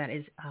 and that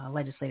is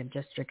Legislative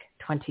District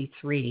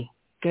 23.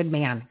 Good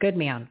man. Good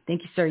man.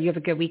 Thank you, sir. You have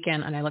a good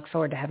weekend, and I look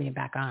forward to having you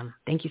back on.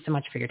 Thank you so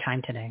much for your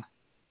time today.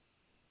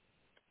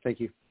 Thank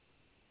you.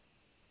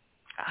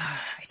 I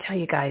tell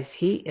you guys,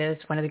 he is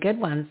one of the good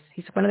ones.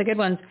 He's one of the good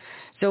ones.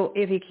 So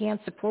if you can't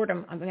support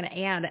him, I'm going to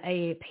add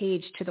a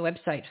page to the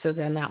website. So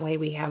then that way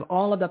we have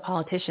all of the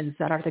politicians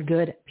that are the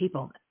good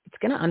people. It's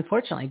going to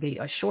unfortunately be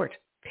a short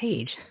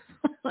page.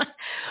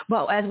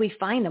 Well, as we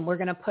find them, we're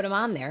going to put them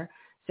on there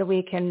so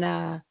we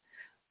can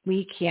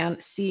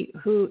see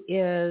who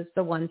is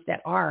the ones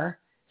that are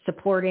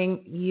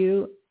supporting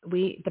you,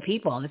 the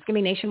people. And it's going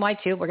to be nationwide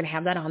too. We're going to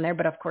have that on there.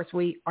 But of course,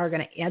 we are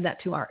going to add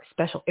that to our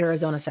special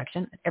Arizona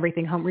section,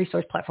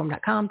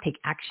 everythinghomeresourceplatform.com, Take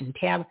Action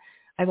tab.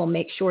 I will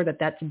make sure that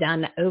that's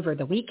done over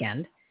the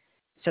weekend.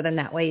 So then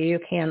that way you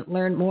can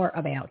learn more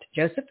about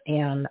Joseph.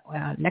 And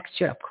next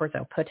year, of course,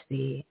 I'll put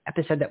the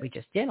episode that we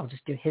just did. I'll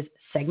just do his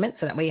segment.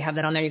 So that way you have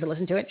that on there. You can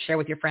listen to it, share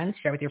with your friends,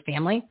 share with your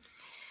family.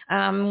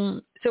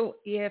 So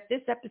if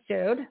this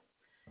episode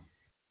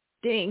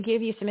didn't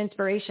give you some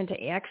inspiration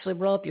to actually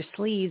roll up your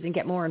sleeves and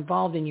get more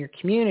involved in your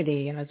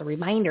community, and as a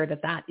reminder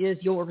that is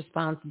your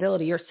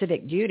responsibility, your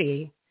civic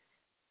duty,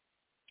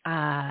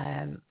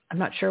 I'm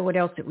not sure what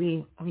else that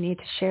we need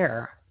to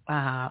share.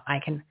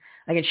 I can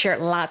share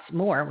lots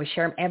more. We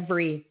share them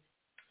every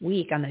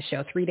week on the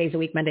show, 3 days a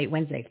week, Monday,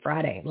 Wednesday,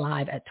 Friday,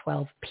 live at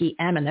 12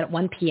 p.m. And then at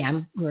 1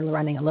 p.m., we're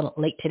running a little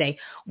late today.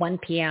 1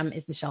 p.m.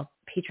 is Michelle's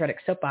Patriotic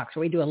Soapbox,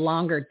 where we do a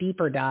longer,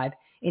 deeper dive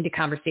into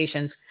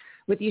conversations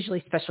with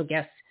usually special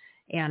guests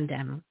and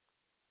a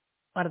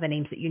lot of the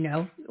names that you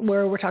know,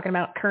 where we're talking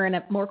about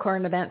more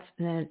current events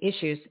and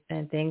issues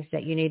and things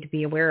that you need to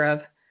be aware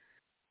of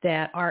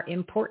that are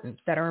important.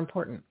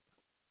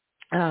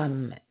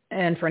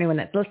 And for anyone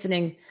that's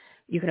listening,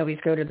 you can always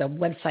go to the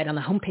website on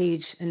the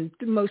homepage, and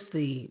most of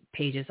the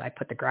pages I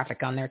put the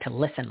graphic on there to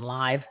listen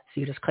live.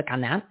 So you just click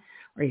on that,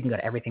 or you can go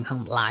to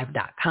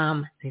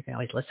everythinghomelive.com. You can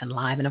always listen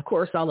live. And of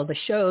course, all of the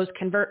shows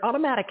convert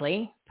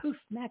automatically, poof,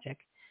 magic,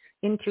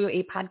 into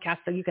a podcast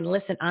so you can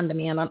listen on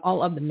demand on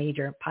all of the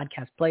major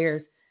podcast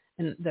players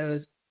And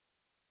those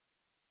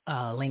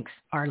links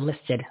are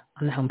listed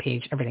on the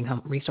homepage,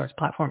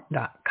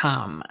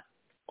 everythinghomeresourceplatform.com.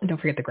 And don't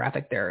forget the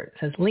graphic there. It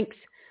says links.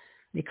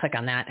 You click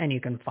on that, and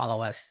you can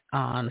follow us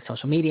on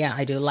social media.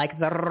 I do like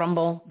the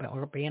Rumble, but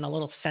we're being a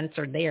little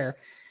censored there.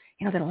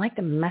 They don't like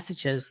the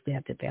messages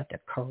about the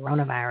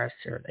coronavirus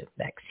or the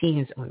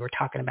vaccines. And we were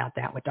talking about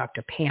that with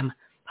Dr. Pam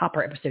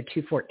Popper, episode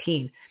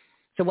 214.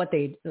 So what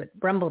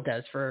Rumble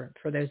does, for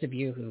those of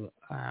you who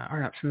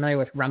are not familiar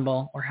with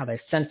Rumble or how they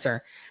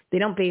censor, they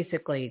don't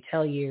basically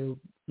tell you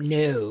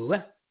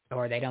no,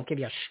 or they don't give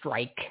you a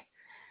strike.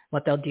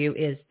 What they'll do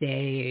is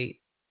the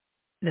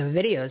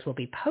videos will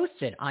be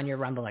posted on your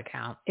Rumble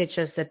account. It's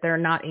just that they're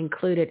not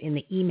included in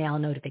the email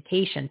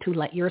notification to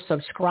let your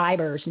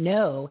subscribers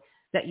know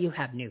that you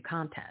have new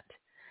content.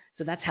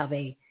 So that's how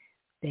they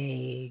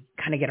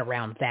kind of get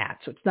around that.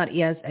 So it's not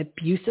as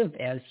abusive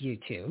as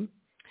YouTube.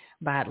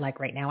 But like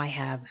right now I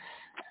have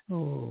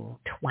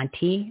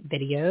 20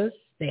 videos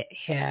that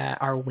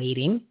are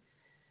waiting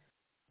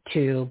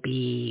to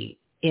be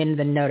in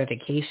the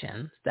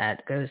notifications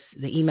that goes,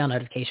 the email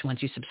notification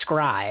once you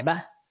subscribe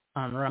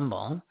on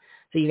Rumble.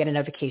 So you get a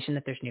notification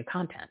that there's new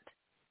content.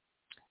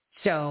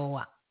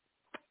 So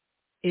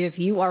if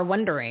you are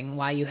wondering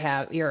why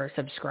you're a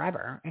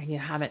subscriber and you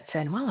haven't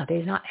said, well,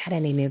 they've not had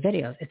any new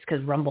videos, it's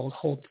because Rumble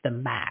holds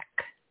them back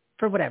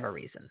for whatever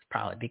reasons,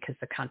 probably because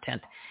the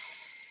content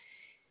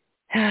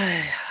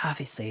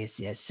obviously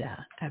is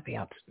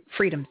about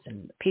freedoms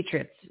and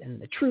patriots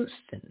and the truth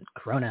and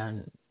corona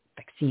and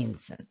vaccines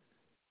and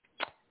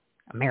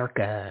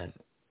America and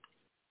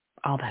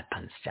all that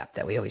fun stuff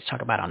that we always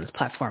talk about on this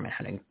platform. And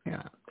having,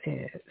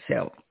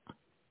 so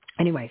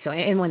anyway, so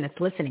anyone that's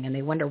listening and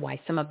they wonder why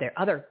some of their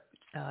other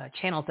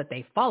channels that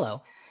they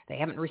follow, they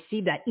haven't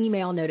received that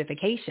email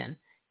notification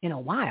in a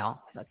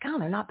while. It's like, oh,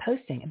 they're not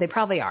posting. They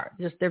probably are.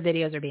 Just their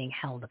videos are being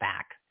held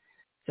back.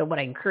 So what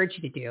I encourage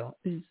you to do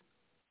is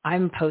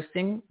I'm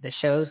posting the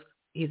shows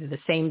either the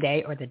same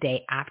day or the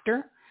day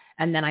after,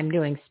 and then I'm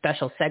doing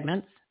special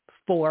segments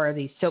for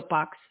these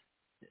soapbox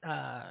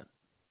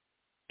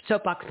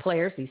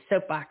players, these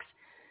soapbox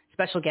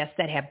special guests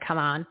that have come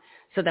on.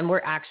 So then we're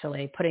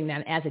actually putting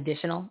them as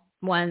additional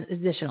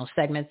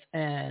segments,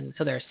 and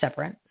so they're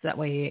separate. So that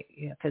way,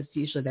 because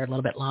usually they're a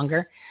little bit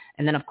longer.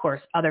 And then, of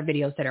course, other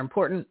videos that are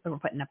important that we're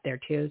putting up there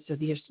too. So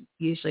there's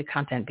usually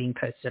content being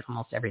posted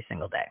almost every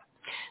single day.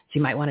 So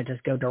you might want to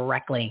just go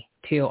directly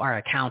to our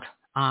account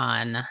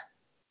our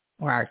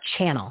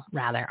channel.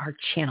 I'm going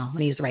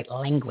to use the right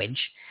language,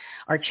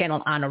 our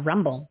channel on a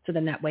Rumble. So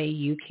then that way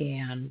you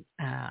can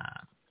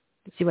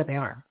see what they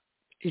are.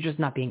 You're just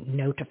not being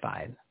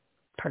notified,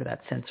 part of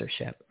that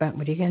censorship. But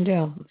what are you going to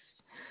do?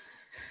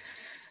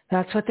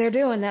 That's what they're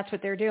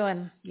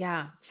doing.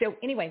 Yeah. So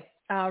anyway,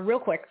 real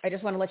quick, I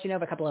just want to let you know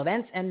of a couple of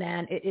events, and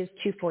then it is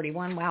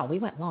 2:41. Wow, we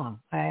went long.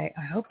 I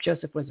hope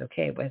Joseph was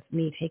okay with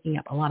me taking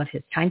up a lot of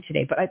his time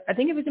today, but I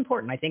think it was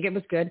important. I think it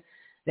was good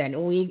that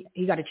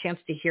he got a chance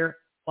to hear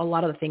a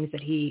lot of the things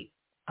that he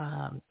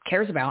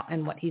cares about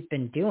and what he's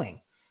been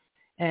doing.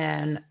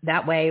 And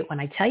that way, when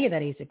I tell you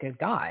that he's a good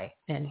guy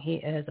and he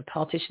is a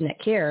politician that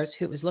cares,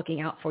 who is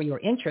looking out for your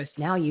interests,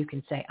 now you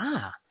can say,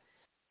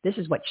 this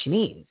is what she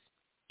means.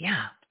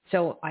 Yeah.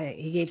 So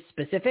he gave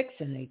specifics,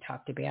 and he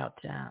talked about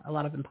a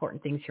lot of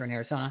important things here in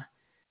Arizona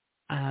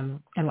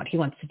and what he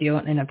wants to do.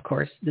 And, of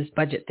course, this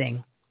budget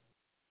thing.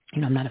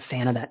 I'm not a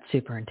fan of that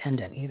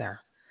superintendent either.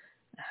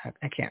 I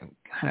don't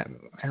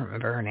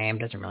remember her name.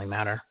 Doesn't really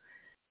matter.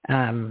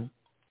 Those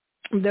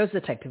are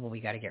the type of people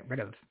we got to get rid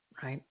of,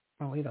 right?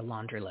 Well, we have a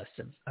laundry list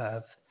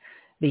of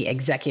the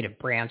executive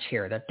branch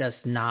here that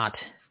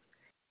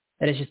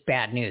is just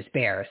bad news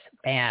bears.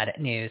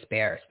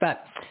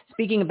 But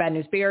speaking of bad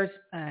news bears,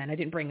 and I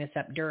didn't bring this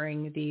up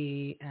during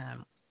the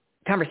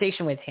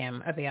conversation with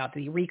him about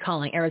the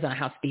recalling Arizona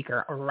House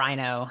Speaker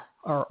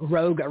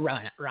Rogue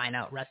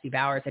Rhino, Rusty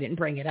Bowers. I didn't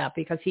bring it up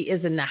because he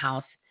is in the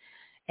House,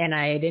 and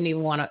I didn't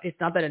even want to. It's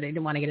not that I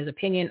didn't want to get his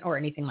opinion or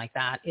anything like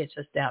that. It's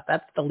just that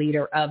that's the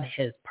leader of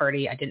his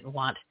party. I didn't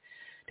want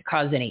to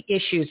cause any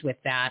issues with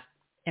that,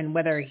 and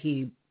whether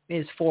he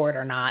is for it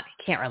or not,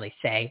 he can't really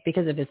say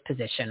because of his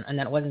position, and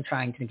then it wasn't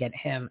trying to get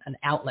him an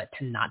outlet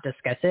to not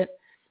discuss it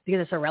because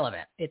it's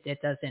irrelevant.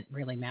 It doesn't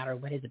really matter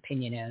what his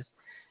opinion is,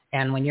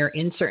 and when you're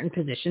in certain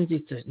positions,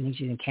 you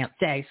can't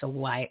say. So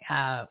why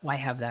have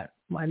that?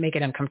 Why make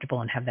it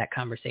uncomfortable and have that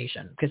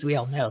conversation? Because we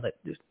all know that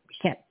we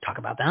can't talk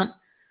about that,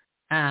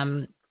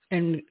 and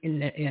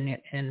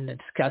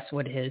discuss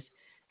what his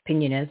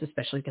opinion is,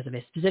 especially because of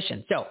his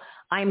position. So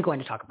I'm going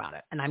to talk about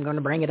it, and I'm going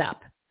to bring it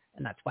up,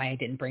 and that's why I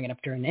didn't bring it up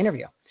during the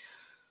interview.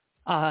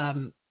 I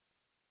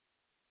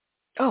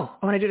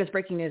want to do this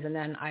breaking news, and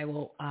then I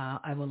will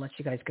let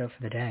you guys go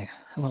for the day.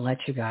 I will let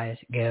you guys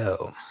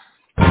go.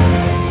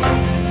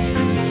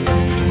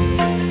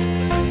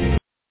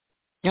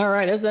 All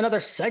right, this is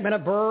another segment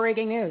of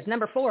breaking news.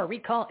 Number 4,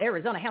 recall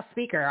Arizona House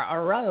Speaker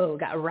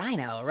Rogue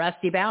Rhino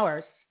Rusty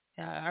Bowers.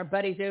 Our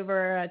buddies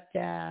over at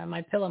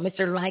My Pillow,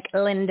 Mr. Mike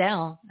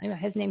Lindell.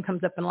 His name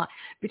comes up in a lot.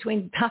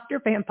 Between Dr.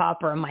 Pam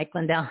Popper and Mike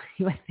Lindell,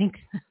 you would think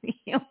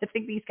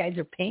these guys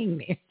are paying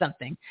me or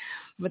something,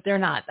 but they're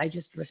not. I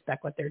just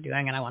respect what they're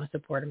doing, and I want to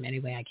support them any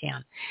way I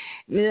can.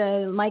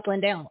 Mike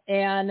Lindell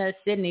and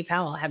Sydney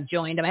Powell have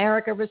joined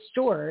America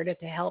Restored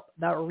to help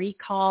the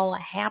recall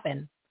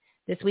happen.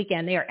 This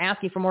weekend, they are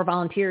asking for more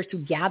volunteers to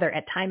gather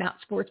at Time Out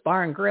Sports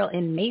Bar and Grill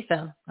in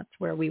Mesa. That's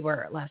where we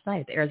were last night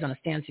at the Arizona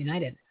Stance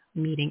United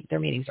meeting. Their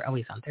meetings are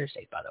always on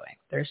Thursdays, by the way.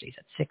 Thursdays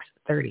at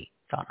 6:30.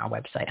 It's on our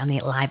website, on the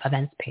live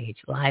events page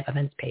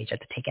at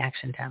the Take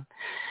Action tab.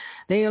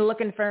 They are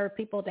looking for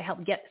people to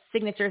help get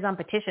signatures on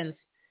petitions.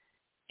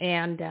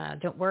 And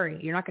don't worry,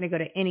 you're not going to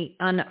go to any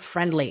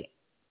unfriendly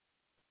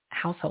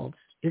households.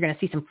 You're going to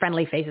see some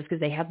friendly faces because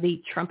they have the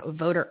Trump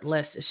voter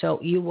list. So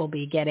you will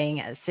be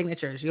getting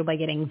signatures. You'll be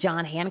getting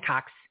John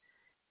Hancocks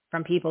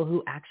from people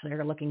who actually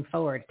are looking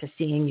forward to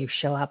seeing you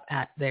show up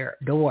at their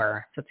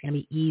door. So it's going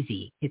to be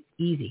easy. It's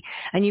easy.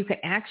 And you can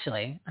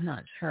actually, I'm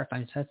not sure if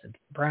I'm supposed to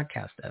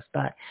broadcast this,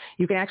 but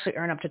you can actually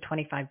earn up to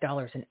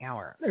 $25 an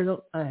hour. There's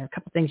a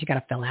couple things you got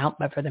to fill out,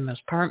 but for the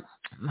most part,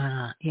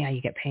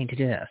 you get paid to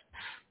do this.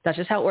 That's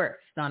just how it works.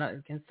 It's not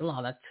against the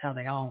law. That's how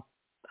they all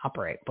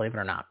operate, believe it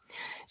or not.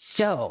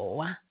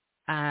 So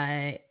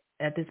at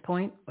this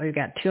point, we've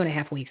got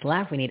 2.5 weeks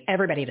left. We need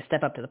everybody to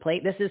step up to the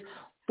plate. This is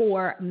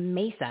for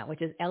Mesa,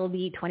 which is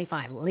LD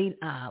 25,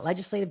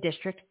 Legislative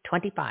District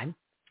 25.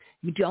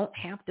 You don't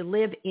have to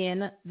live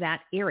in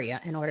that area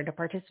in order to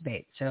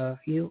participate. So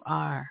if you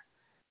want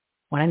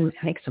to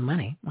make some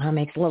money, want to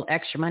make a little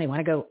extra money, want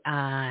to go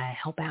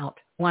help out,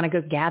 want to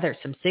go gather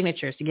some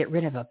signatures to get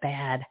rid of a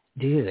bad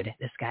dude,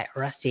 this guy,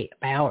 Rusty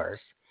Bowers,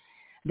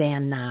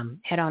 then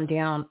head on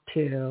down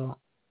to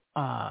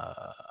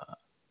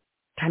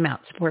Time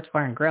Out Sports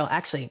Bar and Grill.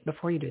 Actually,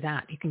 before you do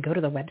that, you can go to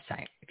the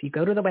website. If you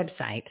go to the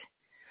website,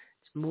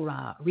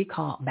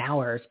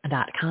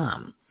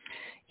 recallbowers.com,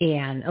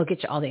 and it'll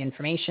get you all the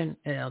information.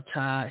 It'll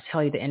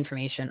tell you the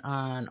information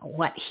on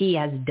what he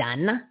has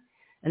done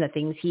and the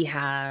things he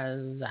has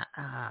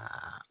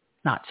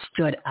not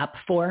stood up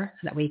for,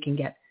 so that we can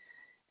get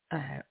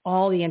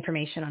all the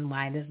information on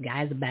why this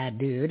guy's a bad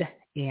dude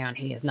and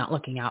he is not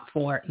looking out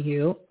for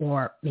you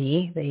or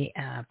me, the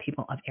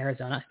people of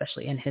Arizona,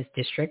 especially in his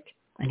district.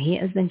 And he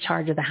is in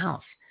charge of the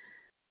House.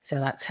 So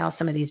that's how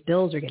some of these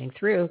bills are getting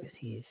through, because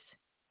he's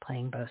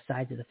playing both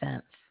sides of the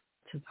fence,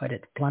 to put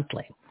it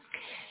bluntly.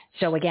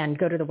 So again,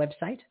 go to the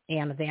website,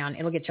 and then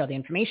it'll get you all the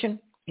information.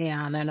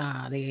 And then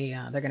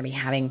they're going to be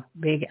having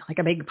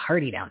a big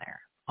party down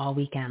there all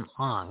weekend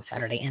long,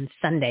 Saturday and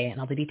Sunday.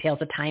 And all the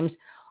details of times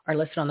are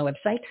listed on the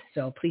website.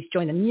 So please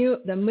join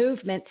the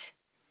movement.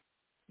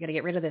 You got to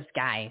get rid of this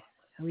guy.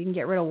 So we can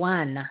get rid of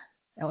one.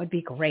 That would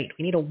be great.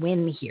 We need a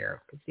win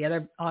here, because the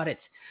other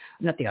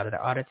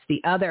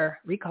the other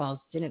recalls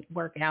didn't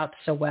work out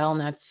so well,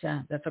 and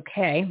that's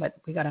okay. But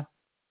we got to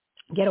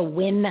get a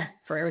win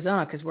for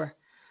Arizona, because we're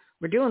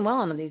doing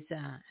well in these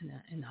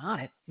in the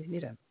audit. We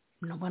need a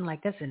one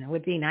like this, and it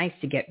would be nice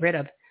to get rid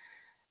of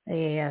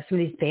some of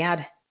these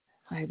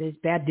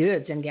bad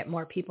dudes and get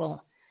more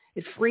people.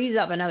 It frees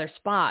up another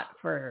spot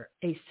for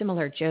a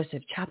similar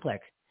Joseph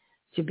Chaplik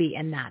to be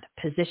in that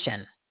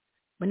position.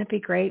 Wouldn't it be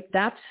great?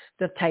 That's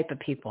the type of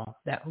people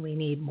that we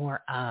need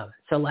more of.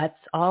 So let's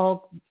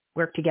all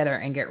work together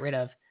and get rid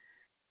of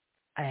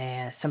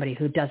somebody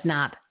who does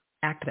not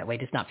act that way,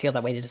 does not feel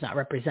that way, does not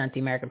represent the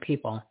American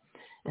people.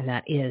 And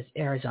that is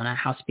Arizona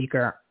House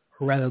Speaker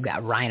Rogue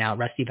Rhino,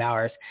 Rusty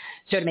Bowers.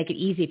 So to make it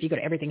easy, if you go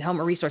to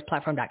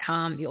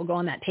everythinghomeresourceplatform.com, you'll go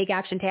on that Take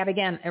Action tab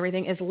again.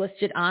 Everything is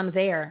listed on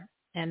there.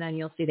 And then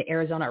you'll see the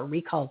Arizona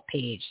Recalls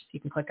page. You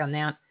can click on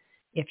that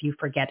if you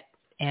forget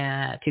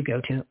to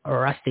go to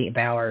Rusty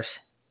Bowers.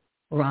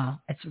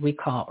 Well, it's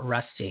Recall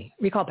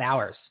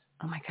Bowers.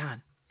 Oh my God.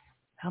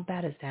 How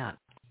bad is that?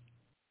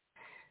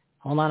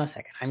 Hold on a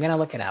second. I'm going to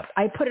look it up.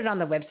 I put it on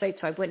the website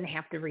so I wouldn't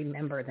have to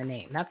remember the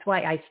name. That's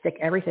why I stick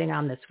everything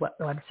on this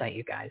website,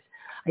 you guys.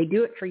 I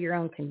do it for your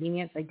own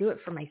convenience. I do it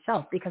for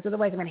myself, because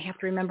otherwise I'm going to have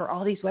to remember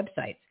all these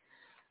websites.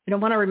 I don't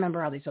want to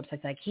remember all these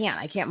websites. I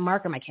can't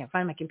mark them. I can't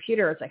find my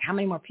computer. It's like, how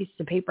many more pieces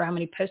of paper, how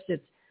many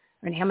Post-its,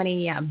 and how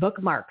many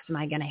bookmarks am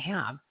I going to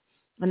have?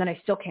 And then I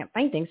still can't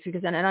find things,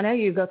 because then, and I know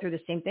you go through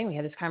the same thing. We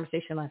had this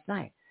conversation last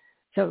night.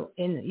 So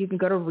you can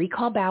go to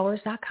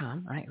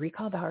recallbowers.com, right?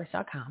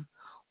 Recallbowers.com.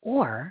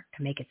 Or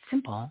to make it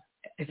simple,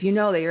 if you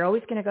know that you're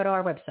always going to go to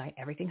our website,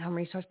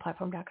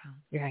 everythinghomeresourceplatform.com,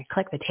 you're going to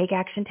click the Take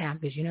Action tab,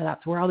 because you know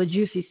that's where all the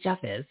juicy stuff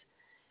is.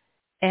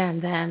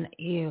 And then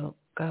you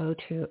go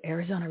to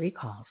Arizona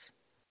Recalls.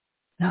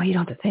 No, you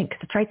don't have to think.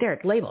 It's right there.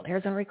 It's labeled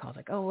Arizona Recalls.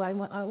 Like,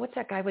 what's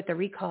that guy with the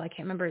recall? I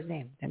can't remember his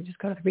name. Then just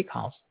go to the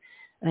recalls.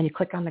 And then you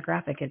click on the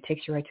graphic. It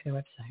takes you right to the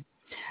website.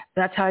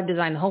 That's how I've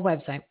designed the whole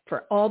website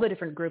for all the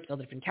different groups, all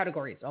the different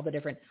categories, all the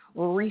different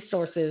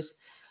resources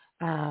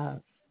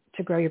to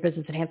grow your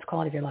business, enhance the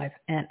quality of your life,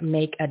 and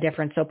make a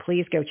difference. So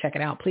please go check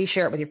it out. Please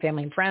share it with your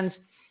family and friends.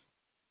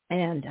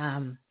 And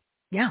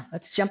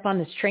let's jump on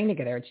this train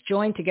together. It's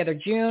Join Together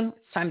June.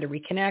 It's time to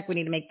reconnect. We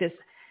need to make this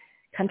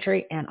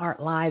country and our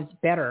lives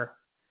better.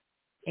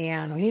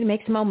 And we need to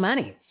make some more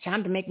money. It's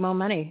time to make more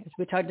money, as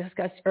we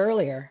discussed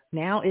earlier.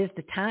 Now is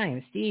the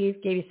time.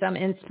 Steve gave you some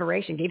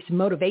inspiration, gave some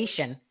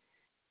motivation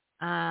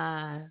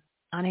on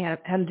how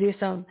to do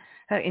how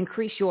to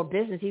increase your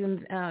business.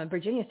 Even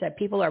Virginia said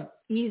people are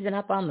easing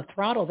up on the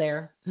throttle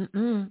there.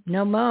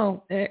 No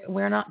more.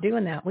 We're not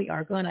doing that. We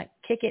are going to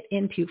kick it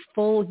into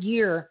full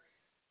year.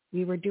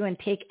 We were doing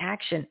Take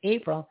Action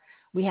April.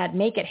 We had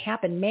Make It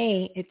Happen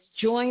May. It's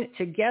Join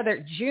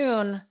Together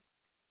June.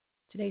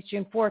 Today's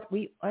June 4th.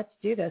 Let's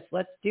do this.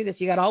 Let's do this.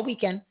 You got all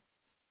weekend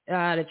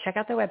to check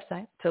out the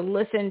website, to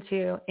listen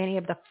to any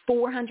of the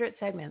 400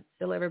 segments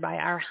delivered by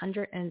our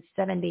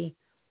 170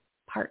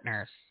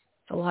 partners.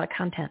 It's a lot of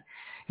content.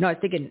 I was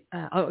thinking,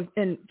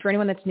 and for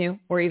anyone that's new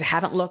or you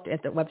haven't looked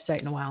at the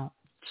website in a while,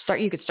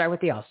 you could start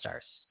with the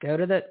All-Stars. Go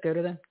to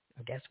the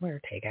guess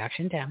where? Take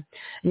Action tab.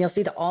 And you'll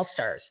see the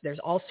All-Stars. There's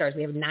All-Stars.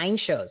 We have 9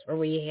 shows where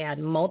we had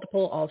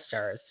multiple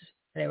All-Stars.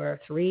 There were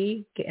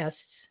 3 guests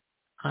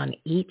on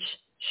each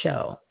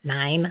show,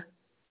 9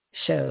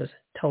 shows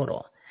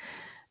total.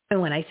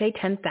 And when I say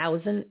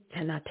 10,000,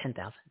 not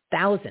 10,000,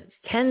 thousands,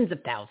 tens of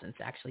thousands,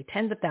 actually,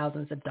 tens of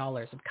thousands of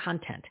dollars of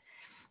content,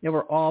 they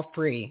were all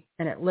free.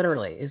 And it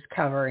literally is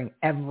covering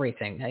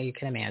everything that you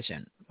can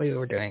imagine. We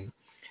were doing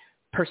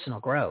personal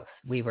growth.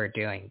 We were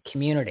doing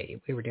community.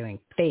 We were doing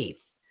faith.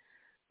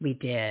 We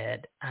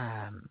did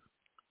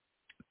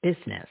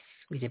business.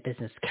 We did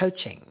business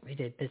coaching. We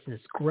did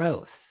business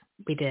growth.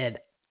 We did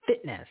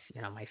fitness,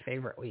 my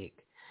favorite week.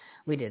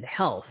 We did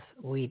health.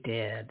 We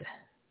did,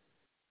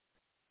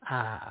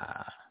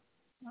 I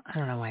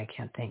don't know why I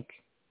can't think.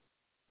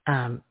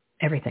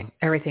 Everything.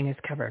 Everything is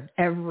covered.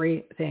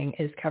 Everything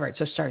is covered.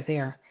 So start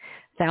there.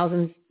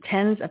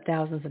 Tens of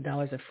thousands of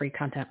dollars of free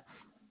content.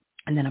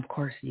 And then, of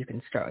course, you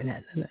can start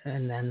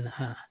and then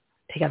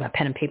take out a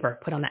pen and paper,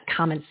 put on that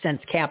common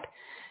sense cap,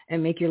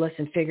 and make your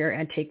lesson figure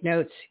and take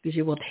notes, because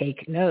you will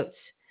take notes.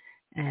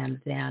 And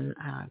then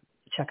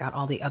check out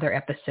all the other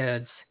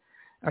episodes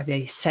or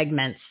the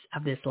segments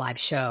of this live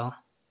show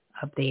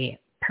of the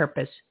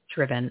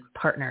Purpose-Driven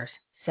Partners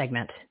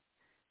segment.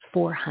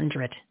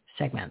 400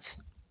 segments.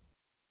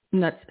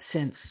 And that's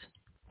since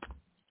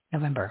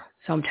November.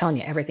 So I'm telling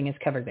you, everything is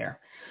covered there.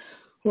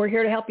 We're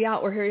here to help you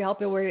out. We're here to help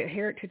you. We're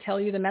here to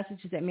tell you the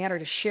messages that matter,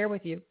 to share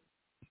with you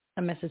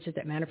the messages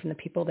that matter from the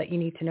people that you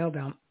need to know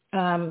about.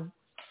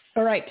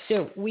 All right,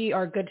 so we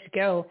are good to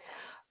go.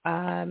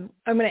 I'm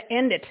going to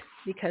end it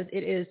because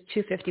it is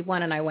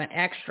 2:51 and I went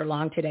extra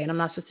long today, and I'm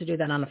not supposed to do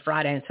that on a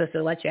Friday. I'm supposed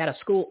to let you out of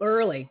school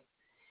early.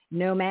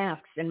 No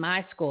masks in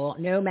my school.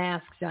 No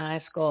masks in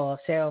my school.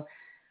 So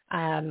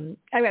I've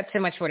got so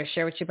much more to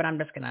share with you, but I'm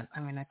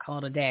going to call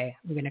it a day.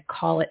 I'm going to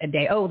call it a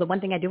day. Oh, the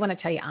one thing I do want to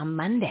tell you, on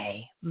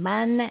Monday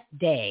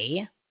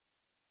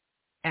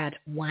at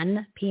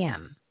 1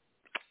 p.m.,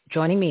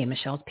 joining me in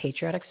Michelle's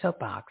Patriotic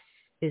Soapbox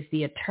is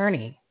the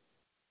attorney,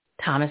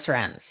 Thomas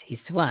Renz. He's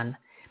the one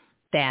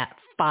that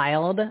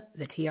filed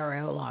the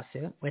TRO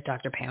lawsuit with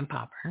Dr. Pam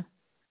Popper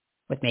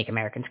with Make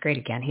Americans Great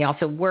Again. He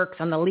also works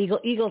on the Legal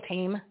Eagle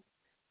team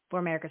for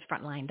America's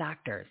Frontline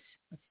Doctors.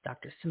 It's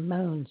Dr.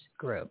 Simone's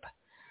group.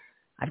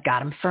 I've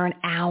got him for an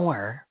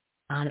hour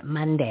on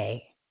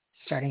Monday,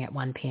 starting at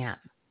 1 p.m.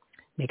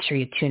 Make sure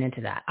you tune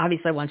into that.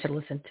 Obviously, I want you to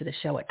listen to the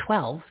show at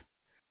 12,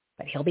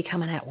 but he'll be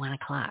coming at 1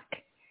 o'clock.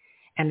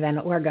 And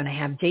then we're going to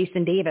have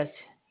Jason Davis.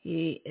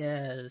 He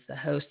is the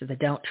host of the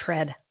Don't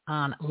Tread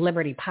on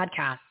Liberty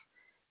podcast.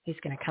 He's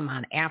going to come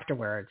on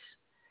afterwards,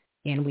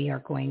 and we are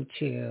going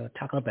to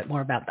talk a little bit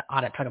more about the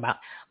audit, talk about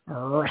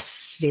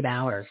Rusty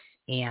Bowers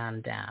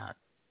and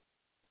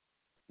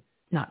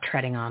not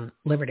treading on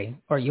liberty,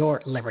 or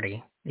your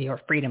liberty,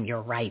 your freedom,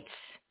 your rights.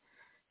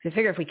 So I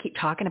figure if we keep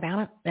talking about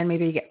it, then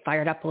maybe you get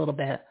fired up a little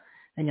bit,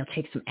 then you'll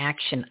take some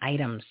action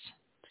items.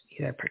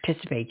 Either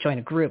participate, join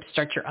a group,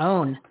 start your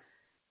own,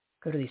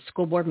 go to these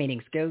school board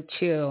meetings, I'm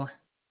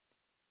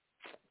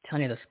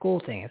telling you, the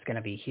school thing is going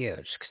to be huge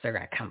because they're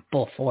going to come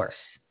full force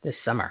this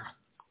summer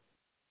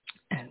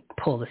and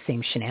pull the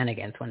same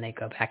shenanigans when they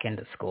go back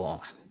into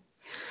school.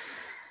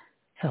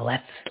 So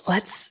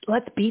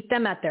let's beat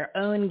them at their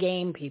own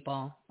game,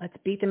 people. Let's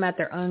beat them at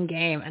their own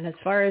game. And as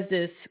far as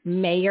this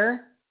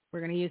mayor, we're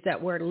going to use that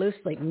word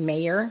loosely,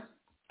 mayor.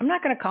 I'm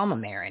not going to call him a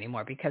mayor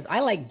anymore because I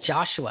like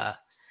Joshua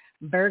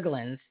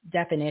Bergland's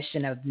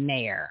definition of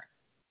mayor,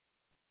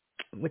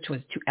 which was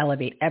to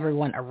elevate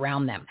everyone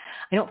around them.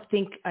 I don't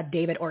think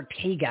David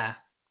Ortega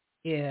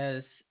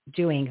is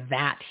doing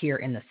that here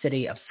in the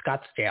city of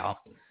Scottsdale.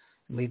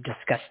 We've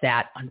discussed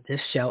that on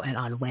this show and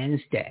on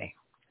Wednesday.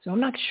 So I'm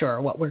not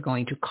sure what we're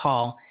going to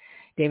call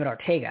David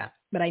Ortega,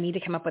 but I need to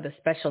come up with a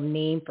special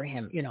name for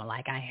him,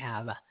 like I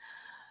have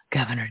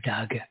Governor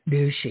Doug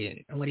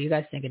Ducey. What do you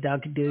guys think of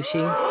Doug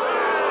Ducey?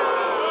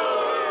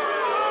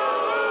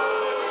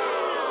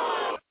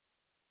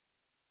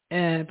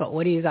 But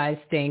what do you guys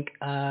think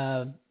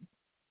of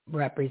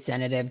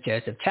Representative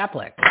Joseph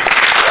Chaplik?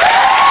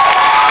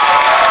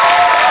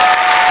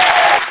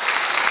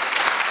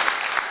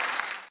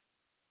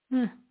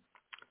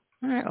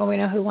 All right, well, we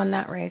know who won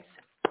that race.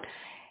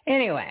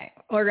 Anyway,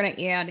 we're going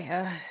to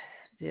add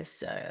this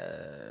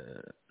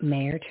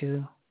mayor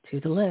to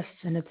the list,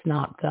 and it's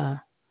not the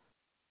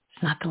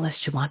list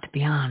you want to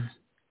be on.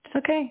 It's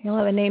okay. You'll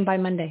have a name by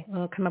Monday.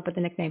 We'll come up with a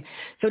nickname.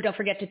 So don't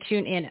forget to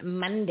tune in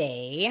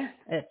Monday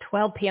at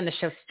 12 p.m. The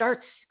show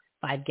starts.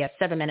 5 guests,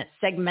 7-minute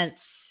segments,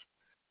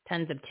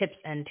 tons of tips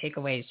and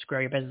takeaways to grow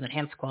your business,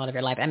 enhance the quality of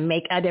your life, and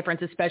make a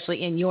difference,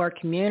 especially in your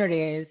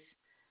communities.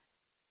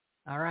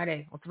 All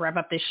righty, let's wrap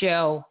up the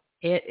show.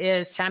 It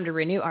is time to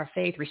renew our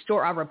faith,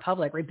 restore our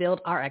republic,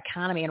 rebuild our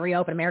economy, and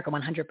reopen America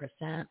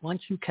 100%.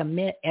 Once you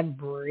commit,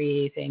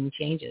 everything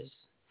changes.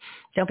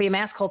 Don't be a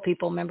mask hole,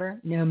 people, remember?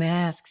 No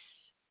masks.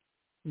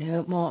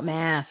 No more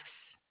masks.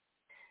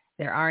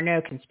 There are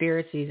no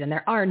conspiracies, and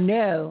there are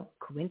no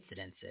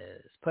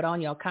coincidences. Put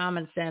on your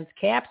common sense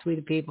caps, we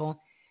the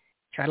people.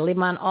 Try to leave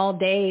them on all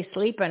day,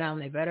 sleeping on.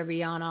 They better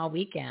be on all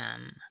weekend.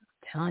 I'm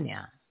telling you,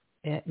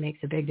 it makes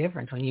a big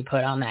difference when you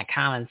put on that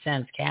common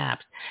sense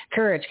caps.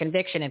 Courage,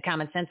 conviction, and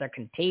common sense are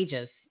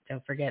contagious.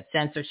 Don't forget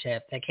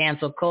censorship. The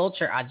cancel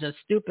culture are just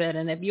stupid,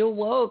 and if you're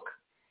woke,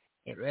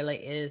 it really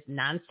is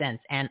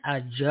nonsense and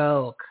a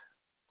joke.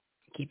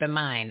 Keep in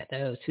mind,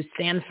 those who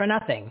stand for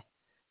nothing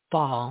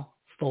fall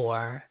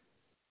for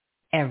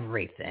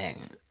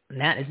everything. And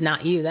that is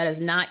not you. That is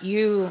not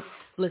you,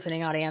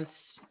 listening audience.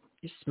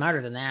 You're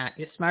smarter than that.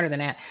 You're smarter than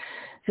that.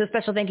 So a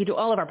special thank you to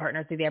all of our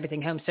partners through the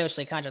Everything Home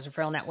Socially Conscious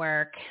Referral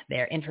Network.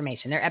 Their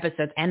information, their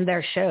episodes, and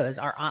their shows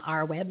are on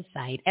our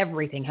website,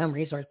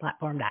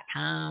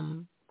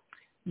 everythinghomeresourceplatform.com.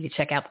 You can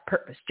check out the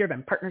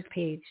Purpose-Driven Partners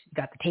page. You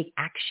got the Take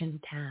Action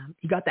tab.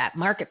 You got that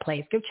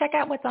marketplace. Go check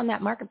out what's on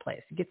that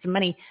marketplace. Get some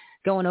money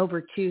going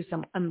over to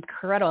some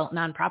incredible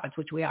nonprofits,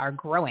 which we are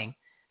growing.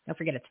 Don't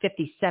forget, it's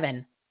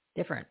 57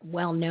 different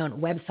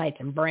well-known websites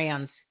and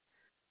brands.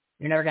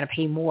 You're never going to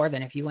pay more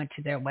than if you went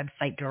to their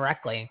website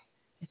directly.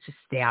 It's just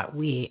that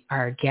we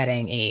are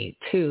getting a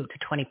 2 to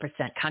 20%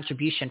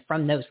 contribution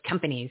from those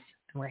companies,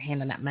 and we're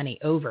handing that money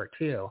over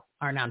to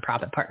our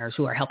nonprofit partners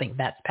who are helping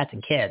vets, pets,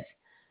 and kids.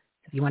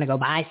 If you want to go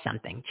buy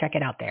something, check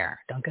it out there.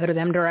 Don't go to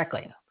them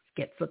directly.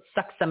 Let's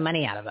suck some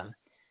money out of them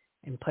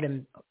and put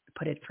it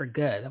for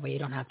good. That way you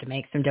don't have to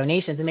make some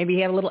donations, and maybe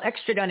you have a little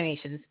extra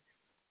donations.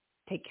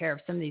 Take care of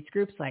some of these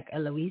groups like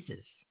Eloise's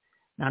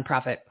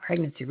nonprofit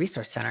pregnancy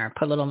resource center.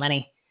 Put a little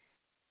money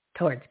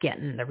towards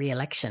getting the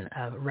re-election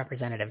of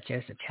Representative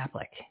Joseph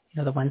Chaplik. You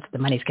know, the ones the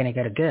money's going to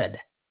go to good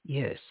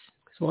use.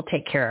 Because we'll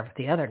take care of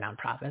the other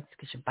nonprofits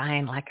because you're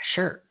buying like a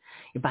shirt.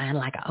 You're buying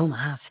like an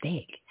Omaha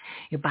steak.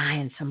 You're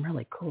buying some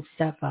really cool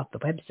stuff off the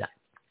website.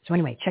 So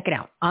anyway, check it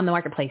out on the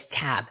Marketplace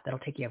tab. That'll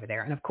take you over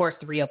there. And, of course,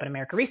 the Reopen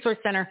America Resource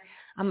Center.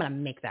 I'm going to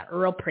make that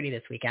real pretty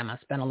this week. I'm going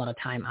to spend a lot of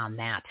time on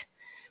that.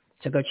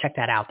 So go check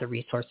that out, the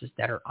resources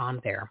that are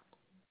on there.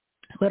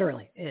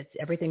 Literally, it's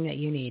everything that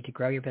you need to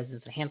grow your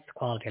business, enhance the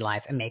quality of your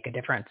life, and make a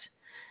difference,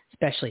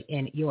 especially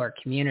in your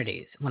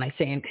communities. When I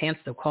say enhance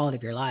the quality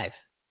of your life,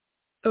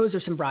 those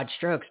are some broad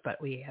strokes,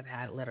 but we have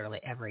had literally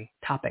every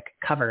topic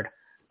covered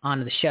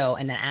on the show.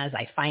 And then as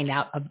I find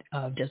out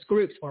of just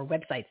groups or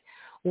websites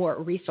or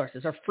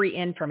resources or free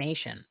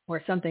information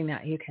or something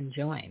that you can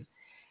join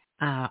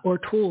or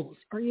tools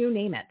or you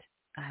name it,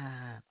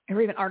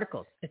 or even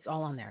articles, it's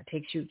all on there. It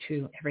takes you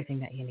to everything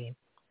that you need.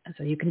 And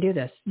so you can do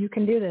this. You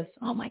can do this.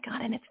 Oh, my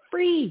God. And it's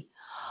free.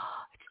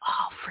 It's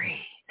all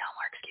free. No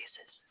more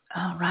excuses.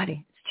 All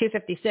righty. It's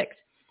 2:56.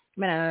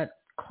 I'm going to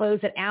close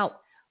it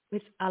out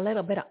with a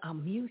little bit of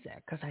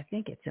music because I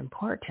think it's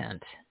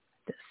important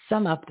to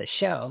sum up the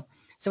show.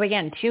 So,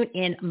 again, tune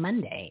in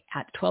Monday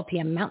at 12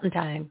 p.m. Mountain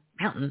Time.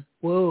 Mountain.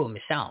 Whoa,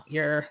 Michelle,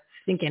 you're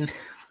thinking,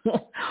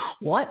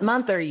 what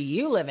month are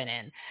you living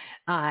in?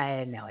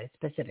 No, it's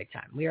Pacific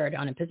time. We are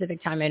on a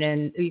Pacific time,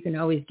 and you can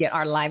always get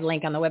our live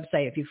link on the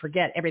website. If you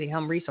forget,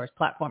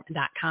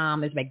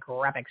 everythinghomeresourceplatform.com is my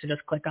graphic, so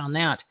just click on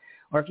that.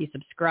 Or if you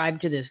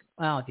subscribe to this,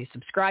 if you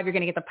subscribe, you're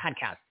going to get the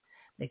podcast.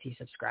 If you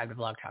subscribe to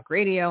Blog Talk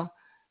Radio,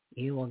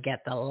 you will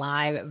get the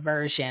live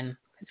version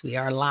because we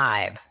are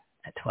live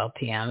at 12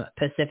 p.m.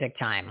 Pacific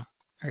time.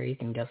 Or you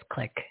can just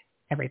click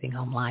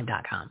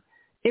everythinghomelive.com.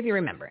 If you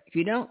remember, if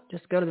you don't,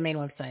 just go to the main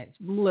website. It's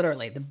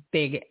literally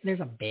there's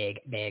a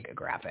big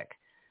graphic.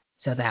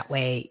 So that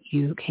way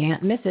you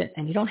can't miss it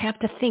and you don't have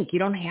to think. You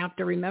don't have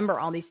to remember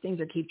all these things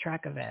or keep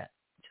track of it.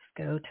 Just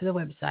go to the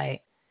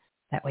website.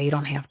 That way you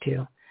don't have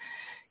to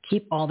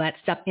keep all that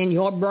stuff in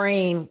your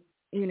brain.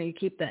 You know, you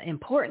keep the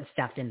important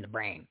stuff in the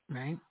brain,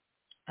 right?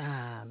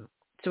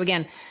 So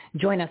again,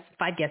 join us,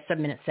 5 guest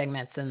 7-minute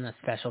segments, and the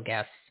special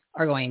guests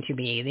are going to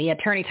be the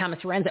attorney Thomas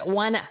Renz at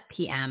 1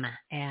 p.m.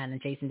 and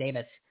Jason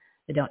Davis.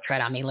 The Don't Tread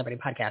on Me Liberty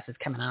podcast is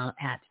coming out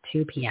at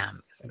 2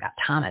 p.m. We've got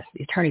Thomas,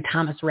 the attorney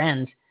Thomas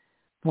Renz,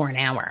 for an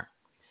hour.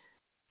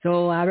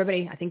 So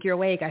everybody, I think you're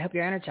awake. I hope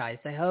you're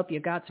energized. I hope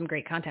you got some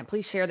great content.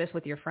 Please share this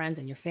with your friends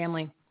and your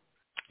family.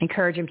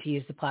 Encourage them to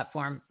use the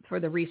platform for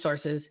the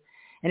resources.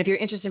 And if you're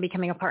interested in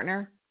becoming a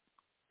partner,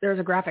 there's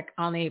a graphic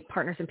on the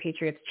Partners and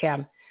Patriots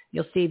tab.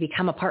 You'll see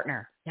Become a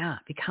Partner. Yeah,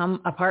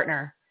 Become a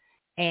Partner.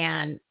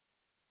 And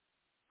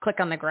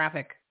click on the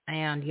graphic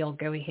and you'll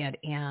go ahead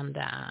and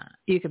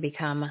you can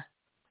become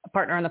a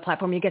partner on the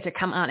platform, you get to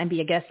come on and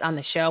be a guest on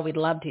the show. We'd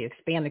love to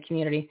expand the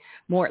community,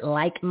 more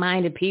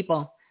like-minded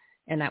people.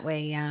 And that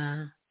way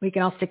we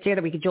can all stick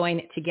together. We can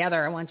join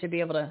together. I want you to be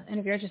able to, and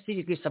if you're interested,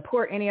 you can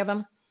support any of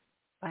them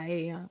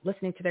by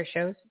listening to their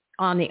shows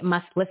on the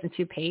Must Listen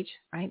To page,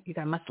 right? You've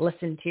got a Must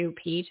Listen To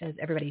page as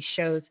everybody's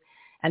shows.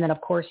 And then,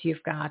 of course,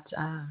 you've got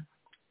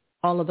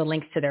all of the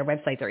links to their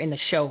websites are in the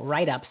show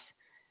write-ups.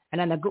 And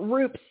then the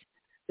groups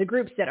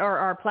that are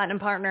our platinum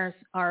partners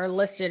are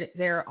listed.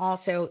 They're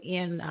also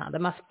in the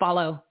Must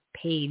Follow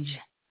page.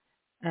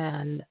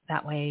 And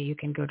that way you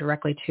can go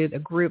directly to the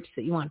groups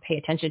that you want to pay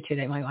attention to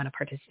that you might want to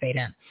participate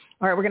in.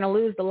 All right, we're going to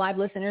lose the live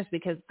listeners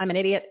because I'm an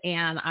idiot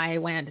and I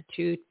went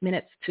 2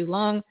 minutes too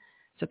long.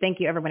 So thank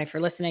you, everybody, for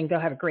listening. Go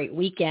have a great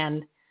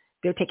weekend.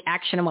 Go take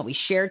action on what we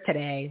shared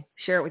today.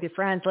 Share it with your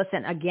friends.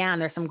 Listen, again,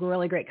 there's some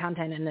really great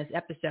content in this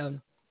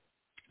episode.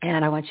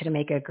 And I want you to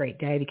make it a great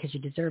day because you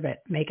deserve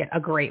it. Make it a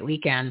great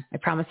weekend. I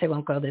promise I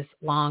won't go this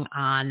long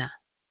on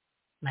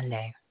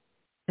Monday.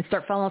 And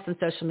start following us on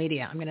social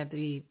media. I'm going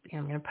to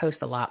post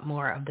a lot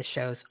more of the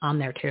shows on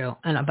there too,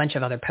 and a bunch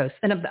of other posts.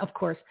 And of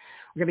course,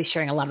 we're going to be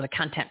sharing a lot of the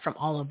content from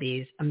all of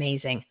these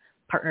amazing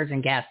partners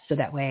and guests. So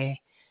that way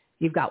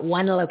you've got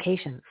one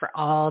location for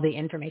all the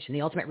information,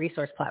 the ultimate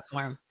resource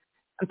platform.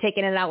 I'm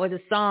taking it out with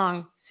a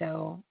song.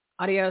 So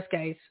adios,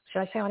 guys. Should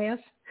I say adios?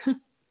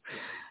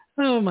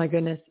 Oh my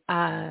goodness.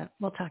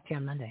 We'll talk to you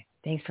on Monday.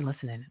 Thanks for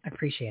listening. I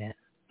appreciate it.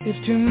 If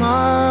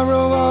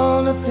tomorrow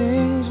all the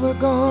things were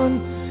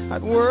gone,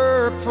 I'd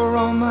work for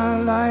all my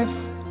life,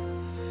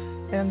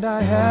 and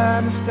I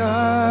had to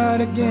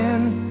start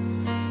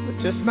again with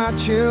just my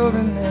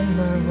children and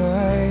my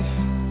wife.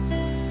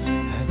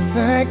 I'd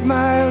thank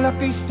my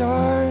lucky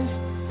stars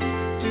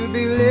to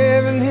be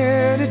living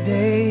here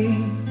today,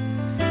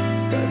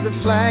 'cause the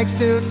flag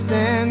still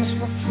stands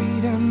for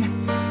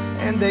freedom,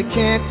 and they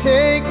can't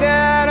take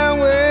that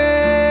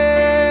away.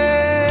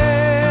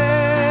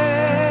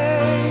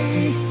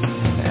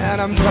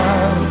 And I'm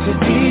proud to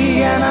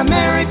be an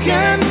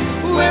American,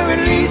 where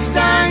at least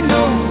I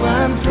know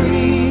I'm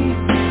free.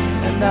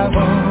 And I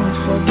won't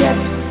forget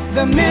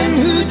the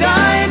men who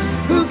died,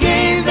 who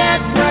gave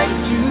that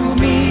right to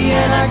me.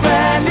 And I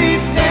gladly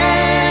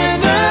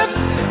stand up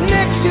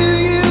next to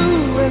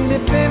you and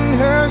defend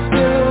her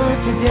still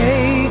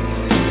today,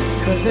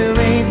 'cause there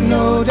ain't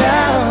no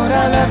doubt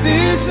I love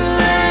this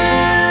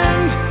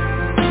land.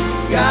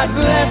 God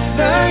bless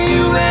the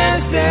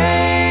USA.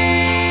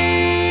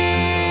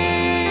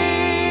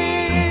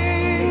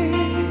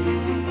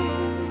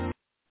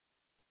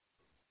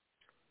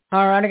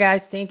 All right,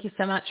 guys. Thank you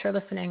so much for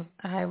listening.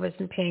 I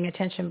wasn't paying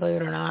attention, believe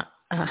it or not.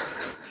 So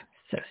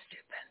stupid.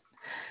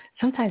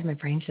 Sometimes my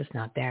brain's just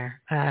not there.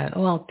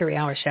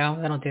 3-hour show.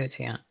 That'll do it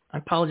to you. I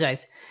apologize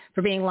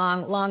for being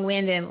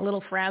long-winded and a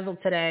little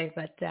frazzled today,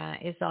 but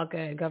it's all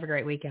good. Go have a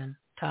great weekend.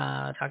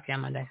 Talk to you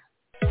on Monday.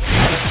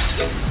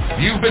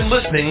 You've been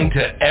listening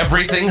to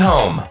Everything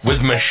Home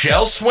with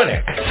Michelle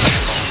Swinnick.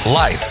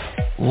 Life,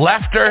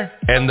 laughter,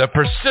 and the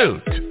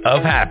pursuit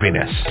of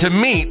happiness. To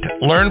meet,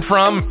 learn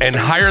from, and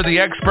hire the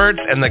experts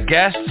and the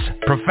guests,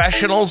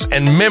 professionals,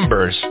 and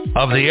members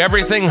of the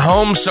Everything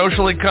Home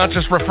Socially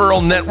Conscious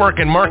Referral Network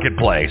and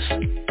Marketplace,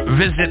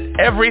 visit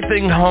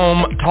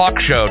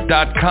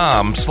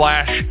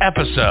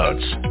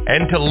everythinghometalkshow.com/episodes.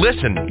 And to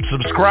listen,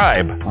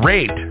 subscribe,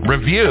 rate,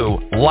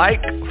 review,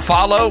 like,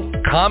 follow,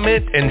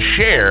 comment, and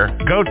share,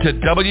 go to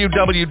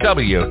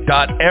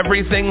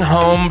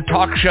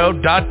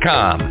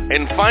www.everythinghometalkshow.com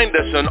and find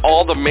us on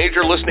all the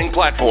major listening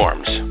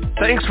platforms.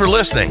 Thanks for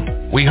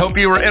listening. We hope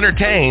you were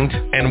entertained,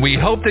 and we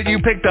hope that you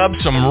picked up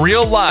some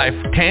real-life,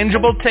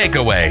 tangible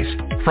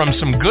takeaways from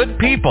some good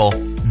people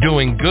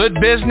doing good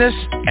business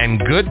and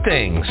good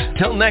things.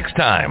 Till next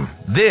time,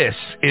 this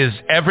is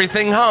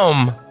Everything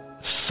Home,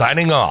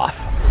 signing off.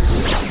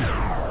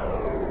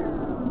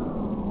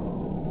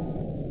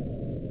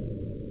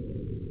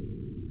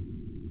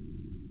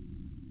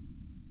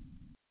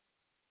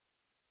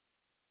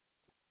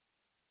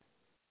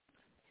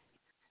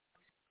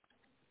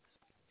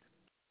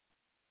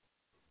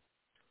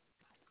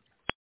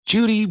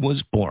 Judy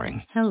was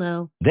boring.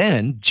 Hello.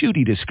 Then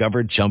Judy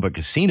discovered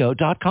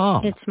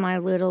ChumbaCasino.com. It's my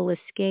little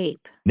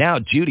escape. Now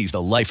Judy's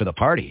the life of the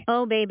party.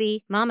 Oh,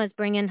 baby, mama's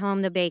bringing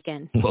home the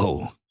bacon.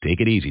 Whoa,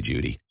 take it easy,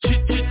 Judy.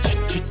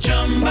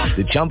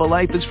 The Chumba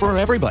life is for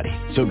everybody.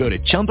 So go to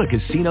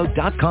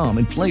ChumbaCasino.com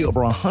and play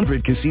over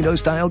 100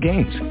 casino-style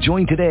games.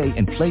 Join today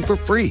and play for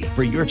free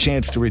for your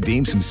chance to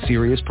redeem some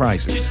serious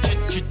prizes.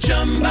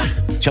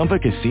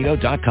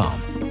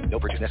 ChumbaCasino.com. No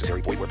purchase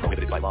necessary. Void where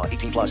prohibited by law.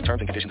 18+ terms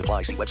and conditions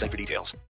apply. See website for details.